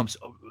 he jumps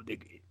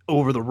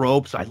over the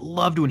ropes. I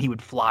loved when he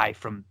would fly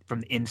from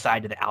the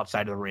inside to the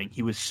outside of the ring.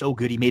 He was so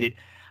good. He made it.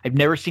 I've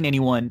never seen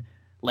anyone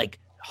like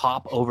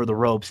hop over the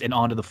ropes and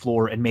onto the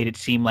floor and made it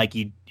seem like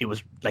it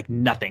was like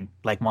nothing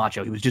like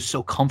Macho. He was just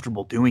so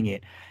comfortable doing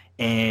it.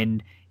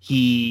 And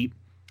he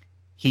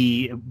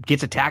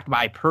gets attacked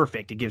by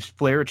Perfect. It gives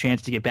Flair a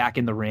chance to get back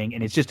in the ring,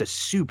 and it's just a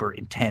super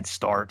intense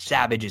start.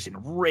 Savage is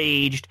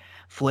enraged.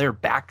 Flair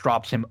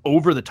backdrops him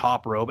over the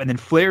top rope, and then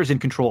Flair's in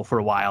control for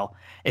a while,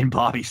 and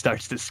Bobby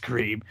starts to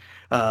scream,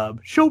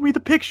 show me the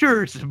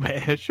pictures,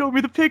 man, show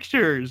me the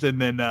pictures.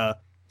 And then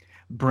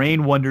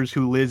Brain wonders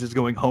who Liz is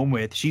going home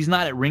with. She's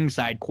not at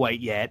ringside quite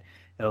yet.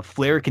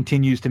 Flair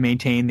continues to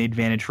maintain the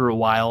advantage for a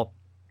while,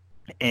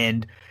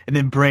 and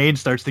then Brain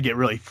starts to get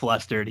really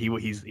flustered.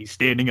 He's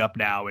standing up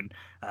now, and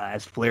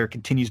as Flair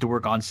continues to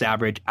work on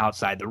Savage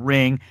outside the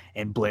ring,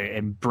 and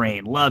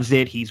Brain loves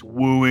it. He's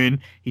wooing.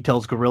 He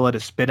tells Gorilla to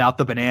spit out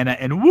the banana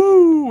and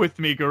woo with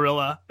me,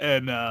 Gorilla.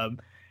 And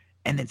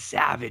then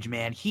Savage,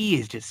 man, he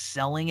is just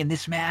selling in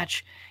this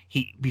match.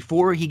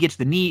 Before he gets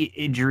the knee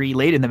injury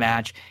late in the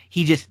match,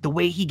 the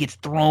way he gets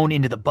thrown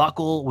into the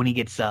buckle when he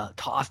gets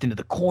tossed into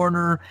the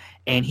corner,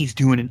 and he's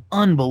doing an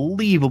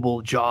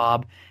unbelievable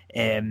job.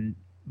 And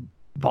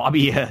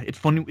Bobby, it's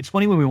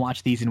funny when we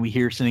watch these and we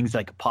hear things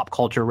like pop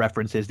culture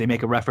references. They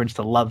make a reference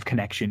to Love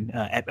Connection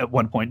at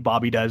one point.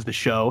 Bobby does the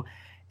show,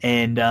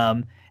 and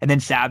then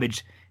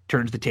Savage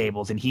turns the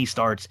tables and he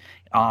starts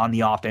on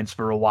the offense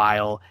for a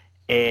while.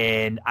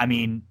 And I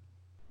mean,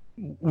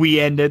 we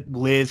end it.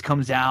 Liz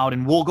comes out,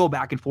 and we'll go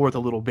back and forth a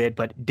little bit.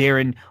 But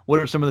Darren, what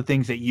are some of the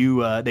things that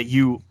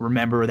you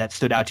remember that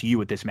stood out to you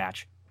with this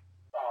match?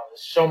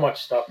 There's so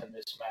much stuff in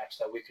this match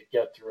that we could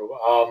get through.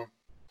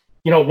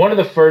 One of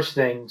the first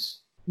things,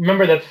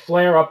 remember that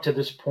Flair up to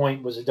this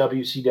point was a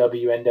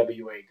WCW NWA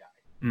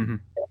guy. Mm-hmm.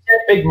 He had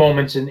big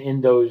moments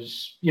in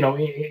those,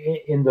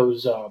 in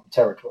those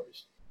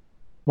territories.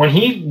 When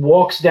he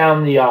walks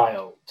down the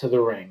aisle to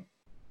the ring,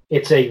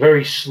 it's a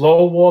very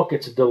slow walk.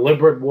 It's a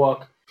deliberate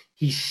walk.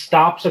 He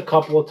stops a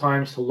couple of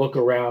times to look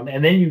around,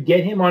 and then you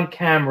get him on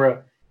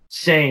camera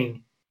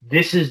saying,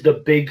 "This is the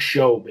big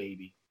show,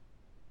 baby."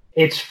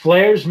 It's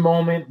Flair's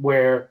moment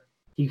where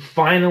he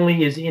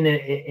finally is in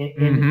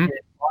an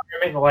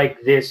tournament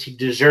like this, he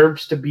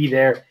deserves to be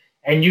there.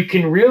 And you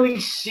can really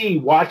see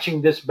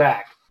watching this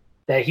back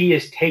that he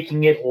is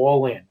taking it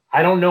all in.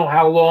 I don't know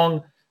how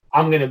long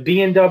I'm going to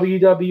be in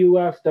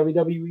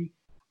WWE.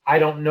 I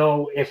don't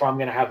know if I'm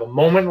going to have a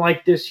moment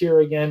like this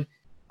here again.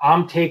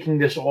 I'm taking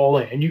this all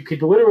in. And you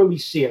could literally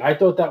see it. I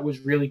thought that was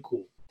really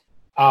cool.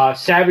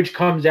 Savage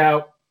comes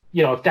out,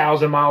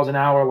 1,000 miles an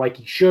hour like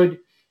he should.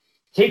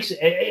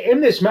 In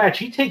this match,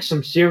 he takes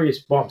some serious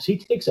bumps. He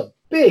takes a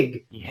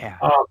big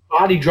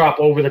body drop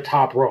over the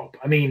top rope.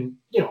 I mean,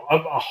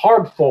 a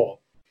hard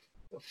fall.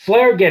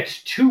 Flair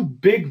gets 2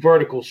 big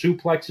vertical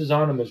suplexes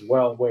on him as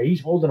well, where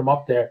he's holding him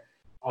up there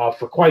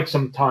for quite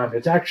some time.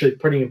 It's actually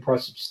pretty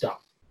impressive stuff.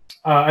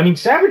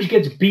 Savage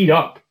gets beat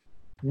up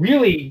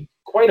really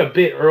quite a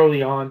bit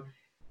early on.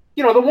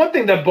 The one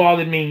thing that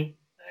bothered me,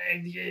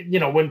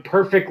 when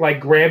Perfect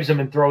grabs him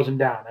and throws him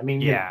down.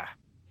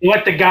 You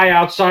let the guy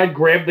outside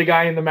grab the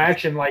guy in the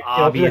match and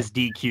obvious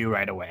DQ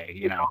right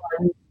away,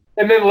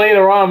 And then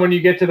later on, when you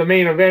get to the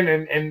main event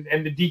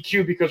and the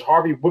DQ because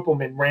Harvey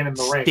Whippleman ran in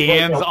the ring,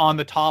 stands on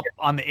the top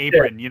on the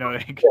apron,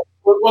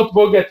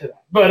 We'll get to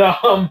that,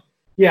 but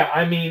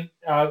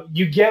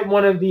you get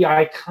one of the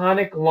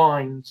iconic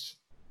lines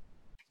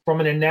from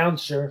an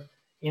announcer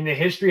in the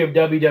history of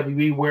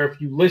WWE, where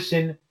if you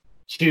listen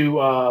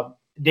to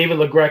David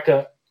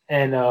LaGreca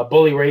and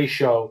Bully Ray's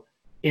show,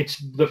 it's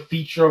the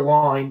feature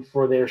line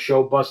for their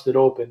show, Busted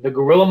Open. The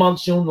Gorilla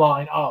Monsoon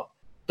line of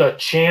the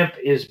champ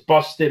is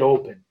busted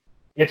open.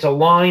 It's a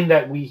line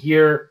that we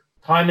hear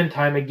time and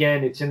time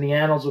again. It's in the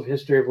annals of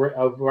history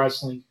of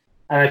wrestling,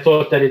 and I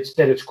thought that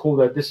it's cool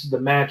that this is the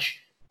match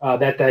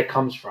that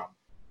comes from.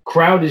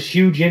 Crowd is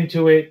huge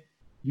into it.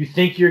 You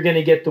think you're going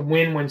to get the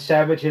win when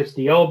Savage hits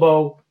the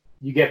elbow.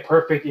 You get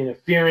Perfect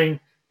interfering.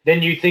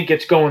 Then you think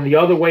it's going the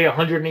other way,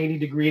 180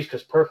 degrees,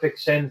 because Perfect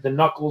sends the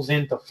knuckles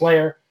into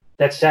Flair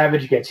that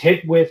Savage gets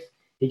hit with.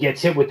 He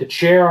gets hit with the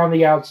chair on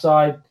the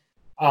outside.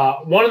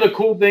 One of the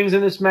cool things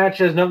in this match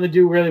has nothing to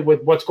do really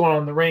with what's going on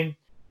in the ring.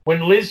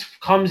 When Liz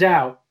comes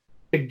out,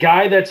 the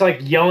guy that's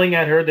yelling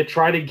at her to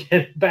try to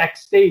get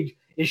backstage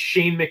is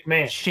Shane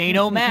McMahon. Shane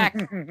O'Mac.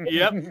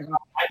 Yep.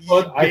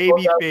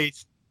 Baby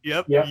face.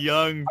 Yep.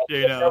 Young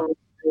Shane.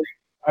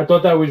 I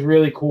thought that was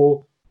really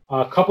cool.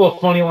 A couple of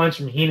funny lines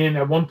from Heenan.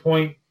 At one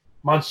point,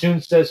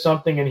 Monsoon says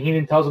something, and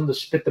Heenan tells him to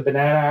spit the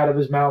banana out of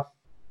his mouth.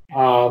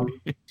 And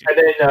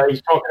then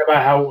he's talking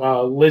about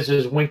how Liz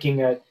is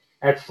winking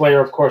at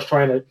Flair, of course,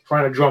 trying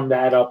to drum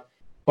that up.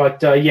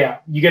 But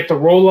you get the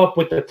roll up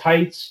with the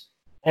tights,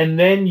 and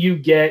then you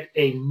get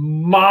a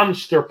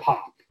monster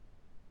pop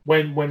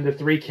when the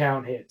 3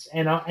 count hits.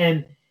 And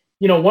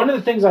one of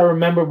the things I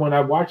remember when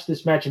I watched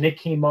this match and it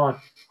came on,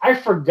 I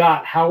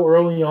forgot how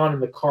early on in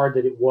the card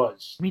that it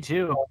was. Me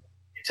too.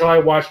 Until I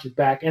watched it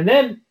back, and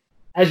then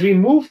as we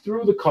moved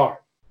through the card,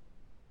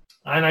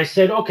 and I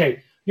said,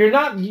 okay. They're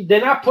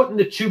not putting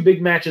the 2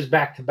 big matches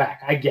back to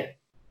back. I get it.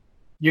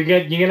 You're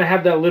going to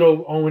have that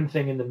little Owen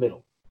thing in the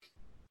middle.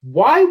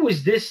 Why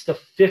was this the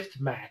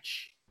 5th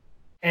match?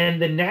 And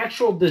the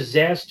Natural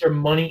Disaster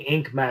Money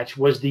Inc. match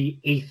was the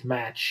 8th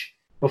match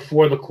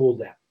before the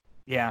cooldown.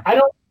 Yeah.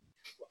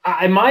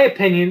 In my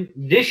opinion,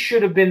 this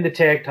should have been the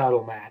tag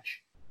title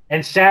match.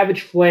 And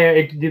Savage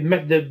Flair,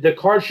 the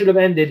card should have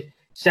ended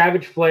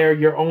Savage Flair,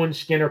 your Owen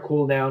Skinner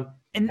cooldown,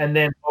 and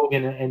then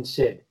Hogan and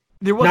Sid.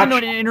 There wasn't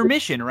an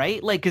intermission,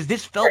 right? Because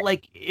this felt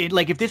like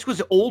if this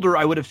was older,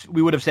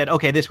 we would have said,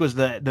 okay, this was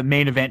the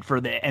main event for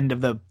the end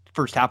of the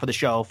first half of the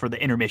show for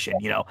the intermission,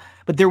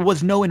 But there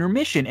was no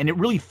intermission, and it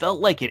really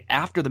felt like it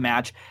after the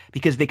match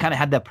because they kind of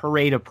had that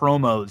parade of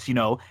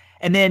promos,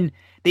 And then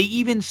they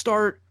even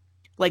start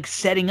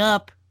setting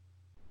up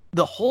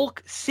the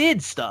Hulk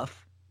Sid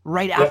stuff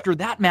right after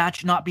that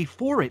match, not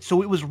before it.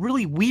 So it was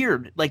really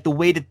weird, the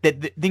way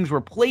that things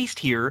were placed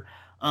here.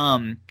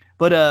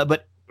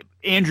 But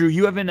Andrew,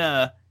 you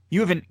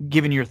haven't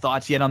given your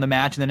thoughts yet on the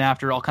match, and then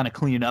after I'll kind of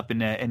clean it up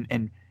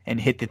and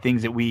hit the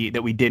things that we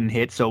didn't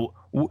hit. So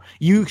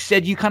you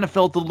said you kind of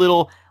felt a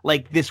little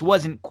like this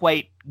wasn't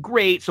quite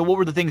great. So what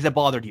were the things that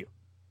bothered you?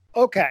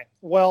 Okay,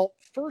 well,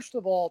 first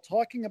of all,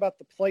 talking about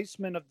the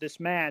placement of this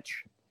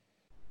match,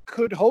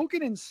 could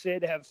Hogan and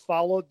Sid have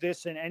followed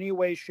this in any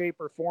way, shape,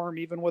 or form,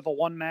 even with a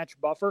 1-match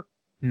buffer?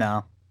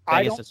 No,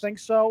 I don't think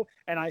so,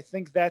 and I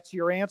think that's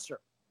your answer.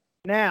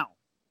 Now,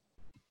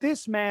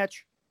 this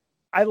match,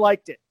 I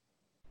liked it.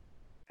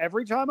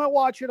 Every time I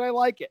watch it, I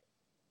like it.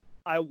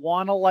 I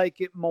want to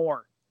like it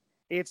more.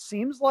 It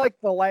seems like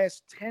the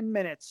last 10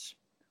 minutes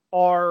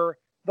are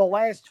the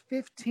last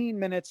 15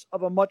 minutes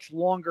of a much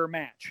longer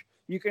match.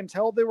 You can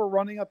tell they were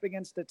running up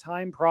against a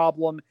time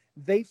problem.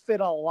 They fit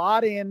a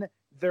lot in.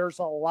 There's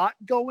a lot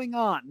going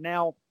on.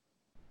 Now,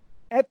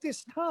 at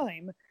this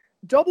time,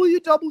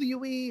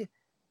 WWE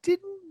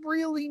didn't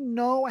really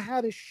know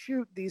how to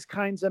shoot these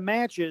kinds of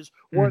matches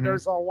where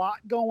there's a lot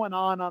going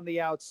on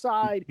the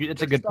outside.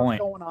 That's a good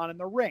point. Going on in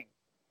the ring.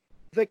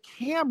 The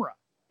camera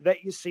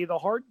that you see, the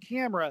hard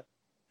camera,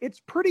 it's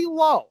pretty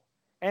low.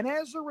 And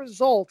as a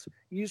result,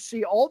 you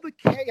see all the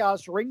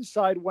chaos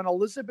ringside when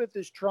Elizabeth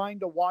is trying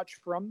to watch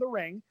from the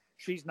ring.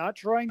 She's not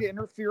trying to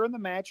interfere in the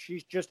match.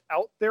 She's just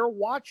out there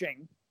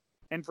watching.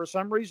 And for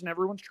some reason,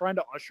 everyone's trying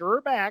to usher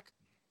her back.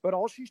 But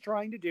all she's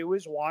trying to do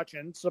is watch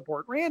and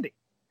support Randy.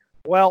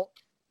 Well,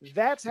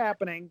 that's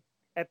happening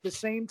at the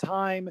same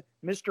time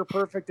Mr.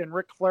 Perfect and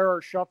Ric Flair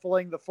are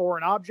shuffling the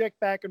foreign object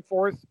back and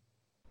forth.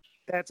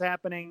 That's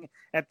happening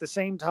at the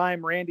same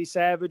time Randy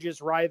Savage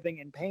is writhing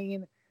in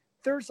pain.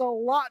 There's a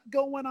lot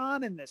going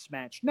on in this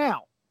match.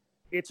 Now,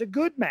 it's a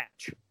good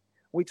match.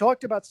 We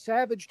talked about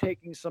Savage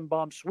taking some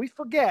bumps. We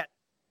forget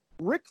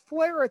Ric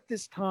Flair at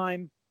this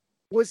time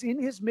was in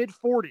his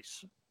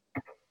mid-40s.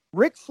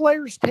 Ric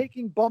Flair's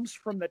taking bumps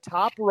from the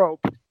top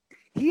rope.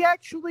 He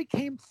actually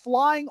came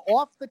flying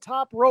off the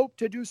top rope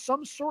to do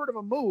some sort of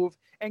a move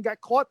and got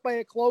caught by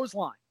a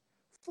clothesline.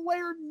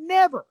 Flair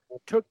never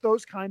took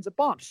those kinds of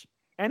bumps.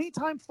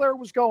 Anytime Flair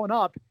was going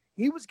up,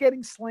 he was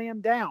getting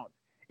slammed down.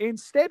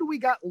 Instead, we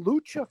got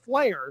Lucha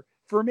Flair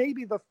for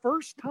maybe the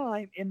first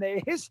time in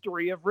the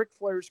history of Ric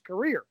Flair's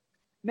career.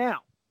 Now,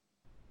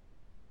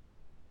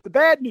 the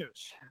bad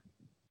news.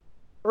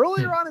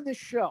 Earlier on in this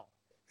show,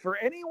 for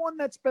anyone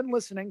that's been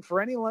listening for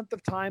any length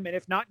of time, and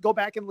if not, go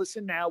back and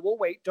listen now. We'll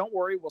wait. Don't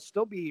worry. We'll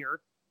still be here.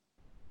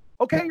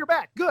 Okay, you're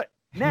back. Good.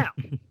 Now,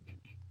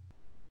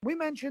 we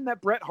mentioned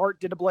that Bret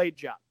Hart did a blade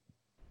job.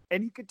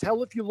 And you could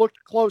tell if you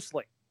looked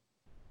closely.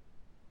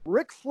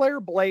 Ric Flair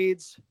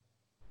blades,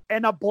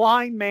 and a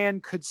blind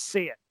man could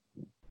see it.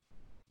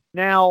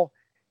 Now,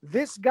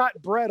 this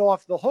got Bret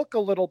off the hook a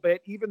little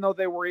bit, even though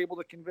they were able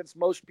to convince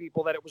most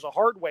people that it was a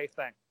hard way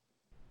thing.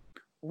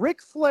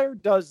 Ric Flair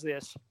does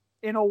this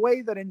in a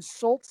way that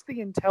insults the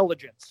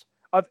intelligence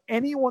of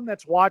anyone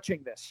that's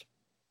watching this.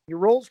 He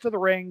rolls out of the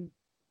ring,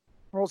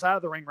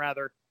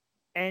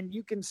 and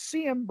you can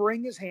see him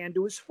bring his hand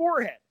to his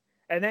forehead.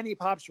 And then he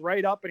pops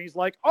right up and he's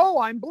like, "Oh,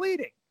 I'm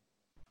bleeding."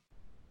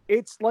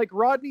 It's like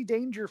Rodney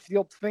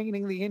Dangerfield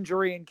feigning the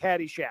injury in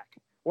Caddyshack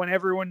when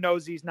everyone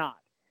knows he's not.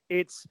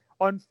 It's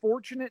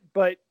unfortunate,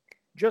 but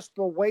just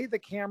the way the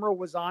camera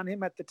was on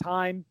him at the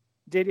time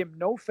did him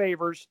no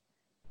favors.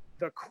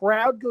 The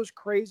crowd goes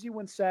crazy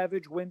when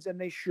Savage wins, and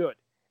they should.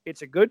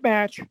 It's a good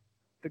match.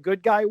 The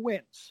good guy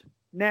wins.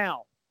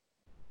 Now,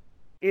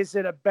 is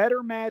it a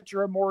better match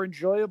or a more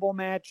enjoyable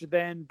match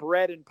than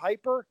Bret and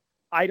Piper?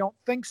 I don't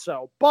think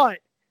so, but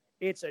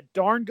it's a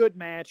darn good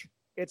match.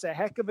 It's a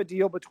heck of a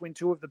deal between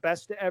two of the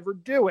best to ever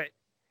do it.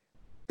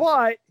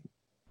 But,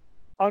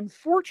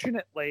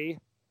 unfortunately,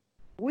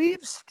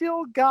 we've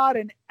still got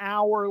an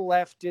hour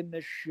left in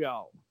the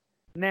show.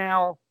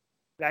 Now,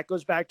 that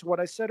goes back to what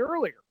I said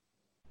earlier.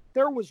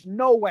 There was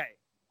no way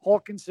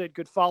Hulk and Sid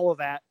could follow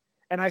that,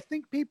 and I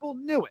think people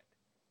knew it.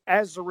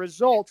 As a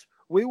result,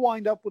 we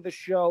wind up with a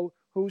show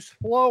whose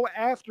flow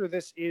after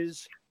this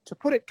is, to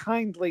put it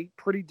kindly,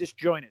 pretty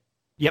disjointed.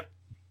 Yep.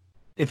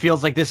 It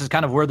feels like this is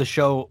kind of where the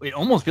show, it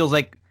almost feels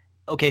like,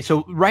 okay,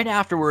 so right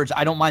afterwards,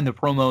 I don't mind the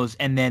promos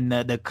and then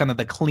the kind of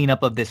the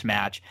cleanup of this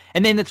match.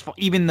 And then it's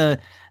even the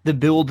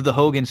build to the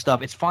Hogan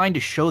stuff. It's fine to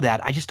show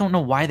that. I just don't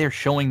know why they're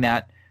showing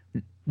that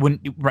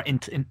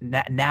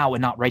now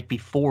and not right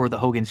before the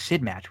Hogan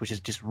Sid match, which is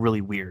just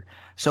really weird.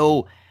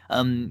 So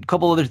a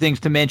couple other things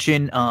to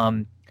mention.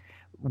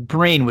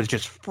 Brain was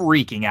just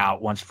freaking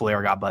out once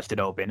Flair got busted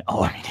open.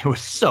 Oh, I mean, it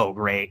was so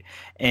great.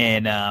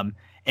 And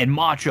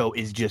Macho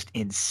is just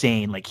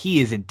insane. Like,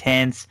 he is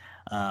intense.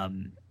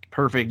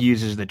 Perfect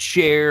uses the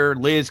chair.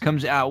 Liz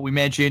comes out. We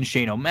mentioned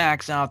Shane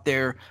O'Mac's out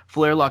there.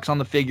 Flair locks on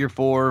the figure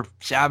four.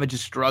 Savage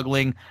is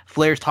struggling.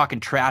 Flair's talking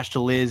trash to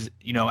Liz,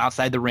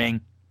 outside the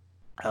ring.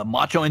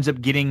 Macho ends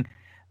up getting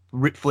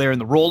Ric Flair in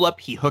the roll-up.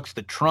 He hooks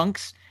the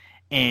trunks.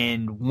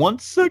 And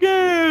once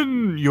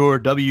again, your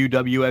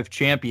WWF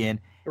champion.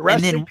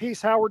 Rest in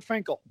peace, Howard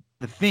Finkel.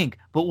 The Fink.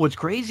 But what's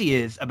crazy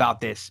is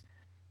about this,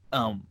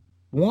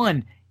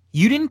 one,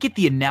 you didn't get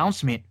the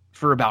announcement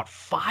for about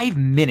 5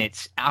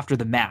 minutes after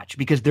the match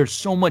because there's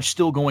so much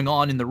still going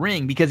on in the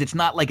ring because it's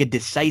not like a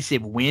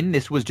decisive win.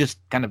 This was just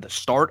kind of the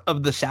start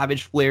of the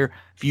Savage Flair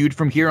feud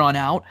from here on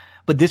out.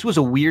 But this was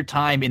a weird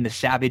time in the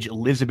Savage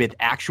Elizabeth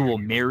actual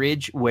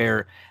marriage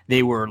where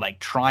they were like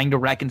trying to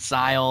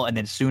reconcile. And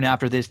then soon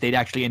after this, they'd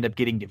actually end up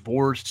getting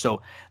divorced.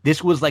 So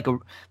this was like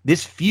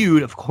this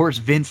feud. Of course,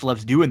 Vince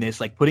loves doing this,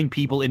 like putting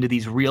people into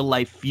these real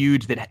life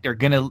feuds that are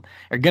going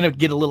to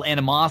get a little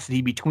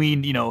animosity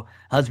between,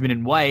 husband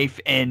and wife.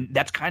 And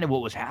that's kind of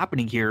what was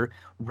happening here.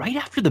 Right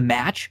after the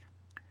match,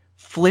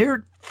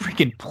 Flair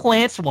freaking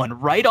plants one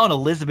right on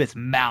Elizabeth's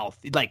mouth,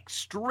 like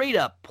straight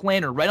up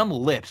planter right on the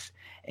lips.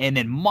 And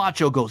then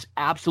Macho goes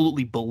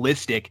absolutely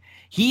ballistic.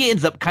 He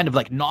ends up kind of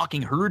like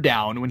knocking her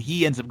down when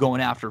he ends up going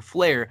after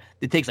Flair.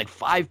 It takes like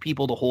 5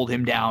 people to hold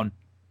him down.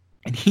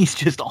 And he's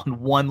just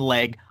on one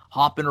leg,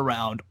 hopping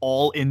around,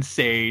 all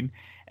insane.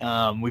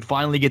 We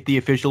finally get the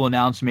official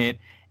announcement,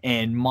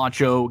 and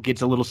Macho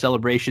gets a little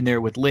celebration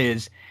there with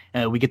Liz.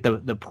 We get the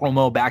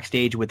promo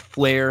backstage with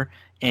Flair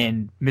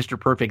and Mr.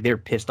 Perfect. They're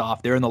pissed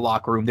off. They're in the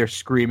locker room. They're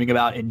screaming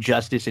about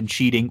injustice and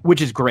cheating,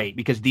 which is great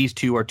because these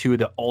two are two of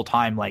the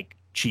all-time, like,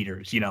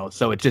 cheaters,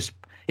 so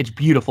it's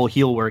beautiful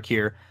heel work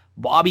here.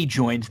 Bobby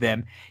joins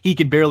them. He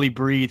can barely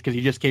breathe because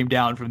he just came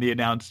down from the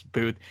announce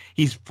booth.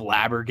 He's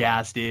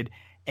flabbergasted.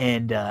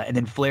 And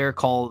then Flair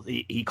calls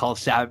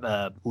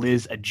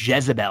Liz a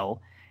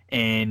Jezebel.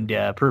 And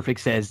Perfect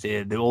says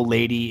the old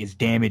lady is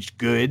damaged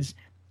goods.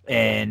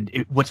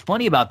 And what's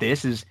funny about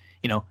this is,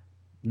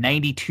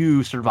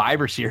 92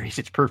 Survivor Series,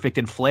 it's Perfect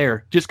and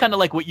Flair. Just kind of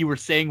like what you were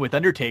saying with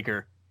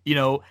Undertaker.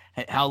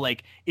 How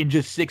like in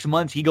just 6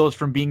 months he goes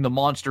from being the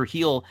monster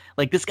heel,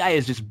 like this guy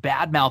is just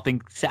bad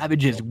mouthing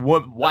Savage's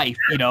wife,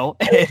 and at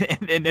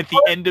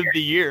the end of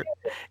the year,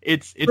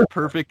 it's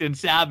Perfect and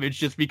Savage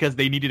just because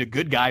they needed a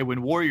good guy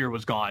when Warrior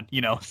was gone,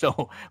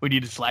 so we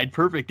need to slide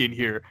Perfect in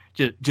here,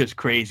 just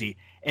crazy.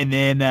 And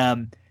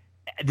then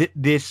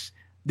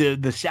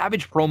the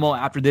Savage promo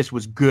after this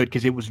was good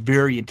because it was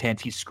very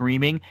intense. He's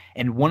screaming,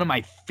 and one of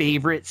my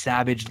favorite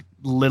Savage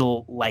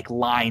little like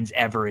lines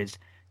ever is,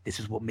 "This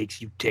is what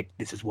makes you tick.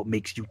 This is what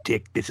makes you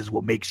tick. This is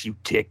what makes you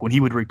tick." When he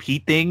would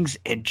repeat things,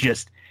 and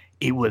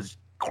it was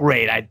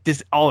great. It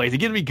gives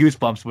me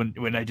goosebumps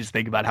when I just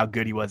think about how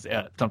good he was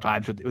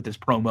sometimes with his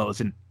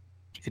promos. And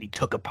he said he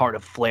took a part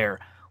of Flair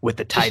with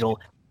the title,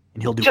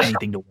 and he'll do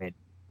anything to win.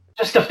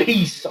 Just a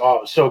piece.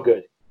 Oh, so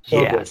good.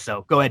 Good.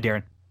 So go ahead,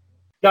 Darren.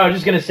 No, I was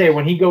just gonna say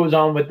when he goes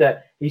on with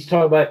that, he's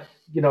talking about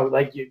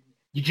like you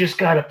just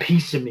got a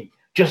piece of me,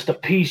 just a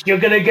piece. You're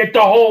gonna get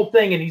the whole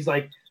thing, and he's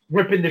like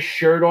ripping the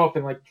shirt off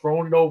and like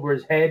throwing it over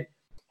his head,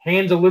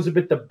 hands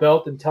Elizabeth the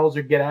belt and tells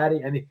her get out of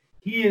here. And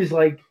he is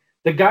like,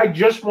 the guy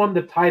just won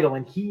the title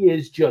and he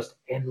is just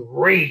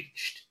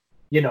enraged,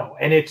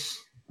 and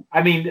it's,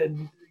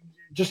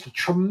 just a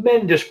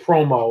tremendous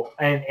promo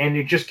and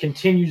it just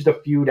continues the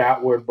feud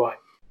outward. But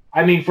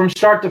from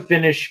start to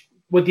finish,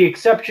 with the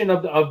exception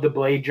of the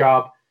blade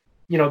job,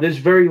 there's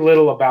very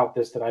little about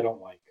this that I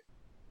don't like.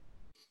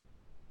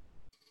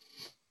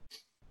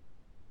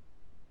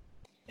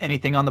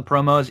 Anything on the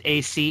promos,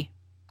 AC?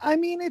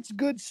 It's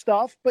good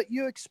stuff, but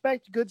you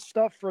expect good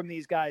stuff from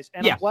these guys.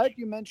 And I'm glad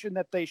you mentioned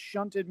that they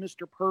shunted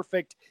Mr.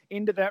 Perfect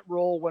into that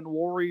role when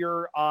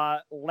Warrior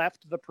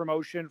left the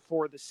promotion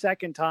for the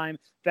second time.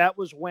 That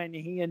was when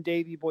he and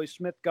Davey Boy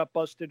Smith got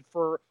busted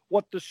for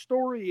what the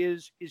story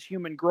is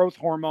human growth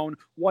hormone.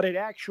 What it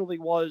actually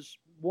was,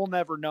 we'll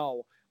never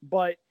know.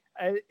 But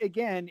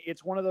again,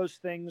 it's one of those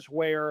things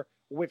where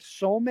with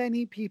so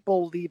many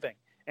people leaving,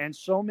 and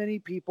so many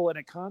people in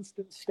a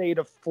constant state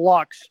of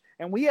flux.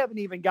 And we haven't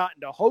even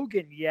gotten to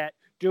Hogan yet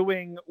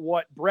doing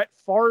what Brett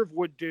Favre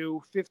would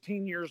do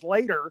 15 years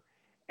later.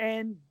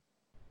 And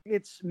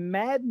it's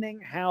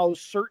maddening how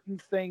certain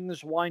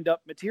things wind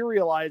up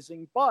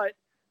materializing. But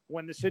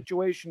when the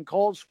situation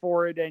calls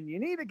for it and you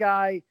need a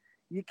guy,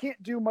 you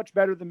can't do much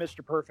better than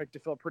Mr. Perfect to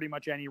fill pretty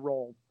much any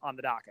role on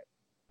the docket.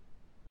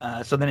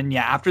 So then,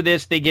 after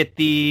this, they get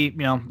the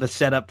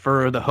setup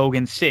for the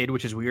Hogan Sid,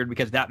 which is weird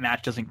because that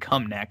match doesn't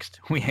come next.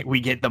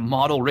 We get the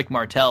model Rick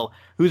Martel,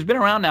 who's been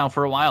around now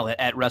for a while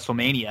at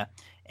WrestleMania,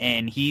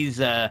 and he's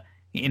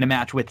in a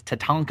match with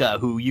Tatanka,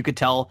 who you could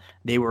tell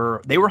they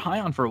were high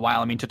on for a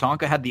while.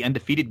 Tatanka had the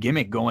undefeated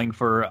gimmick going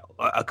for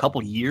a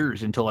couple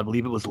years until I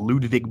believe it was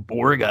Ludwig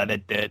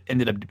Borga that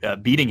ended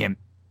up beating him.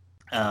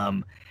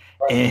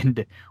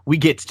 And we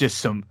get just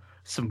some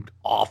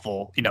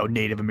awful,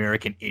 Native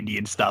American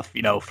Indian stuff,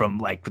 from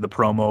like the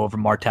promo of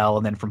Martel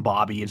and then from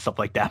Bobby and stuff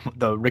like that.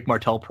 The Rick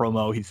Martel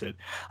promo, he said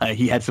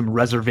he had some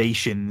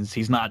reservations.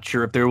 He's not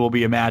sure if there will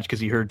be a match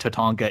because he heard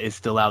Tatanka is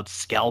still out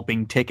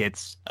scalping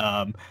tickets.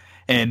 And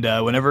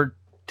whenever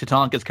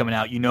Tatanka's coming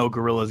out,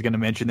 Gorilla's going to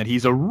mention that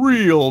he's a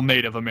real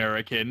Native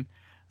American.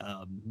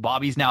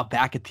 Bobby's now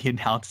back at the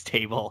announce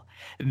table,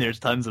 and there's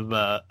tons of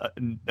the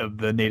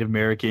Native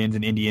Americans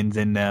and Indians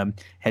in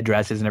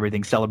headdresses and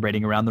everything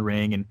celebrating around the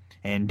ring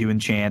and doing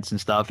chants and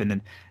stuff. And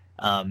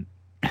then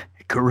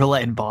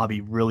Gorilla and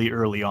Bobby really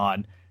early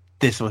on.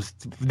 This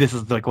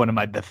is like one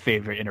of the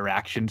favorite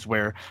interactions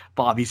where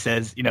Bobby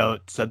says,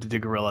 something to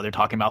Gorilla. They're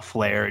talking about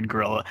Flair and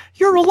Gorilla.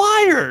 "You're a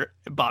liar."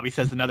 And Bobby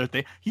says another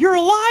thing. "You're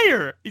a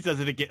liar." He says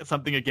it again,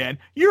 something again.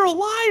 "You're a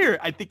liar."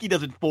 I think he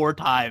does it 4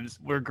 times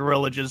where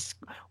Gorilla just,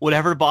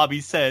 whatever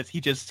Bobby says, he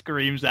just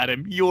screams at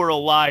him, "You're a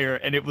liar."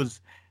 And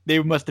they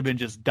must have been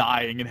just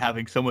dying and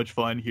having so much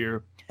fun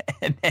here.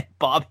 And then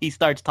Bobby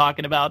starts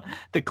talking about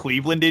the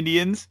Cleveland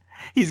Indians.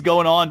 He's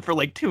going on for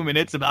like 2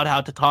 minutes about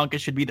how Tatanka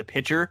should be the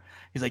pitcher.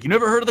 He's like, "You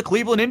never heard of the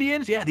Cleveland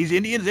Indians? Yeah, these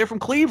Indians, they're from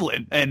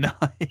Cleveland." And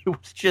it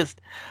was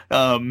just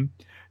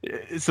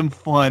some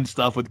fun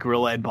stuff with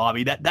Gorilla and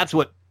Bobby. That's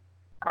what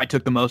I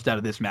took the most out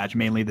of this match,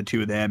 mainly the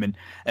two of them. And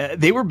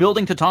they were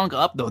building Tatanka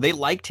up, though. They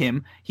liked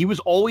him. He was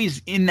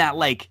always in that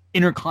like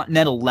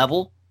intercontinental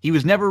level. He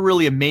was never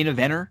really a main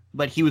eventer,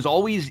 but he was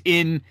always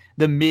in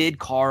the mid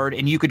card,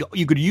 and you could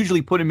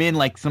usually put him in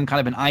like some kind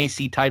of an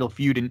IC title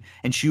feud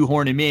and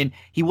shoehorn him in.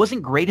 He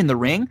wasn't great in the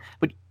ring,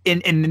 but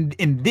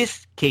in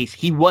this case,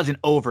 he wasn't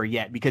over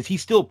yet because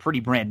he's still pretty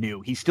brand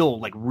new. He's still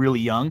like really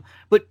young,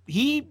 but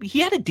he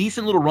had a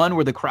decent little run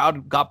where the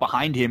crowd got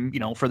behind him,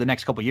 for the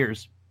next couple of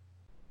years.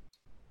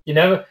 You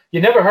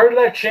never heard of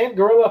that chant,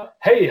 Gorilla?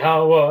 "Hey,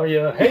 how are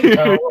you? Hey,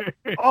 how are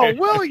you?" Oh,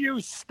 will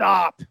you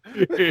stop?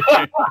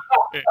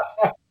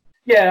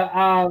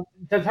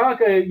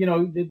 Tatanka,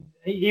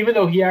 even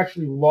though he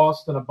actually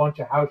lost in a bunch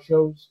of house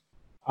shows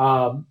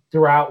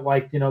throughout,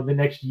 the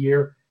next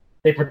year,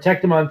 they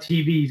protect him on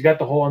TV. He's got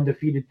the whole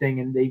undefeated thing,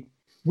 and they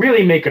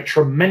really make a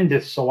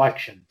tremendous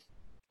selection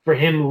for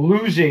him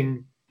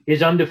losing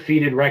his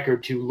undefeated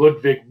record to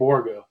Ludwig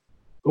Borga,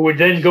 who would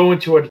then go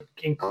into an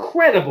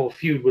incredible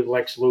feud with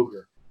Lex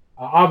Luger.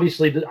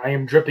 Obviously, I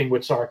am dripping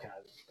with sarcasm.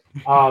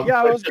 I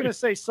was going to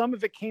say some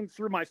of it came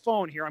through my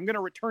phone here. I'm going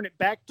to return it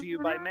back to you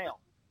by mail.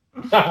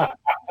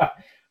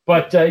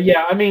 But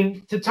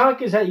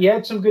Tatanka's he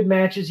had some good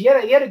matches. He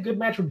had a good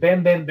match with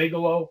Bam Bam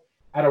Bigelow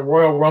at a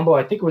Royal Rumble.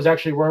 I think it was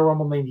actually Royal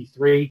Rumble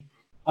 93.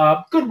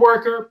 Good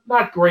worker,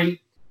 not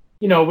great.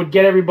 Would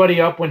get everybody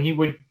up when he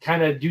would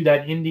kind of do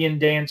that Indian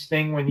dance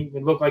thing when he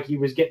would look like he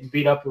was getting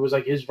beat up. It was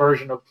like his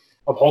version of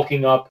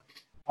hulking up.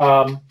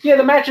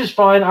 The match is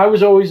fine. I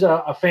was always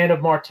a fan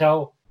of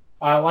Martel.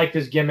 I liked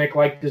his gimmick,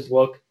 liked his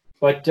look.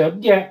 But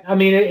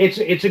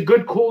it's a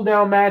good cool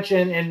down match,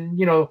 and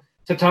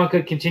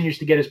Tatanka continues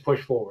to get his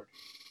push forward.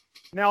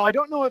 Now, I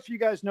don't know if you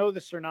guys know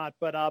this or not,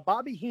 but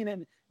Bobby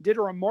Heenan did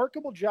a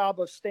remarkable job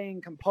of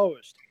staying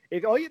composed.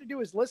 All you have to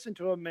do is listen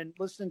to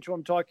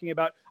him talking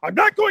about, I'm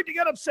not going to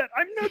get upset.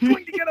 I'm not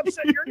going to get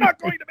upset. You're not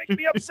going to make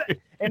me upset.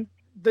 And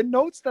the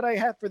notes that I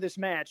have for this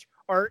match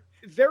are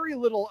very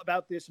little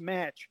about this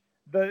match.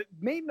 The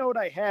main note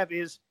I have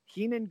is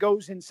Heenan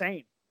goes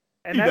insane.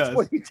 And that's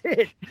what he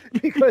did,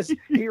 because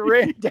he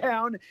ran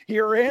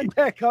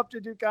back up to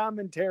do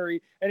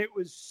commentary, and it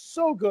was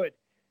so good.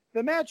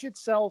 The match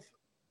itself,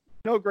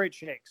 no great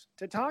shakes.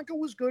 Tatanka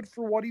was good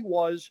for what he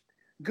was,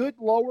 good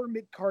lower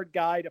mid-card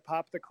guy to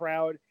pop the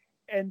crowd,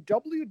 and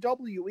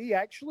WWE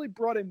actually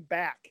brought him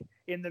back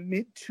in the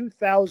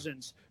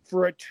mid-2000s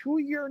for a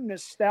 2-year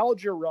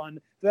nostalgia run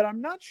that I'm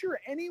not sure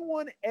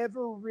anyone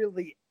ever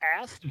really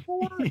asked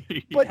for,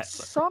 but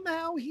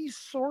somehow he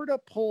sort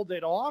of pulled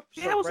it off.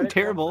 So it wasn't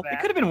terrible. It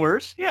could have been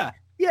worse. Yeah,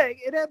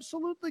 it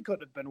absolutely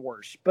could have been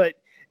worse. But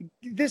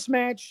this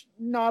match,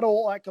 not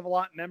a heck of a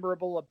lot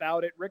memorable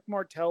about it. Rick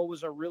Martel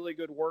was a really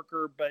good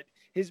worker, but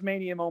his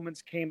Mania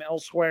moments came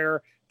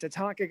elsewhere.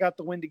 Tatanka got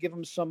the win to give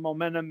him some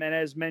momentum, and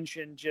as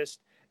mentioned,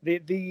 just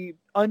the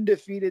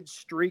undefeated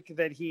streak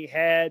that he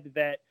had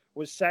that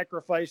was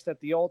sacrificed at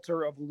the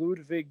altar of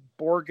Ludwig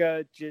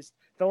Borga. Just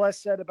the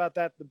less said about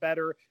that, the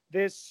better.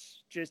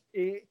 This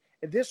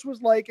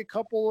was like a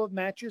couple of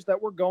matches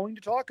that we're going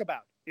to talk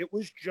about. It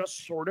was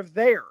just sort of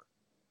there.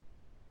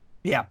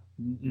 Yeah,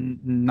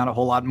 not a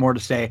whole lot more to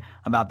say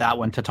about that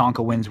one.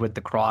 Tatanka wins with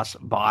the cross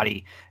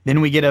body.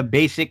 Then we get a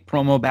basic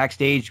promo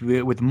backstage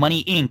with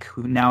Money Inc.,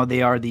 who now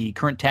they are the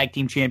current tag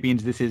team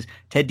champions. This is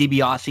Ted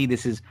DiBiase.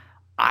 This is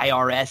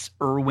IRS,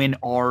 Irwin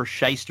R.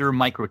 Shyster,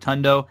 Mike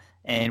Rotundo,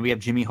 and we have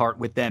Jimmy Hart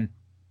with them.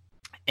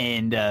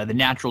 And the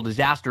Natural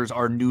Disasters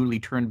are newly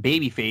turned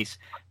babyface.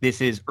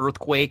 This is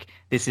Earthquake.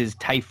 This is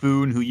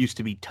Typhoon, who used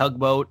to be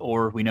Tugboat,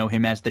 or we know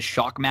him as the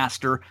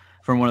Shockmaster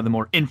from one of the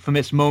more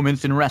infamous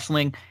moments in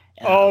wrestling.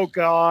 Oh,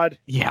 God.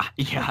 Yeah.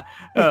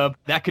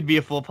 That could be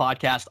a full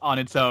podcast on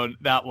its own,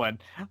 that one,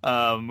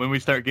 when we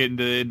start getting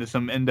into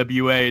some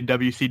NWA and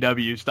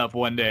WCW stuff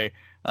one day.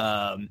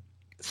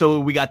 So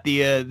we got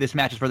this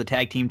match is for the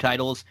tag team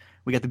titles.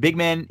 We got the big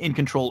men in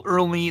control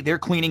early. They're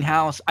cleaning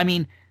house. I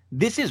mean,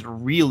 this is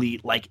really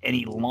like an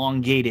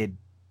elongated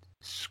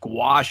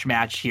squash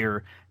match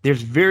here.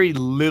 There's very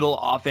little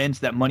offense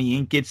that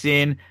Money Inc. gets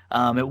in.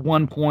 At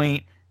one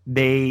point,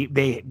 they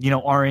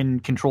are in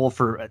control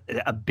for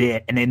a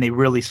bit, and then they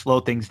really slow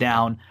things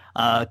down.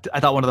 I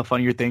thought one of the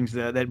funnier things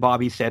that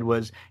Bobby said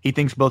was he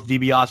thinks both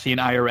DiBiase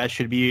and IRS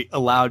should be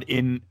allowed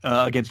in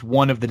against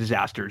one of the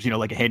Disasters,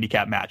 like a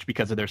handicap match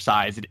because of their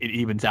size. It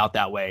evens out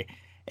that way.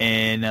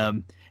 And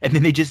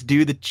then they just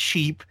do the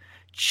cheap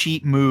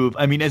move.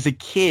 I mean, as a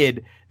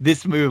kid,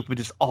 this move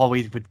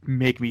would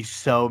make me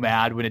so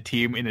mad when a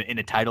team in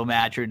a title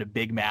match or in a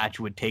big match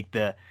would take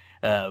the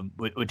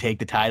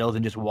titles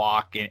and just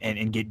walk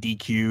and get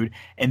DQ'd.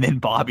 And then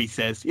Bobby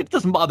says, it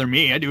doesn't bother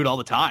me. I do it all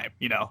the time,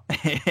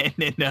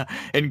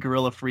 and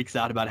Gorilla freaks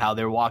out about how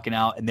they're walking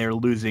out and they're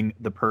losing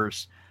the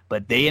purse,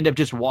 but they end up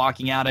just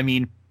walking out. I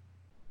mean,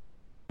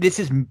 this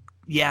isn't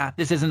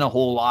a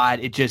whole lot.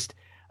 It just,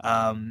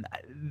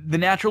 the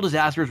Natural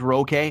Disasters were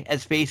okay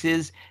as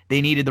faces.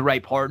 They needed the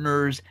right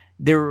partners.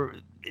 They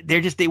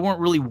weren't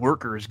really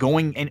workers.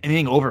 Going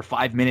anything over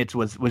 5 minutes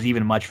was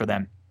even much for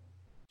them.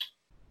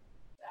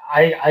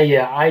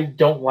 I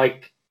don't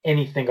like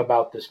anything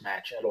about this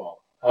match at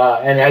all,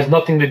 and it has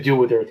nothing to do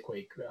with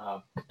Earthquake.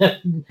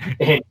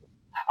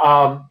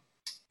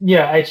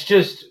 It's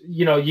just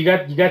you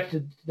got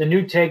the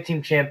new tag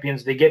team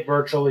champions. They get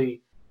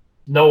virtually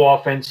no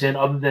offense in,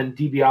 other than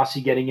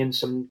DiBiase getting in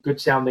some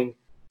good sounding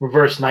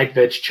reverse night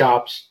veg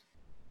chops.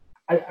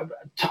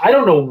 I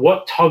don't know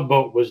what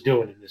Tugboat was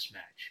doing in this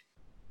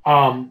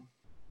match.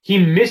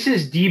 He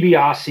misses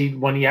DiBiase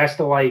when he has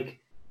to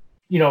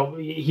he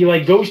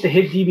goes to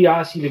hit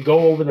DiBiase to go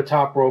over the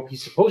top rope.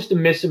 He's supposed to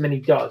miss him, and he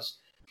does.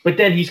 But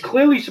then he's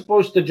clearly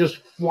supposed to just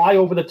fly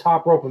over the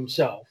top rope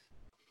himself.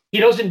 He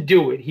doesn't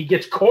do it. He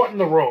gets caught in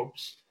the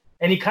ropes,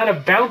 and he kind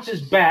of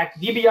bounces back.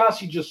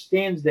 DiBiase just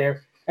stands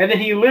there, and then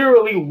he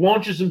literally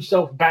launches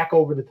himself back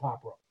over the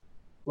top rope.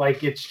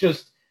 Like, it's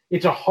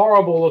a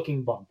horrible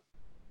looking bump.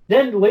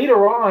 Then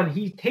later on,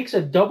 he takes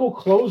a double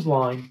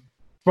clothesline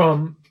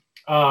from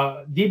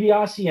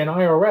DiBiase and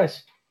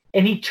IRS,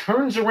 and he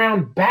turns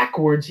around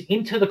backwards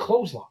into the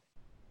clothesline.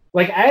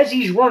 Like, as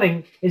he's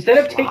running, instead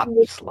of taking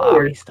the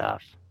sloppy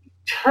stuff,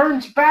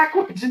 turns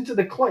backwards into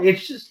the clay.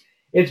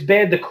 It's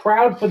bad. The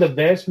crowd for the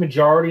vast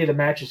majority of the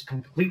match is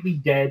completely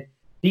dead.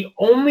 The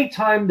only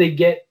time they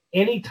get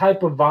any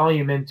type of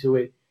volume into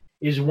it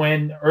is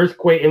when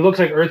Earthquake, it looks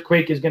like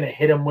Earthquake is going to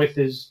hit him with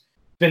his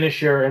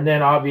finisher, and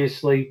then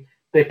obviously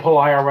they pull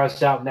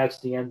IRS out, and that's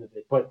the end of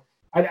it. But,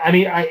 I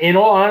mean, in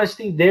all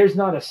honesty, there's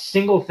not a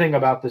single thing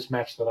about this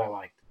match that I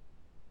liked.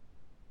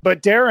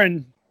 But,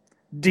 Darren,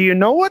 do you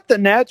know what the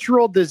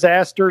natural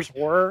disasters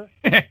were?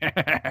 They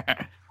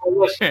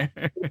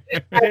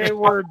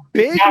were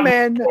big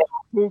men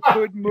who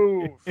could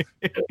move.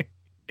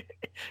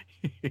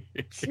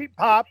 Cheap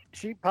Pop,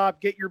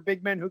 get your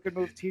big men who can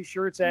move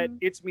t-shirts at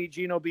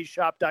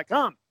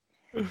itsmeginoBshop.com.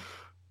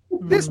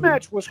 This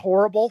match was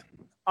horrible.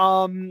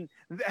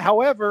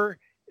 However,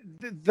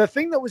 the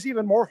thing that was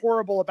even more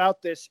horrible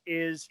about this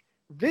is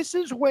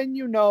when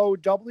you know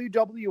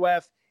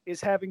WWF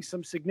is having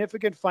some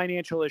significant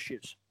financial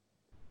issues.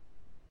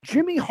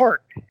 Jimmy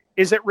Hart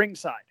is at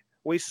ringside.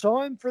 We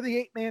saw him for the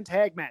 8-man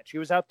tag match. He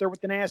was out there with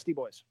the Nasty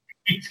Boys.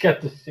 He's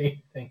got the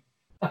same thing.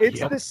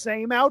 It's the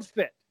same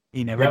outfit.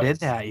 He never did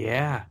that,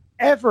 yeah.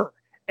 Ever.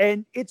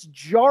 And it's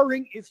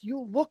jarring if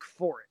you look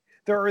for it.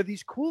 There are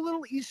these cool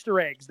little Easter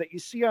eggs that you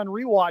see on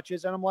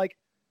rewatches, and I'm like,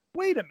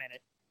 wait a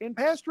minute. In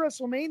past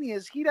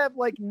WrestleManias, he'd have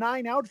like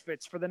 9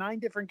 outfits for the 9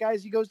 different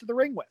guys he goes to the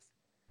ring with.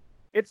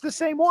 It's the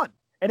same one.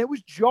 And it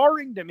was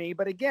jarring to me,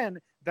 but again,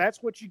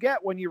 that's what you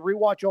get when you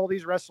rewatch all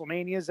these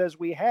WrestleManias as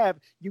we have.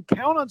 You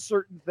count on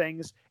certain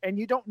things, and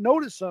you don't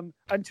notice them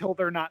until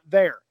they're not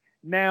there.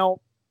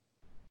 Now,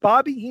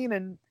 Bobby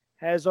Heenan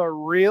has a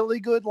really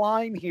good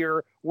line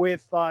here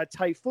with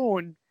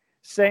Typhoon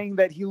saying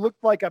that he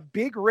looked like a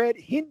big red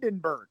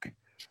Hindenburg,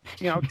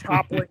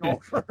 toppling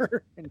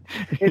over. And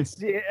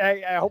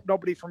I hope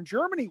nobody from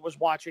Germany was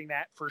watching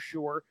that for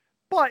sure.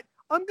 But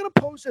I'm going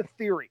to pose a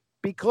theory,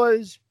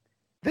 because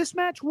this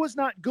match was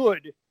not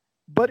good,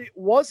 but it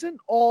wasn't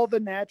all the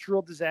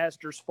natural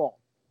disasters' fault.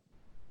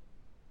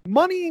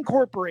 Money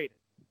Incorporated.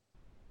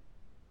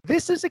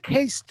 This is a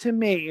case to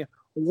me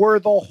where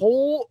the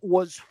whole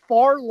was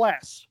far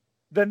less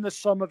than the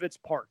sum of its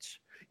parts.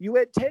 You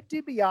had Ted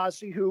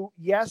DiBiase, who,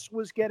 yes,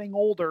 was getting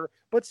older,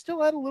 but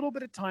still had a little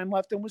bit of time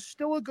left and was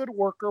still a good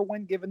worker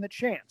when given the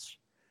chance.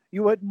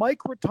 You had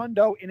Mike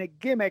Rotundo in a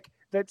gimmick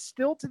that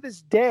still to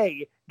this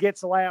day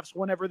gets laughs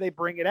whenever they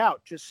bring it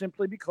out, just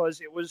simply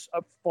because it was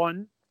a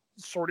fun,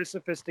 sort of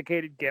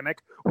sophisticated gimmick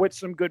with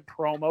some good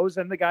promos,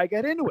 and the guy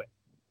got into it.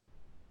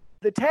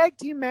 The tag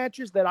team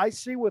matches that I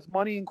see with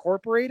Money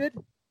Incorporated,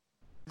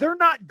 they're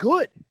not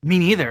good. Me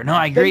neither. No,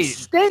 I agree. They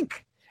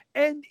stink.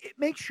 And it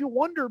makes you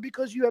wonder,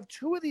 because you have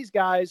 2 of these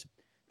guys.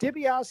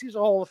 DiBiase's a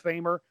Hall of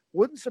Famer.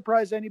 Wouldn't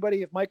surprise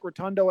anybody if Mike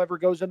Rotundo ever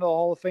goes into the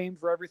Hall of Fame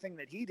for everything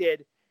that he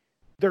did.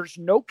 There's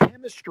no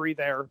chemistry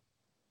there.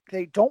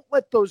 They don't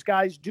let those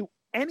guys do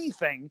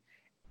anything,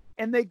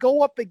 and they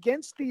go up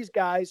against these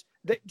guys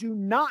that do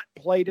not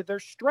play to their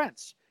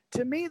strengths.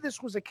 To me,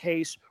 this was a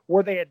case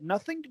where they had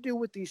nothing to do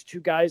with these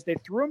 2 guys. They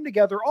threw them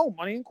together. Oh,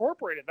 Money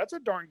Incorporated. That's a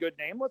darn good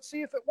name. Let's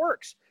see if it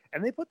works.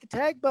 And they put the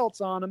tag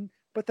belts on them.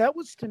 But that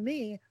was, to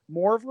me,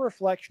 more of a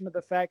reflection of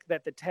the fact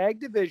that the tag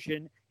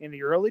division in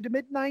the early to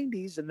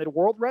mid-'90s in the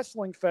World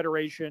Wrestling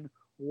Federation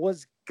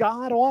was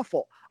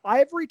god-awful.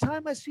 Every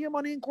time I see a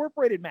Money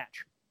Incorporated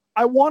match,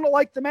 I want to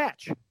like the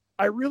match.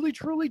 I really,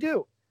 truly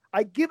do.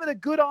 I give it a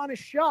good,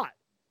 honest shot.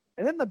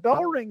 And then the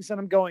bell rings, and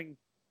I'm going,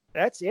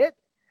 that's it?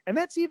 And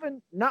that's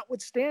even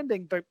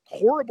notwithstanding the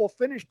horrible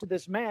finish to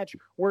this match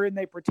wherein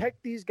they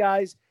protect these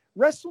guys.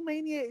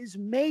 WrestleMania is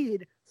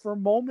made for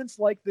moments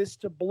like this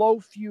to blow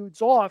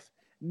feuds off,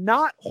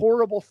 not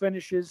horrible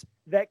finishes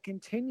that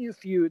continue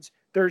feuds.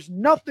 There's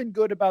nothing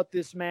good about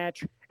this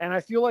match, and I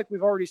feel like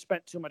we've already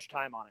spent too much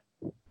time on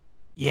it.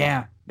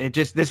 Yeah,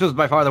 this was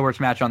by far the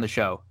worst match on the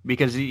show,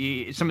 because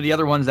some of the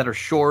other ones that are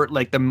short,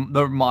 like the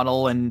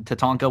model and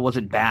Tatanka,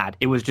 wasn't bad.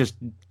 It was just,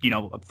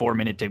 a 4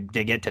 minute to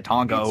get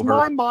Tatanka over. It's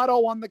my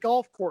motto on the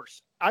golf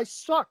course. I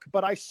suck,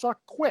 but I suck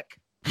quick.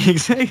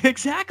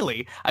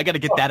 Exactly. I got to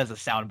get that as a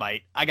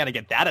soundbite.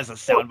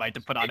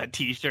 To put on a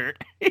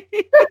t-shirt.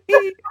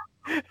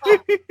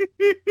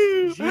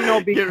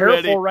 Gino, be careful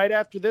ready. Right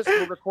after this,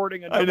 we're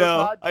recording another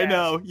podcast. I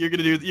know. You're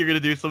gonna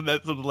do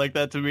something like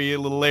that to me a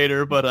little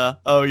later, but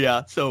oh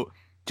yeah. So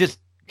just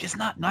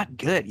not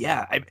good.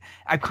 Yeah,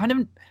 I kind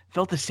of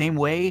felt the same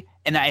way,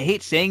 and I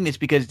hate saying this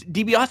because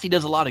DiBiase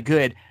does a lot of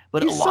good,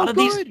 but He's a lot so of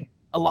good.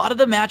 a lot of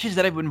the matches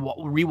that I've been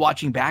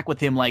rewatching back with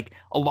him, like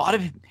a lot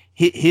of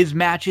his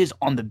matches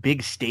on the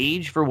big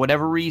stage, for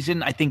whatever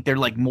reason, I think they're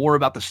like more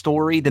about the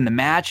story than the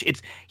match.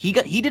 He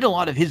did a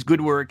lot of his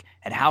good work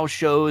at house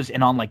shows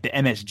and on like the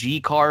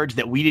MSG cards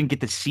that we didn't get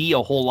to see a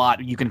whole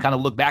lot. You can kind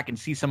of look back and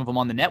see some of them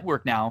on the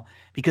network now,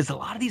 because a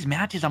lot of these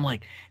matches, I'm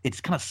like,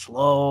 it's kind of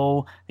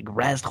slow, like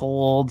rest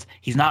holds.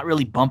 He's not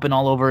really bumping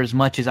all over as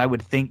much as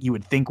you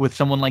would think with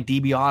someone like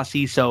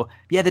DiBiase. So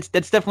yeah, that's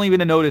definitely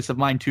been a notice of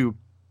mine too.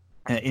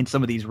 In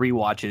some of these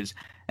rewatches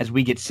as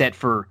we get set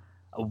for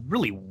a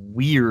really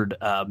weird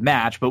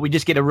match, but we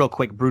just get a real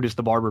quick Brutus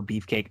the Barber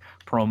Beefcake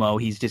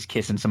promo. He's just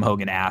kissing some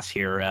Hogan ass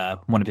here.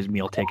 One of his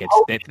meal tickets.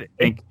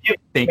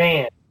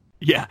 Man.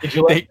 Yeah. Did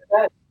you like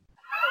that?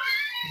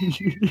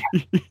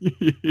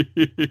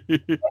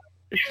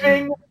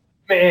 Man.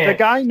 The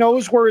guy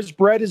knows where his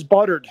bread is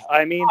buttered.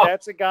 I mean,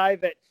 that's a guy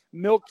that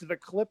milked the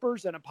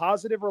Clippers and a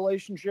positive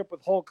relationship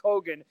with Hulk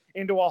Hogan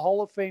into a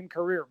Hall of Fame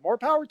career. More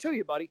power to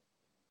you, buddy.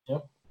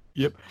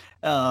 Yep.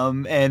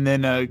 And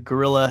then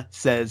Gorilla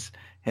says,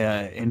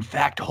 in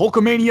fact,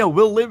 Hulkamania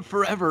will live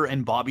forever.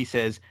 And Bobby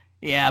says,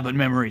 yeah, but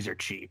memories are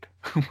cheap,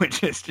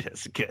 which is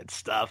just good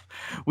stuff.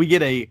 We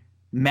get a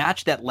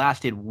match that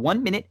lasted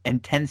 1 minute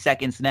and 10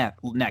 seconds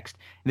next.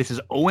 This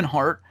is Owen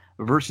Hart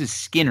versus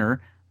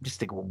Skinner.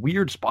 Just like a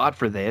weird spot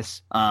for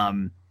this.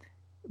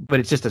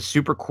 But it's just a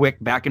super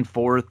quick back and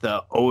forth.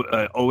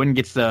 Owen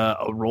gets a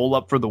roll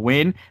up for the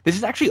win. This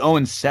is actually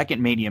Owen's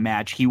second Mania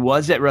match. He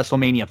was at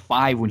WrestleMania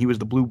 5 when he was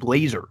the Blue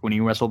Blazer, when he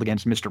wrestled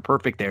against Mr.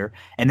 Perfect there.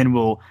 And then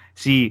we'll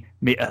see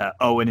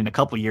Owen in a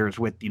couple years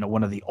with,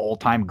 one of the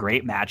all-time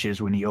great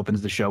matches when he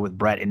opens the show with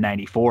Brett in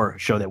 '94,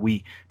 show that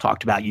we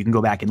talked about. You can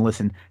go back and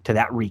listen to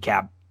that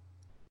recap.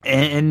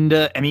 And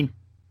I mean,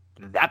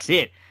 that's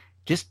it.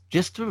 This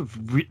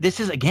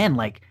is, again,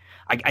 like,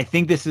 I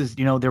think this is,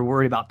 they're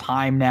worried about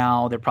time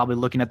now. They're probably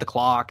looking at the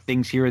clock,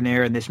 things here and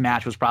there. And this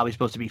match was probably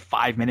supposed to be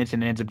 5 minutes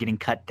and it ends up getting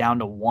cut down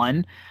to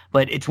 1.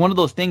 But it's one of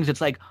those things.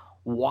 It's like,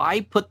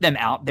 why put them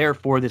out there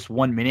for this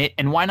 1 minute?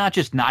 And why not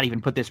just not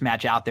even put this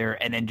match out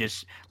there and then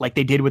just like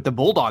they did with the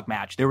Bulldog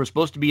match? There was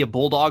supposed to be a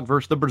Bulldog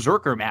versus the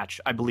Berserker match,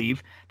 I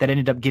believe, that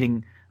ended up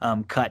getting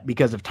cut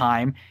because of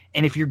time.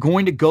 And if you're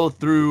going to go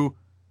through,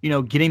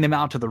 getting them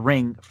out to the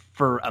ring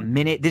for a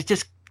minute, this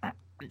just,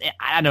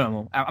 I don't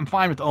know. I'm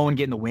fine with Owen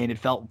getting the win. It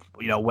felt,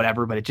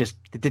 whatever, but it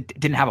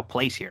didn't have a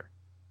place here.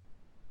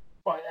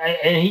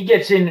 And he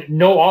gets in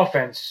no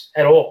offense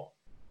at all.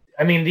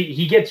 I mean,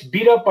 he gets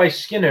beat up by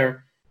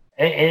Skinner,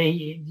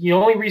 and the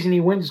only reason he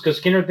wins is because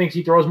Skinner thinks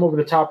he throws him over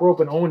the top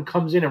rope, and Owen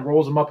comes in and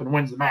rolls him up and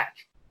wins the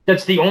match.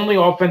 That's the only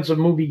offensive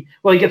movie.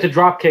 Well, he gets a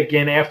drop kick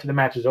in after the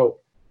match is over.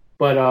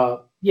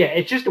 But, yeah,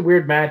 it's just a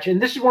weird match.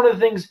 And this is one of the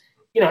things,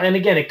 and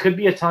again, it could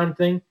be a time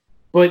thing,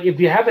 but if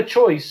you have a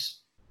choice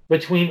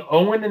between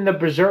Owen and the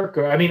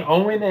Berserker,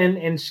 Owen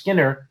and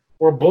Skinner,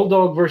 or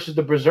Bulldog versus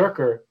the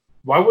Berserker,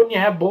 why wouldn't you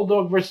have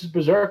Bulldog versus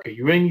Berserker?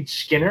 You really need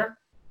Skinner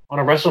on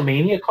a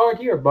WrestleMania card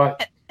here,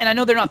 but... And I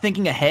know they're not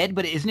thinking ahead,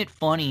 but isn't it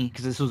funny,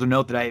 because this was a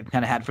note that I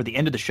kind of had for the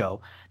end of the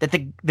show, that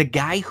the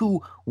guy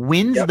who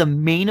wins the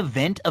main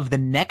event of the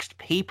next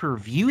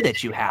pay-per-view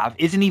that you have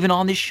isn't even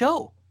on this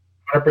show?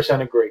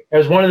 100% agree. That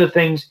was one of the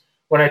things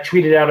when I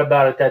tweeted out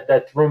about it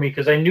that threw me,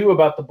 because I knew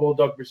about the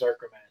Bulldog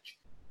Berserker match.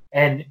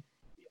 And...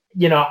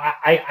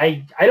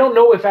 I don't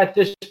know if at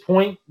this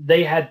point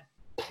they had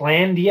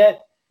planned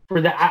yet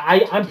for that.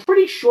 I'm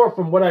pretty sure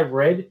from what I've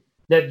read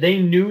that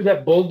they knew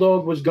that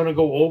Bulldog was going to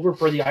go over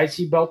for the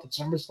IC belt at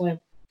SummerSlam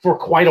for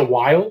quite a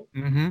while.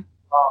 Mm-hmm.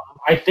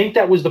 I think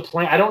that was the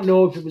plan. I don't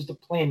know if it was the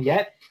plan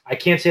yet. I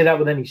can't say that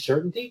with any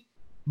certainty.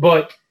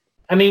 But,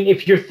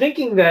 if you're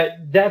thinking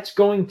that that's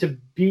going to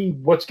be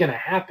what's going to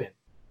happen,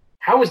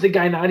 how is the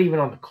guy not even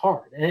on the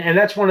card? And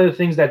that's one of the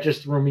things that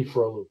just threw me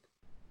for a loop.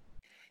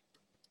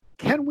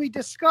 Can we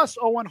discuss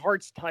Owen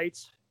Hart's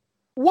tights?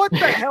 What the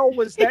hell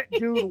was that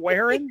dude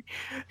wearing?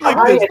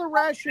 What is the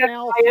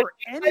rationale for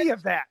any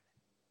of that?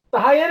 The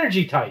high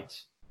energy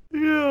tights.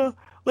 Yeah.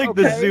 Like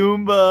the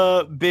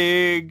Zumba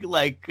big,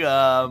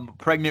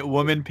 pregnant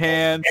woman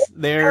pants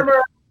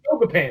there.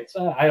 Yoga pants.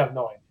 I have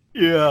no idea.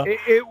 Yeah.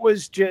 It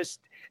was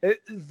just,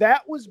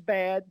 that was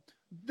bad.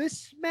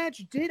 This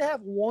match did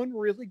have one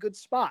really good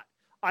spot.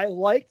 I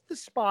liked the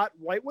spot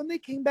right when they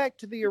came back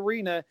to the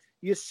arena.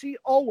 You see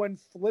Owen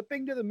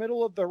flipping to the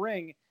middle of the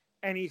ring,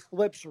 and he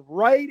flips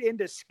right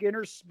into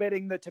Skinner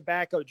spitting the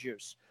tobacco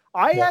juice.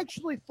 I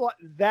actually thought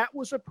that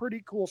was a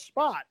pretty cool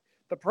spot.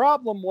 The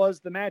problem was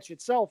the match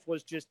itself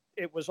was just,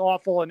 it was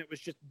awful, and it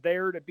was just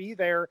there to be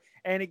there.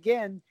 And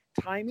again,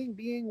 timing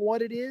being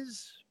what it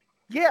is,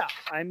 yeah,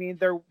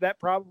 that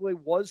probably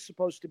was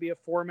supposed to be a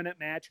 4-minute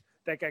match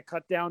that got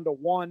cut down to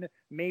 1.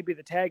 Maybe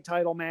the tag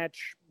title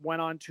match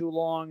went on too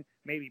long.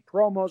 Maybe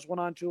promos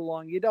went on too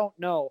long. You don't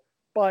know.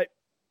 But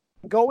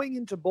going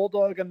into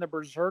Bulldog and the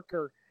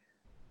Berserker,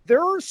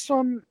 there are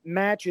some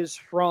matches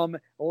from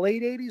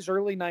late 80s,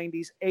 early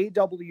 90s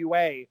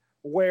AWA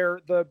where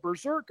the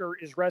Berserker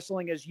is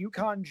wrestling as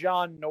Yukon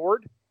John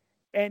Nord,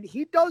 and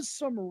he does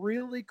some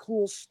really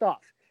cool stuff.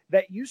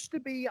 that used to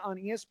be on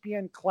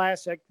ESPN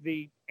Classic,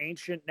 the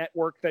ancient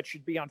network that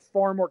should be on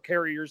far more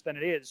carriers than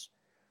it is.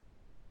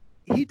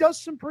 He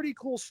does some pretty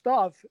cool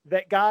stuff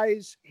that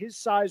guys his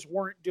size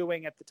weren't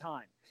doing at the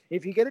time.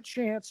 If you get a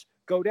chance,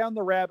 go down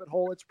the rabbit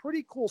hole. It's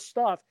pretty cool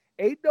stuff.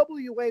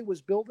 AWA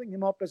was building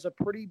him up as a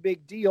pretty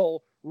big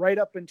deal right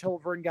up until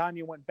Verne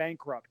Gagne went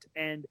bankrupt.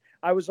 And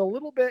I was a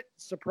little bit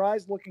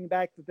surprised looking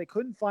back that they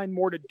couldn't find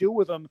more to do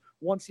with him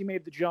once he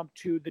made the jump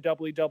to the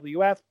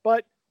WWF,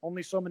 but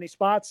only so many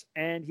spots,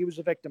 and he was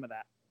a victim of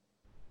that.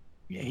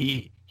 Yeah,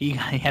 he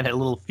had a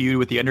little feud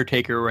with The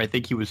Undertaker where I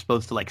think he was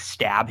supposed to like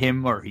stab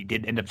him, or he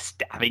did end up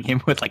stabbing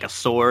him with like a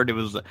sword. It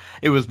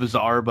was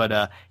bizarre,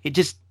 but it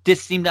just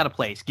seemed out of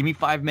place. Give me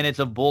 5 minutes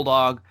of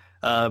Bulldog,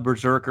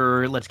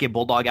 Berserker. Let's get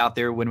Bulldog out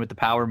there, win with the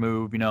power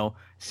move,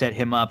 set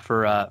him up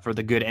for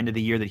the good end of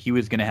the year that he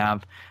was going to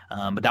have.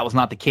 But that was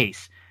not the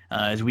case.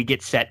 As we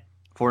get set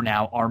for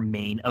now our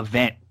main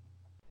event.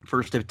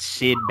 First of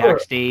Sid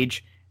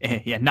backstage.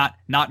 Yeah,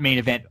 not main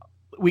event.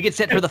 We get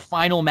set for the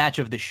final match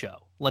of the show.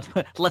 Let's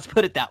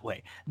put it that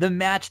way. The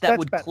match that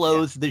would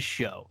close the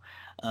show.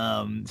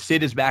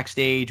 Sid is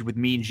backstage with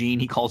Mean Gene.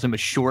 He calls him a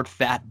short,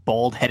 fat,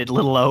 bald-headed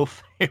little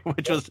oaf,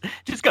 which was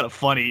just kind of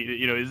funny,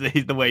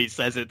 is the way he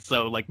says it,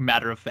 so like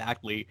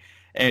matter-of-factly.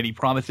 And he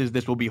promises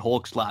this will be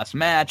Hulk's last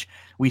match.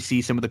 We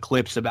see some of the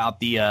clips about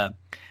the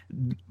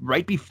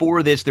right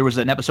before this, there was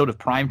an episode of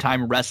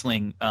Primetime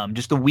Wrestling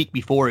just a week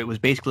before. It was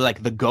basically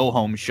like the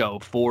go-home show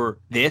for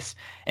this,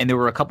 and there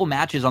were a couple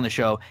matches on the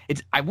show.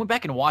 I went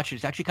back and watched it.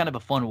 It's actually kind of a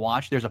fun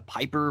watch. There's a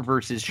Piper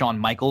versus Shawn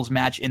Michaels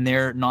match in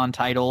there,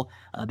 non-title,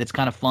 that's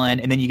kind of fun,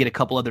 and then you get a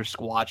couple other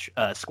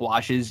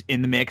squashes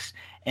in the mix,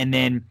 and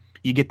then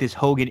you get this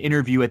Hogan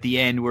interview at the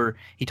end where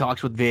he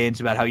talks with Vince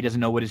about how he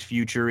doesn't know what his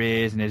future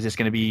is, and is this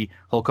going to be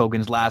Hulk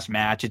Hogan's last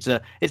match? It's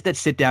that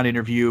sit-down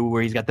interview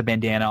where he's got the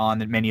bandana on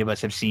that many of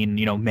us have seen,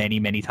 many,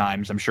 many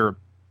times, I'm sure.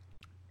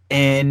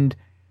 And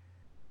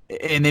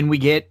then we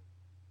get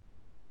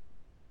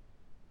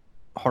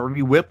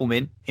Harvey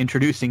Whippleman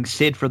introducing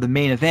Sid for the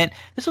main event.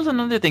 This was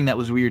another thing that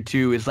was weird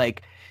too, is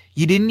like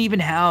you didn't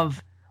even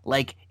have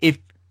like if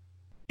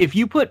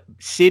you put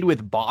Sid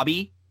with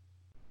Bobby,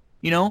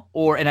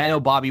 and I know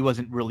Bobby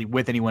wasn't really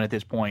with anyone at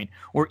this point,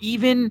 or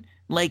even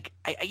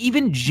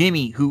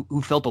Jimmy,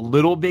 who felt a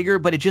little bigger,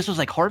 but it just was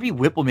like Harvey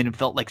Whippleman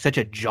felt like such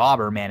a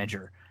jobber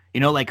manager.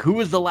 Who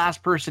was the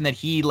last person that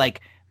he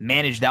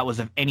managed that was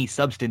of any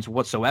substance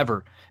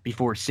whatsoever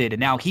before Sid? And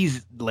now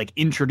he's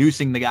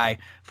introducing the guy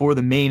for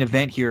the main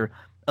event here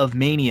of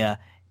Mania.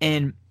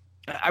 And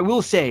I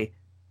will say,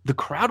 the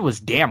crowd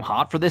was damn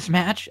hot for this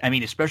match. I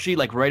mean, especially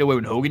right away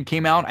when Hogan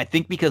came out. I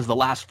think because the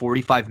last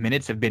 45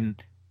 minutes have been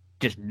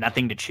just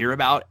nothing to cheer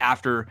about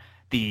after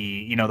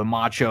the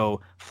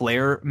Macho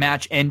Flair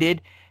match ended.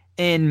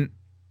 And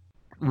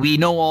we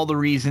know all the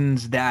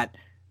reasons that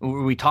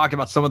we talked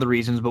about, some of the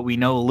reasons, but we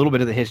know a little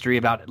bit of the history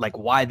about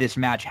why this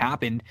match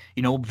happened.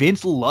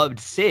 Vince loved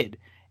Sid,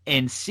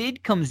 and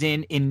Sid comes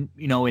in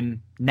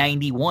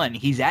 91.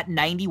 He's at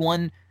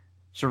 91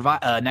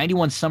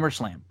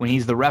 SummerSlam when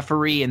he's the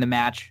referee in the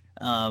match.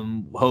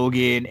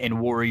 Hogan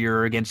and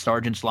Warrior against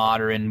Sergeant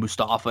Slaughter and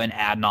Mustafa and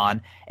Adnan,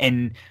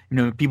 and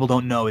people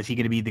don't know, is he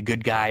going to be the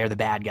good guy or the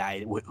bad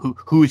guy?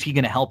 Who is he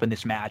going to help in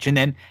this match? And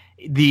then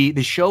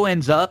the show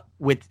ends up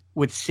with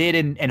Sid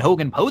and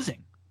Hogan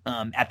posing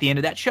at the end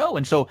of that show.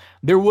 And so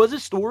there was a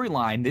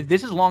storyline.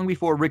 This is long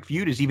before Rick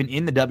Feud is even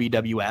in the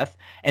WWF.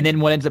 And then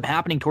what ends up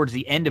happening towards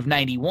the end of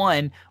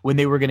 91, when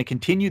they were going to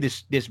continue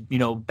this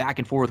back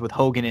and forth with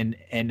Hogan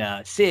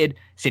and Sid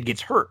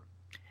gets hurt.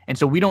 And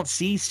so we don't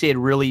see Sid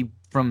really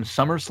from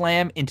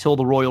SummerSlam until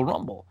the Royal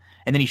Rumble.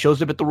 And then he shows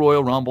up at the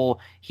Royal Rumble.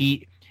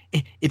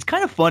 It's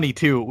kind of funny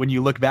too when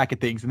you look back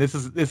at things, and this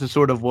is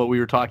sort of what we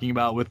were talking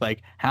about with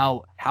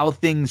how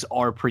things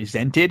are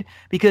presented,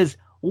 because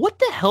what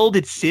the hell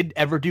did Sid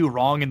ever do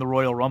wrong in the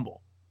Royal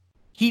Rumble?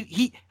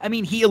 He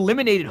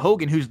eliminated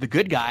Hogan, who's the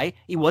good guy.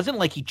 It wasn't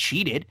like he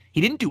cheated.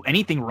 He didn't do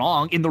anything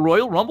wrong. In the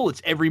Royal Rumble,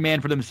 it's every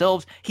man for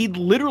themselves. He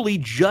literally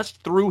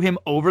just threw him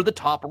over the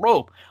top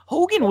rope.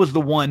 Hogan was the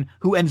one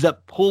who ends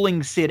up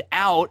pulling Sid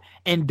out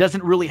and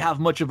doesn't really have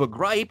much of a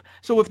gripe.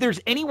 So if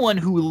there's anyone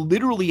who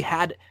literally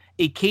had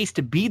a case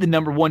to be the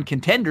number one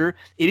contender,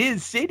 it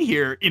is Sid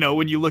here,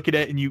 when you look at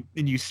it and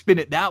you spin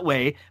it that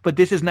way. But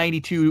this is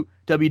 92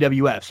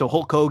 WWF. So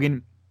Hulk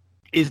Hogan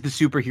is the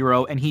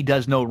superhero, and he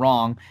does no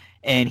wrong.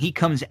 And he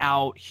comes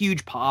out,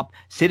 huge pop.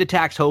 Sid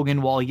attacks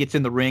Hogan while he gets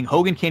in the ring.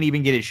 Hogan can't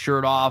even get his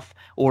shirt off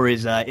or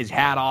his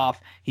hat off.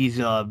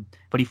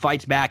 But he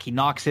fights back. He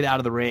knocks Sid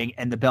out of the ring,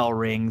 and the bell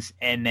rings.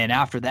 And then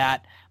after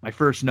that, my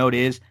first note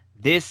is,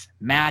 this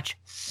match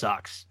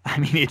sucks. I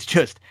mean,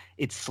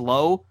 it's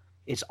slow,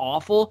 it's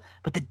awful,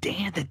 but the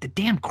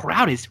damn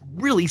crowd is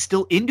really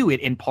still into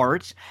it in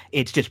parts.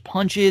 It's just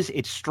punches,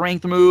 it's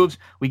strength moves.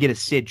 We get a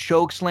Sid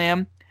choke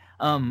slam.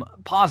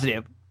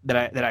 Positive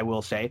that I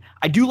will say,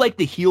 I do like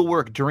the heel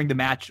work during the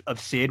match of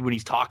Sid when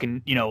he's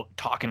talking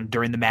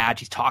during the match.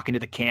 He's talking to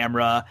the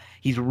camera.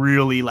 He's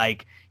really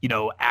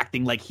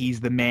acting like he's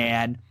the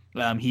man.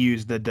 He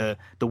used the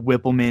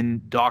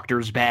Whippleman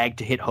doctor's bag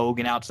to hit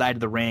Hogan outside of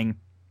the ring.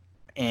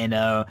 And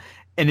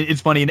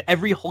it's funny, in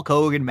every Hulk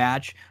Hogan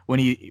match,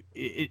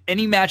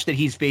 any match that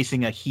he's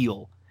facing a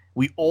heel,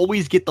 we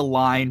always get the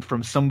line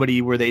from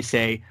somebody where they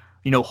say,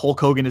 Hulk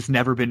Hogan has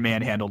never been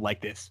manhandled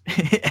like this.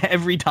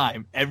 Every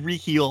time, every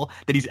heel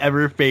that he's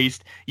ever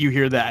faced, you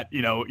hear that.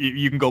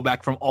 You can go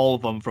back from all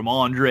of them, from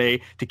Andre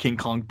to King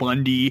Kong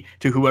Bundy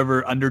to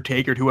whoever,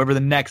 Undertaker, whoever the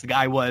next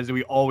guy was.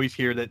 We always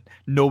hear that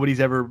nobody's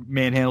ever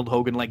manhandled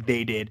Hogan like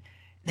they did.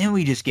 Then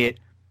we just get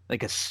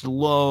like a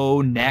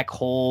slow neck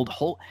hold.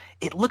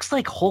 It looks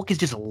like Hulk is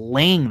just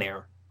laying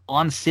there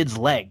on Sid's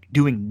leg,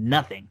 doing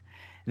nothing.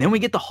 And then we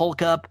get the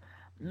Hulk up.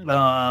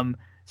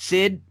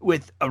 Sid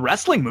with a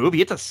wrestling move, he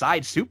hits a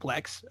side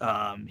suplex.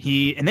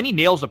 And then he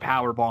nails a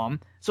power bomb.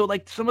 So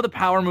like some of the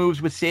power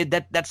moves with Sid,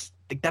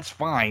 that's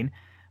fine.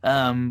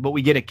 But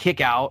we get a kick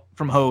out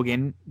from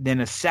Hogan, then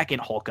a second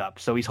Hulk up.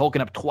 So he's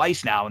hulking up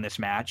twice now in this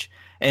match.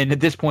 And at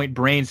this point,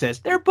 Brain says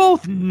they're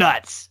both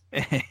nuts.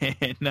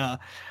 And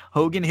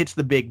Hogan hits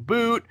the big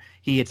boot.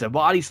 He hits a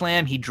body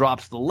slam. He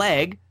drops the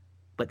leg,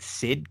 but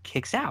Sid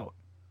kicks out,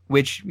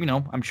 which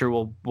I'm sure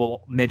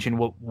we'll mention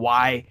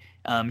why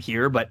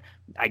here, but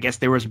I guess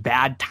there was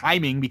bad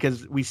timing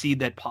because we see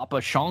that Papa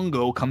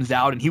Shango comes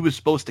out and he was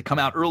supposed to come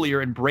out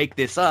earlier and break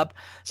this up.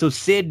 So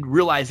Sid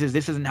realizes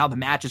this isn't how the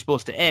match is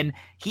supposed to end.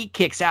 He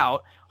kicks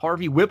out.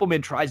 Harvey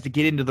Whippleman tries to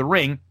get into the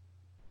ring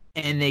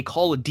and they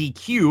call a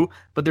DQ,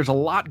 but there's a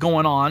lot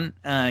going on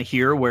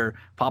here where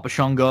Papa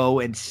Shango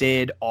and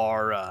Sid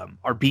are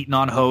beating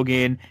on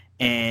Hogan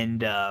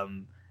and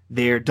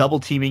they're double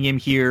teaming him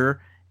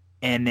here.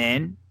 And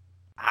then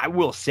I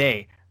will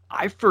say,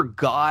 I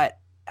forgot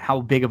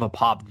how big of a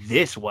pop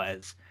this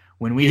was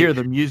when we hear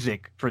the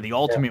music for the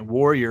Ultimate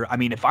Warrior. I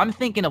mean, if I'm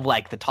thinking of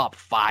like the top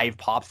 5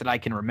 pops that I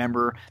can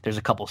remember, there's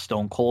a couple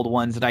Stone Cold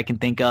ones that I can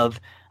think of.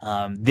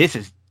 This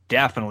is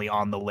definitely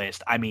on the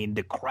list. I mean,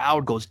 the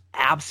crowd goes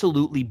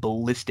absolutely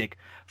ballistic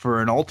for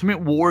an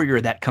Ultimate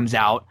Warrior that comes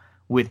out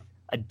with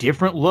a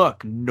different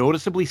look,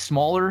 noticeably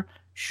smaller,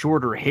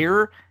 shorter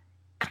hair,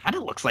 kind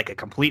of looks like a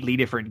completely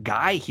different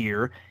guy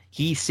here.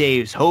 He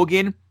saves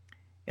Hogan.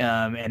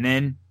 And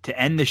then to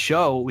end the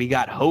show, we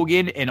got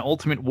Hogan and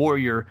Ultimate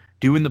Warrior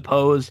doing the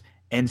pose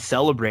and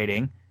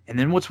celebrating. And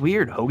then what's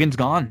weird, Hogan's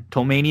gone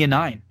till Mania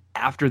 9.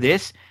 After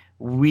this,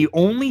 we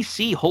only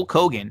see Hulk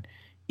Hogan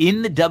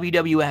in the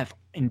WWF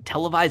in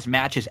televised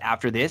matches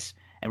after this.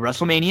 At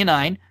WrestleMania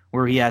 9,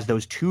 where he has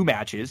those 2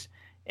 matches.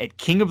 At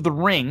King of the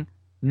Ring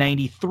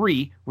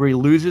 93, where he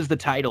loses the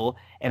title.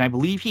 And I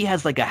believe he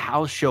has like a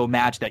house show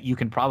match that you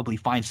can probably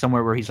find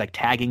somewhere where he's like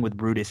tagging with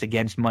Brutus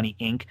against Money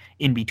Inc.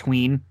 in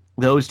between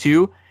those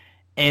 2.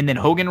 And then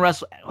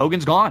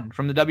Hogan's gone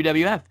from the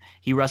WWF.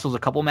 He wrestles a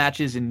couple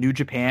matches in New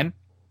Japan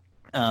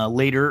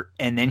later,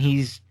 and then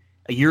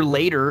a year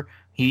later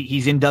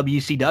he's in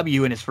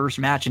WCW. In his first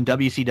match in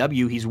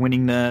WCW, he's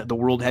winning the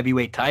World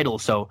Heavyweight title.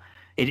 So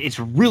it's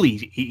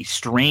really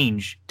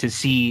strange to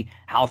see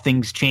how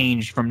things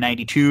change from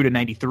 92 to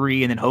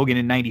 93, and then Hogan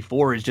in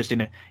 94 is just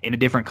in a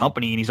different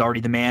company, and he's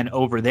already the man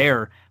over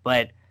there.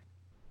 But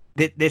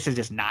this is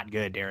just not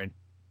good, Darren.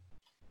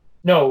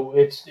 No,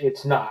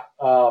 it's not.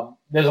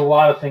 There's a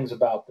lot of things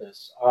about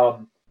this.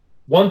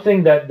 One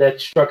thing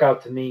that struck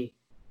out to me,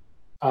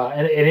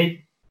 and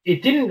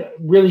it didn't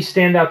really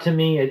stand out to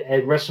me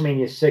at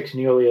WrestleMania 6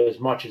 nearly as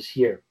much as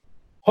here.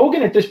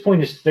 Hogan at this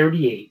point is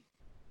 38.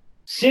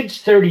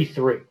 Sid's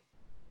 33.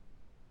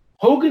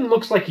 Hogan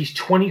looks like he's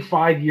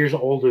 25 years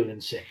older than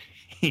Sid.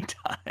 He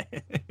does.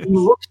 He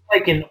looks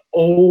like an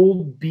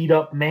old,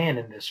 beat-up man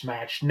in this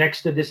match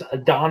next to this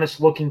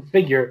Adonis-looking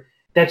figure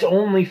that's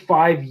only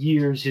 5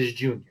 years his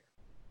junior.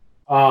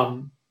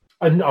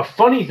 A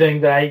funny thing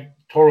that I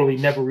totally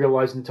never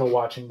realized until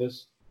watching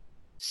this,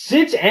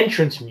 Sid's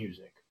entrance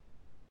music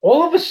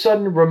all of a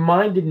sudden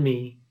reminded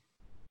me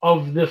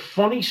of the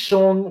funny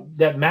song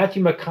that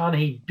Matthew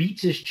McConaughey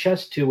beats his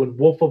chest to in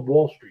Wolf of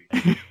Wall Street.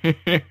 Like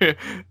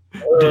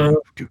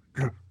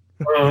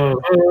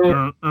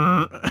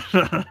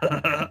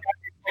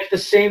the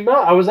same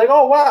note. I was like,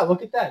 oh, wow,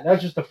 look at that.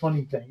 That's just a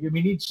funny thing.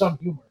 We need some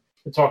humor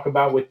to talk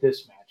about with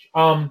this match.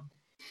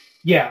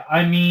 Yeah,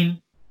 I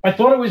mean, I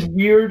thought it was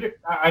weird.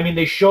 I mean,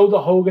 they show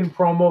the Hogan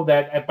promo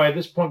that by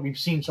this point we've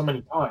seen so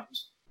many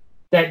times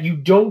that you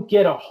don't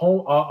get a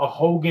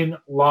Hogan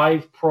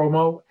live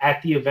promo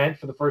at the event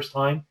for the first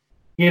time.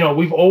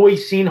 We've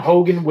always seen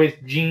Hogan with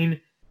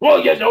Gene.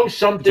 Well,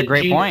 something. That's a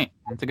great Gene. point.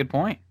 That's a good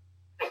point.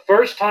 The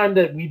first time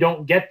that we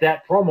don't get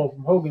that promo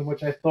from Hogan,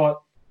 which I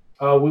thought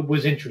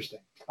was interesting.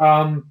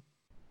 You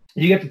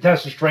get the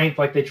test of strength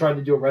like they tried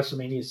to do at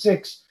WrestleMania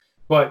 6.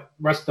 But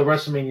the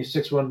WrestleMania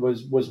 6 one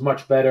was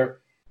much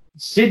better.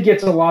 Sid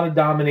gets a lot of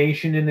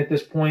domination in at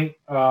this point,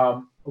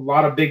 a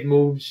lot of big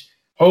moves.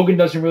 Hogan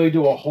doesn't really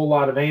do a whole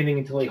lot of anything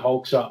until he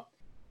hulks up.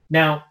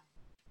 Now,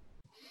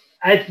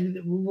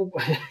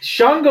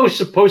 Shango's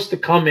supposed to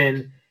come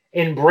in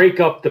and break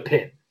up the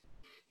pin.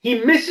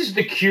 He misses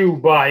the cue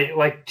by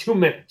like 2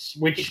 minutes,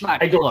 which it's not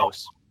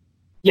close.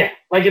 Yeah,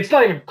 like it's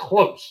not even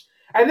close.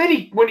 And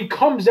then when he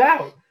comes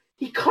out,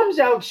 he comes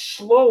out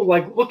slow,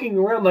 like looking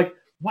around, like,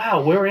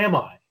 wow, where am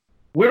I?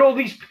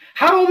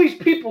 How do all these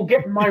people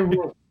get in my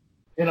room?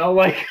 You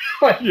know,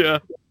 yeah.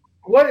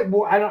 What?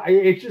 I don't.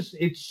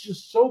 It's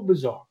just so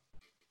bizarre.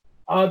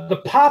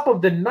 The pop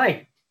of the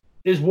night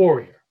is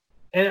Warrior,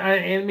 and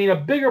I mean a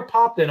bigger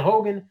pop than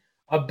Hogan,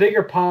 a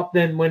bigger pop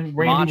than when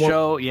Randy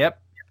Macho. Yep.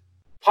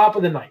 Pop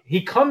of the night.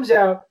 He comes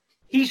out.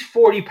 He's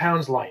 40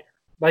 pounds lighter,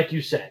 like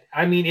you said.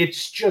 I mean,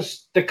 it's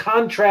just the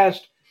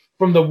contrast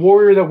from the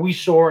Warrior that we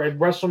saw at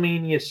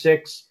WrestleMania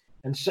 6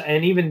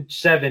 and even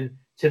 7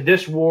 to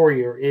this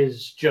Warrior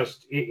is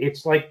just,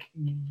 it's like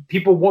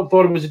people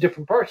thought it was a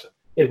different person.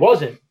 It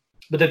wasn't,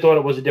 but they thought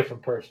it was a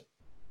different person.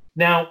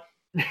 Now,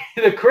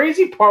 the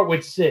crazy part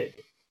with Sid,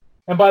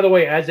 and by the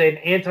way, as an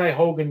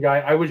anti-Hogan guy,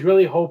 I was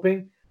really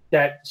hoping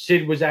that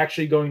Sid was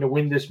actually going to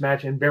win this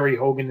match and bury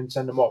Hogan and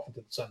send him off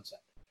into the sunset.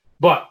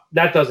 But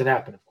that doesn't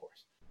happen, of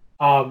course.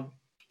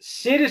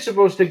 Sid is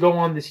supposed to go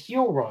on this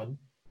heel run,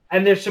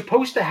 and they're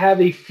supposed to have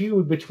a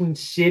feud between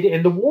Sid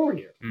and the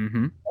Warrior.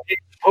 Mm-hmm.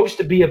 It's supposed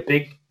to be a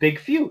big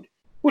feud,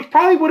 which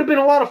probably would have been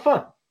a lot of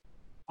fun.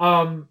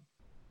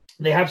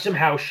 They have some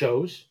house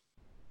shows.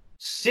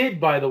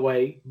 Sid, by the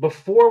way,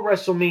 before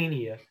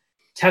WrestleMania,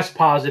 tests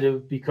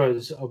positive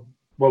because of,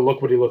 well,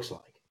 look what he looks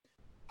like.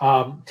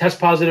 Test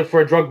positive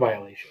for a drug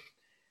violation.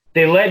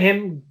 They let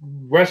him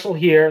wrestle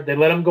here. They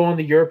let him go on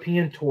the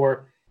European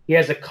tour. He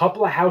has a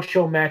couple of house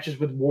show matches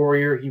with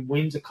Warrior. He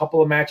wins a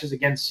couple of matches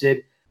against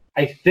Sid.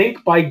 I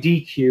think by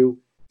DQ.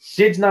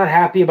 Sid's not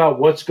happy about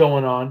what's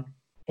going on,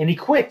 and he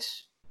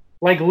quits.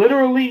 Like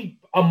literally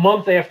a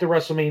month after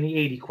WrestleMania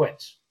 8, he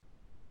quits.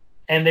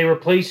 And they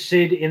replace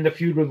Sid in the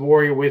feud with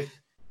Warrior with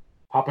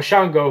Papa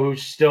Shango,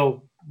 who's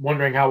still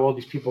wondering how all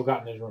these people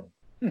got in his room.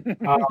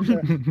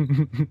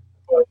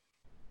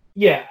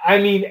 Yeah, I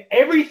mean,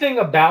 everything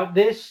about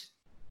this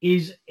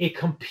is a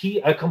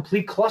complete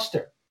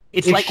cluster.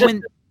 It's like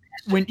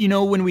when you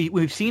know when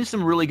we've seen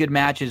some really good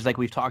matches like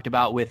we've talked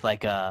about with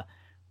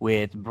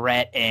with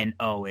Brett and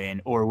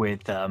Owen or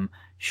with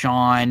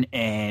Shawn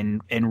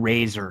and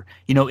Razor.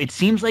 You know, it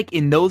seems like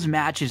in those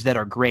matches that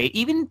are great,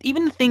 even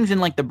the things in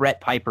like the Brett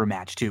Piper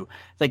match too.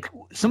 Like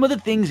some of the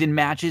things in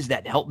matches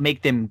that help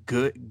make them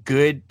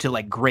good to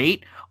like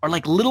great are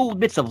like little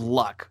bits of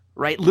luck.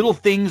 Right? Little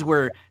things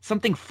where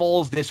something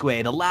falls this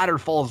way, the ladder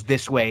falls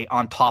this way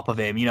on top of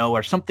him, you know,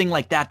 or something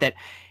like that, that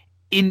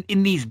in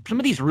some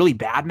of these really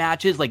bad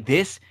matches like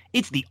this,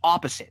 it's the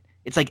opposite.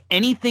 It's like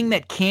anything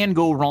that can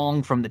go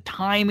wrong, from the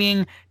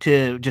timing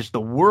to just the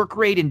work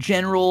rate in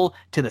general,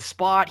 to the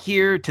spot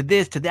here, to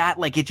this, to that,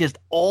 like it just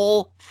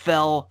all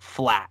fell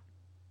flat.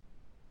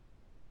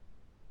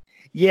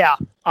 Yeah.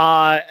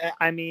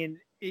 I mean,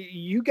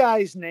 you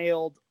guys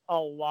nailed a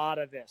lot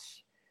of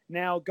this.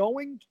 Now,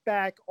 going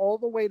back all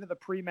the way to the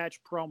pre-match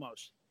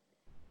promos,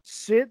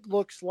 Sid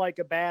looks like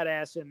a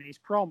badass in these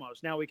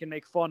promos. Now, we can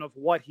make fun of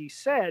what he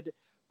said,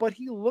 but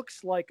he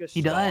looks like a star.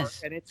 He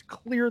does. And it's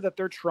clear that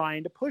they're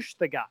trying to push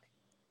the guy.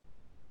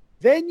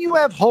 Then you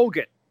have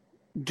Hogan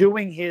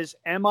doing his,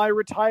 am I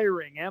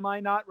retiring? Am I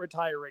not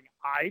retiring?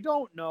 I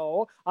don't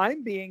know.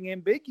 I'm being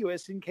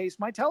ambiguous in case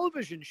my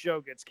television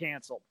show gets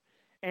canceled.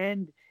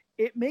 And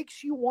it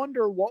makes you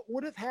wonder what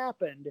would have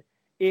happened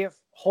if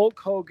Hulk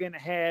Hogan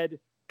had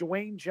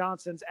Dwayne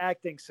Johnson's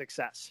acting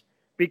success,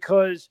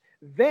 because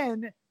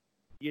then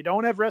you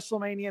don't have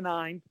WrestleMania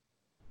 9.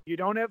 You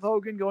don't have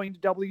Hogan going to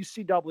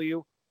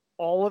WCW.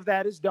 All of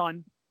that is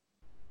done.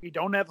 You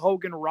don't have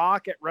Hogan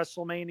Rock at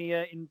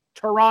WrestleMania in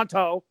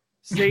Toronto.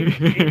 See,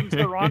 in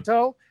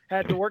Toronto,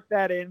 had to work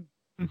that in.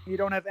 You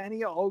don't have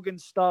any of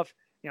Hogan's stuff.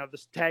 You know,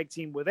 this tag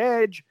team with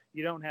Edge.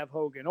 You don't have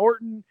Hogan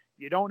Orton.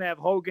 You don't have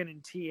Hogan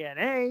in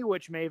TNA,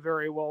 which may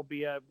very well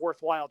be a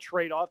worthwhile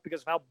trade-off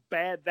because of how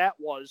bad that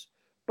was.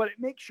 But it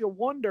makes you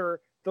wonder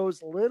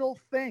those little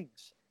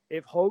things.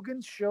 If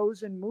Hogan's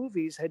shows and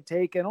movies had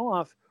taken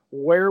off,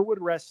 where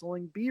would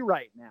wrestling be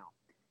right now?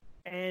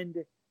 And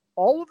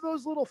all of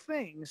those little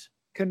things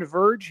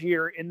converge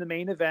here in the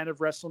main event of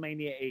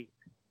WrestleMania 8.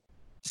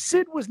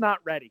 Sid was not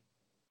ready.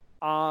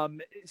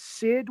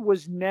 Sid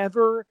was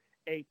never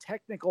a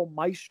technical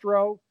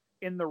maestro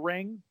in the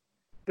ring.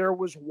 There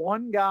was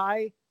one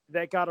guy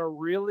that got a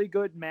really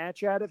good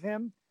match out of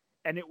him,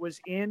 and it was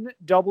in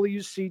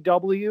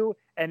WCW,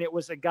 and it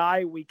was a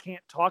guy we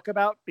can't talk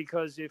about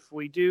because if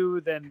we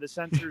do, then the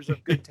censors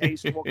of good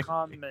taste will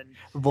come. And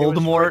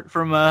Voldemort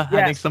from, yes.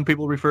 I think some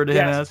people refer to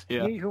him as.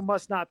 Yeah. He who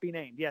must not be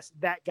named. Yes,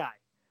 that guy.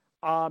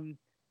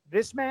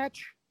 This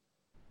match,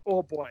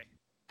 oh boy,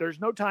 there's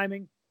no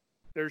timing.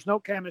 There's no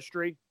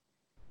chemistry.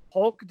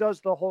 Hulk does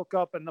the Hulk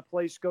up and the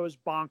place goes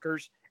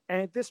bonkers.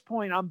 And at this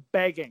point, I'm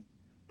begging,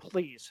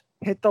 please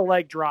hit the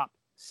leg drop.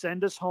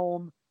 Send us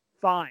home.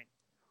 Fine.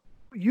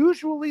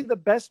 Usually the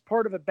best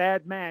part of a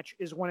bad match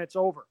is when it's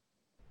over.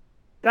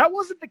 That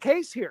wasn't the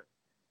case here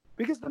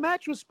because the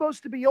match was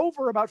supposed to be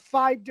over about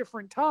 5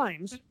 different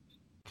times.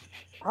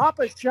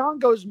 Papa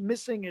Shango's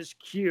missing his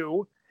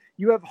cue.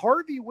 You have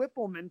Harvey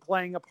Whippleman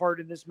playing a part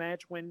in this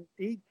match when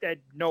he had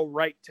no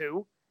right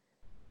to.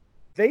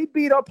 They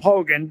beat up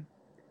Hogan,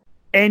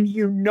 and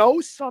you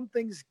know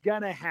something's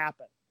going to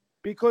happen.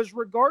 because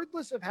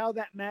regardless of how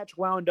that match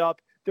wound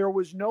up, there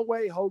was no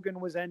way Hogan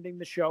was ending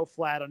the show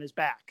flat on his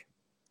back.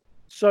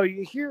 So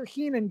you hear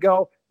Heenan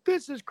go,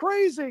 "This is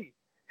crazy.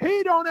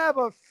 He don't have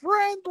a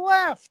friend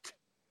left."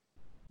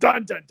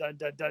 Dun, dun, dun,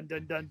 dun, dun,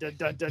 dun, dun, dun,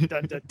 dun, dun,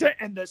 dun, dun, dun.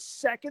 And the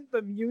second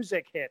the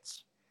music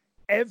hits,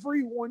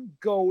 everyone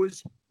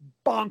goes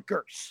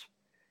bonkers.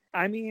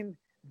 I mean,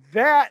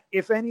 that,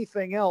 if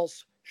anything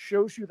else,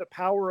 shows you the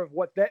power of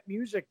what that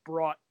music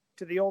brought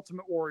to the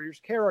Ultimate Warrior's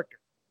character.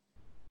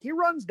 He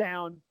runs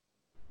down,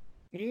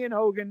 he and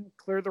Hogan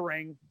clear the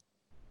ring,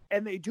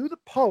 and they do the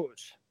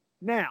pose.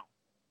 Now,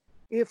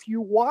 if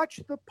you watch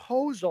the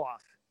pose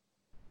off,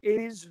 it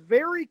is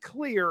very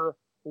clear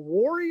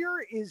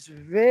Warrior is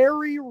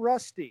very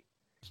rusty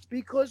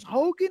because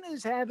Hogan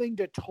is having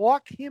to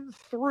talk him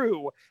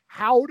through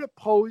how to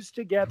pose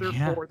together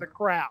for the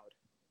crowd.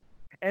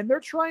 And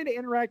they're trying to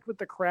interact with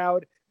the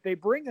crowd. They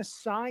bring a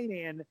sign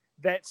in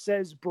that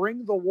says,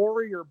 "Bring the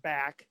Warrior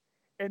back."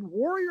 And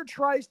Warrior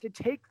tries to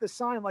take the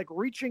sign, like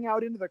reaching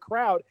out into the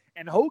crowd.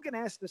 And Hogan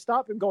has to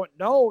stop him going,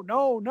 "No,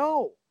 no,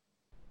 no."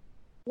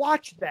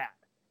 Watch that.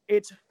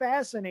 It's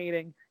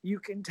fascinating. You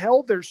can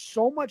tell there's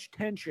so much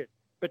tension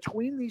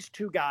between these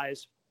two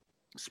guys,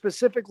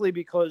 specifically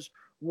because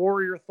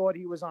Warrior thought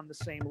he was on the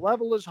same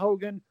level as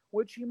Hogan,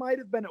 which he might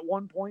have been at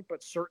one point,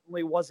 but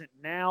certainly wasn't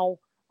now.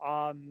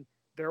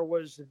 There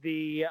was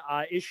the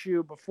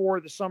issue before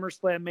the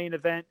SummerSlam main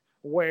event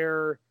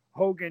where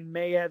Hogan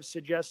may have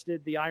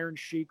suggested the Iron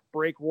Sheik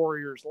break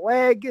Warrior's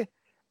leg.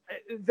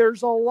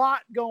 There's a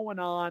lot going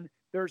on.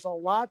 There's a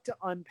lot to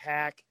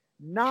unpack.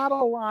 Not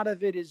a lot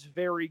of it is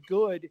very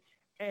good,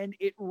 and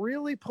it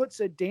really puts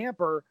a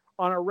damper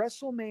on a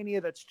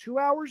WrestleMania that's 2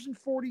 hours and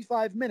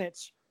 45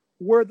 minutes,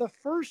 where the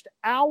first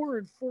hour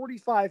and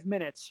 45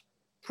 minutes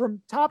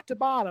from top to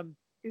bottom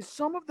is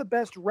some of the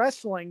best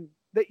wrestling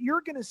that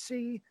you're going to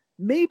see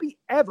maybe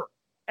ever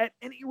at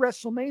any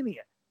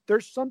WrestleMania.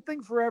 There's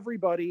something for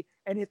everybody,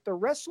 and if the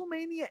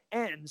WrestleMania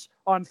ends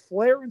on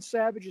Flair and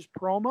Savage's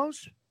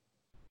promos,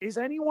 is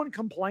anyone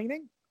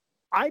complaining?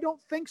 I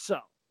don't think so.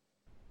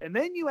 And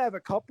then you have a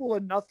couple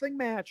of nothing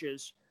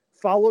matches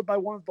followed by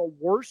one of the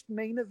worst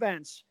main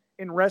events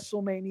in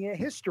WrestleMania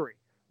history.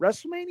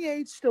 WrestleMania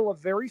 8 is still a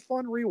very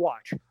fun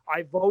rewatch.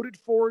 I voted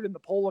for it in the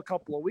poll a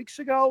couple of weeks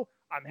ago.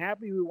 I'm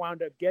happy we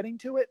wound up getting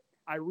to it.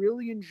 I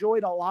really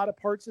enjoyed a lot of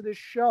parts of this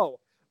show.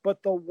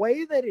 But the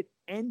way that it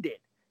ended,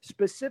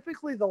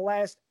 specifically the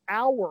last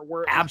hour,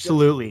 where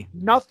absolutely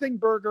nothing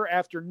burger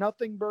after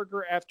nothing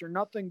burger after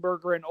nothing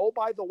burger, and oh,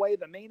 by the way,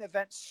 the main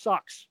event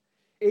sucks.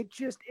 It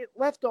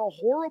left a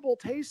horrible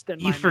taste in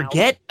my mouth. You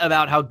forget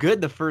about how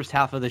good the first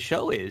half of the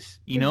show is.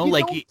 You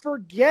don't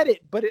forget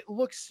it, but it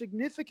looks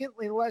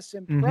significantly less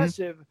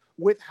impressive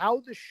with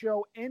how the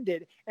show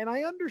ended. And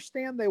I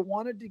understand they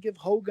wanted to give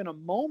Hogan a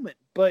moment,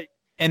 but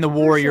and the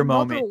Warrior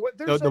moment,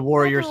 the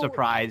Warrior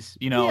surprise,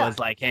 is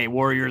like, hey,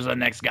 Warrior's the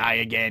next guy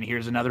again.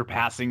 Here's another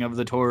passing of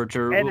the torch,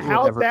 or and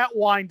how that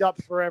wind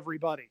up for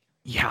everybody.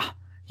 Yeah.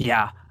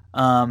 Because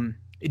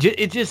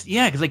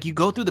like you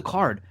go through the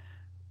card.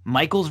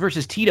 Michaels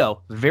versus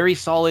Tito, very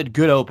solid,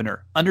 good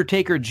opener.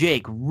 Undertaker,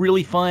 Jake,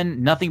 really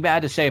fun, nothing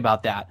bad to say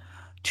about that.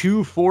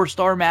 2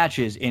 4-star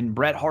matches in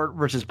Bret Hart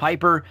versus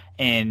Piper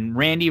and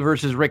Randy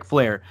versus Ric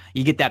Flair.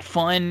 You get that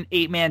fun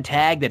 8-man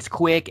tag that's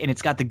quick, and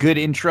it's got the good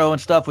intro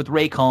and stuff with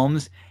Ray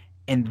Combs.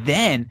 And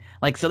then,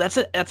 so that's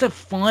a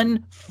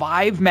fun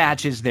 5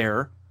 matches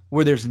there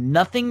where there's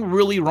nothing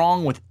really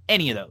wrong with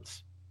any of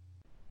those.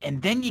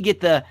 And then you get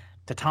the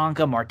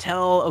Tatanka,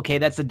 Martel, okay,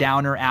 that's a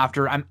downer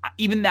after.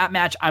 Even that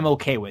match I'm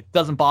okay with.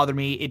 Doesn't bother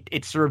me.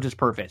 It served its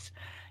purpose.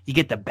 You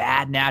get the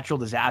bad natural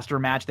disaster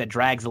match that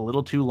drags a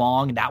little too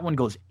long, and that one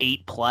goes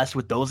 8+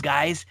 with those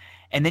guys.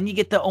 And then you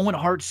get the Owen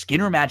Hart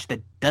Skinner match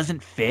that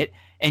doesn't fit,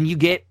 and you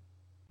get,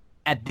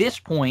 at this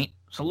point,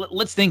 so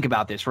let's think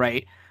about this,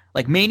 right?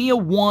 Like Mania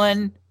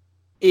 1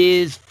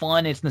 is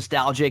fun, it's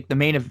nostalgic.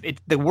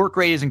 The work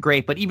rate isn't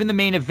great, but even the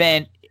main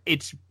event,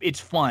 it's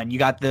fun. You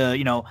got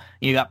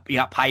you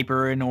got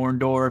Piper and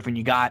Orndorff, and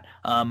you got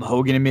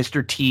Hogan and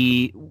Mr.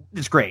 T.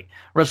 It's great.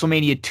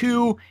 WrestleMania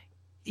 2,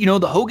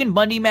 the Hogan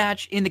Bundy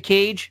match in the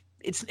cage.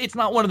 It's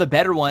not one of the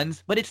better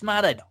ones, but it's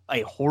not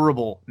a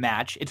horrible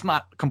match. It's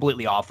not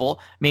completely awful.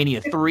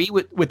 Mania 3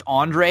 with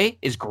Andre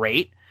is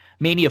great.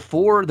 Mania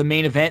 4, the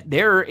main event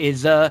there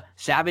is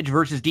Savage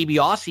versus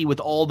DiBiase with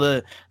all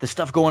the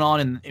stuff going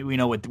on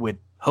with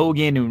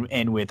Hogan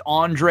and with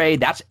Andre.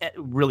 That's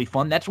really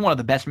fun. That's one of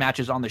the best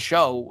matches on the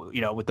show,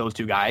 with those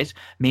two guys.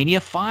 Mania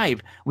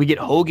 5, we get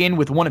Hogan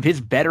with one of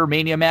his better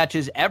Mania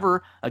matches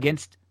ever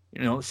against,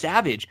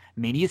 Savage.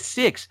 Mania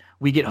 6,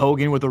 we get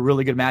Hogan with a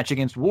really good match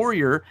against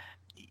Warrior.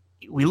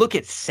 We look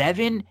at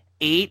 7,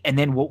 8, and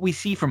then what we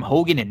see from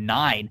Hogan in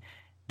 9.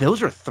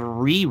 Those are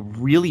 3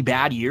 really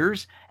bad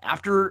years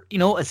after,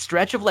 a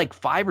stretch of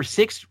 5 or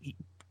 6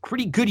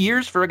 pretty good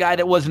years for a guy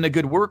that wasn't a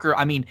good worker.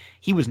 I mean,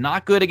 he was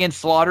not good against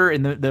Slaughter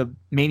in the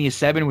Mania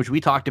 7, which we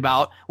talked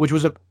about, which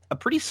was a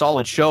pretty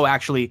solid show,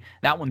 actually,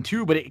 that one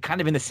too, but it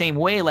kind of in the same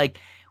way,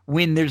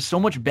 when there's so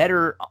much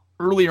better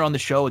earlier on the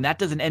show and that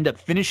doesn't end up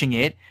finishing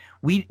it,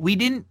 we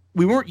didn't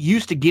weren't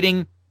used to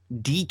getting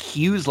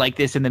DQs like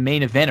this in the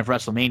main event of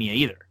WrestleMania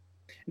either.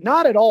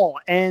 Not at all.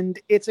 And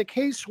it's a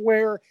case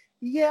where,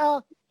 yeah,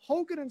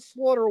 Hogan and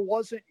Slaughter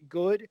wasn't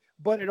good,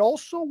 but it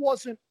also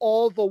wasn't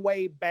all the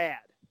way bad.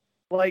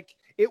 Like,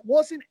 it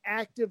wasn't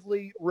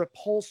actively,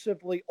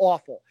 repulsively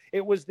awful.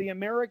 It was the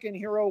American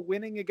hero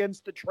winning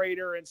against the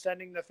traitor and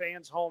sending the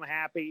fans home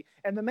happy,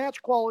 and the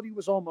match quality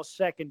was almost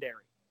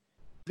secondary.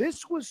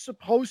 This was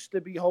supposed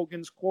to be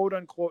Hogan's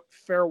quote-unquote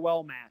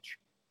farewell match.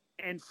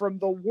 And from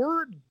the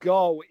word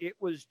go, it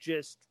was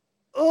just,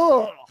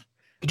 ugh.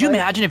 Could you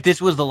imagine if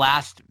this was the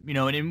last,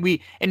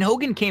 and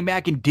Hogan came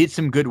back and did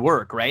some good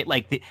work, right?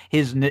 Like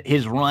his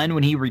run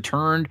when he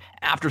returned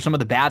after some of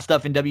the bad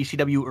stuff in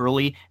WCW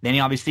early. Then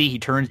he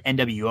turns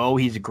NWO.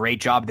 He's a great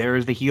job there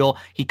as the heel.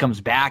 He comes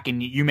back,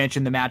 and you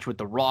mentioned the match with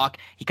The Rock.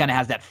 He kind of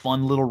has that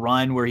fun little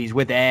run where he's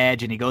with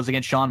Edge and he goes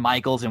against Shawn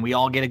Michaels, and we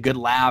all get a good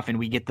laugh and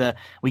we get the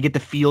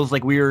feels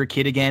like we were a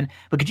kid again.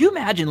 But could you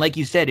imagine, like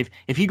you said,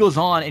 if he goes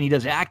on and he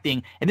does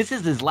acting, and this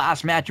is his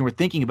last match, and we're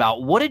thinking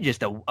about what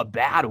a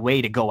bad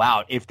way to go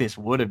out if this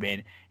would have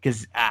been,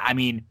 because I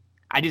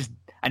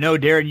know,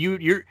 Darren,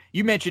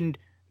 you mentioned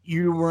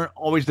you weren't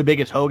always the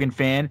biggest Hogan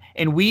fan,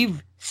 and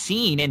we've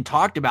seen and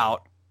talked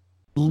about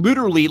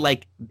literally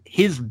like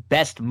his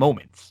best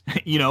moments,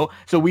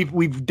 so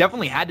we've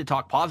definitely had to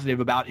talk positive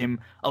about him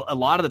a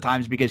lot of the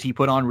times because he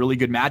put on really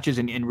good matches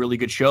and really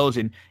good shows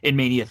in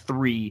Mania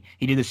 3.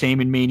 He did the same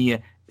in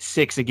Mania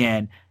 6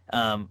 again,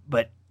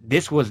 but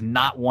this was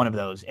not one of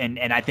those, and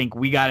I think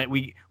we got it.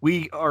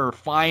 We are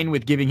fine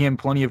with giving him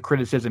plenty of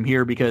criticism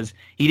here because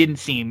he didn't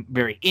seem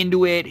very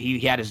into it. He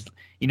had his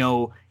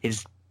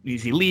is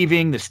he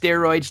leaving, the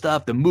steroid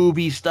stuff, the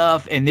movie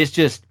stuff, and this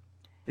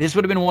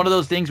would have been one of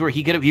those things where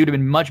he would have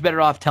been much better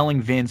off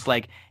telling Vince,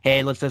 like,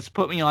 hey, let's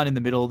put me on in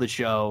the middle of the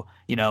show,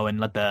 and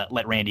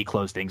let Randy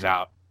close things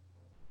out.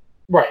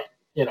 Right,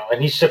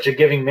 and he's such a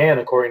giving man,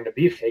 according to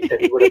Beefcake, that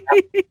he would have.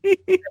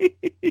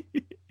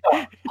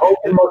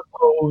 Hogan must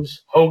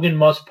pose. Hogan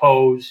must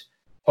pose.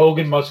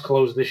 Hogan must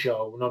close the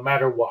show, no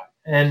matter what.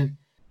 And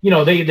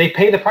they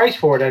pay the price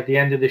for it at the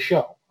end of the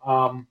show.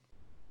 And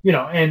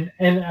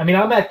I mean,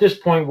 I'm at this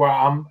point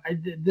where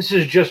this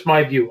is just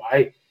my view.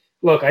 I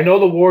know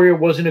the Warrior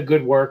wasn't a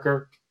good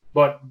worker,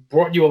 but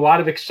brought you a lot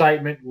of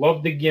excitement.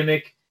 Loved the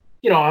gimmick.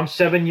 I'm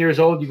 7 years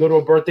old. You go to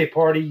a birthday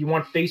party. You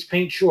want face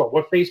paint? Sure.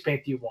 What face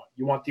paint do you want?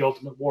 You want the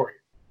Ultimate Warrior.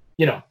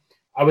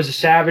 I was a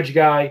Savage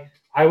guy.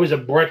 I was a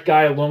Bret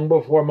guy long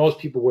before most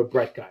people were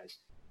Bret guys.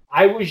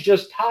 I was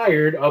just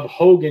tired of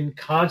Hogan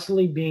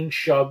constantly being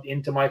shoved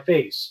into my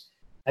face.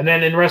 And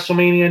then in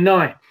WrestleMania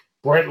 9,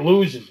 Bret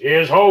loses.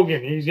 Here's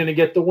Hogan. He's going to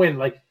get the win.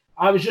 Like,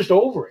 I was just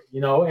over it,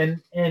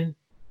 and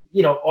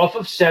off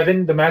of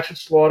 7, the match with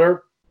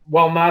Slaughter,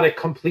 while not a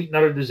complete and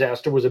utter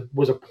disaster, was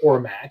a poor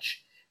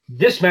match.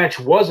 This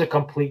match was a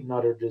complete and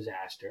utter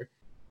disaster.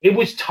 It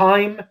was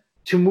time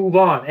to move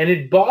on. And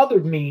it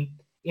bothered me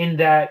in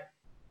that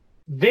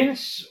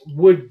Vince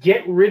would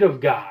get rid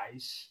of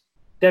guys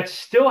that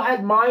still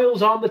had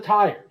miles on the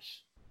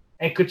tires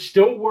and could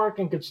still work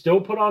and could still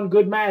put on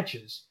good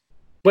matches.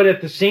 But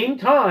at the same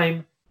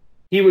time,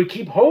 he would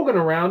keep Hogan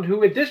around,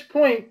 who at this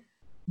point,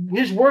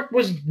 his work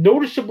was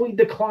noticeably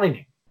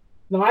declining.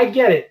 Now, I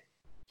get it.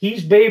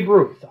 He's Babe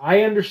Ruth.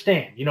 I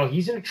understand.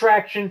 He's an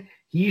attraction.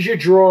 He's your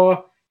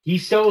draw. He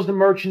sells the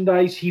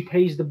merchandise. He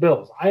pays the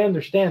bills. I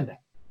understand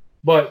that.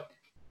 But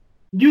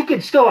you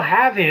could still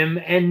have him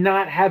and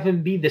not have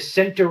him be the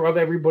center of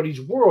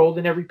everybody's world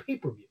in every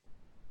pay-per-view.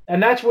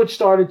 And that's what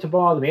started to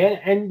bother me.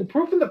 And the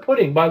proof in the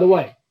pudding, by the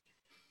way,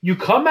 you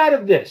come out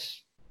of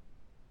this.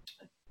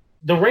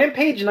 The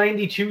Rampage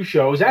 92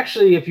 show is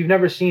actually, if you've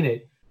never seen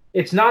it,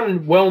 it's not a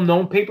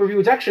well-known pay-per-view.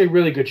 It's actually a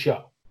really good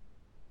show.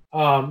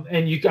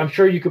 And I'm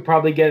sure you could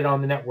probably get it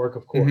on the network,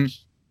 of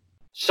course.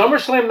 Mm-hmm.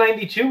 SummerSlam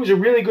 92 was a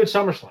really good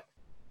SummerSlam.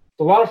 It's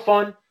a lot of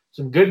fun,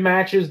 some good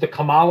matches, the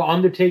Kamala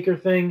Undertaker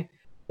thing.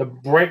 The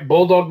Bret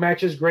Bulldog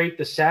match is great.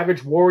 The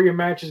Savage Warrior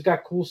match has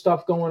got cool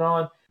stuff going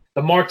on.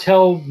 The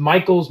Martel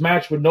Michaels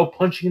match with no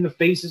punching in the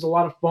face is a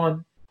lot of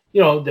fun.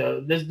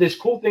 There's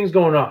cool things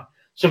going on.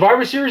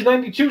 Survivor Series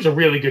 92 is a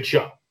really good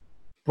show.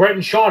 Bret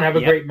and Shawn have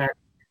a great match.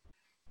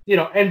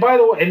 And by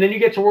the way, and then you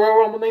get to Royal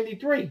Rumble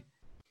 93.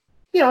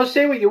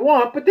 Say what you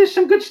want, but there's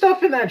some good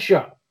stuff in that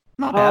show.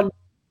 Not bad.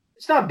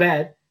 It's not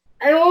bad.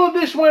 And all of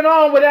this went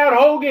on without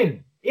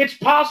Hogan. It's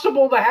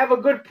possible to have a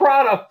good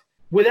product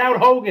without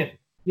Hogan.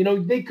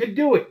 They could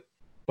do it.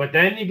 But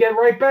then you get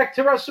right back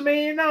to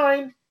WrestleMania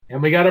 9,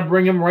 and we got to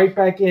bring him right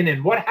back in.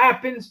 And what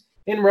happens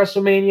in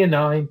WrestleMania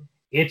 9?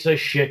 It's a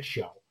shit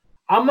show.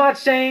 I'm not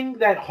saying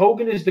that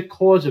Hogan is the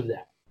cause of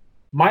that.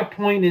 My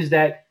point is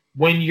that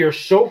when you're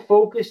so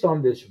focused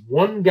on this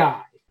one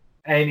guy,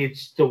 and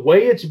it's the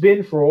way it's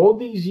been for all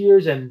these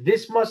years, and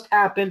this must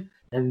happen,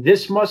 and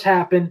this must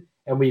happen,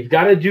 and we've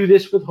got to do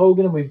this with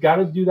Hogan, and we've got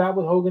to do that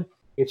with Hogan,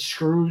 it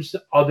screws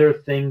other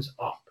things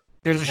up.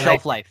 There's a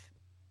shelf life.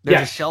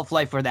 There's a shelf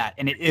life for that.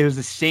 And it was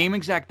the same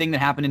exact thing that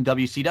happened in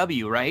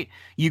WCW, right?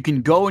 You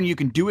can go and you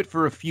can do it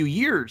for a few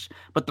years.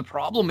 But the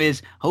problem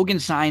is Hogan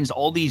signs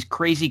all these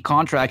crazy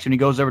contracts when he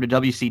goes over to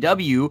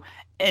WCW.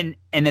 And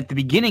at the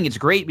beginning, it's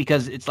great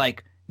because it's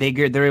like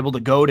they're able to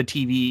go to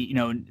TV, you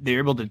know, they're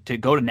able to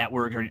go to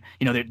network, or,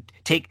 you know,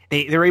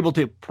 they're able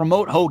to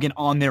promote Hogan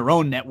on their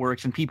own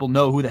networks and people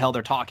know who the hell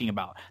they're talking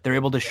about. They're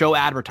able to show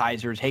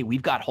advertisers, hey,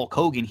 we've got Hulk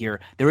Hogan here.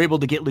 They're able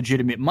to get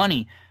legitimate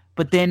money.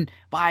 But then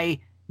by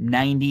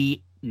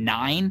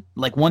 99,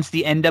 like once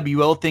the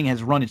NWO thing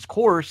has run its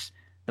course,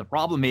 the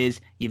problem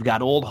is you've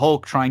got old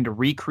Hulk trying to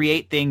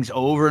recreate things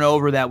over and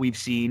over that we've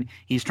seen.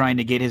 He's trying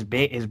to get his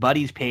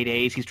buddies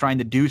paydays. He's trying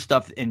to do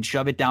stuff and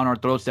shove it down our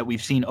throats that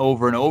we've seen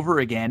over and over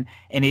again.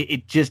 And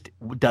it just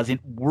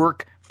doesn't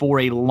work for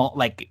a long,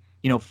 like,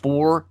 you know,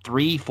 4,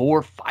 3,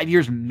 4, 5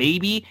 years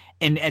maybe.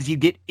 And as you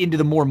get into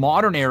the more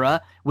modern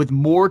era with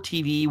more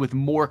TV, with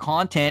more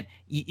content,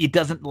 it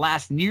doesn't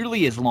last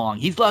nearly as long.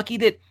 He's lucky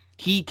that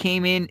he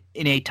came in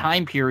a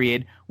time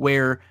period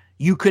where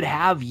you could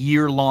have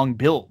year-long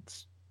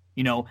builds.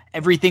 You know,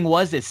 everything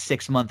was a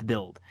 6-month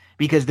build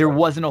because there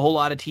wasn't a whole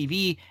lot of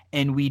TV,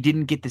 and we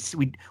didn't get this.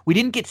 We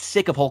didn't get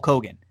sick of Hulk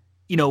Hogan,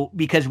 you know,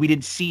 because we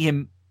didn't see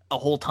him a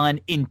whole ton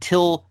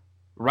until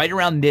right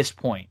around this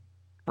point,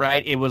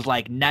 right? It was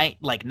like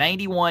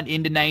 91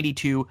 into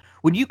 92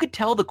 when you could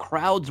tell the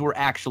crowds were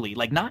actually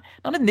like not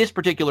in this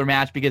particular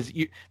match because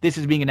this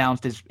is being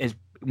announced as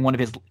one of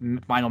his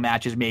final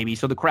matches maybe,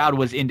 so the crowd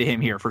was into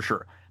him here for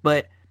sure.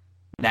 But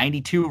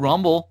 92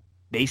 Rumble,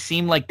 they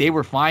seemed like they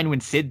were fine when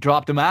Sid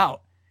dropped him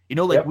out. You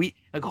know, like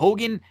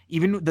Hogan,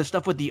 even the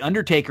stuff with The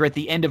Undertaker at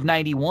the end of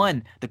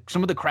 91,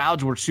 some of the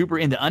crowds were super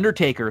into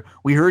Undertaker.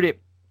 We heard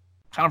it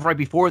kind of right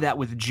before that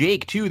with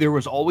Jake, too. There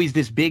was always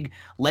this big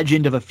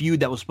legend of a feud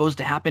that was supposed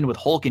to happen with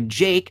Hulk and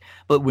Jake,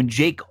 but when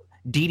Jake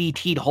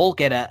DDT'd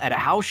Hulk at a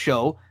house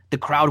show, the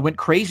crowd went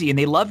crazy and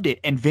they loved it,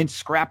 and Vince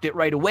scrapped it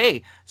right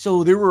away.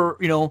 So there were,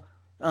 you know,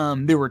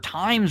 there were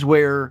times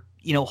where,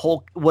 you know,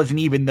 Hulk wasn't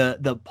even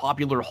the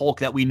popular Hulk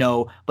that we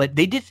know, but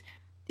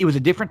it was a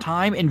different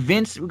time. And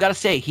Vince, we got to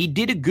say, he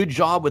did a good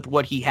job with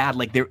what he had.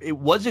 Like it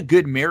was a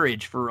good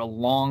marriage for a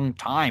long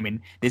time.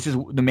 And this is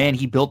the man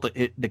he built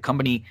the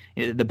company,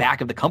 the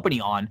back of the company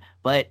on.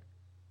 But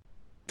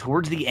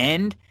towards the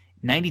end,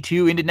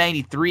 92 into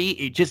 93,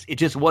 it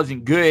just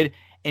wasn't good.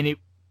 And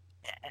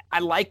I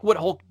like what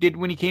Hulk did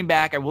when he came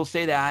back. I will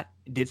say that.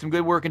 Did some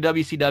good work in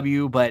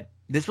WCW, but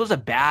this was a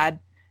bad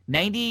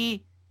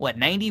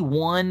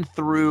 91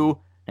 through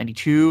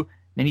 92,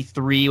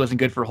 93 wasn't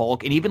good for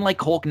Hulk. And even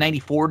like Hulk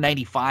 94,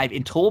 95,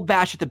 until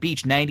Bash at the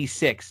Beach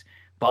 96,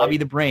 Bobby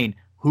the Brain,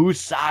 whose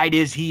side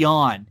is he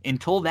on?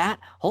 Until that,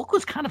 Hulk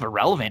was kind of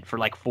irrelevant for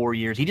like 4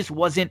 years. He just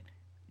wasn't,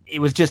 it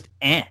was just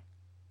eh.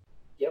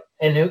 Yep.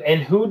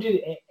 And who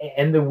did,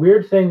 and the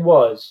weird thing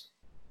was,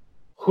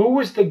 who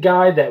was the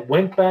guy that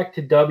went back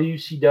to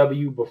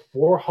WCW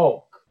before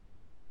Hulk,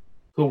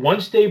 who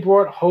once they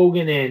brought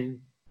Hogan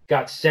in,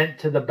 got sent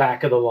to the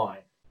back of the line?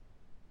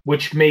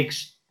 Which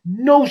makes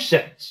no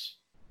sense.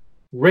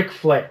 Ric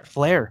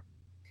Flair.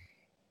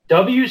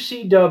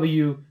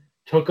 WCW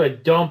took a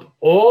dump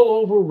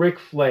all over Ric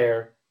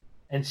Flair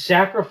and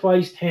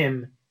sacrificed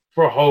him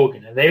for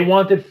Hogan. And they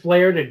wanted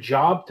Flair to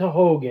job to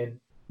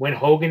Hogan when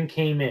Hogan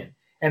came in.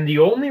 And the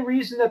only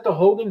reason that the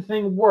Hogan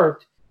thing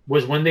worked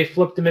was when they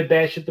flipped him at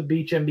Bash at the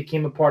Beach and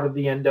became a part of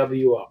the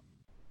NWO.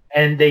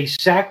 And they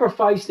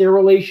sacrificed their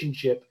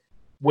relationship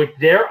with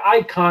their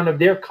icon of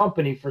their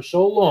company for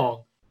so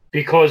long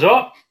because,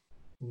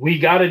 we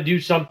got to do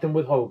something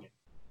with Hogan.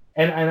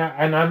 And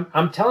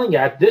I'm telling you,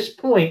 at this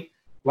point,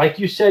 like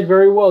you said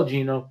very well,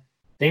 Gino,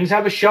 things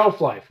have a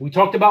shelf life. We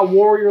talked about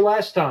Warrior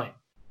last time.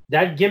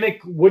 That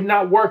gimmick would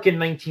not work in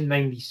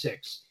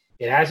 1996.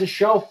 It has a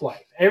shelf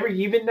life.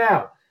 Even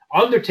now,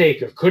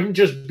 Undertaker couldn't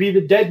just be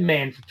the dead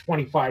man for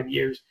 25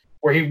 years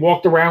where he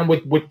walked around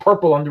with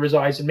purple under his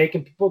eyes and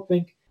making people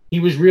think he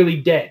was really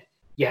dead.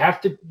 You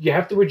have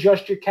to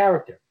adjust your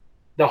character.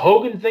 The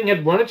Hogan thing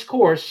had run its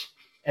course,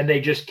 and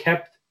they just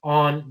kept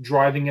on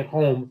driving it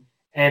home.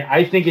 And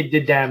I think it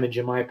did damage,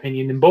 in my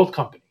opinion, in both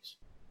companies.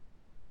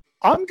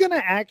 I'm going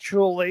to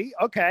actually,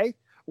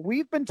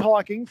 we've been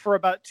talking for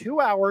about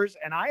 2 hours,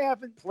 and I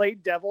haven't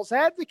played devil's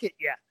advocate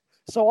yet.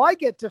 So I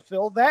get to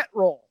fill that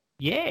role.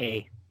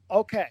 Yay.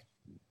 Okay.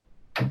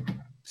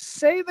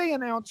 Say they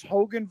announce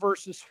Hogan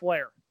versus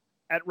Flair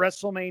at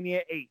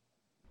WrestleMania 8.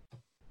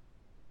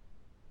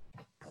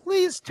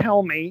 Please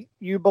tell me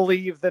you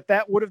believe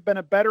that would have been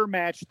a better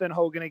match than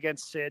Hogan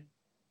against Sid.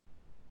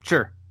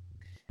 Sure.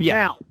 Yeah.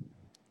 Now,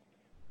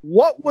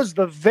 what was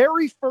the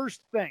very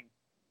first thing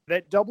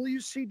that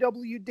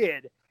WCW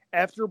did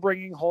after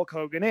bringing Hulk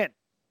Hogan in?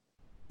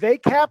 They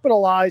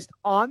capitalized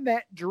on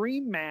that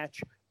dream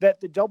match that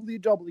the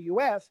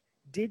WWF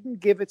didn't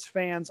give its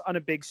fans on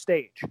a big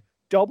stage.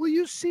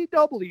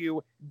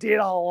 WCW did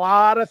a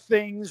lot of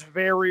things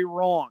very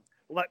wrong.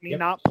 Let me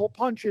not pull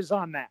punches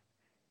on that.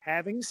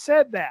 Having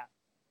said that,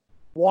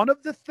 one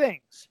of the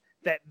things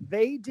that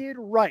they did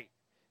right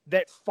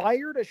that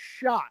fired a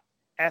shot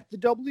at the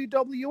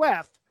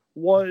WWF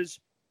was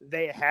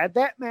They had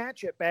that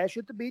match at Bash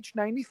at the Beach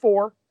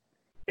 94.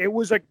 It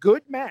was a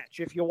good match.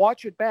 If you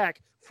watch it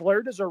back,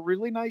 Flair does a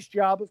really nice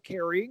job of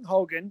carrying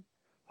Hogan.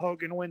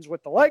 Hogan wins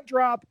with the leg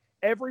drop.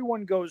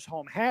 Everyone goes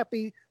home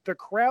happy. The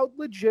crowd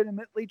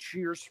legitimately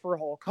cheers for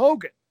Hulk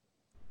Hogan.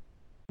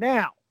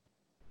 Now,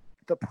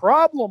 the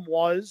problem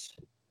was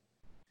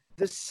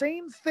the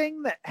same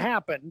thing that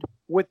happened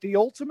with the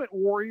Ultimate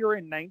Warrior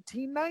in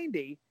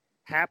 1990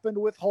 happened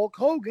with Hulk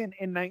Hogan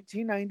in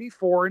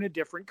 1994 in a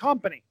different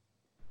company.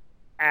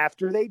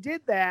 After they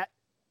did that,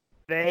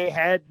 they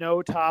had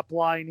no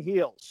top-line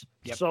heels.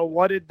 Yep. So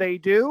what did they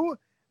do?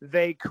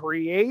 They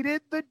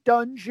created the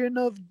Dungeon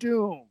of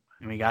Doom.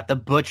 And we got the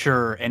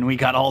Butcher, and we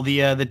got all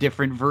the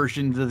different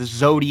versions of the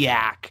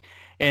Zodiac,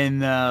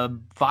 and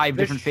five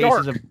different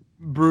faces of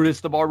Brutus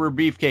the Barber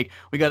Beefcake.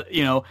 We got,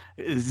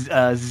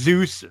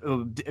 Zeus,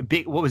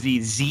 big, what was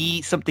he?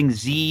 Z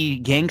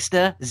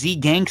Gangsta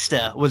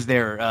was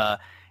there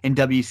in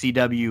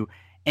WCW.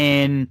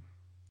 And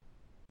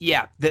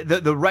yeah,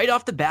 the right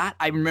off the bat,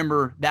 I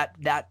remember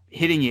that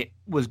hitting it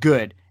was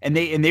good. And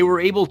they were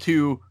able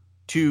to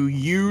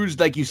use,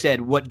 like you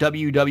said, what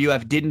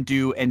WWF didn't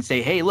do and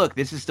say, hey, look,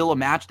 this is still a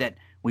match that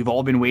we've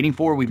all been waiting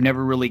for. We've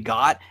never really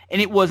got.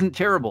 And it wasn't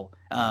terrible.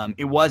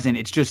 It wasn't.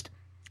 It's just,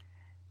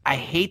 I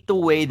hate the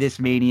way this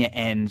Mania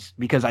ends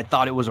because I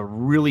thought it was a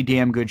really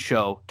damn good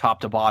show,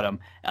 top to bottom.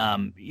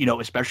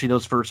 Especially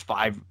those first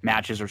 5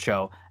 matches or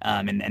so.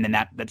 And then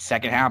that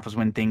second half was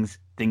when things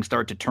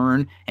start to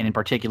turn. And in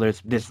particular,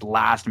 this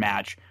last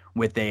match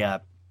with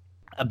a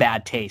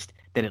bad taste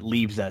that it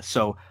leaves us.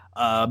 So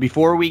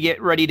before we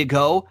get ready to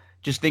go,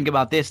 just think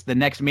about this. The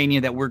next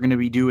Mania that we're going to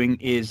be doing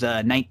is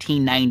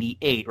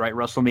 1998, right?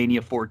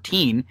 WrestleMania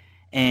 14.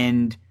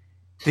 And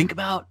think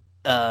about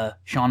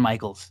Shawn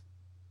Michaels.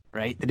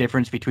 Right? The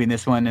difference between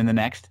this one and the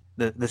next,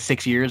 the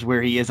 6 years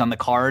where he is on the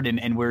card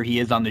and where he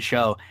is on the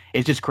show.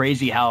 It's just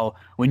crazy how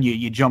when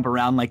you jump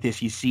around like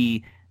this, you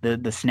see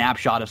the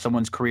snapshot of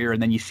someone's career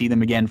and then you see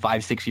them again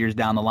 5-6 years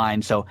down the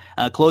line. So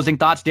closing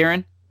thoughts,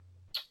 Darren?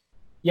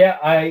 Yeah,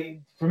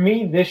 for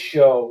me, this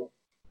show,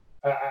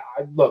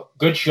 look,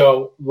 good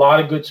show, a lot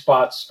of good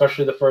spots,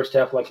 especially the first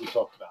half like we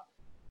talked about.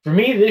 For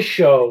me, this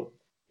show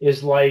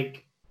is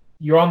like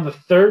you're on the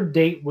third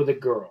date with a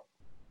girl.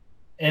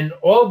 And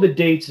all the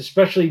dates,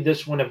 especially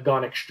this one, have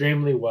gone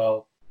extremely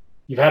well.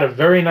 You've had a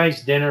very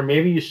nice dinner.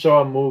 Maybe you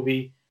saw a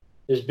movie.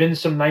 There's been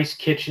some nice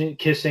kissing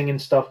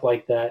and stuff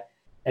like that.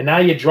 And now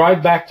you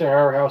drive back to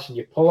her house and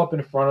you pull up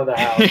in front of the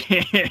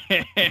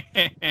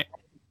house.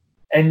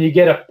 And you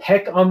get a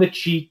peck on the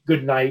cheek,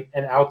 good night,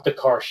 and out the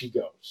car she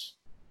goes.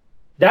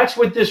 That's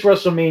what this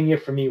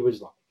WrestleMania for me was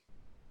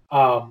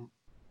like.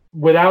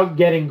 Without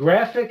getting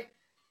graphic,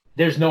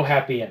 there's no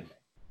happy ending.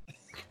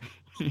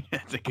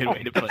 That's a good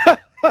way to put it.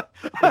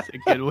 That's a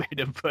good way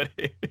to put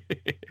it.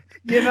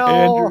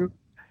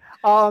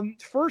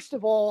 First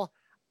of all,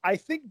 I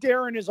think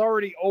Darren is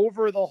already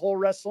over the whole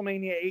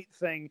WrestleMania 8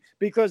 thing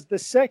because the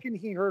second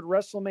he heard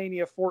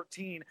WrestleMania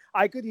 14,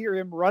 I could hear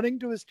him running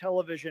to his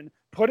television,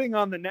 putting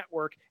on the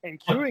network, and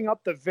queuing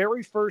up the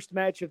very first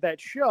match of that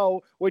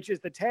show, which is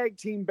the Tag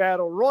Team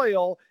Battle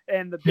Royal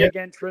and the big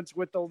entrance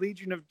with the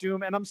Legion of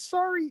Doom. And I'm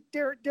sorry,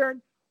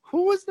 Darren,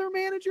 who was their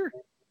manager?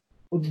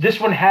 This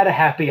one had a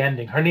happy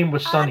ending. Her name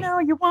was Sunny. I know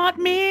you want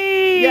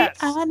me. Yes.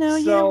 I know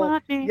you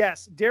want me.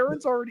 Yes,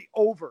 Darren's already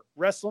over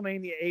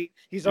WrestleMania 8.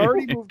 He's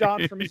already moved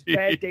on from his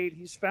bad date.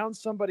 He's found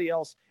somebody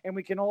else, and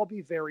we can all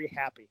be very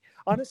happy.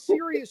 On a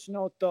serious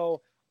note,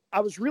 though, I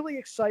was really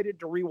excited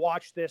to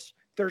rewatch this.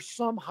 There's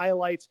some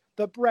highlights.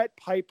 The Bret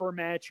Piper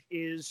match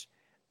is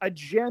a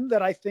gem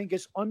that I think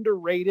is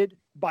underrated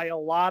by a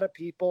lot of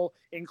people,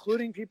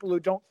 including people who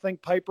don't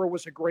think Piper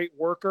was a great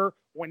worker.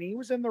 When he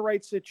was in the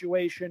right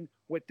situation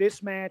with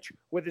this match,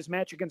 with his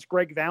match against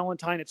Greg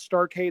Valentine at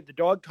Starrcade, the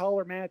dog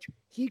collar match,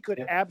 he could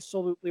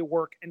absolutely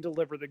work and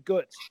deliver the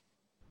goods.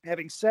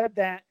 Having said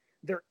that,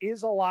 there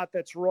is a lot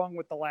that's wrong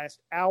with the last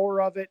hour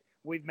of it.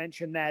 We've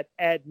mentioned that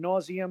ad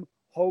nauseum.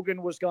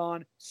 Hogan was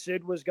gone.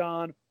 Sid was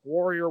gone.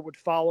 Warrior would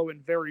follow in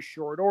very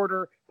short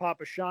order.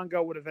 Papa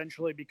Shango would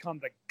eventually become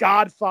the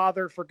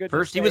Godfather, for goodness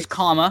First, sakes. he was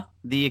Kama,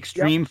 the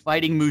extreme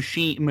fighting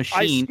machine.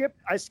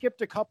 I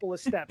skipped a couple of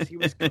steps. He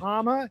was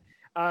Kama.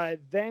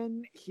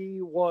 Then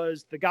he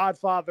was the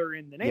Godfather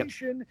in the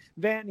Nation. Yep.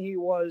 Then he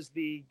was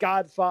the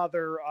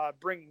Godfather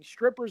bringing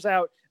strippers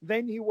out.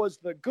 Then he was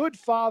the Good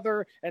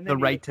Father. And then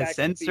the right to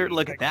censor.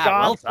 Look at that.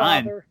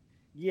 Godfather. Well done.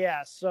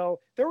 Yeah, so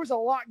there was a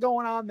lot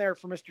going on there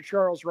for Mr.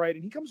 Charles Wright,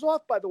 and he comes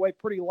off, by the way,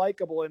 pretty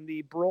likable in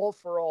the Brawl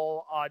for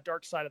All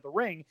Dark Side of the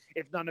Ring,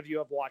 if none of you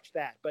have watched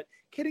that. But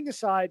kidding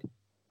aside,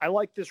 I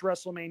like this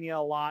WrestleMania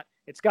a lot.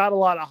 It's got a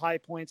lot of high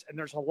points, and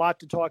there's a lot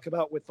to talk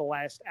about with the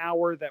last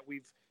hour that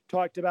we've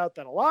talked about,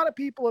 that a lot of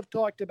people have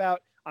talked about.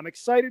 I'm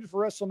excited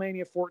for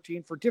WrestleMania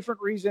 14 for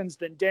different reasons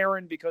than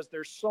Darren, because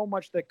there's so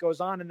much that goes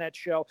on in that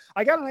show.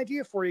 I got an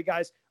idea for you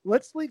guys.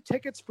 Let's leave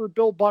tickets for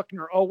Bill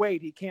Buckner. Oh,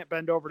 wait, he can't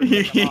bend over to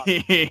pick them up.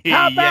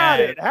 How about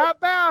it? How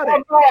about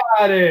it? How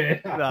about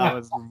it? That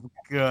was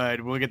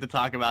good. We'll get to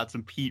talk about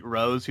some Pete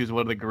Rose, who's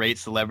one of the great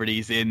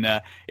celebrities in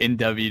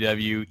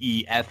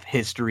WWEF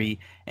history.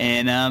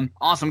 And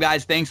awesome,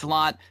 guys. Thanks a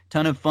lot.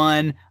 Ton of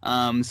fun.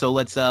 So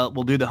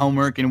we'll do the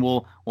homework, and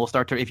we'll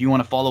start to. If you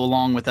want to follow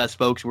along with us,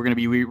 folks, we're going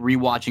to be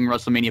rewatching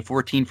WrestleMania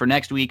 14 for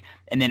next week,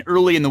 and then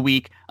early in the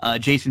week,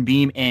 Jason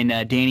Beam and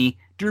Danny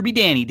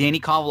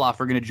Kovaloff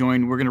are going to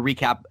join. We're going to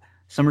recap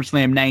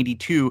SummerSlam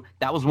 92.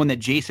 That was one that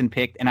Jason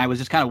picked, and I was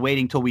just kind of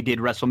waiting till we did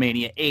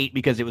WrestleMania 8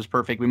 because it was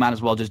perfect. We might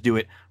as well just do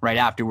it right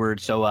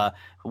afterwards. So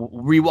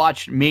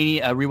rewatch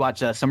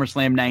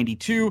SummerSlam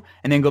 92,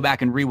 and then go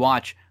back and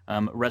rewatch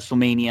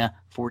WrestleMania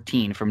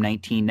 14 from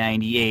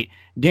 1998.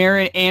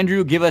 Darren,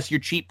 Andrew, give us your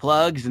cheap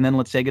plugs, and then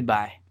let's say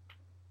goodbye.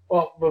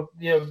 Well,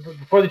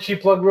 before the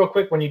cheap plug, real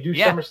quick, when you do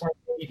SummerSlam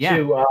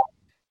 92,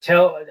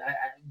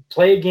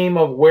 play a game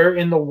of Where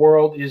in the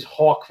World is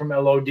Hawk from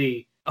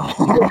LOD.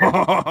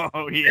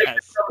 Oh,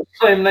 yes.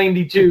 SummerSlam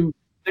 92,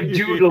 the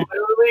dude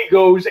literally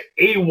goes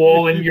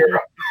AWOL in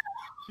Europe.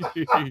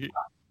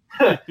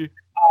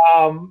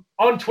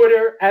 On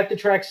Twitter,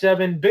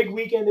 @TheTrack7. Big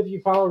weekend if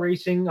you follow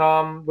racing.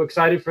 We're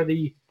excited for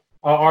the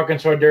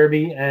Arkansas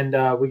Derby,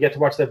 and we get to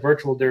watch that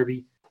virtual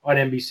Derby on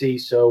NBC,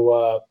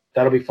 so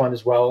that'll be fun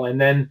as well.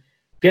 And then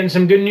getting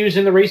some good news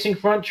in the racing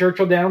front.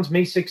 Churchill Downs,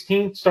 May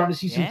 16th, starting to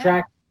see some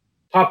track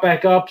pop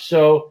back up,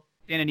 so...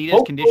 And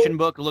Anita's condition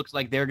book looks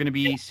like they're going to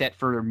be set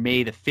for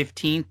May the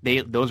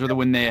 15th. Those are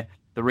when the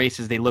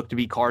races they look to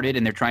be carded,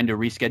 and they're trying to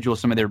reschedule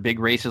some of their big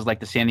races like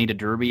the Santa Anita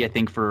Derby, I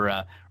think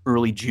for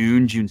early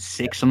June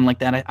 6th, something like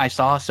that I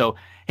saw. So,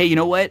 hey, you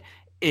know what?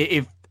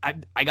 If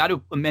I got to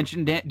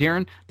mention,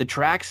 Darren, the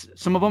tracks,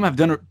 some of them that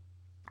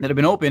have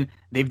been open,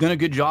 they've done a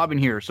good job in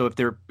here. So if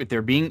they're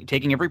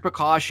taking every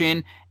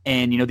precaution,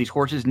 and these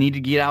horses need to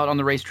get out on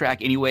the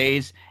racetrack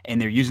anyways,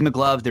 and they're using the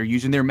gloves, they're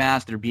using their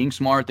masks, they're being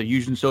smart, they're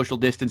using social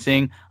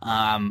distancing.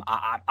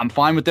 I'm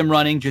fine with them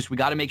running. Just we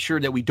got to make sure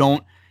that we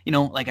don't,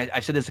 like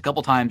I've said this a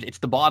couple times, it's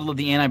the bottle of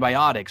the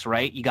antibiotics,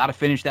 right? You got to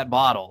finish that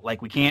bottle. Like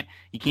you can't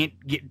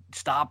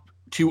stop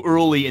too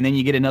early and then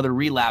you get another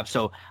relapse.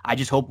 So I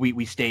just hope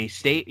we stay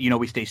safe,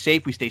 we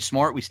stay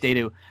smart, we stay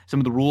to some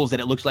of the rules that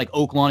it looks like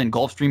Oaklawn and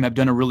Gulfstream have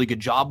done a really good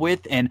job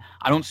with, and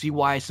I don't see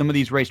why some of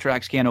these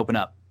racetracks can't open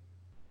up.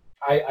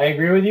 I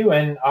agree with you,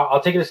 and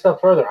I'll take it a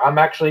step further. I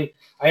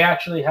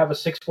actually have a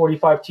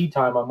 6:45 tee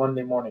time on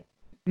Monday morning.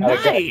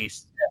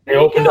 Nice. They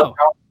opened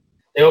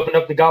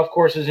up the golf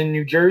courses in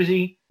New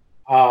Jersey.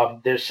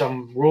 There's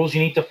some rules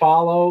you need to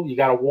follow. You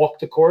got to walk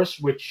the course,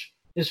 which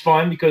is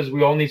fine because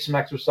we all need some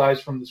exercise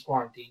from this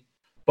quarantine.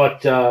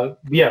 But I'm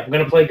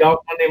going to play golf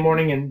Monday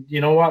morning, and you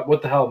know what?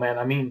 What the hell, man?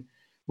 I mean,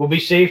 we'll be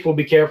safe, we'll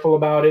be careful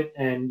about it,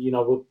 and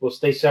we'll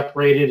stay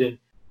separated, and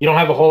you don't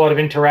have a whole lot of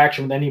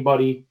interaction with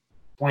anybody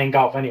playing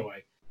golf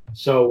anyway.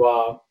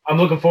 So I'm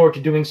looking forward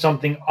to doing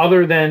something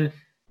other than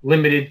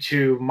limited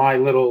to my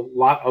little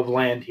lot of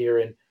land here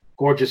in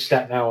gorgeous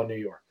Staten Island, New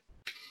York.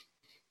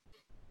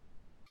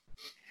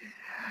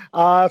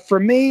 For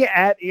me,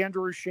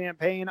 @Andrew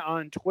Champagne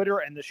on Twitter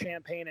and the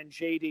Champagne and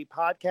JD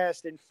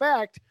podcast. In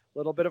fact, a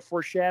little bit of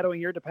foreshadowing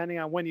here, depending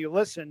on when you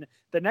listen.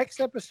 The next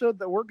episode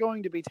that we're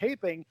going to be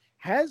taping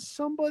has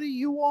somebody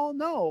you all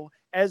know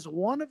as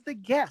one of the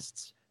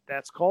guests.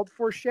 That's called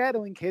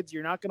foreshadowing, kids.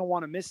 You're not going to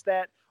want to miss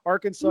that.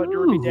 Arkansas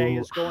Derby Day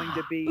is going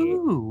to be,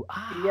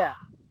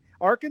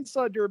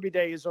 Arkansas Derby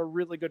Day is a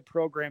really good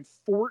program.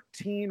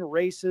 14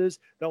 races.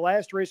 The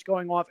last race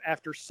going off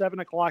after 7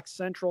 o'clock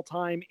Central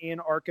Time in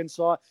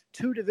Arkansas.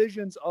 2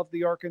 divisions of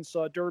the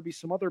Arkansas Derby.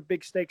 Some other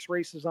big stakes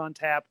races on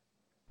tap.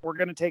 We're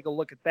going to take a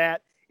look at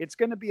that. It's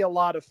going to be a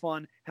lot of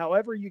fun.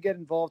 However you get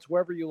involved,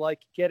 whoever you like,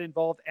 get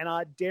involved. And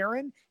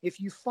Darren, if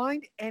you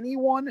find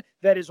anyone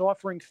that is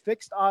offering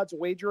fixed odds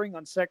wagering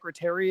on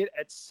Secretariat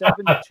at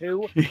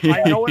 7-2,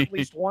 I know at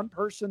least one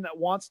person that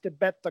wants to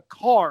bet the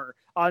car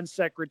on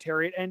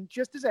Secretariat. And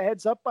just as a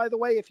heads up, by the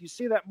way, if you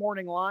see that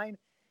morning line,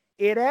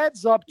 it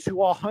adds up to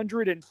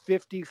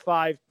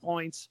 155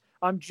 points.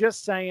 I'm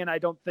just saying, I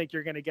don't think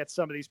you're going to get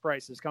some of these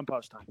prices come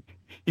post time.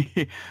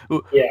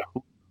 Yeah.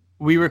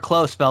 We were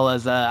close,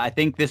 fellas. I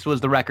think this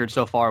was the record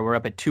so far. We're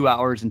up at 2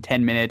 hours and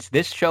 10 minutes.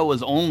 This show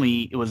was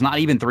not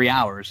even 3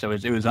 hours, so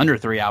it was under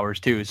 3 hours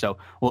too. So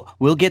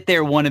we'll get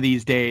there one of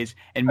these days,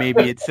 and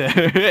maybe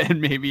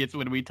it's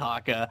when we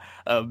talk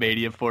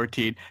Mania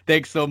 14.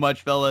 Thanks so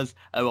much, fellas.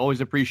 I always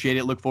appreciate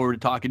it. Look forward to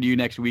talking to you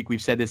next week.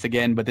 We've said this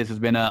again, but this has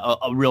been a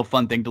real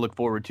fun thing to look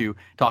forward to,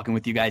 talking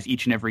with you guys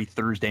each and every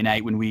Thursday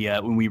night when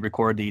we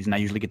record these, and I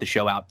usually get the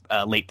show out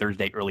late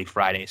Thursday, early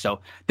Friday.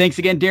 So thanks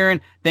again, Darren.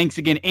 Thanks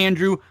again,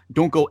 Andrew.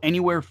 Don't go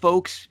anywhere,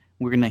 folks.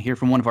 We're going to hear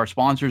from one of our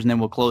sponsors, and then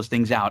we'll close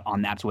things out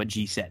on That's What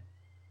G Said.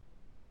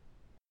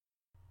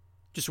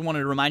 Just wanted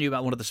to remind you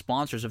about one of the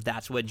sponsors of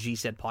That's What G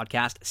Said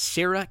podcast,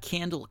 Sarah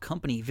Candle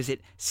Company. Visit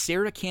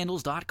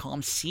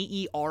sarahcandles.com,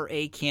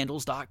 CERA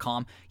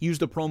candles.com. Use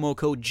the promo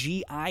code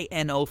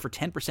GINO for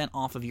 10%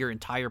 off of your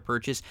entire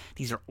purchase.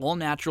 These are all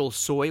natural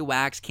soy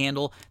wax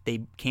candles.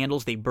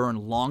 They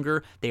burn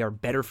longer. They are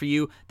better for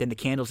you than the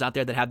candles out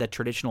there that have that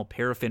traditional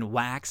paraffin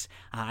wax.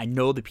 I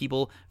know the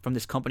people from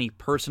this company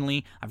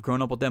personally. I've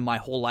grown up with them my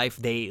whole life.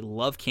 They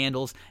love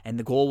candles, and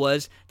the goal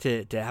was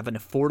to have an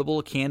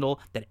affordable candle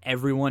that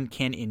everyone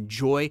can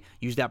enjoy.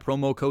 Use that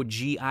promo code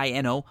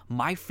GINO.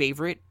 My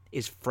favorite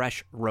is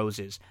Fresh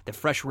Roses. The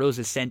Fresh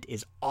Roses scent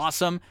is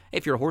awesome.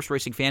 If you're a horse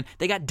racing fan,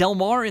 they got Del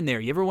Mar in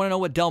there. You ever want to know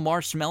what Del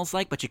Mar smells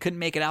like, but you couldn't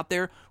make it out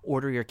there?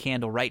 Order your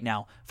candle right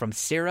now from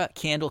Sarah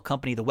Candle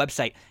Company. The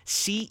website,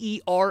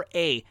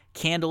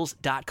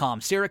 CERAcandles.com.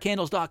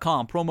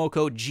 SarahCandles.com. Promo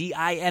code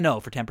GINO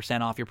for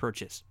 10% off your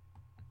purchase.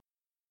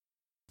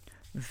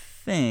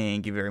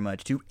 Thank you very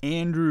much to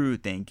Andrew.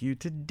 Thank you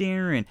to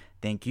Darren.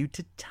 Thank you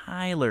to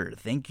Tyler.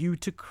 Thank you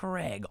to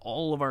Craig,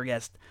 all of our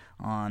guests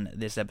on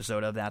this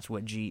episode of That's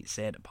What G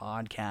Said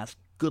podcast.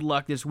 Good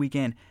luck this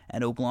weekend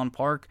at Oaklawn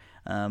Park.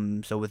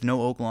 So with no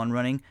Oaklawn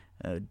running,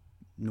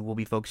 we'll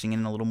be focusing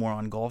in a little more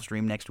on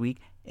Gulfstream next week,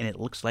 and it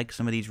looks like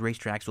some of these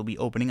racetracks will be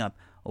opening up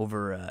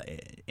over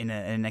in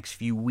the next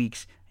few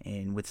weeks,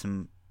 and with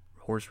some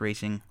horse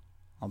racing,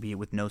 albeit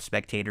with no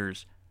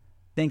spectators.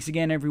 Thanks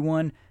again,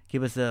 everyone.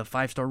 Give us a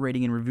 5-star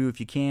rating and review if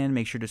you can.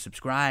 Make sure to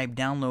subscribe,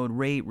 download,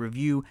 rate,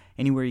 review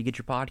anywhere you get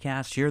your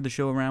podcast. Share the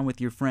show around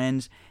with your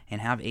friends, and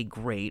have a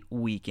great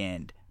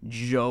weekend.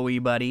 Joey,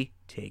 buddy,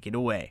 take it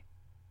away.